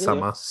out this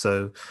summer,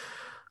 so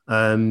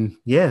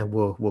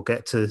we'll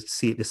get to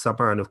see it this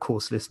summer. And of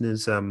course,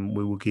 listeners,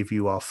 we will give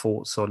you our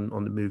thoughts on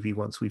the movie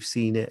once we've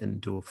seen it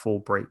and do a full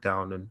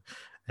breakdown and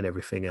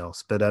everything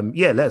else. But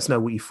let us know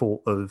what you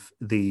thought of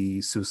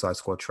the Suicide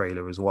Squad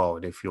trailer as well,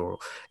 and if you're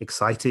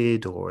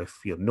excited, or if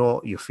you're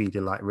not, you're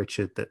feeling like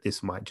Richard that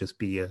this might just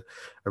be a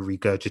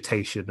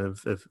regurgitation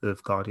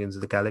of Guardians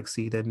of the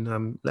Galaxy,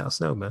 then let us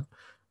know, man.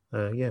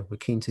 We're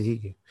keen to hear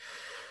you.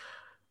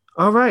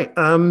 All right,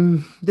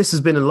 this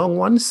has been a long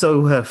one,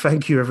 so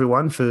thank you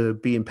everyone for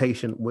being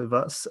patient with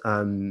us.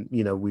 You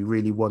know, we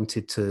really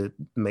wanted to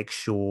make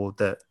sure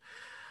that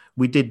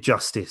we did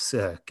justice,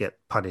 get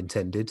pun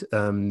intended,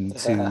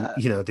 to,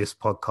 you know, this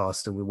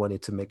podcast, and we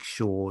wanted to make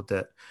sure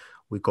that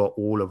we got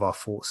all of our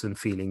thoughts and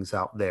feelings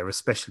out there,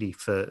 especially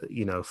for,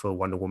 you know, for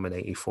Wonder Woman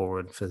 84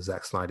 and for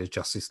Zack Snyder's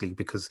Justice League,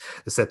 because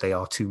I said they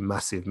are two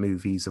massive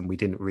movies and we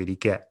didn't really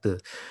get the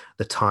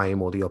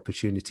time or the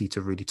opportunity to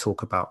really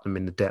talk about them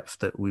in the depth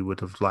that we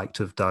would have liked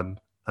to have done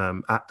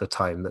at the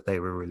time that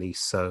they were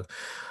released. So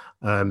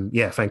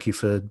thank you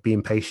for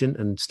being patient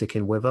and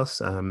sticking with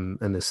us.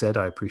 And as said,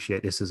 I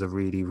appreciate this is a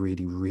really,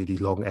 really, really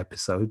long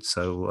episode.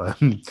 So,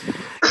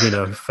 you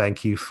know,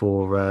 thank you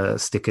for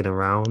sticking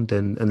around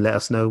and let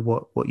us know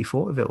what you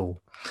thought of it all.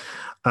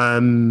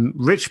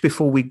 Rich,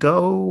 before we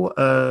go,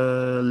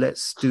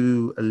 let's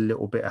do a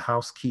little bit of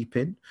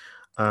housekeeping.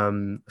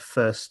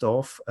 First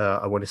off,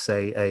 I want to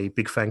say a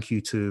big thank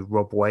you to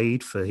Rob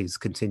Wade for his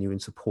continuing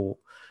support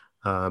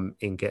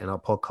in getting our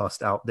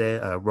podcast out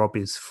there. Rob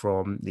is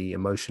from the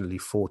Emotionally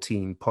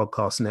 14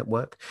 podcast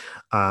network.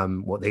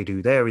 What they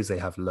do there is they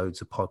have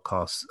loads of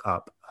podcasts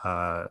up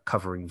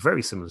covering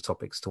very similar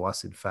topics to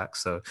us, in fact.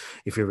 So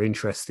if you're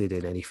interested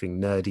in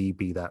anything nerdy,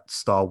 be that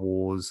Star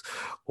Wars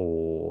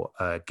or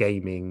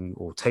gaming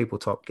or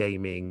tabletop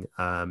gaming,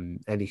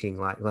 anything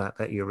like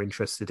that you're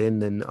interested in,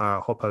 then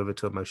hop over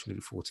to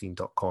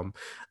emotionally14.com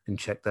and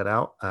check that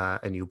out,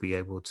 and you'll be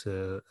able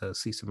to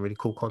see some really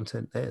cool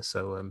content there.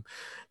 So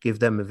give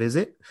them a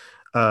visit.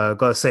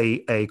 Gotta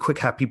say a quick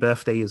happy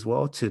birthday as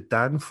well to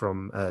Dan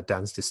from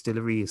Dan's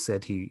Distillery. He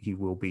said he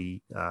will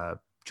be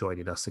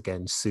joining us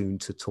again soon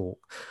to talk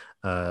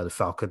The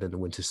Falcon and the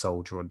Winter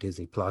Soldier on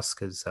Disney Plus,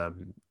 because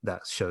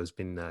that show's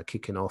been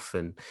kicking off,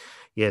 and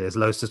there's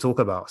loads to talk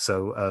about.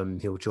 So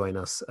he'll join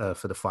us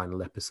for the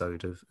final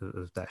episode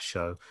of that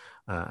show,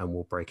 and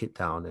we'll break it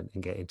down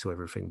and get into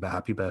everything. But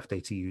happy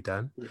birthday to you,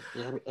 Dan.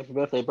 Yeah, happy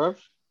birthday, bro.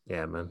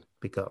 Yeah, man.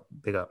 Big up.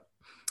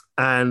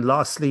 And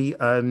lastly,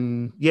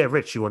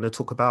 Rich, you want to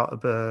talk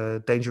about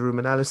Danger Room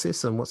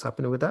Analysis and what's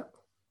happening with that?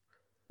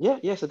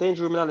 So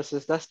Danger Room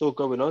Analysis, that's still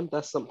going on.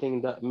 That's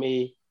something that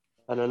me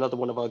and another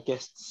one of our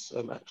guests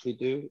actually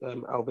do,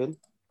 Alvin.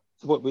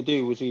 So what we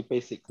do is we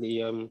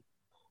basically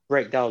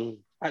break down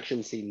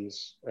action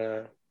scenes,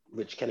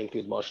 which can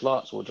include martial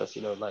arts or just,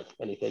 like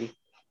anything,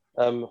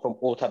 from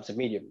all types of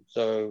medium.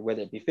 So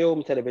whether it be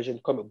film, television,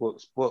 comic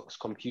books,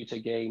 computer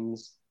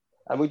games,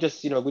 and we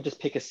just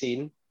pick a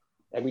scene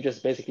and we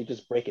just basically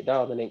just break it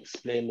down and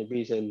explain the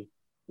reason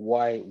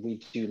why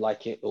we do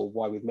like it or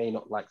why we may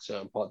not like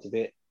certain parts of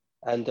it,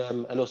 and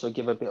also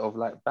give a bit of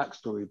like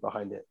backstory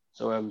behind it.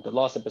 So the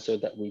last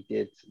episode that we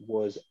did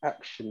was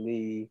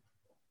actually,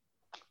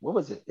 what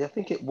was it? I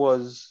think it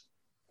was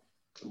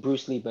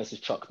Bruce Lee versus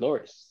Chuck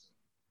Norris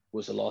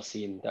was the last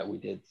scene that we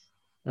did.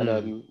 And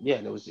and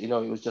it was, it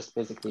was just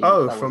basically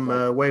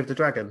from Way of the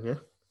Dragon,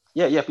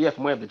 yeah,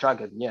 from Way of the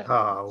Dragon, yeah.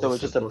 So it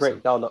was just a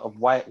breakdown of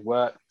why it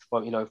worked,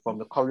 from from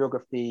the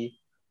choreography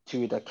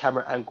to the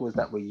camera angles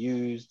that were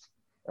used,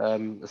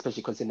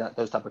 especially considering that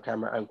those type of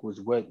camera angles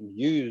weren't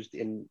used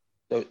in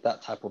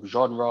that type of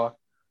genre,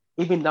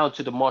 even down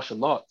to the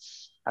martial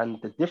arts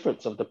and the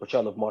difference of the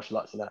portrayal of martial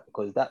arts in that,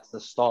 because that's the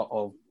start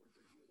of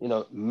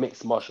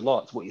mixed martial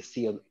arts, what you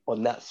see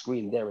on that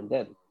screen there and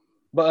then.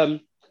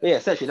 But yeah,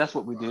 essentially that's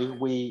what we do.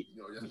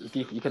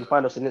 You can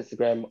find us on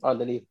Instagram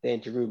underneath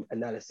Danger Room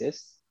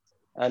Analysis,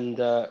 and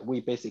we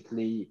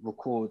basically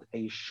record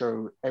a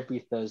show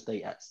every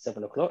Thursday at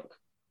 7:00.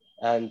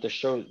 And the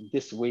show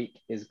this week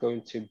is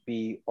going to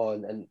be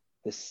on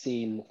the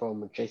scene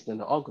from Jason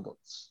and the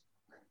Argonauts,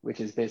 which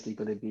is basically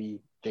going to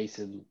be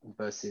Jason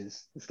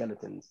versus the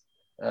Skeletons.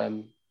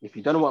 If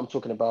you don't know what I'm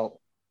talking about,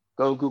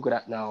 go and Google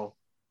that now,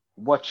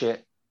 watch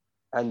it,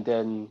 and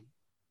then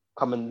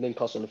come and link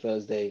us on a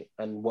Thursday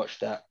and watch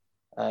that.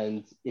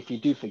 And if you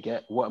do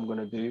forget, what I'm going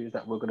to do is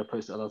that we're going to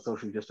post it on our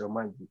social just to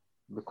remind you,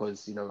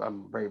 because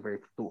I'm very, very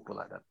thoughtful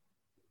like that.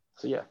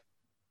 So yeah.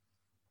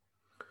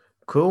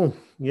 Cool.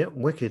 Yeah,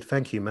 wicked.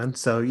 Thank you, man.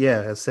 So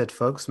yeah, as said,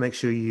 folks, make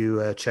sure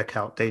you check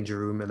out Danger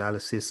Room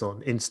Analysis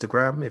on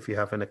Instagram if you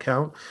have an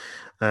account.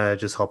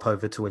 Just hop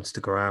over to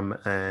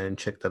Instagram and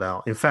check that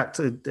out. In fact,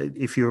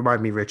 if you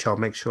remind me, Rich, I'll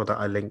make sure that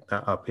I link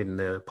that up in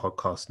the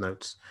podcast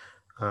notes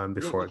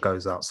before it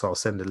goes out. So I'll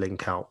send a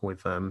link out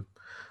with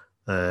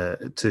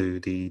to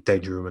the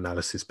Danger Room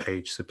Analysis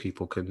page so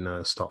people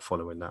can start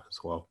following that as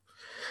well.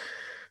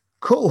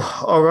 Cool.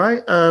 All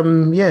right.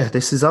 Yeah,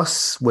 this is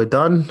us. We're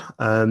done.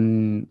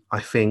 I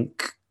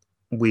think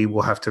we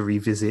will have to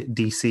revisit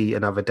DC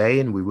another day,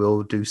 and we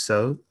will do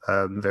so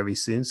very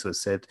soon. So I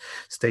said,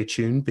 stay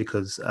tuned,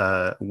 because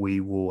we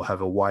will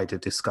have a wider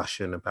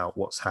discussion about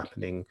what's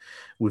happening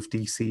with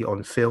DC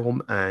on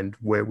film and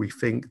where we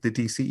think the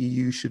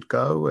DCEU should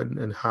go,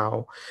 and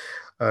how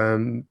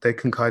they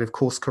can kind of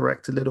course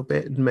correct a little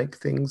bit and make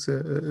things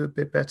a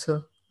bit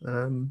better,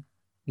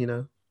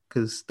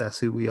 because that's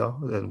who we are,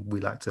 and we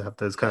like to have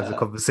those kinds of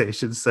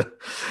conversations. So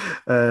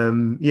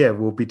yeah,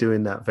 we'll be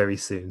doing that very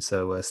soon.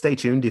 So stay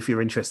tuned if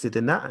you're interested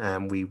in that,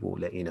 and we will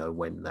let you know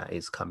when that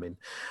is coming.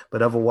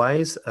 But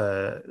otherwise,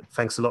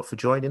 thanks a lot for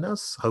joining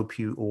us. Hope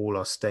you all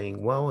are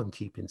staying well and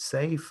keeping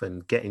safe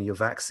and getting your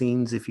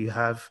vaccines if you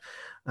have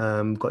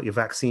got your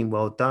vaccine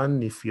well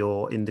done. If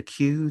you're in the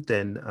queue,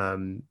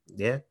 then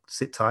yeah,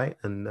 sit tight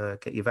and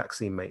get your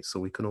vaccine, mate, so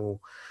we can all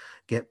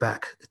get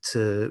back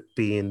to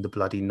being the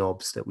bloody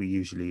knobs that we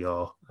usually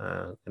are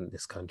in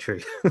this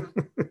country.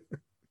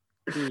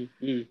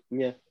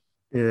 Yeah.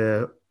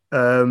 Yeah.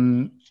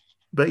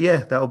 But yeah,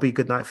 that'll be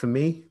good night for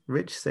me.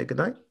 Rich, say good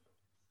night.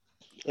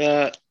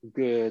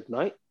 Good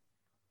night.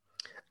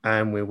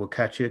 And we will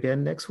catch you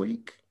again next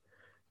week.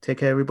 Take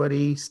care,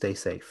 everybody. Stay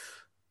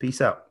safe. Peace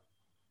out.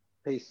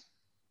 Peace.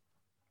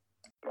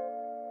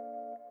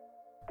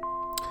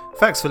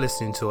 Thanks for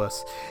listening to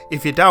us.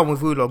 If you're down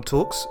with Wulong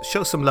Talks,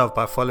 show some love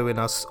by following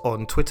us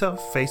on Twitter,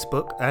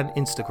 Facebook, and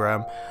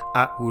Instagram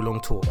at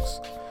Wulong Talks.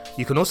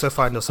 You can also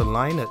find us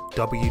online at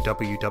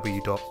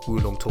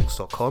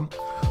www.wulongtalks.com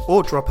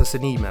or drop us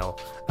an email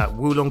at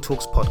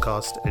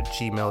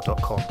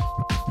wulongtalkspodcast@gmail.com.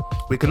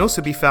 We can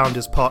also be found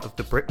as part of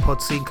the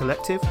Britpod Scene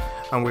Collective,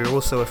 and we're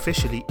also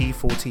officially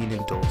E14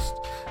 endorsed.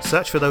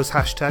 Search for those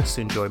hashtags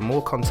to enjoy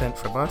more content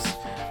from us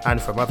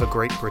and from other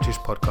great British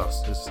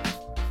podcasters.